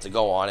didn't get to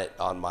go on it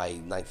on my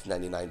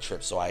 1999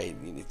 trip, so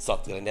it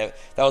sucked. That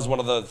was one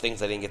of the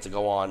things I didn't get to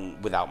go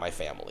on without my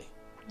family.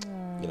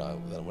 You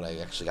know, when I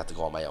actually got to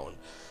go on my own.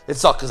 It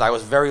sucked because I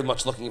was very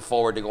much looking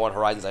forward to go on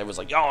Horizons. I was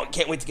like, yo, I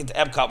can't wait to get to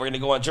Epcot. We're going to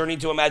go on Journey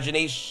to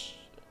Imagination.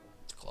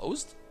 It's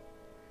closed?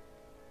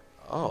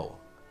 Oh.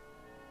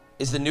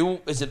 Is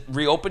it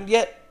reopened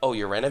yet? Oh,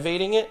 you're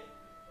renovating it?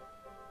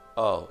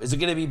 Oh, is it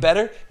going to be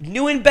better?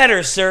 New and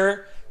better,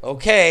 sir.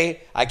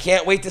 Okay, I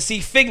can't wait to see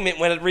Figment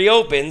when it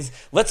reopens.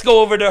 Let's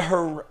go over to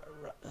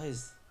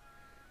Horizons.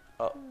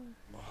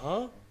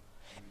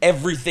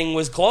 Everything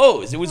was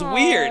closed. It was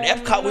weird.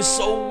 Epcot was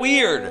so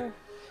weird.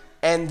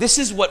 And this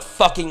is what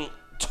fucking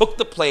took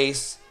the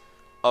place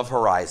of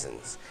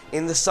Horizons.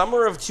 In the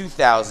summer of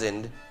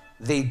 2000,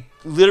 they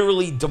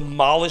literally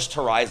demolished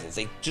Horizons.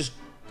 They just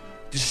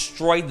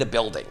destroyed the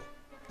building.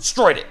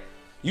 Destroyed it.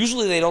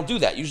 Usually they don't do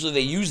that. Usually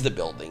they use the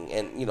building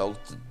and, you know,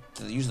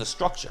 to use the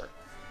structure.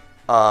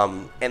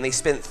 And they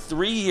spent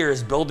 3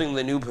 years building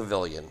the new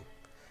pavilion,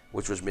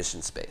 which was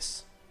Mission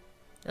Space.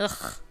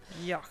 Ugh.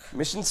 Yuck.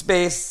 Mission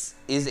Space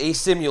is a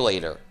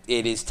simulator.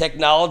 It is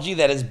technology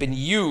that has been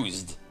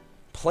used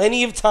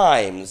plenty of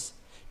times.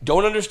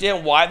 Don't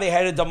understand why they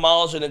had to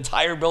demolish an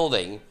entire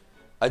building,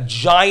 a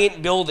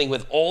giant building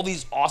with all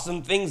these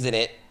awesome things in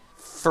it,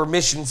 for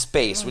Mission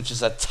Space, which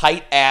is a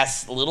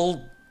tight-ass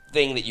little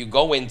thing that you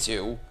go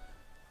into,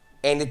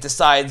 and it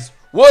decides,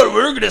 what,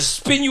 we're going to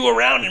spin you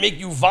around and make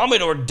you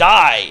vomit or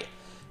die.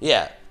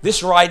 Yeah,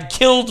 this ride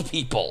killed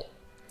people.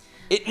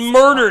 It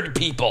murdered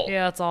people.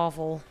 Yeah, it's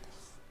awful.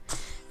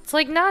 It's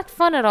like not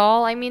fun at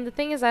all. I mean, the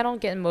thing is, I don't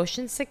get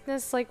motion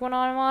sickness like when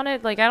I'm on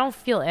it. Like I don't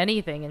feel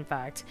anything, in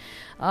fact,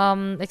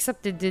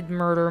 except it did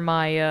murder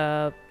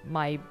my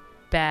my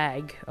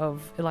bag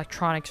of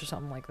electronics or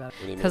something like that.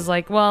 Because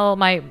like, well,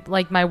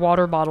 my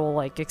water bottle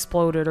like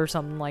exploded or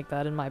something like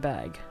that in my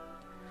bag.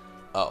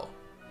 Oh,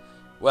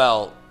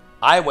 well,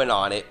 I went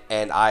on it,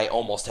 and I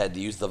almost had to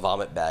use the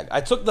vomit bag. I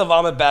took the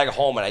vomit bag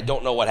home, and I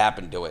don't know what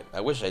happened to it.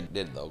 I wish I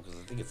did, though, because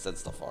I think it said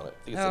stuff on it.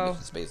 I think it said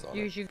Mission Space on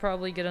You it. should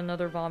probably get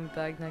another vomit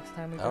bag next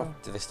time we go.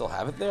 Do they still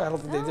have it there? I don't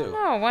think they do.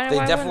 No, why They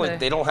why definitely wouldn't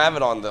they don't have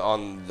it on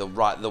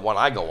the one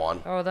I go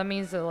on. Oh, that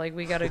means that like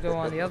we gotta go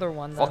on the other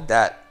one then. Fuck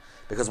that.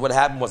 Because what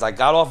happened was I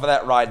got off of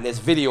that ride, and there's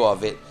video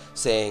of it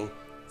saying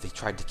they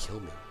tried to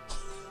kill me.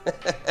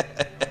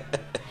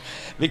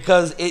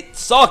 Because it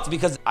sucked,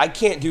 because I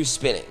can't do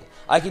spinning.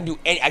 I can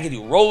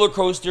do roller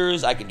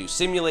coasters, I can do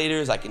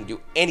simulators, I can do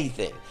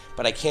anything,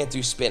 but I can't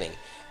do spinning.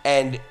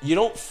 And you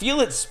don't feel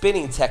it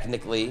spinning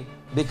technically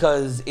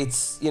because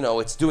it's, you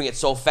know, it's doing it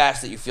so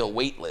fast that you feel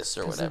weightless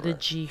or whatever. Of the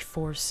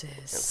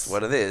G-forces. That's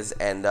what it is,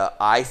 and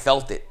I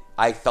felt it.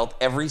 I felt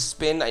every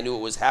spin. I knew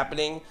it was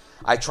happening.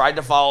 I tried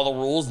to follow the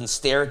rules and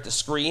stare at the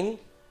screen,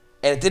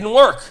 and it didn't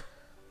work.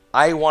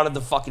 I wanted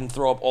to fucking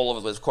throw up all over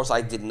the place. Of course,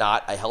 I did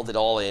not. I held it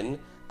all in,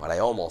 but I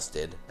almost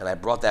did, and I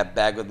brought that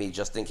bag with me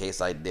just in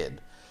case I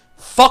did.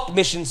 Fuck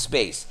Mission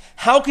Space.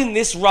 How can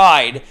this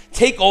ride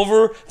take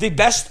over the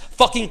best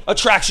fucking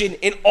attraction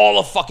in all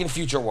of fucking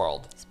Future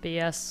World? It's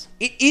BS.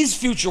 It is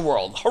Future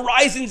World.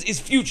 Horizons is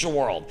Future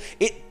World.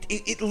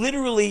 It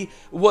literally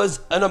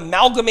was an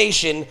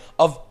amalgamation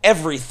of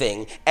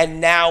everything, and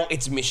now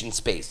it's Mission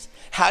Space.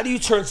 How do you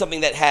turn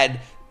something that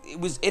had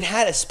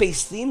a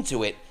space theme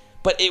to it,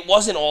 but it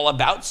wasn't all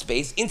about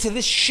space, into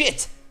this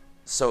shit?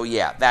 So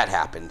yeah, that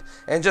happened.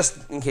 And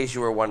just in case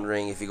you were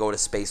wondering, if you go to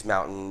Space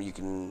Mountain, you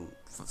can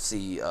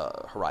see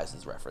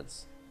Horizons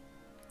reference.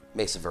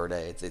 Mesa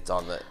Verde. It's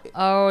on the.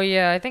 Oh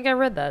yeah, I think I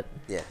read that.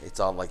 Yeah, it's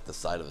on like the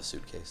side of the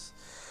suitcase.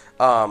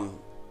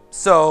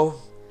 So,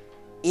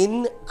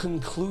 in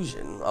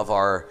conclusion of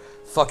our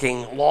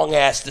fucking long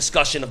ass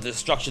discussion of the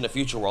destruction of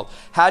Future World,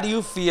 how do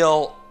you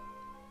feel?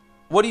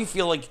 What do you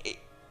feel like?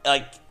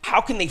 Like,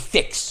 how can they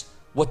fix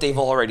what they've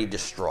already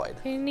destroyed?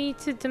 They need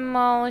to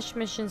demolish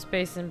Mission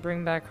Space and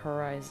bring back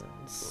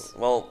Horizons.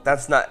 Well,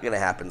 that's not gonna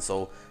happen.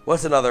 So,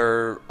 what's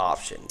another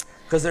option?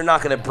 Because they're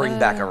not gonna bring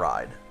back a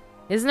ride.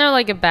 Isn't there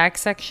like a back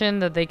section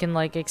that they can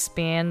like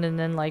expand and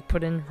then like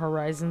put in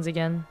Horizons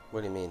again?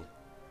 What do you mean?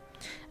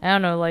 I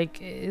don't know,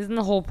 like, isn't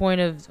the whole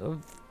point of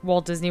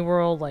Walt Disney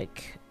World,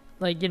 like,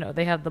 you know,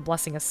 they have the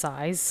blessing of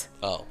size?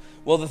 Oh.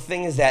 Well, the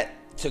thing is that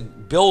to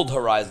build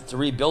Horizon, to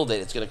rebuild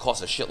it, it's going to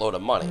cost a shitload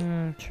of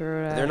money.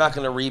 True. They're not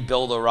going to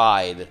rebuild a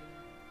ride,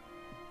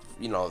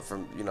 you know,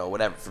 from, you know,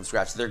 whatever, from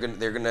scratch. They're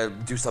going to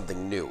do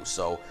something new.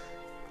 So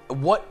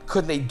what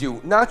could they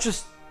do? Not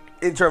just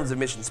in terms of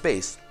Mission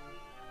Space,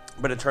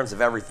 but in terms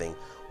of everything.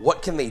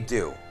 What can they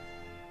do?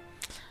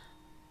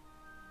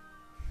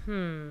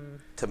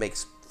 To make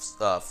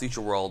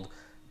Future World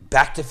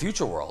back to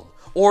Future World?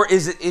 Or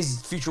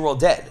is Future World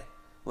dead?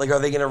 Like, are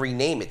they going to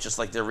rename it just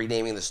like they're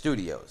renaming the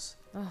studios?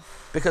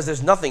 Because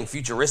there's nothing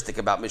futuristic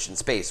about Mission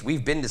Space.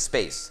 We've been to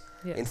space.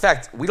 Yeah. In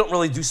fact, we don't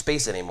really do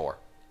space anymore.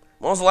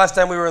 When was the last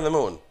time we were in the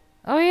moon?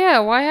 Oh, yeah,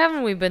 why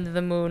haven't we been to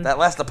the moon? That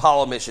last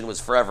Apollo mission was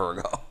forever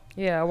ago.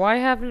 Yeah, why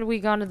haven't we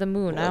gone to the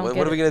moon? I don't What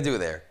get are we it. going to do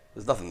there?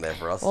 There's nothing there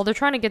for us. Well, they're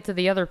trying to get to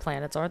the other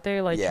planets, aren't they?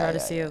 Like, Yeah, try to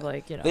yeah, see yeah. if,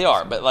 like, you know. They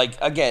are, but, like,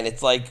 again,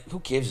 it's like, who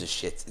gives a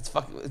shit?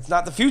 It's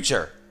not the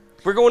future.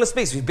 We're going to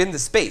space. We've been to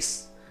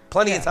space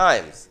plenty of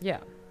times. Yeah.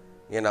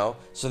 You know?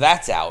 So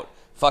that's out.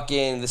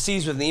 Fucking The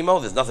Seas with Nemo,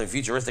 there's nothing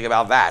futuristic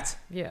about that.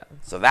 Yeah.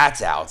 So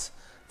that's out.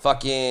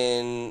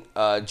 Fucking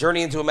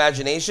Journey into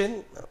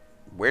Imagination,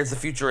 where's the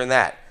future in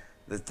that?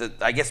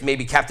 I guess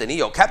maybe Captain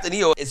EO. Captain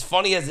EO, as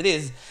funny as it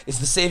is the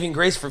saving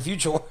grace for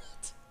Future World.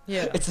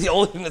 Yeah. It's the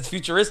only thing that's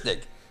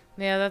futuristic.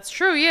 Yeah, that's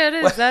true. Yeah, it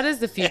is. That is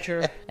the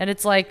future. And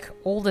it's, like,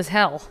 old as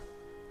hell.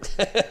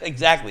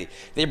 Exactly.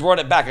 They brought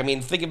it back. I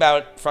mean, think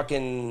about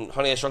fucking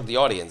Honey, I Shrunk the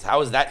Audience.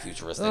 How is that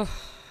futuristic? Ugh,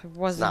 it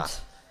wasn't. Not.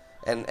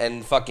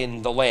 And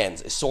fucking The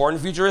Lands. Is Soarin'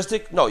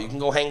 futuristic? No, you can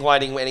go hang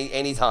gliding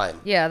any time.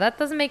 Yeah, that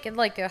doesn't make it,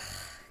 like, God,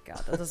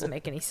 that doesn't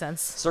make any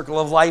sense. Circle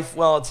of Life,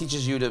 well, it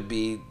teaches you to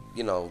be,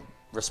 you know,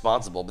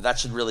 responsible, but that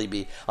should really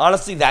be,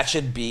 honestly, that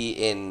should be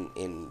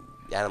in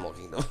Animal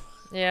Kingdom.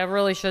 Yeah, it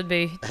really should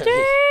be.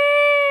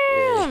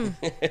 Damn!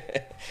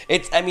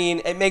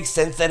 It makes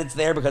sense that it's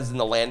there because it's in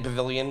the land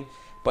pavilion,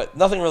 but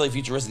nothing really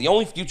futuristic. The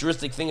only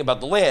futuristic thing about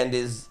the land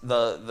is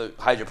the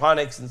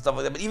hydroponics and stuff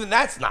like that, but even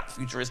that's not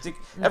futuristic.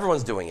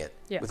 Everyone's doing it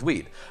with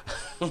weed,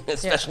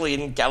 especially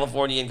in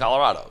California and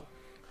Colorado.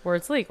 Where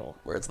it's legal.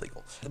 Where it's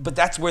legal. But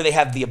that's where they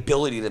have the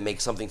ability to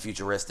make something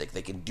futuristic.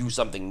 They can do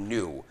something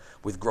new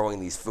with growing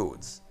these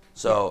foods.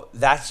 So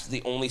that's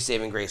the only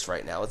saving grace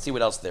right now. Let's see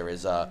what else there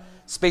is.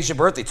 Spaceship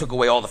Earth, they took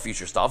away all the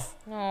future stuff.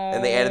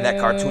 And they added that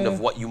cartoon of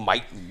what you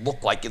might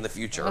look like in the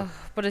future.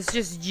 But it's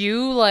just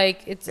you,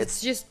 like,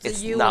 it's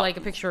just you, not- like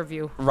a picture of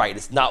you. Right,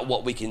 it's not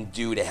what we can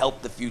do to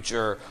help the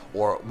future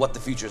or what the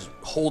future's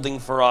holding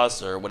for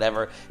us or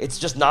whatever. It's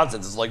just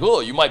nonsense. It's like,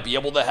 oh, you might be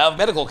able to have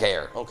medical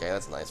care. Okay,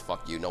 that's nice.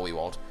 Fuck you. No, we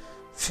won't.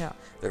 Yeah.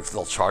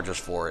 They'll charge us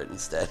for it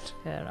instead.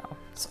 Yeah, no.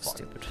 It's so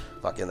stupid.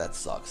 Fucking that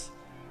sucks.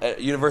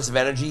 Universe of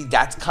Energy,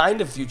 that's kind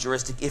of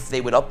futuristic if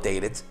they would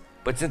update it.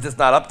 But since it's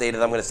not updated,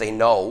 I'm going to say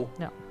no.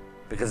 No.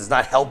 Because it's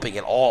not helping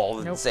at all.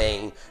 Nope. It's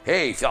saying,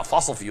 hey,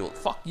 fossil fuel,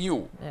 fuck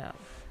you. Yeah.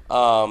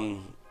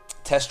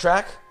 Test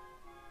Track,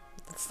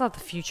 That's not the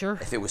future.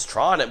 if it was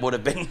Tron, it would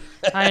have been.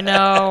 I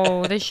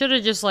know. They should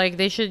have just, like,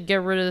 they should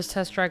get rid of this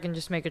test track and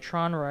just make a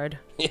Tron ride.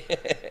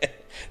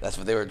 That's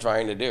what they were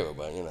trying to do,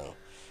 but you know.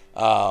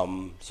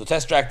 So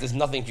Test Track, there's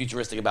nothing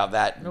futuristic about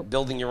that. Nope.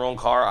 Building your own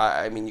car,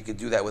 I mean, you could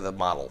do that with a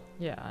model.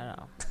 Yeah,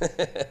 I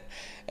know.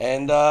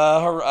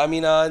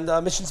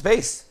 And Mission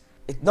Space.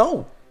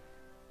 No.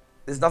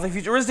 There's nothing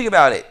futuristic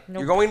about it. Nope.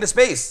 You're going into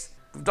space.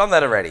 We've done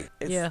that already.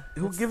 Yeah.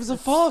 Who gives a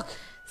fuck?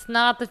 It's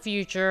not the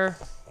future.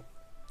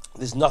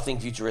 There's nothing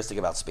futuristic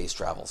about space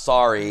travel.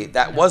 Sorry.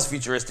 That was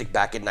futuristic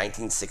back in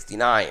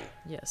 1969.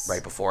 Yes.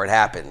 Right before it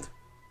happened.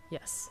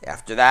 Yes.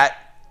 After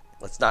that,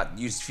 let's not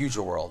use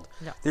Future World.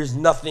 No. There's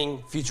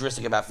nothing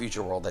futuristic about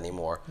Future World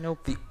anymore.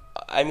 Nope.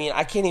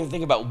 I can't even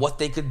think about what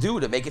they could do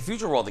to make it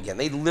Future World again.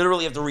 They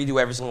literally have to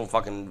redo every single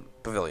fucking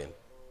pavilion.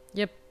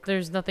 Yep.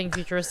 There's nothing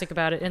futuristic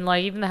about it. And,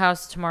 like, even the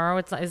house tomorrow,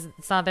 it's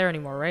not there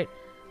anymore, right?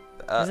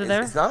 Is it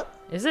there? It's not?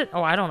 Is it?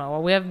 Oh, I don't know.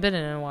 We haven't been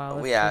in it in a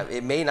while. Yeah,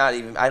 it may not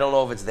even. I don't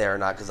know if it's there or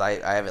not because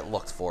I haven't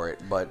looked for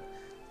it. But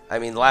I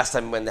mean, the last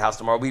time we went to House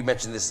Tomorrow, we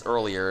mentioned this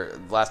earlier.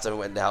 The last time we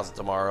went to House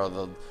Tomorrow,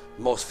 the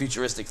most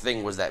futuristic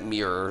thing was that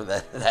mirror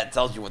that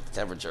tells you what the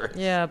temperature is.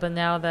 Yeah, but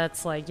now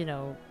that's, like, you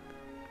know,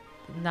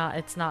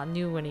 it's not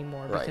new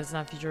anymore because Right. it's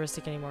not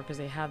futuristic anymore because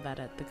they have that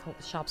at the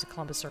shops at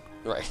Columbus Circle.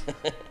 Right.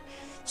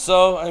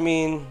 So I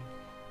mean,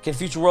 can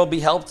Future World be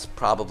helped?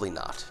 Probably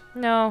not.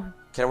 No,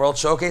 Can World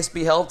Showcase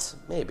be helped?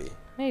 Maybe.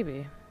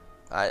 maybe.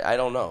 I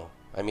don't know.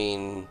 I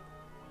mean,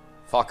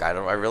 fuck. I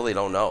really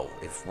don't know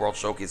if World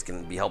Showcase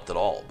can be helped at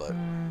all. But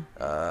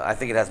I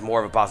think it has more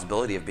of a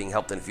possibility of being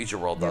helped than Future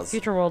World Yeah, does.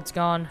 Future World's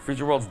gone.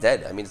 Future World's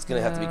dead. I mean, it's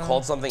going to have to be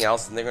called something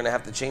else, and they're going to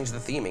have to change the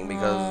theming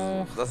because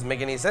Oh. it doesn't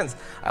make any sense.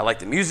 I like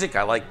the music.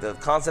 I like the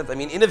concept. I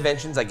mean,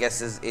 Innoventions, I guess,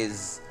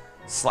 is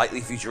slightly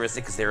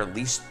futuristic because they're at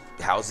least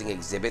housing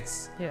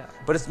exhibits. Yeah.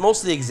 But it's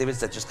mostly exhibits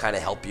that just kind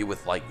of help you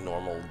with, like,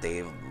 normal day,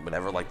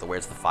 whatever, like the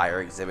Where's the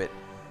Fire exhibit.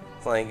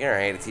 It's like, all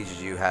right, it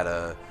teaches you how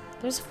to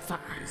There's a fire.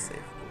 be safe.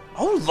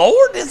 Oh,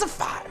 Lord, there's a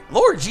fire.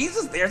 Lord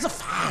Jesus, there's a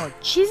fire.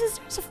 Jesus,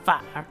 there's a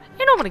fire.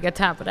 Ain't nobody got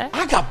time for that.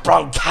 I got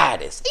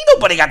bronchitis. Ain't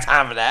nobody got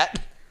time for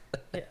that.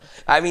 Yeah.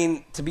 I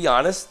mean, to be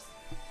honest,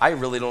 I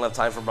really don't have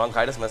time for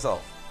bronchitis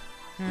myself.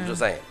 I'm just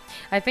saying.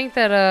 I think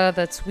that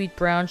that Sweet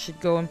Brown should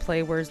go and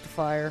play Where's the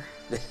Fire.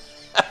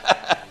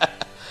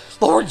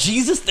 Lord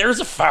Jesus, there's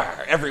a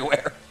fire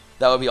everywhere.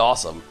 That would be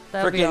awesome.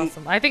 That would be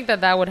awesome. I think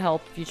that would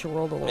help Future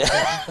World a little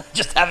bit.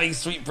 Just having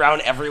Sweet Brown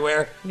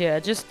everywhere. Yeah,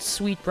 just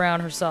Sweet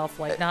Brown herself,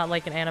 like not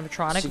like an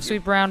animatronic of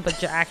Sweet Brown,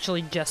 but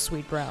actually just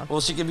Sweet Brown.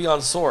 Well, she can be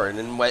on Soarin',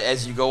 and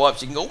as you go up,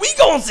 she can go, we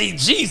gonna see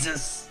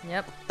Jesus!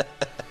 Yep.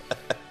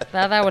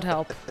 that would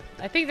help.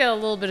 I think that a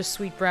little bit of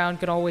Sweet Brown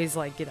could always,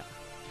 like,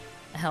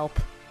 help.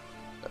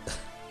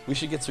 We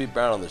should get Sweet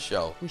Brown on the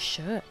show. We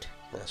should.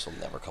 Yeah, she'll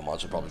never come on.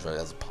 She'll probably try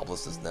as a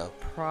publicist now.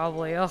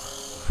 Probably. Ugh.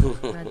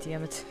 God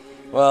damn it.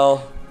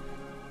 Well,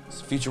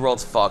 Future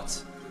World's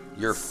fucked.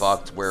 You're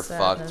fucked. We're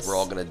Sadness. fucked. We're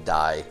all gonna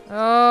die.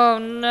 Oh,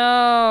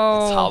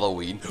 no. It's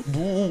Halloween.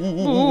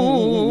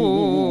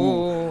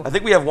 Ooh. I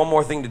think we have one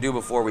more thing to do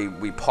before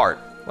we part.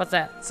 What's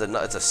that?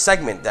 It's a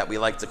segment that we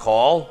like to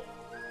call.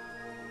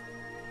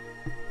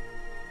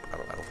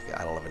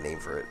 I don't have a name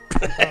for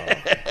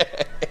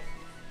it.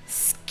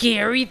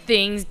 Scary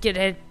things get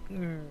it.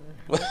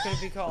 What could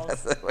it be called?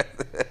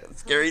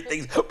 Scary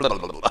things.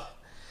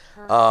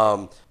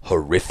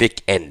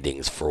 Horrific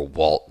endings for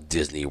Walt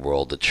Disney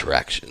World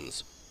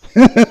attractions.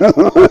 I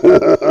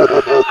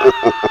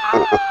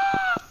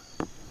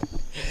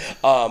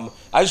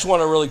just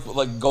want to really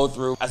go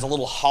through as a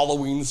little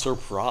Halloween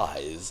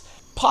surprise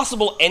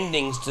possible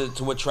endings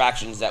to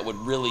attractions that would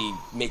really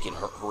make it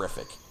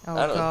horrific. Oh,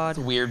 I don't know, God. it's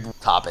a weird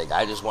topic.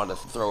 I just wanted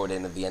to throw it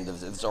in at the end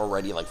of it's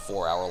already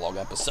 4 hour long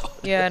episode.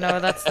 Yeah, no,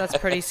 that's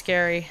pretty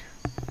scary.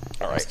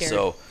 All right, scared.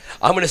 so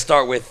I'm going to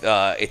start with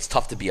it's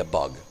tough to be a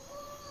bug.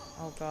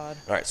 Oh, God.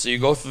 All right, so you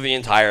go through the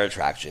entire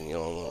attraction,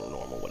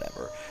 normal,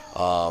 whatever.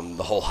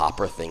 The whole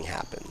hopper thing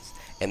happens.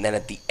 And then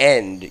at the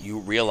end, you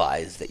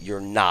realize that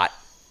you're not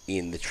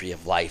in the Tree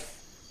of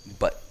Life,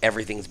 but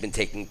everything's been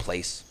taking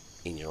place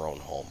in your own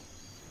home.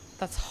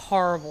 That's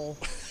horrible.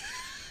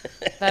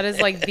 That is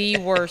the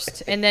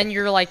worst. And then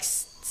you're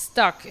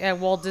stuck at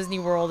Walt Disney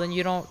World, and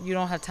you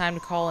don't have time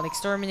to call an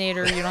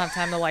exterminator. You don't have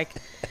time to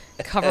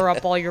cover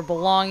up all your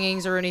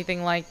belongings or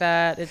anything like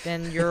that. And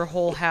then your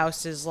whole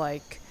house is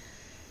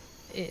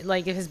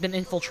it has been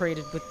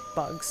infiltrated with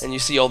bugs. And you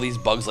see all these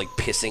bugs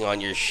pissing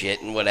on your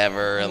shit and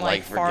whatever, and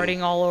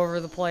farting all over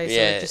the place.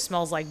 Yeah. So it just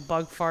smells like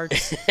bug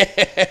farts.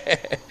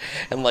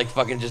 And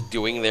fucking just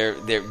doing they're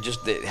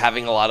just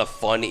having a lot of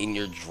fun in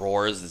your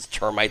drawers. There's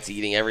termites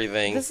eating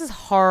everything. This is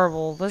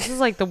horrible. This is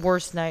the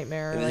worst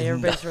nightmare.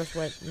 Everybody's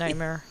worst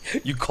nightmare.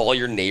 You call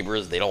your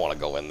neighbors, they don't want to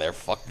go in there.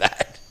 Fuck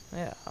that.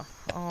 Yeah.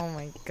 Oh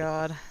my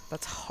God.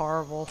 That's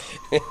horrible.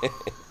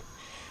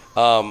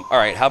 All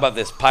right, how about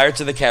this? Pirates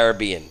of the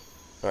Caribbean.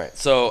 All right,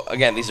 so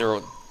again, these are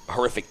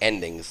horrific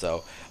endings.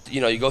 So,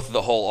 you go through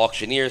the whole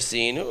auctioneer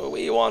scene. Ooh,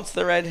 he wants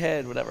the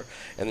redhead, whatever.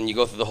 And then you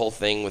go through the whole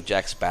thing with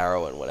Jack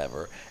Sparrow and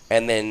whatever.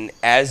 And then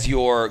as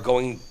you're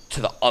going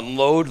to the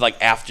unload,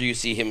 after you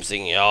see him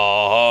singing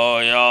yo-ho,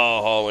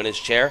 yo-ho in his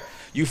chair,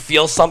 you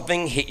feel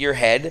something hit your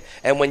head.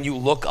 And when you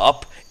look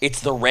up,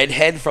 it's the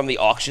redhead from the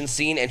auction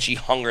scene, and she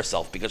hung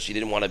herself because she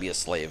didn't want to be a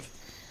slave.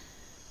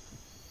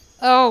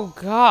 Oh,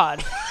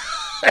 God.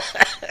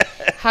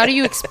 How do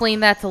you explain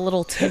that to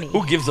little Timmy?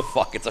 Who gives a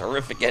fuck? It's a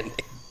horrific ending.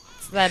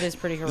 That is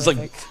pretty horrific.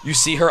 It's you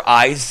see her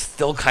eyes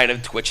still kind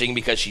of twitching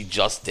because she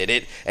just did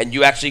it, and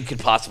you actually could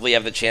possibly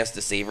have the chance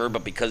to save her,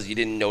 but because you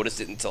didn't notice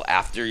it until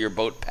after your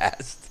boat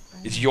passed,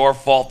 it's your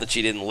fault that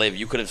she didn't live.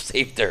 You could have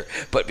saved her,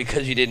 but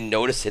because you didn't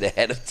notice it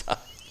ahead of time.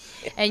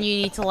 And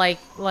you need to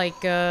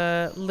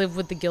live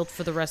with the guilt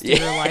for the rest of your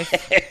life,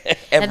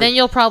 and then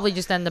you'll probably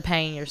just end up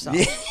hanging yourself.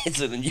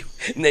 So then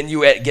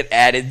you get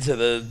added to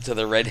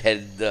the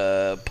redhead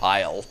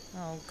pile.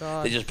 Oh,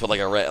 God. They just put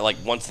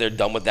once they're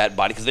done with that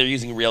body, because they're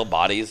using real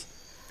bodies.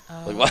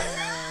 Oh.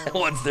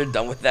 Once they're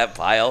done with that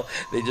pile,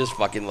 they just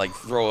fucking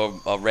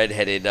throw a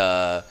redheaded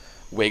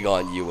wig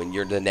on you, and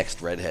you're the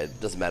next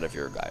redhead. Doesn't matter if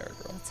you're a guy or a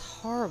girl. That's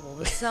horrible.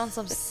 This sounds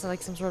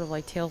like some sort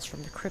of Tales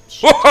from the Crypt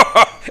shit.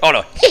 Oh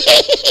no!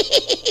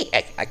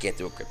 I can't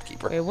do a Crypt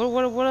Keeper. Wait,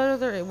 what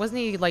other? Wasn't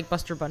he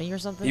Buster Bunny or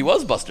something? He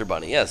was Buster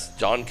Bunny, yes.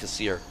 John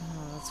Kassir.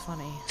 Oh, that's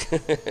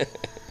funny.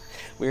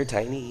 We're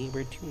tiny,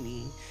 we're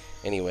toony.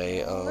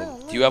 Anyway,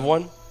 do you have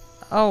one?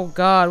 Oh,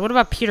 God. What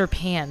about Peter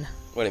Pan?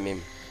 What do you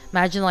mean?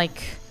 Imagine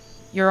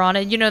you're on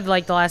it.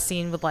 The last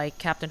scene with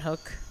Captain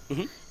Hook.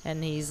 Mm-hmm.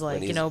 And he's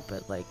but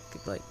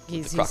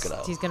he's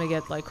crocodile. He's gonna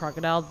get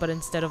crocodile, but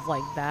instead of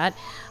that,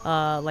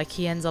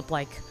 he ends up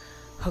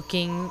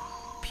hooking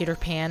Peter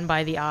Pan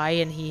by the eye,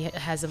 and he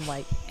has him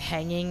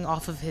hanging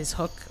off of his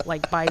hook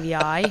by the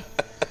eye.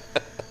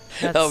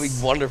 That would be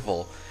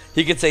wonderful.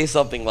 He could say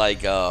something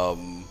like,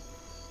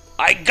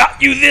 "I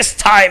got you this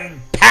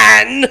time,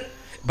 Pan,"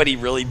 but he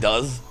really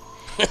does.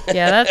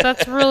 Yeah,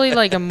 that's really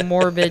a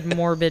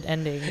morbid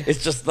ending.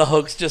 It's just the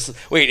hook's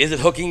wait, is it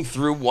hooking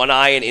through one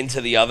eye and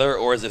into the other,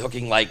 or is it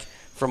hooking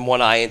from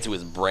one eye into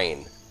his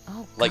brain?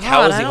 Oh, Like, God,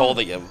 how is I he don't-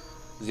 holding him?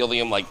 Is he holding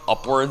him, like,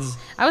 upwards?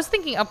 I was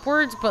thinking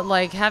upwards, but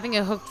like having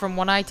it hooked from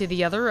one eye to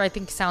the other, I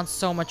think sounds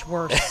so much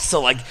worse.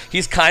 So, like,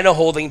 he's kind of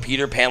holding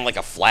Peter Pan like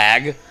a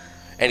flag,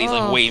 and he's, Oh.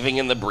 like, waving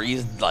in the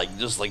breeze, like,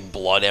 just, like,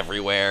 blood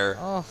everywhere.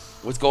 Oh.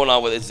 What's going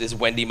on with... Is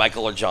Wendy,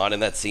 Michael, or John in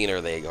that scene, or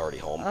are they already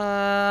home?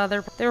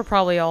 They were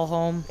probably all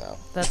home. No.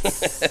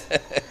 That's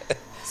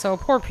so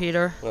poor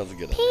Peter. That was a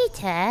good one.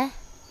 Peter.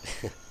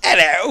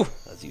 Hello!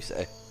 As you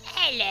say.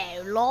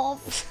 Hello,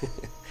 love.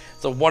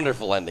 It's a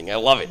wonderful ending. I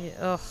love it. Yeah,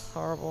 ugh,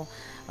 horrible.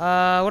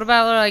 What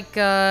about like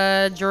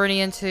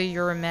Journey into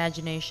Your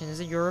Imagination? Is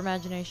it Your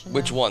Imagination?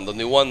 Which now? one? The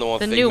new one? The one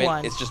with The new Figment?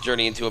 one. It's just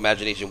Journey into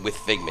Imagination with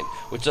Figment,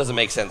 which doesn't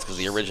make sense because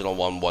the original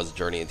one was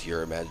Journey into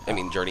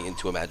Journey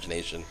into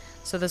Imagination.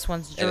 So this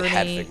one's And Journey it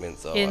had Figment,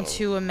 so I don't-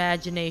 into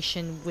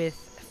Imagination with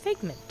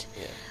Figment.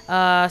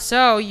 Yeah.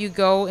 So you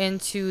go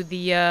into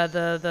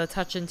the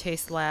Touch and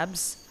Taste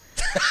Labs.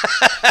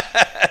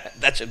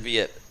 That should be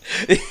it.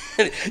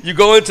 You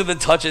go into the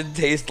Touch and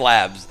Taste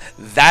Labs.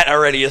 That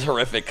already is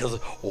horrific because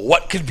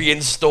what could be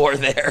in store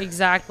there?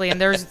 Exactly,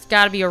 and there's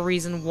got to be a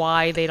reason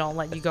why they don't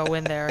let you go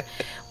in there.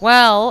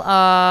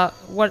 Well,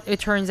 what it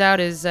turns out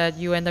is that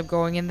you end up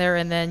going in there,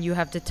 and then you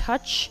have to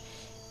touch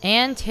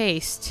and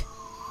taste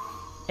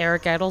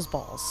Eric Idle's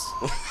balls.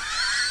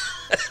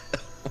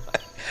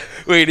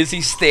 Wait, is he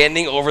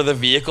standing over the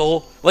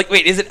vehicle? Like,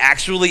 wait, is it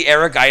actually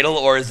Eric Idle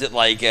or is it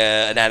like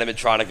an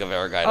animatronic of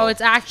Eric Idle? Oh, it's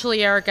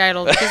actually Eric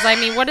Idle because I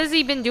mean, what has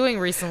he been doing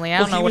recently?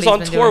 I Well, don't know he what was he's on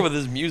been tour doing. with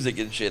his music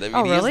and shit. I mean,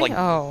 Oh, he is really? like,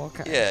 Oh,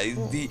 okay.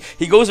 yeah,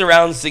 he goes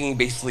around singing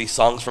basically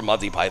songs from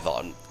Monty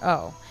Python.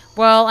 Oh,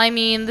 well, I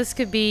mean, this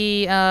could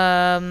be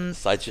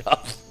Side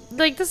job.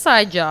 like the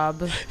side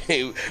job.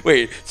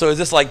 Wait, so is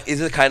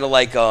it kind of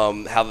like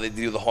how they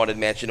do the Haunted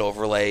Mansion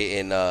overlay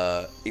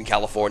in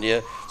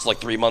California? So like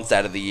 3 months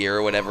out of the year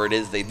or whatever it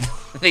is, they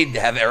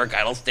have Eric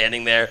Idle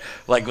standing there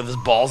like with his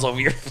balls over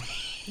your feet.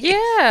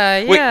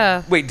 Yeah, Wait,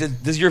 yeah. wait,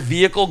 does your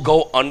vehicle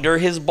go under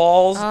his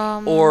balls,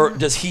 or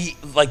does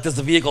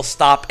the vehicle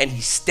stop and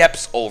he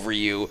steps over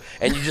you,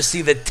 and you just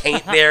see the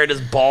taint there, and his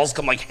balls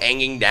come like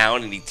hanging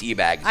down, and he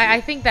teabags you? I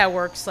think that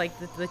works. Like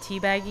the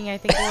teabagging, I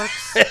think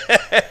works.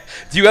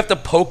 Do you have to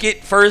poke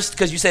it first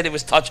because you said it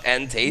was touch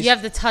and taste, You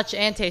have to touch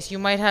and taste. You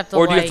might have to.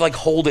 or do you have to like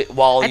hold it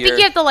while I you're? think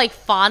you have to like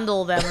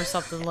fondle them or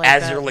something like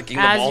As that. you're licking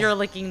the As balls? you're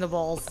licking the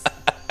balls.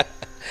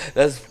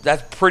 That's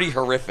pretty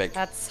horrific.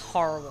 That's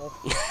horrible.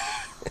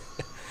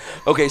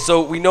 Okay,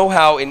 so we know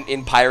how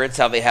in Pirates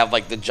how they have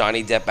like the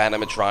Johnny Depp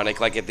animatronic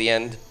like at the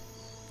end.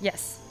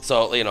 Yes.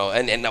 So, you know,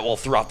 and well,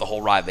 throughout the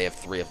whole ride, they have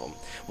 3 of them.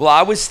 Well,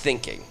 I was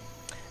thinking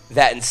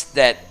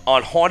that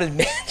on Haunted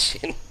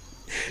Mansion,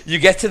 you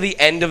get to the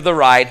end of the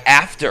ride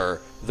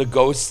after the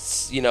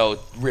ghosts, you know,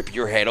 rip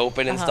your head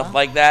open and stuff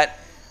like that.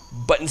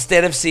 But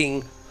instead of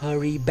seeing,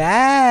 hurry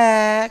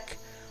back,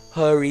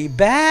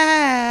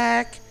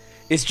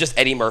 it's just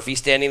Eddie Murphy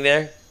standing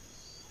there.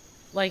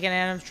 Like an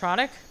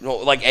animatronic. No,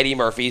 like Eddie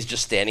Murphy's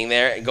just standing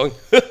there and going,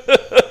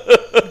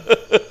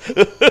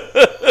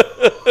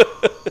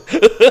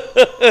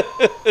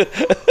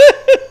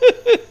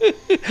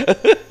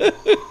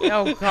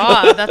 Oh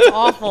God, that's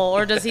awful.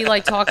 Or does he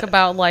like talk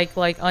about like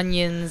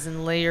onions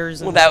and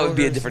layers? And well, that would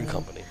be a boogers different and-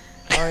 company.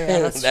 Oh yeah,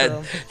 that's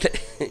true.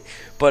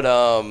 But,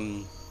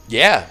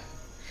 yeah.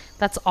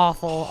 That's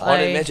awful.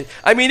 Haunted Mansion.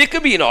 I mean, it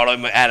could be an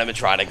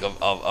animatronic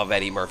of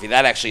Eddie Murphy.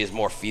 That actually is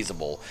more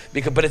feasible.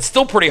 But it's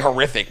still pretty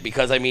horrific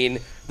because, I mean,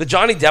 the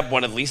Johnny Depp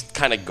one at least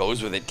kind of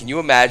goes with it. Can you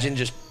imagine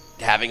just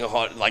having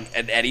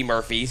an Eddie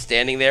Murphy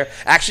standing there?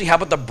 Actually, how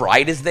about the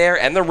bride is there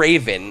and the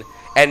Raven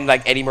and,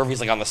 like, Eddie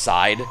Murphy's, like, on the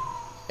side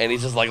and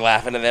he's just, like,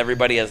 laughing at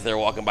everybody as they're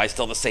walking by.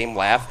 Still the same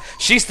laugh.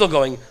 She's still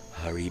going,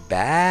 hurry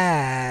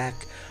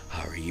back.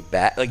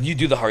 Like, you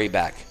do the hurry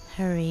back.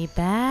 Hurry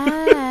back.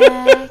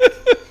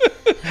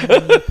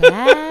 Hurry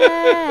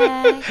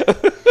back.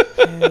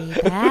 Hurry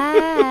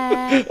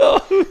back.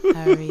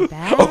 Hurry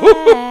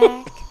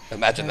back.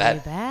 Imagine Hurry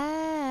that.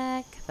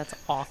 back. That's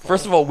awful.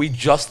 First of all, we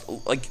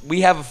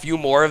have a few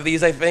more of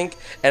these, I think,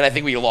 and I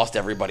think we lost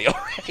everybody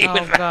already. Oh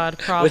with that. God,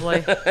 probably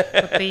with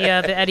the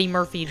Eddie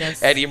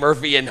Murphy-ness. Eddie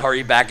Murphy and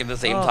Hurry Back at the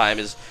same time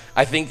is,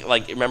 I think,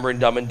 like, remember in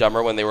Dumb and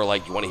Dumber when they were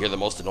like, you want to hear the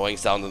most annoying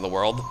sound in the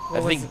world? I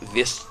was think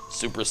this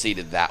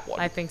superseded that one.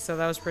 I think so.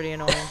 That was pretty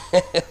annoying.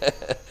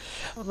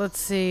 Let's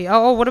see.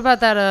 Oh, what about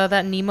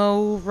that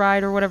Nemo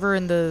ride or whatever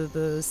in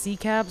the sea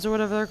cabs or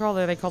whatever they're called?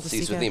 Are they called the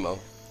Seas sea with cabs? Nemo.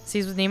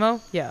 Seas with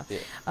Nemo? Yeah.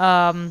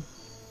 Yeah.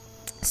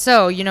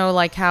 So, you know,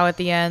 like how at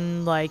the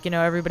end, like, you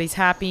know, everybody's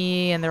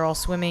happy and they're all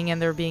swimming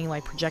and they're being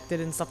like projected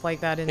and stuff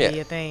like that in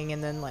the thing,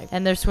 and then like,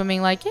 and they're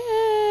swimming like,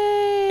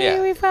 yay,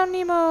 Yeah. we found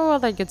Nemo, all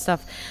that good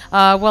stuff.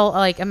 Well,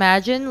 like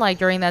imagine like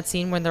during that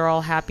scene when they're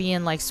all happy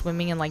and like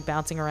swimming and like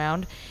bouncing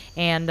around,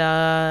 and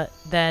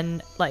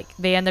then like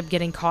they end up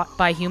getting caught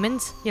by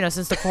humans, you know,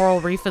 since the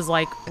coral reef is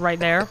like right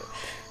there.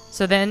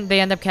 So then they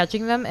end up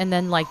catching them, and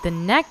then like the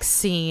next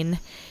scene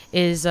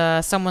is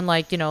someone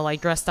like,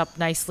 like dressed up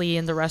nicely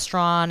in the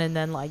restaurant, and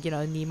then like,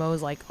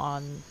 Nemo's like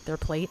on their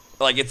plate.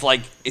 Like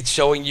it's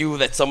showing you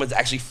that someone's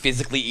actually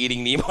physically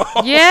eating Nemo.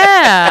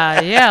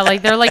 Yeah,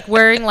 like they're like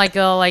wearing like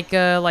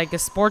a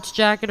sports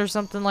jacket or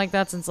something like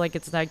that, since like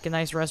it's like a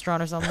nice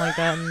restaurant or something like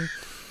that, and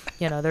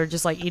they're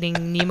just like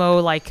eating Nemo,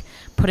 like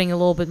putting a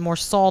little bit more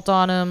salt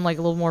on him, like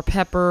a little more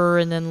pepper,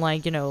 and then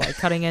like like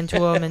cutting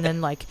into him, and then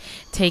like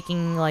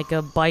taking like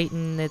a bite,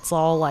 and it's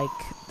all like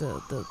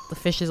the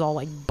fish is all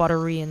like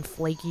buttery and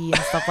flaky and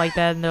stuff like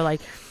that, and they're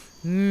like,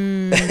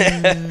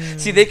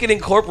 See, they can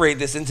incorporate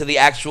this into the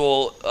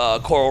actual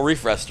Coral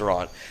Reef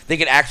restaurant. They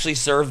could actually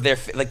serve their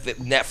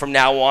from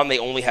now on. They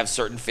only have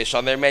certain fish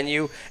on their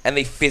menu, and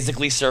they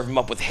physically serve them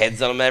up with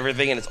heads on them and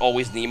everything. And it's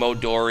always Nemo,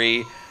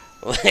 Dory,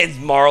 it's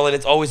Marlin.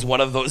 It's always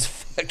one of those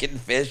fucking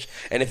fish.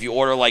 And if you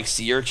order like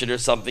sea urchin or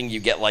something, you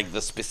get like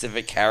the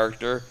specific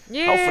character.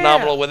 Yeah. How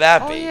phenomenal would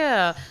that be? Oh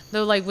yeah.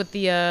 Though like with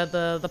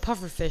the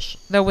puffer fish.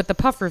 Though with the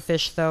puffer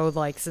fish though,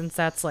 like since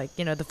that's like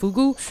the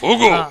fugu.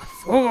 Fugu.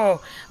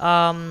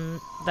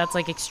 That's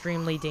like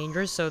extremely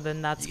dangerous. So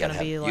then that's gonna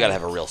be like you gotta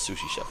have a real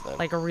sushi chef then.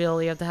 Like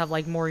you have to have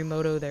like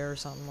Morimoto there or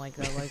something like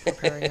that, like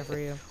preparing it for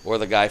you. Or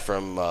the guy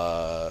from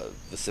The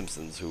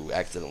Simpsons who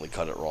accidentally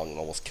cut it wrong and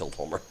almost killed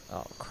Homer.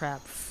 Oh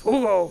crap.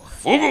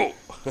 Fugu.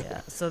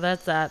 Yeah. So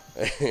that's that.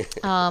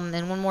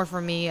 And one more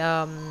for me.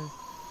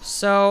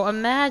 So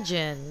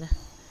imagine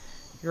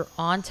you're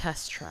on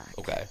test track.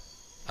 Okay.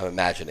 I'm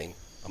imagining.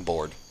 I'm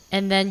bored.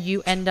 And then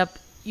you end up,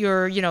 you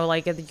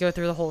go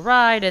through the whole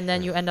ride, and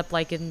then you end up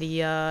like in the,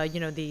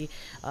 the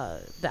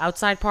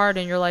outside part,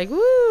 and you're like,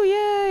 woo,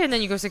 yay, and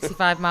then you go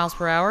 65 miles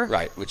per hour.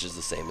 Right, which is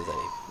the same as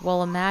any.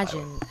 Well,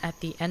 imagine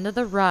at the end of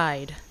the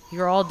ride,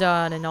 you're all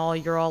done, and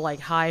you're all like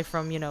high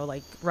from,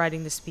 like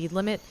riding the speed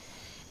limit,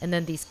 and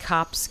then these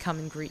cops come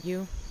and greet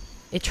you.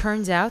 It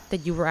turns out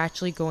that you were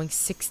actually going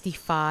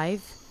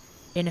 65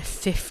 in a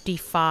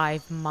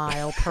 55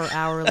 mile per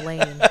hour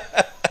lane.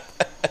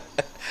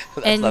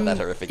 That's not that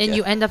horrific. And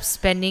you end up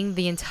spending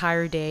the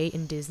entire day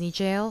in Disney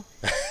jail.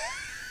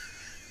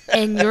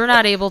 And you're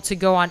not able to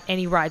go on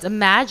any rides.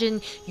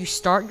 Imagine you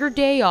start your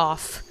day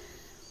off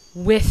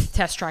with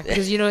Test Track,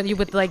 because you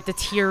with like the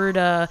tiered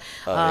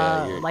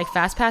like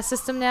fast pass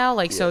system now,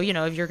 like so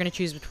if you're gonna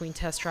choose between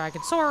Test Track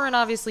and Soarin',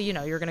 obviously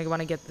you're gonna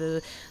want to get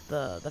the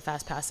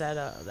fast pass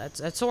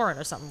at Soarin'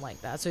 or something like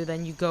that. So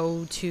then you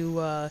go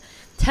to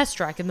Test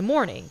Track in the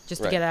morning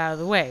just to get it out of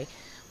the way.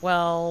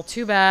 Well,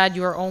 too bad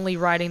you are only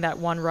riding that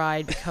one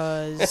ride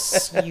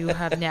because you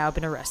have now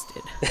been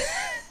arrested.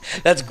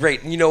 That's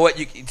great. You know what?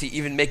 To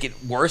even make it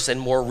worse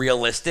and more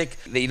realistic,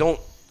 they don't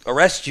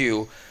arrest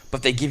you,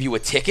 but they give you a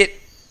ticket,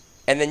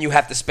 and then you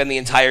have to spend the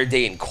entire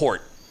day in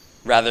court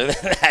rather than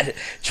that,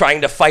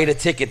 trying to fight a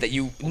ticket that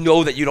you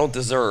know that you don't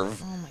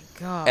deserve. Oh, my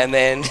God. And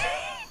then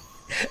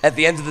at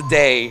the end of the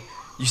day,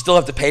 you still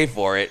have to pay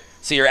for it.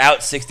 So you're out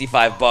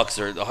 $65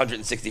 or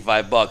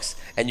 $165,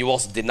 and you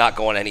also did not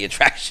go on any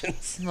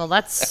attractions. Well,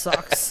 that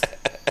sucks.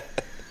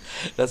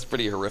 That's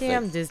pretty horrific.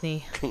 Damn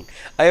Disney.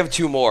 I have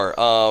two more.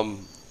 I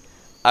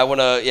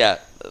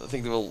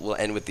think we'll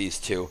end with these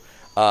two.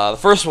 The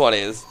first one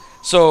is,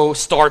 so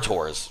Star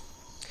Tours.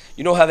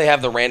 You know how they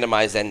have the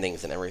randomized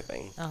endings and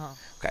everything? Uh-huh.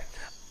 Okay.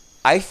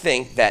 I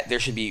think that there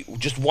should be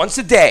just once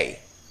a day.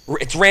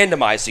 It's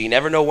randomized, so you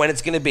never know when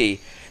it's going to be.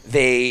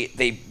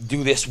 They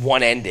do this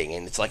one ending,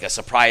 and it's like a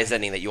surprise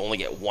ending that you only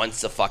get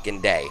once a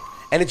fucking day.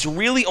 And it's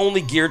really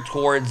only geared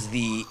towards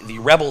the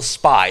rebel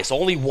spy, so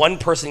only one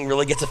person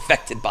really gets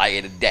affected by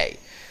it a day.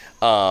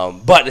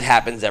 But it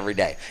happens every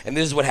day. And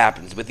this is what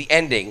happens. With the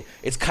ending,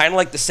 it's kind of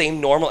like the same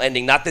normal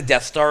ending, not the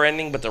Death Star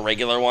ending, but the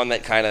regular one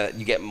that kind of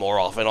you get more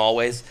often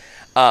always.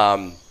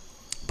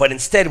 But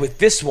instead, with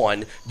this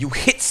one, you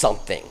hit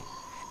something,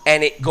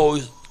 and it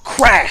goes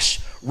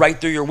crash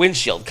right through your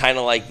windshield, kind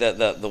of like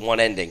the one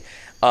ending.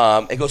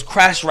 It goes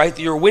crash right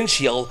through your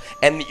windshield,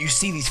 and you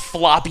see these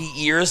floppy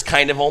ears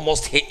kind of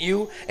almost hit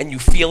you, and you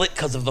feel it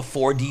because of the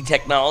 4D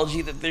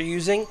technology that they're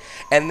using.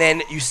 And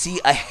then you see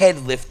a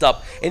head lift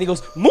up, and he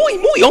goes, "Mooey,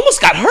 you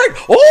almost got hurt.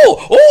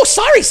 Oh,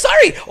 sorry.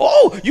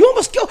 Oh, you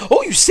almost killed.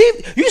 Oh, you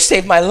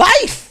saved my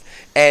life."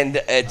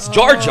 And it's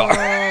Jar Jar. Oh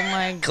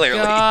my clearly.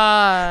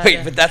 God.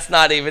 Wait, but that's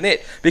not even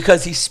it,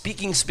 because he's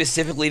speaking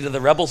specifically to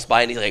the rebel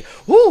spy, and he's like,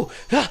 "Ooh,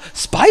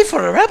 spy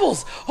for the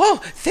rebels.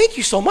 Oh, thank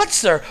you so much,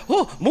 sir.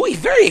 Oh, muy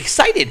very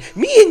excited.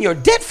 Me in your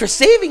debt for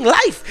saving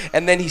life."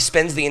 And then he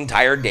spends the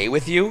entire day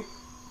with you.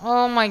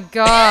 Oh my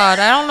God.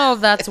 I don't know if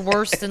that's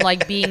worse than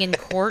like being in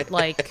court,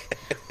 like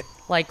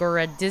or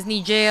at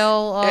Disney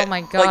jail. Oh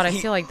my God, I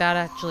feel like that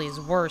actually is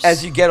worse.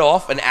 As you get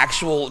off, an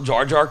actual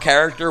Jar Jar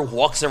character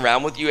walks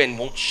around with you and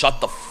won't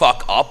shut the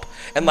fuck up.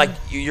 And like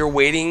you're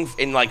waiting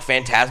in like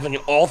Phantasmic,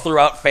 and all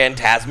throughout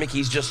Phantasmic,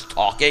 he's just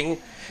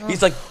talking.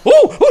 He's like,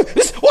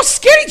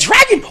 scary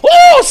dragon!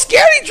 Oh,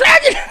 scary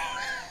dragon!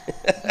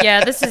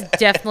 Yeah, this is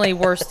definitely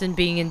worse than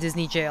being in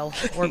Disney jail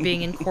or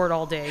being in court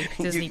all day,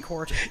 Disney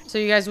court. So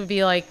you guys would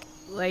be like,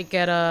 like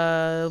at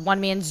a One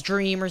Man's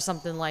Dream or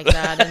something like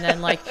that, and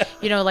then like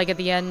like at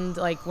the end,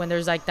 like when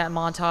there's like that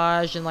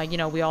montage, and like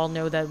we all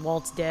know that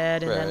Walt's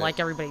dead, and then like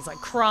everybody's like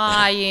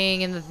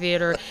crying in the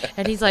theater,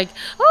 and he's like,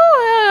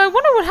 oh, I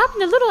wonder what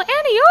happened to little Annie,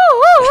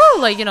 oh,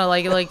 like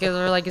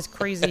or like his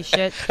crazy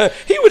shit.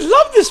 He would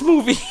love this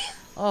movie.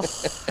 Oh,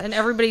 and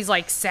everybody's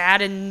like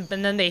sad, and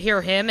then they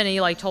hear him, and he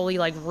like totally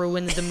like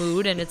ruins the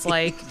mood, and it's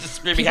like Just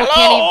screaming, people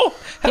hello,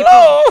 can't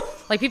hello.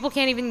 like people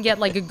can't even get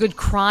like a good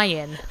cry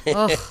in.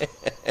 Ugh.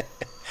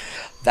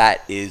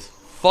 That is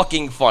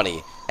fucking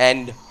funny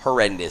and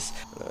horrendous.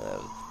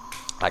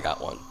 I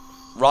got one.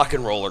 Rock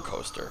and Roller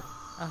Coaster.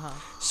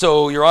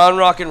 So you're on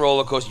Rock and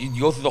Roller Coaster. You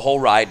go through the whole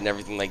ride and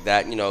everything like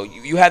that.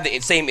 You have the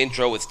same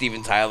intro with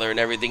Steven Tyler and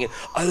everything. And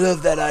I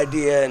love that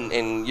idea.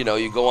 And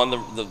you go on the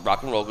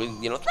Rock and Roll. 3, 2,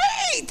 1.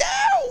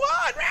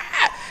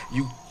 Rah!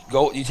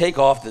 You take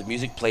off. The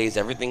music plays.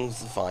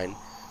 Everything's fine.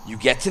 You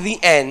get to the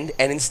end,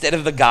 and instead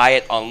of the guy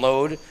at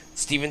unload,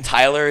 Steven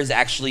Tyler is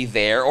actually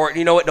there. Or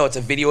you know what? No, it's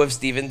a video of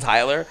Steven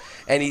Tyler,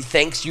 and he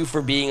thanks you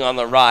for being on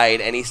the ride,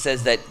 and he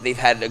says that they've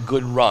had a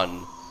good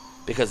run.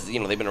 Because,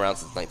 they've been around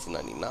since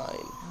 1999.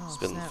 It's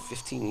been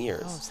 15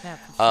 years. Oh, snap.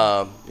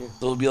 So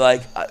it'll be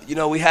like,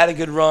 we had a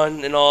good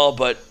run and all,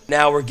 but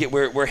now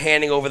we're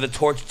handing over the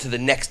torch to the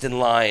next in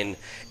line.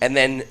 And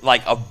then,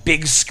 like, a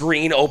big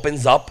screen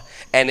opens up,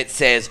 and it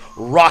says,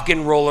 Rock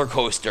and Roller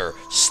Coaster,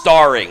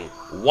 starring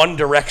One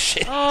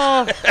Direction.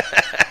 Oh,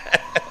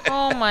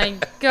 oh my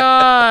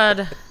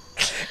God.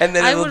 And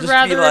then I it'll would just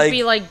rather be like, it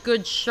be like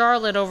Good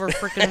Charlotte over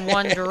freaking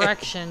One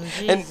Direction.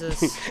 Jesus.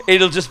 And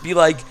it'll just be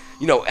like,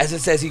 as it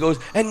says, he goes,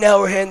 and now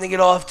we're handing it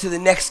off to the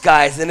next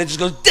guys. And it just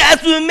goes,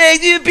 that's what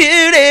makes you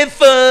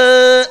beautiful.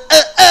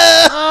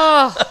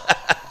 Oh,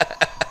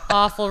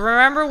 awful.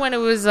 Remember when it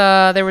was,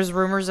 there was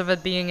rumors of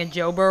it being a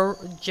Joe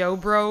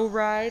Bro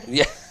ride?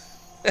 Yeah.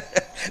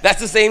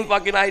 That's the same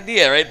fucking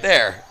idea right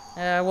there.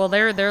 Well,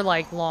 they're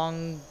like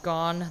long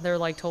gone. They're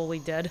like totally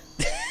dead.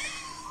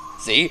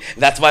 See?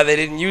 That's why they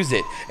didn't use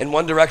it. And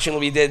One Direction will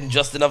be dead in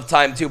just enough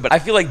time, too. But I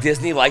feel like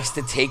Disney likes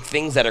to take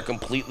things that are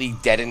completely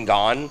dead and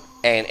gone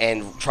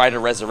and try to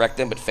resurrect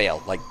them, but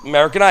fail. Like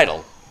American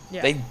Idol.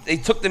 Yeah. They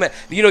took them at...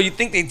 you'd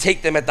think they'd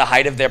take them at the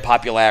height of their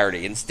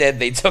popularity. Instead,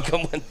 they took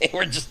them when they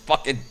were just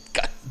fucking...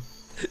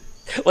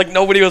 like,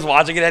 nobody was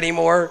watching it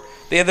anymore.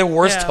 They had their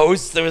worst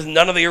hosts. There was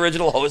none of the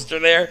original hosts are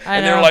there. I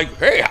and know. they're like,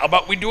 hey, how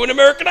about we do an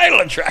American Idol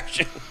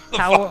attraction?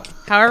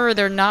 However,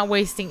 they're not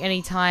wasting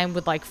any time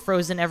with like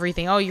Frozen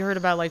everything. Oh, you heard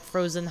about like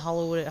Frozen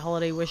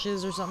holiday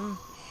wishes or something?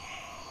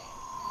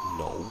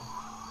 No.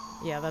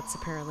 Yeah, that's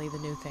apparently the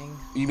new thing.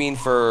 You mean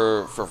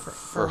for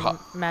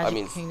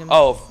Magic Kingdom.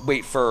 Oh,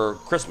 wait, for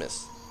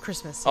Christmas.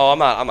 Christmas. Oh, I'm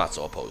not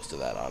so opposed to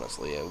that,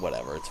 honestly.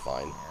 Whatever, it's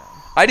fine.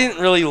 I didn't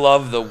really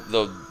love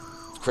the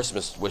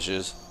Christmas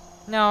wishes.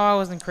 No, I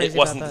wasn't crazy It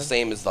wasn't about the that.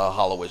 same as the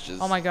Hollow Wishes.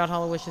 Oh my God,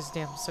 Hollow Wish is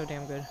so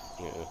damn good.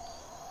 Yeah.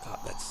 God,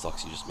 that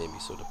sucks. You just made me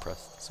so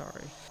depressed.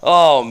 Sorry.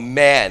 Oh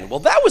man.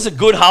 Well, that was a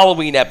good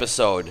Halloween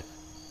episode.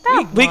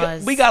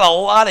 We got a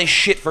lot of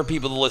shit for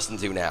people to listen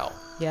to now.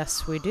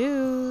 Yes, we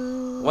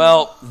do.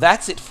 Well,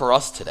 that's it for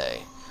us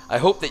today. I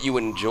hope that you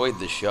enjoyed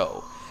the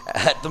show.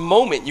 At the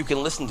moment, you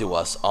can listen to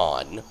us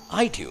on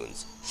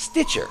iTunes,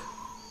 Stitcher,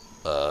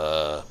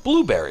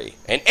 Blueberry,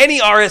 and any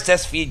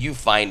RSS feed you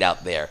find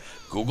out there.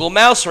 Google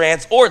Mouse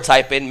Rants or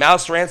type in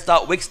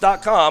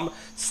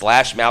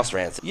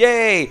mouserants.wix.com/mouserants.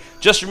 Yay!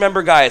 Just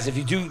remember, guys, if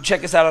you do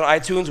check us out on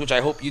iTunes, which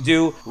I hope you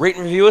do, rate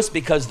and review us,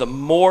 because the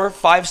more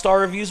 5-star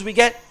reviews we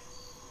get,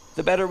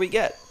 the better we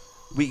get.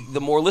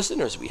 The more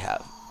listeners we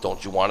have.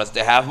 Don't you want us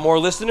to have more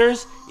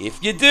listeners?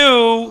 If you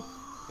do,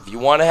 if you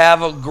want to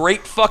have a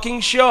great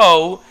fucking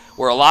show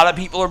where a lot of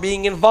people are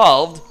being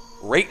involved,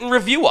 rate and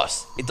review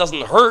us. It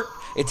doesn't hurt.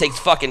 It takes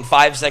fucking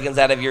 5 seconds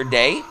out of your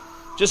day.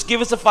 Just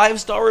give us a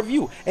 5-star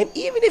review. And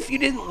even if you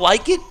didn't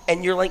like it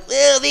and you're like,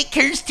 well, they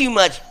curse too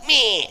much,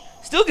 meh,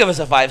 still give us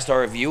a 5-star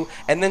review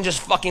and then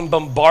just fucking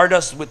bombard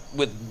us with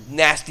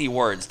nasty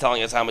words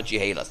telling us how much you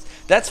hate us.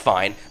 That's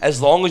fine,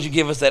 as long as you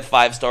give us that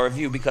 5-star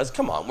review, because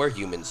come on, we're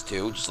humans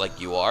too, just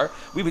like you are.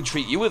 We would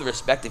treat you with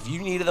respect. If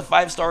you needed a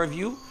 5-star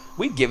review,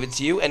 we'd give it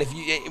to you, and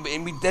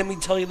then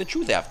we'd tell you the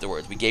truth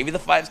afterwards. We gave you the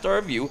 5-star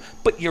review,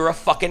 but you're a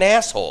fucking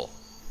asshole.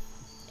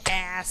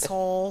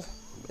 Asshole.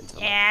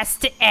 Ass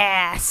to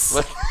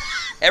ass.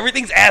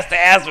 Everything's ass to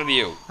ass with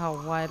you. Oh,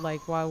 why?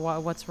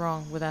 What's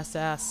wrong with ass to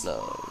ass?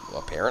 No,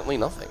 apparently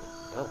nothing.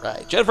 All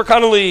right. Jennifer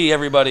Connelly,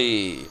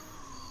 everybody.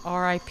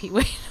 R.I.P.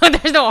 Wait, no,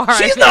 there's no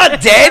R.I.P. She's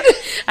not dead.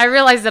 I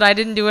realized that I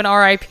didn't do an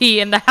R.I.P.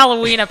 in the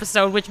Halloween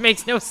episode, which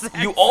makes no sense.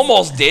 You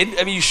almost did.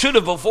 I mean, you should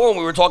have before when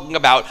we were talking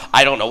about,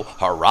 I don't know,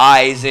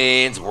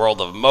 Horizons,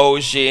 World of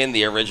Motion,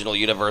 the original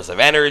Universe of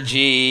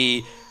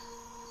Energy.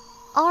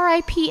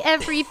 R.I.P.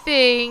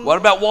 everything. What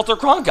about Walter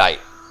Cronkite?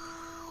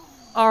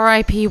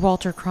 R.I.P.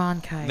 Walter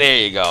Cronkite. There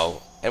you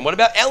go. And what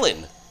about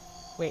Ellen?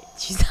 Wait,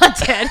 she's not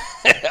dead.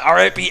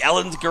 R.I.P.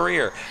 Ellen's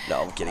career.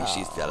 No, I'm kidding.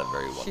 She's got a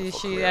very wonderful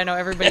career. I know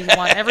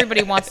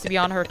everybody wants to be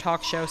on her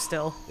talk show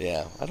still.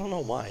 Yeah, I don't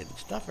know why.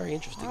 It's not very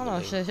interesting. I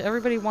don't know.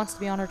 Everybody wants to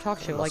be on her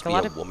talk show. It must Like be a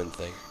lot a of woman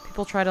thing.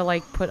 People try to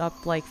like put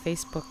up like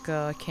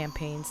Facebook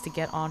campaigns to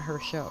get on her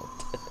show.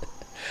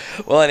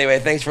 Well, anyway,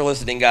 thanks for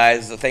listening,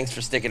 guys. Thanks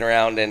for sticking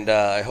around, and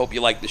I hope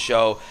you liked the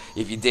show.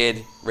 If you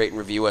did, rate and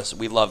review us.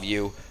 We love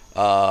you.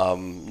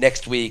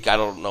 Next week, I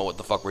don't know what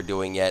the fuck we're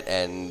doing yet,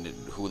 and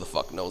who the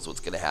fuck knows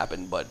what's going to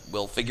happen, but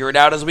we'll figure it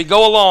out as we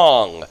go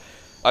along.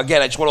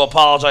 Again, I just want to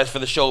apologize for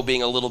the show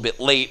being a little bit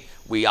late.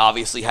 We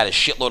obviously had a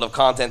shitload of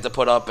content to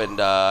put up,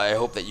 and I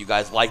hope that you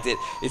guys liked it.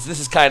 This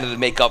is kind of to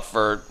make up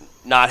for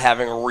not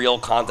having real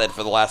content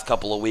for the last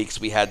couple of weeks.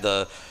 We had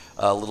a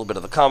little bit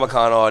of the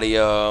Comic-Con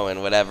audio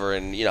and whatever,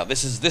 and you know,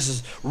 this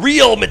is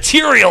real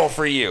material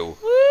for you.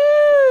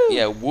 Woo!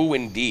 Yeah, woo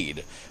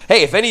indeed.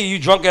 Hey, if any of you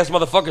drunk-ass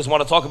motherfuckers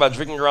want to talk about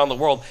drinking around the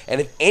world, and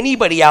if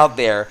anybody out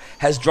there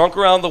has drunk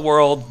around the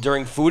world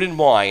during Food and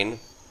Wine,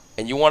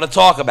 and you want to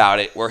talk about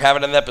it, we're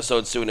having an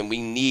episode soon, and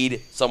we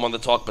need someone to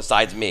talk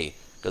besides me,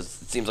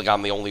 because it seems like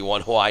I'm the only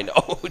one who I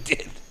know who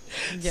did.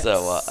 Yes.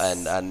 So,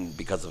 and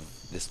because of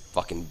this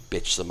fucking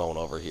bitch Simone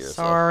over here.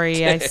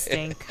 Sorry, I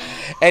stink.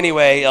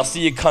 Anyway, I'll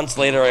see you cunts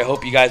later. I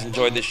hope you guys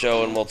enjoyed the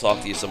show, and we'll talk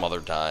to you some other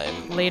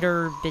time.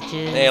 Later,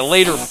 bitches. Hey,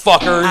 later,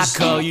 fuckers. I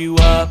call you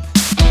up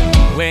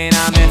when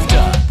I'm effed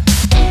up,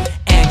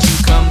 and you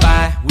come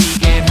by, we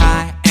get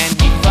high, and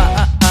we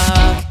fuck.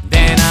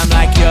 Then I'm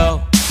like,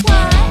 yo,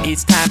 What?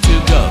 it's time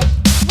to go.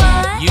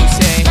 What? You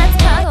say,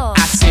 Let's cuddle.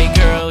 I say,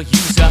 girl,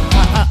 you's a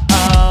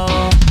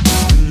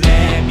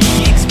Let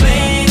me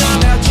explain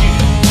about you,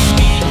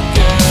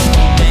 girl.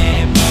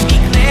 Let me be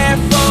clear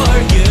for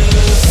you.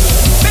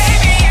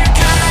 Baby, you're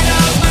kind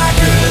of my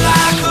girl.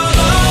 I call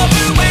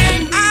over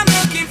when I'm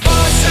looking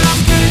for some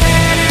good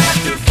head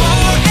after 4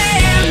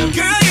 a.m.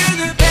 Girl, you're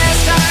the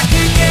best I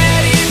could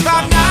get if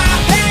I'm not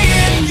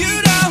paying.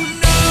 You don't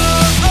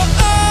know,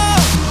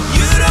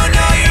 you don't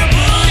know your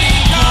booty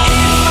call.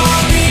 If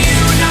only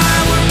you and I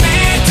were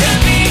meant to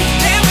be,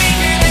 then we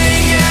could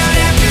hang out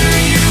after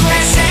you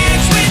had sex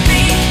with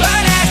me.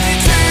 But as it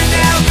turned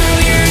out, girl,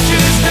 you're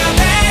just a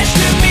match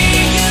to me.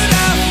 You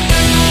don't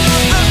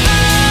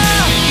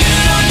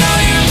know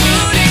your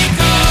booty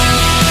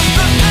call.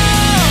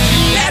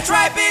 That's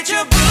right, bitch, a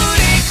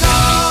booty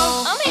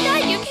call. Oh my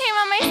god, you came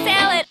on my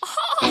salad.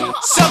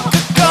 So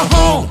go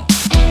home.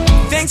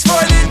 Thanks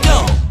for the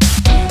dough.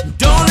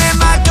 Don't let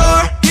my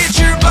door hit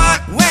your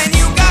butt when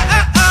you got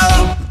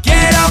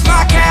Get off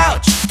my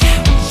couch.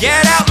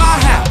 Get out my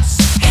house.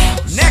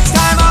 Next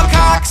time I'll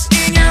cocks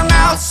in your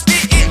mouth.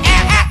 Spit it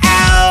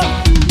out.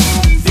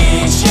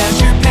 Then shut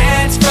your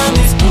pants from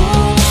this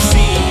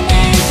pussy,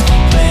 babe.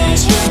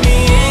 Pleasure me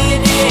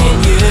in you.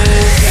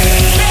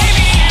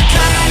 Baby, you're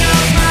kind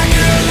of my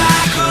girl. I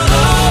call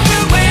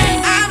over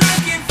when I'm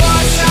looking for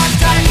some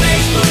tight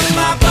place. Put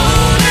my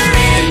boner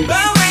in.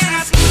 But when I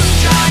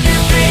scooch on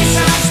your face,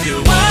 I'm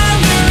still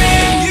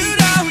wondering. You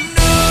don't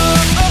know,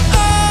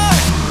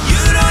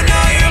 you don't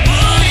know your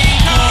booty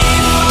call.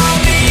 If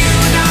only you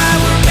and I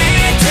were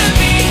meant to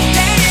be,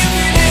 then you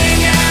could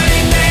hang out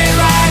in bed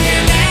right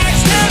here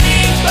next to me.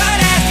 But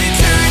as it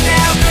turned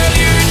out, girl,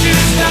 you're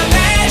just a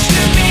match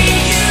to me.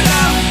 You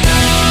don't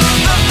know,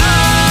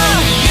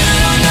 you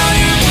don't know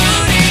your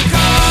booty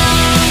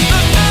call.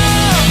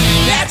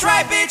 That's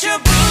right, bitch, a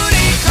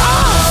booty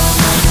call.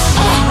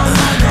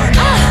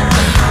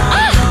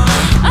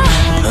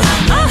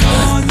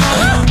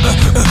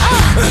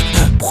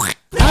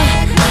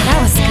 That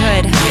was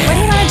good. What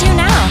do you want to do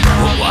now?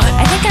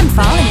 I think I'm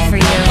falling for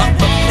you.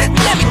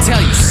 Let me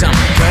tell you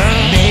something,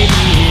 girl.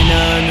 Maybe in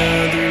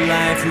another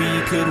life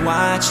we could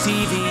watch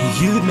TV.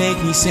 You'd make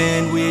me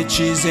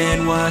sandwiches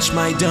and wash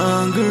my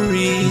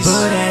dungarees.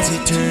 But as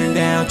it turned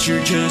out,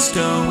 you're just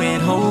a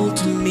wet hole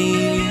to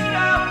me.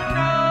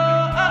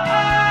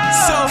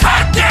 So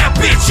hot damn,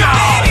 bitch,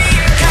 y'all! Baby,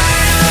 you're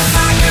kind of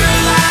my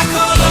girl. I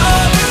call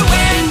over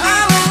when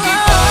I'm looking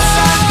for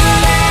some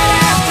good head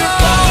after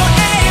 4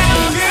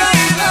 a.m. Girl,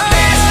 you're the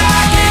best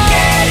I can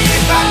get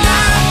if I'm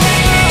not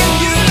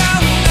paying. You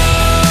don't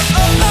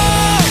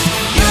know,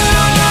 you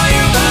don't know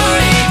your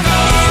booty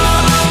call. If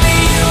only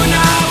you and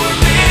I were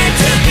meant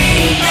to be,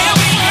 then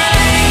we could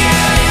hang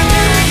out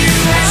after you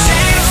had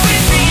sex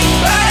with me.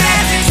 But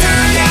as it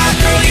turned out,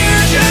 girl,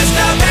 you're just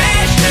a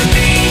match to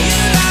me.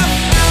 You don't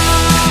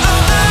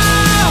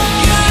know,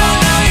 you don't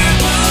know your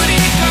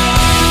booty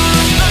call.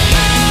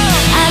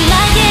 I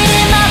like it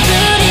in my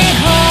booty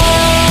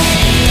hole.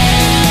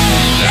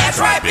 That's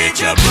right,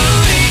 bitch, a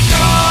booty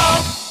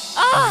call.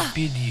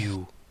 Bid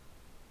you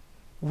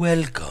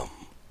welcome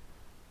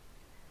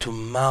to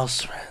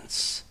Mouse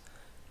Rants,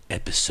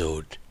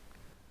 episode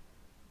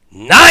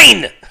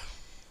 9.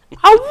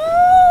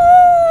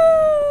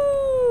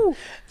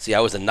 See, I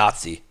was a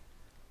Nazi.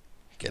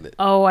 Get it?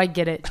 Oh, I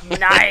get it.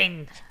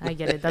 9. I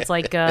get it. That's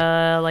like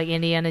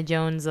Indiana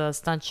Jones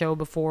stunt show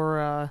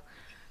before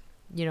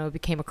it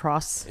became a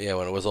cross. Yeah,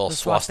 when it was all The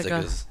swastika.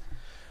 swastikas.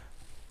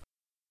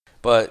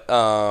 But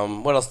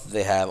what else did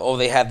they have? Oh,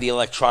 they had the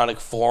electronic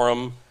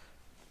forum.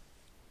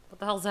 What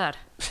the hell's that?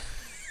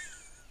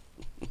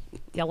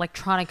 The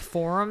electronic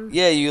forum?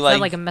 Yeah, you Is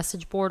that like a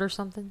message board or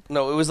something?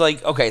 No, it was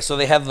like, okay, so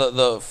they have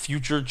the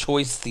Future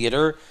Choice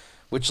Theater,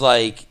 which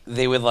like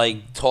they would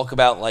like talk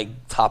about like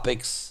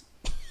topics.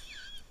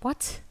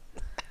 What?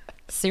 Let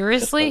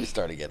Seriously? me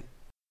start again.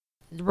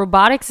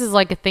 Robotics is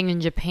like a thing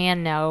in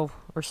Japan now,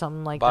 or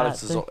something like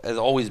Robotics that. has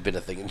always been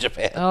a thing in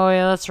Japan. Oh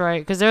yeah, that's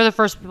right. Because they're the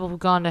first people who've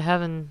gone to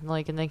heaven,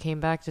 like, and they came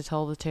back to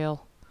tell the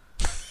tale,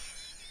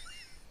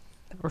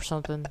 or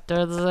something. I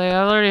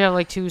already have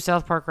like 2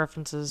 South Park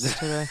references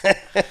today.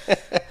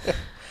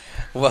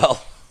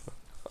 Well,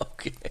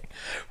 okay.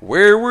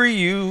 Where were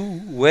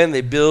you when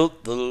they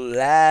built the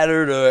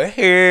ladder to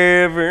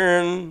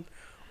heaven?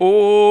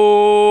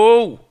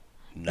 Oh,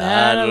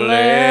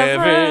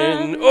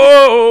 9/11.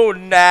 Oh,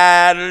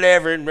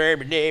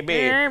 9/11, baby.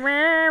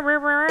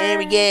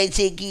 Every day,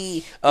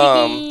 Tiki.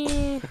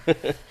 China.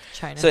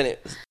 So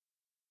anyways,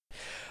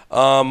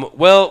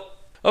 well,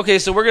 okay,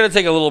 so we're gonna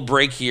take a little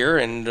break here,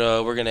 and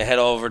we're gonna head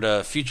over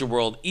to Future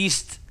World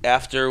East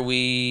after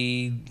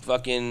we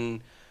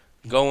fucking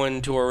go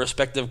into our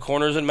respective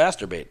corners and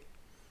masturbate.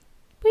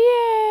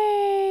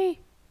 Yay!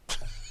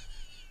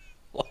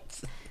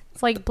 What?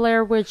 It's like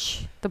Blair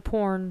Witch, the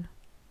porn.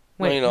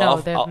 Wait, Well,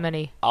 no, they have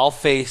many. I'll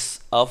face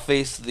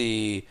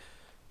the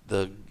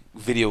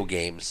video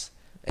games,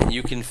 and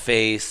you can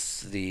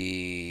face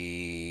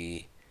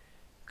the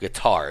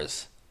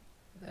guitars.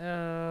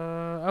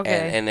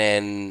 Okay. And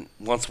then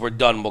once we're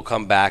done, we'll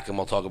come back and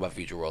we'll talk about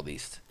Future World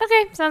East.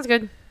 Okay, sounds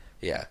good.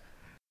 Yeah.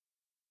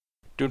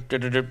 Oh,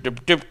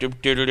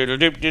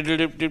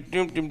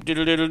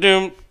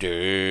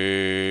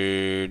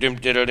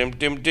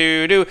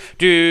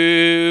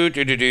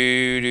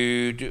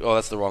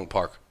 that's the wrong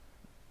park.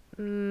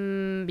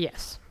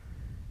 Yes.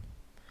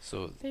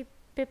 So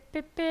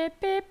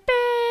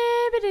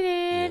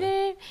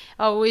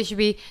Oh, it should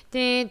be.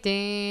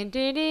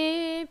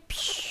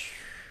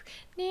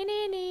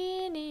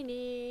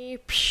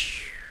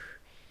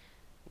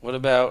 what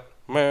about?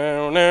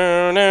 No,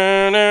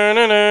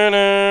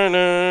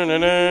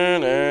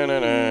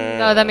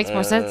 that makes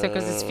more sense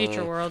because it's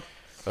Future World.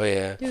 Oh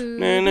yeah.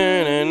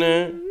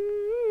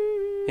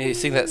 Hey,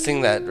 sing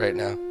that right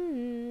now.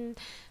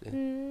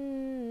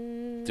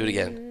 Do it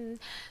again.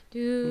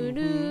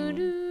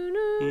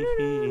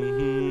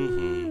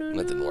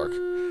 That didn't work.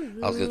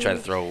 I was gonna try to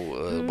throw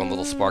one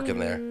little spark in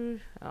there.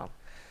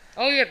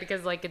 Oh yeah,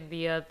 because like in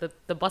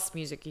the bus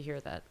music you hear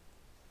that.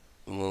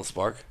 A little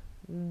spark.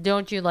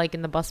 Don't you like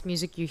in the bus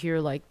music you hear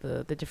like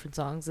the different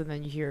songs and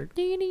then you hear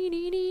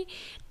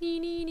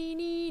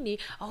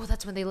oh,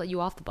 that's when they let you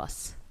off the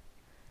bus.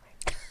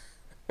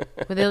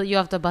 When they let you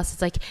off the bus,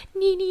 it's like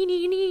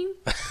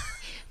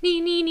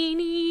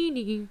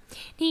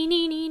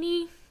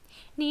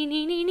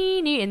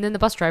and then the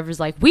bus driver's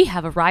like, "We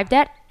have arrived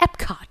at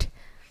Epcot."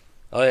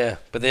 Oh yeah,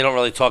 but they don't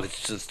really talk. It's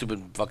just a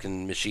stupid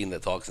fucking machine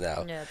that talks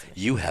now. Yeah,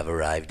 You have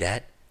arrived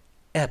at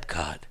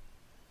Epcot.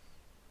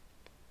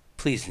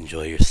 Please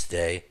enjoy your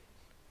stay.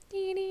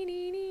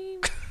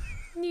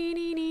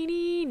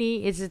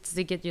 It's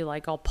to get you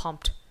like all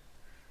pumped,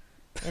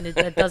 and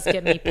it does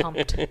get me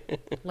pumped,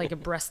 like a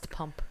breast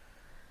pump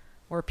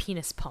or a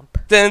penis pump.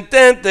 Dun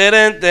dun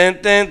dun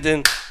dun dun dun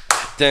dun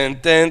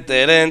dun dun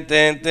dun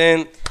dun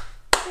dun.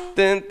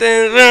 Dun,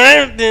 dun,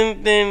 dun,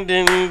 dun, dun,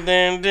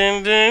 dun, dun, dun,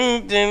 dun,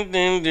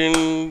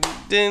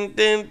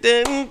 dun, dun,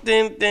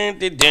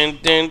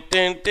 dun, dun,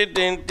 dun, dun,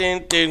 dun,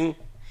 dun, dun.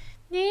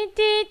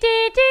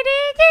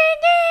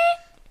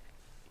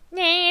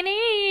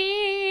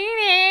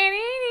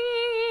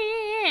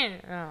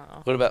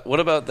 What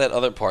about that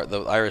other part,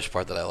 the Irish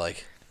part that I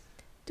like?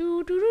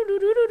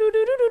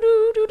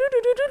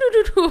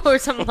 Or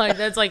something like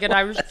that. It's like an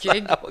Irish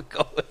jig. How it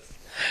goes.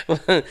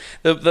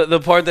 the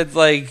part that's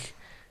like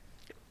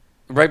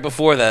right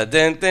before that.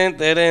 Dun, dun,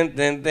 dun, dun,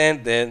 dun,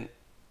 dun, dun.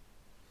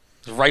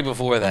 Right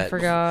before that. I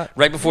forgot.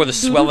 Right before the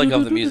swelling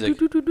of the music.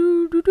 I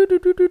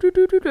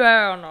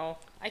don't know.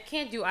 I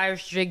can't do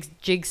Irish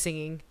jig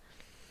singing.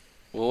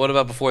 Well, what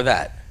about before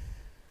that?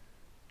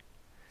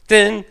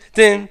 Dun,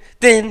 dun,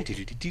 dun.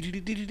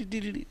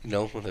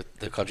 No, when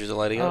the countries are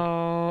lighting up.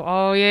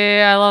 Oh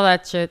yeah, I love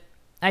that shit.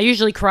 I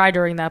usually cry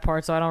during that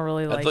part, so I don't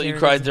really like. I thought you hearing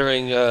cried it.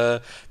 during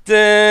dun,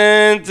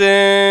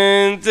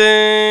 dun,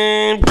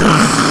 dun.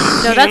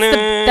 No,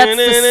 that's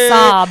the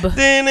sob.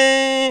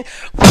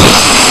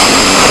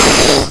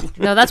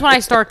 No, that's when I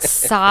start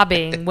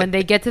sobbing. When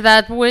they get to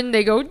that when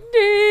they go.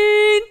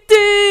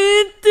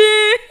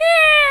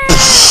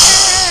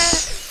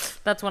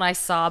 That's when I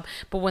sob.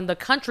 But when the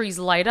countries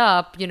light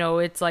up, you know,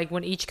 it's like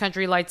when each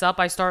country lights up,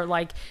 I start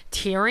like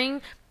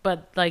tearing.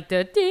 But like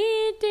the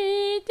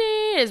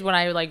is when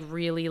I like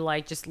really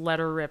like just let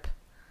her rip.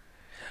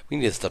 We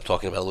need to stop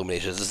talking about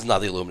Illuminations. This is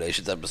not the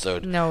Illuminations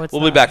episode. No, it's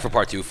We'll not. be back for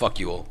part 2. Fuck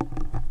you all.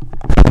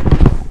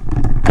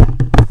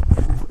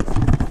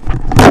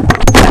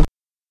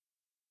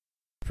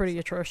 Pretty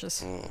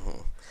atrocious.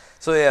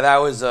 So yeah, that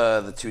was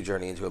the 2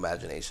 Journey into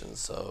Imagination.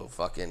 So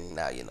fucking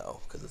now you know,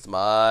 because it's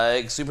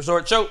Mike's Super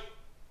Short Show.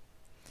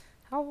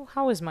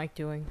 How is Mike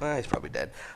doing? He's probably dead.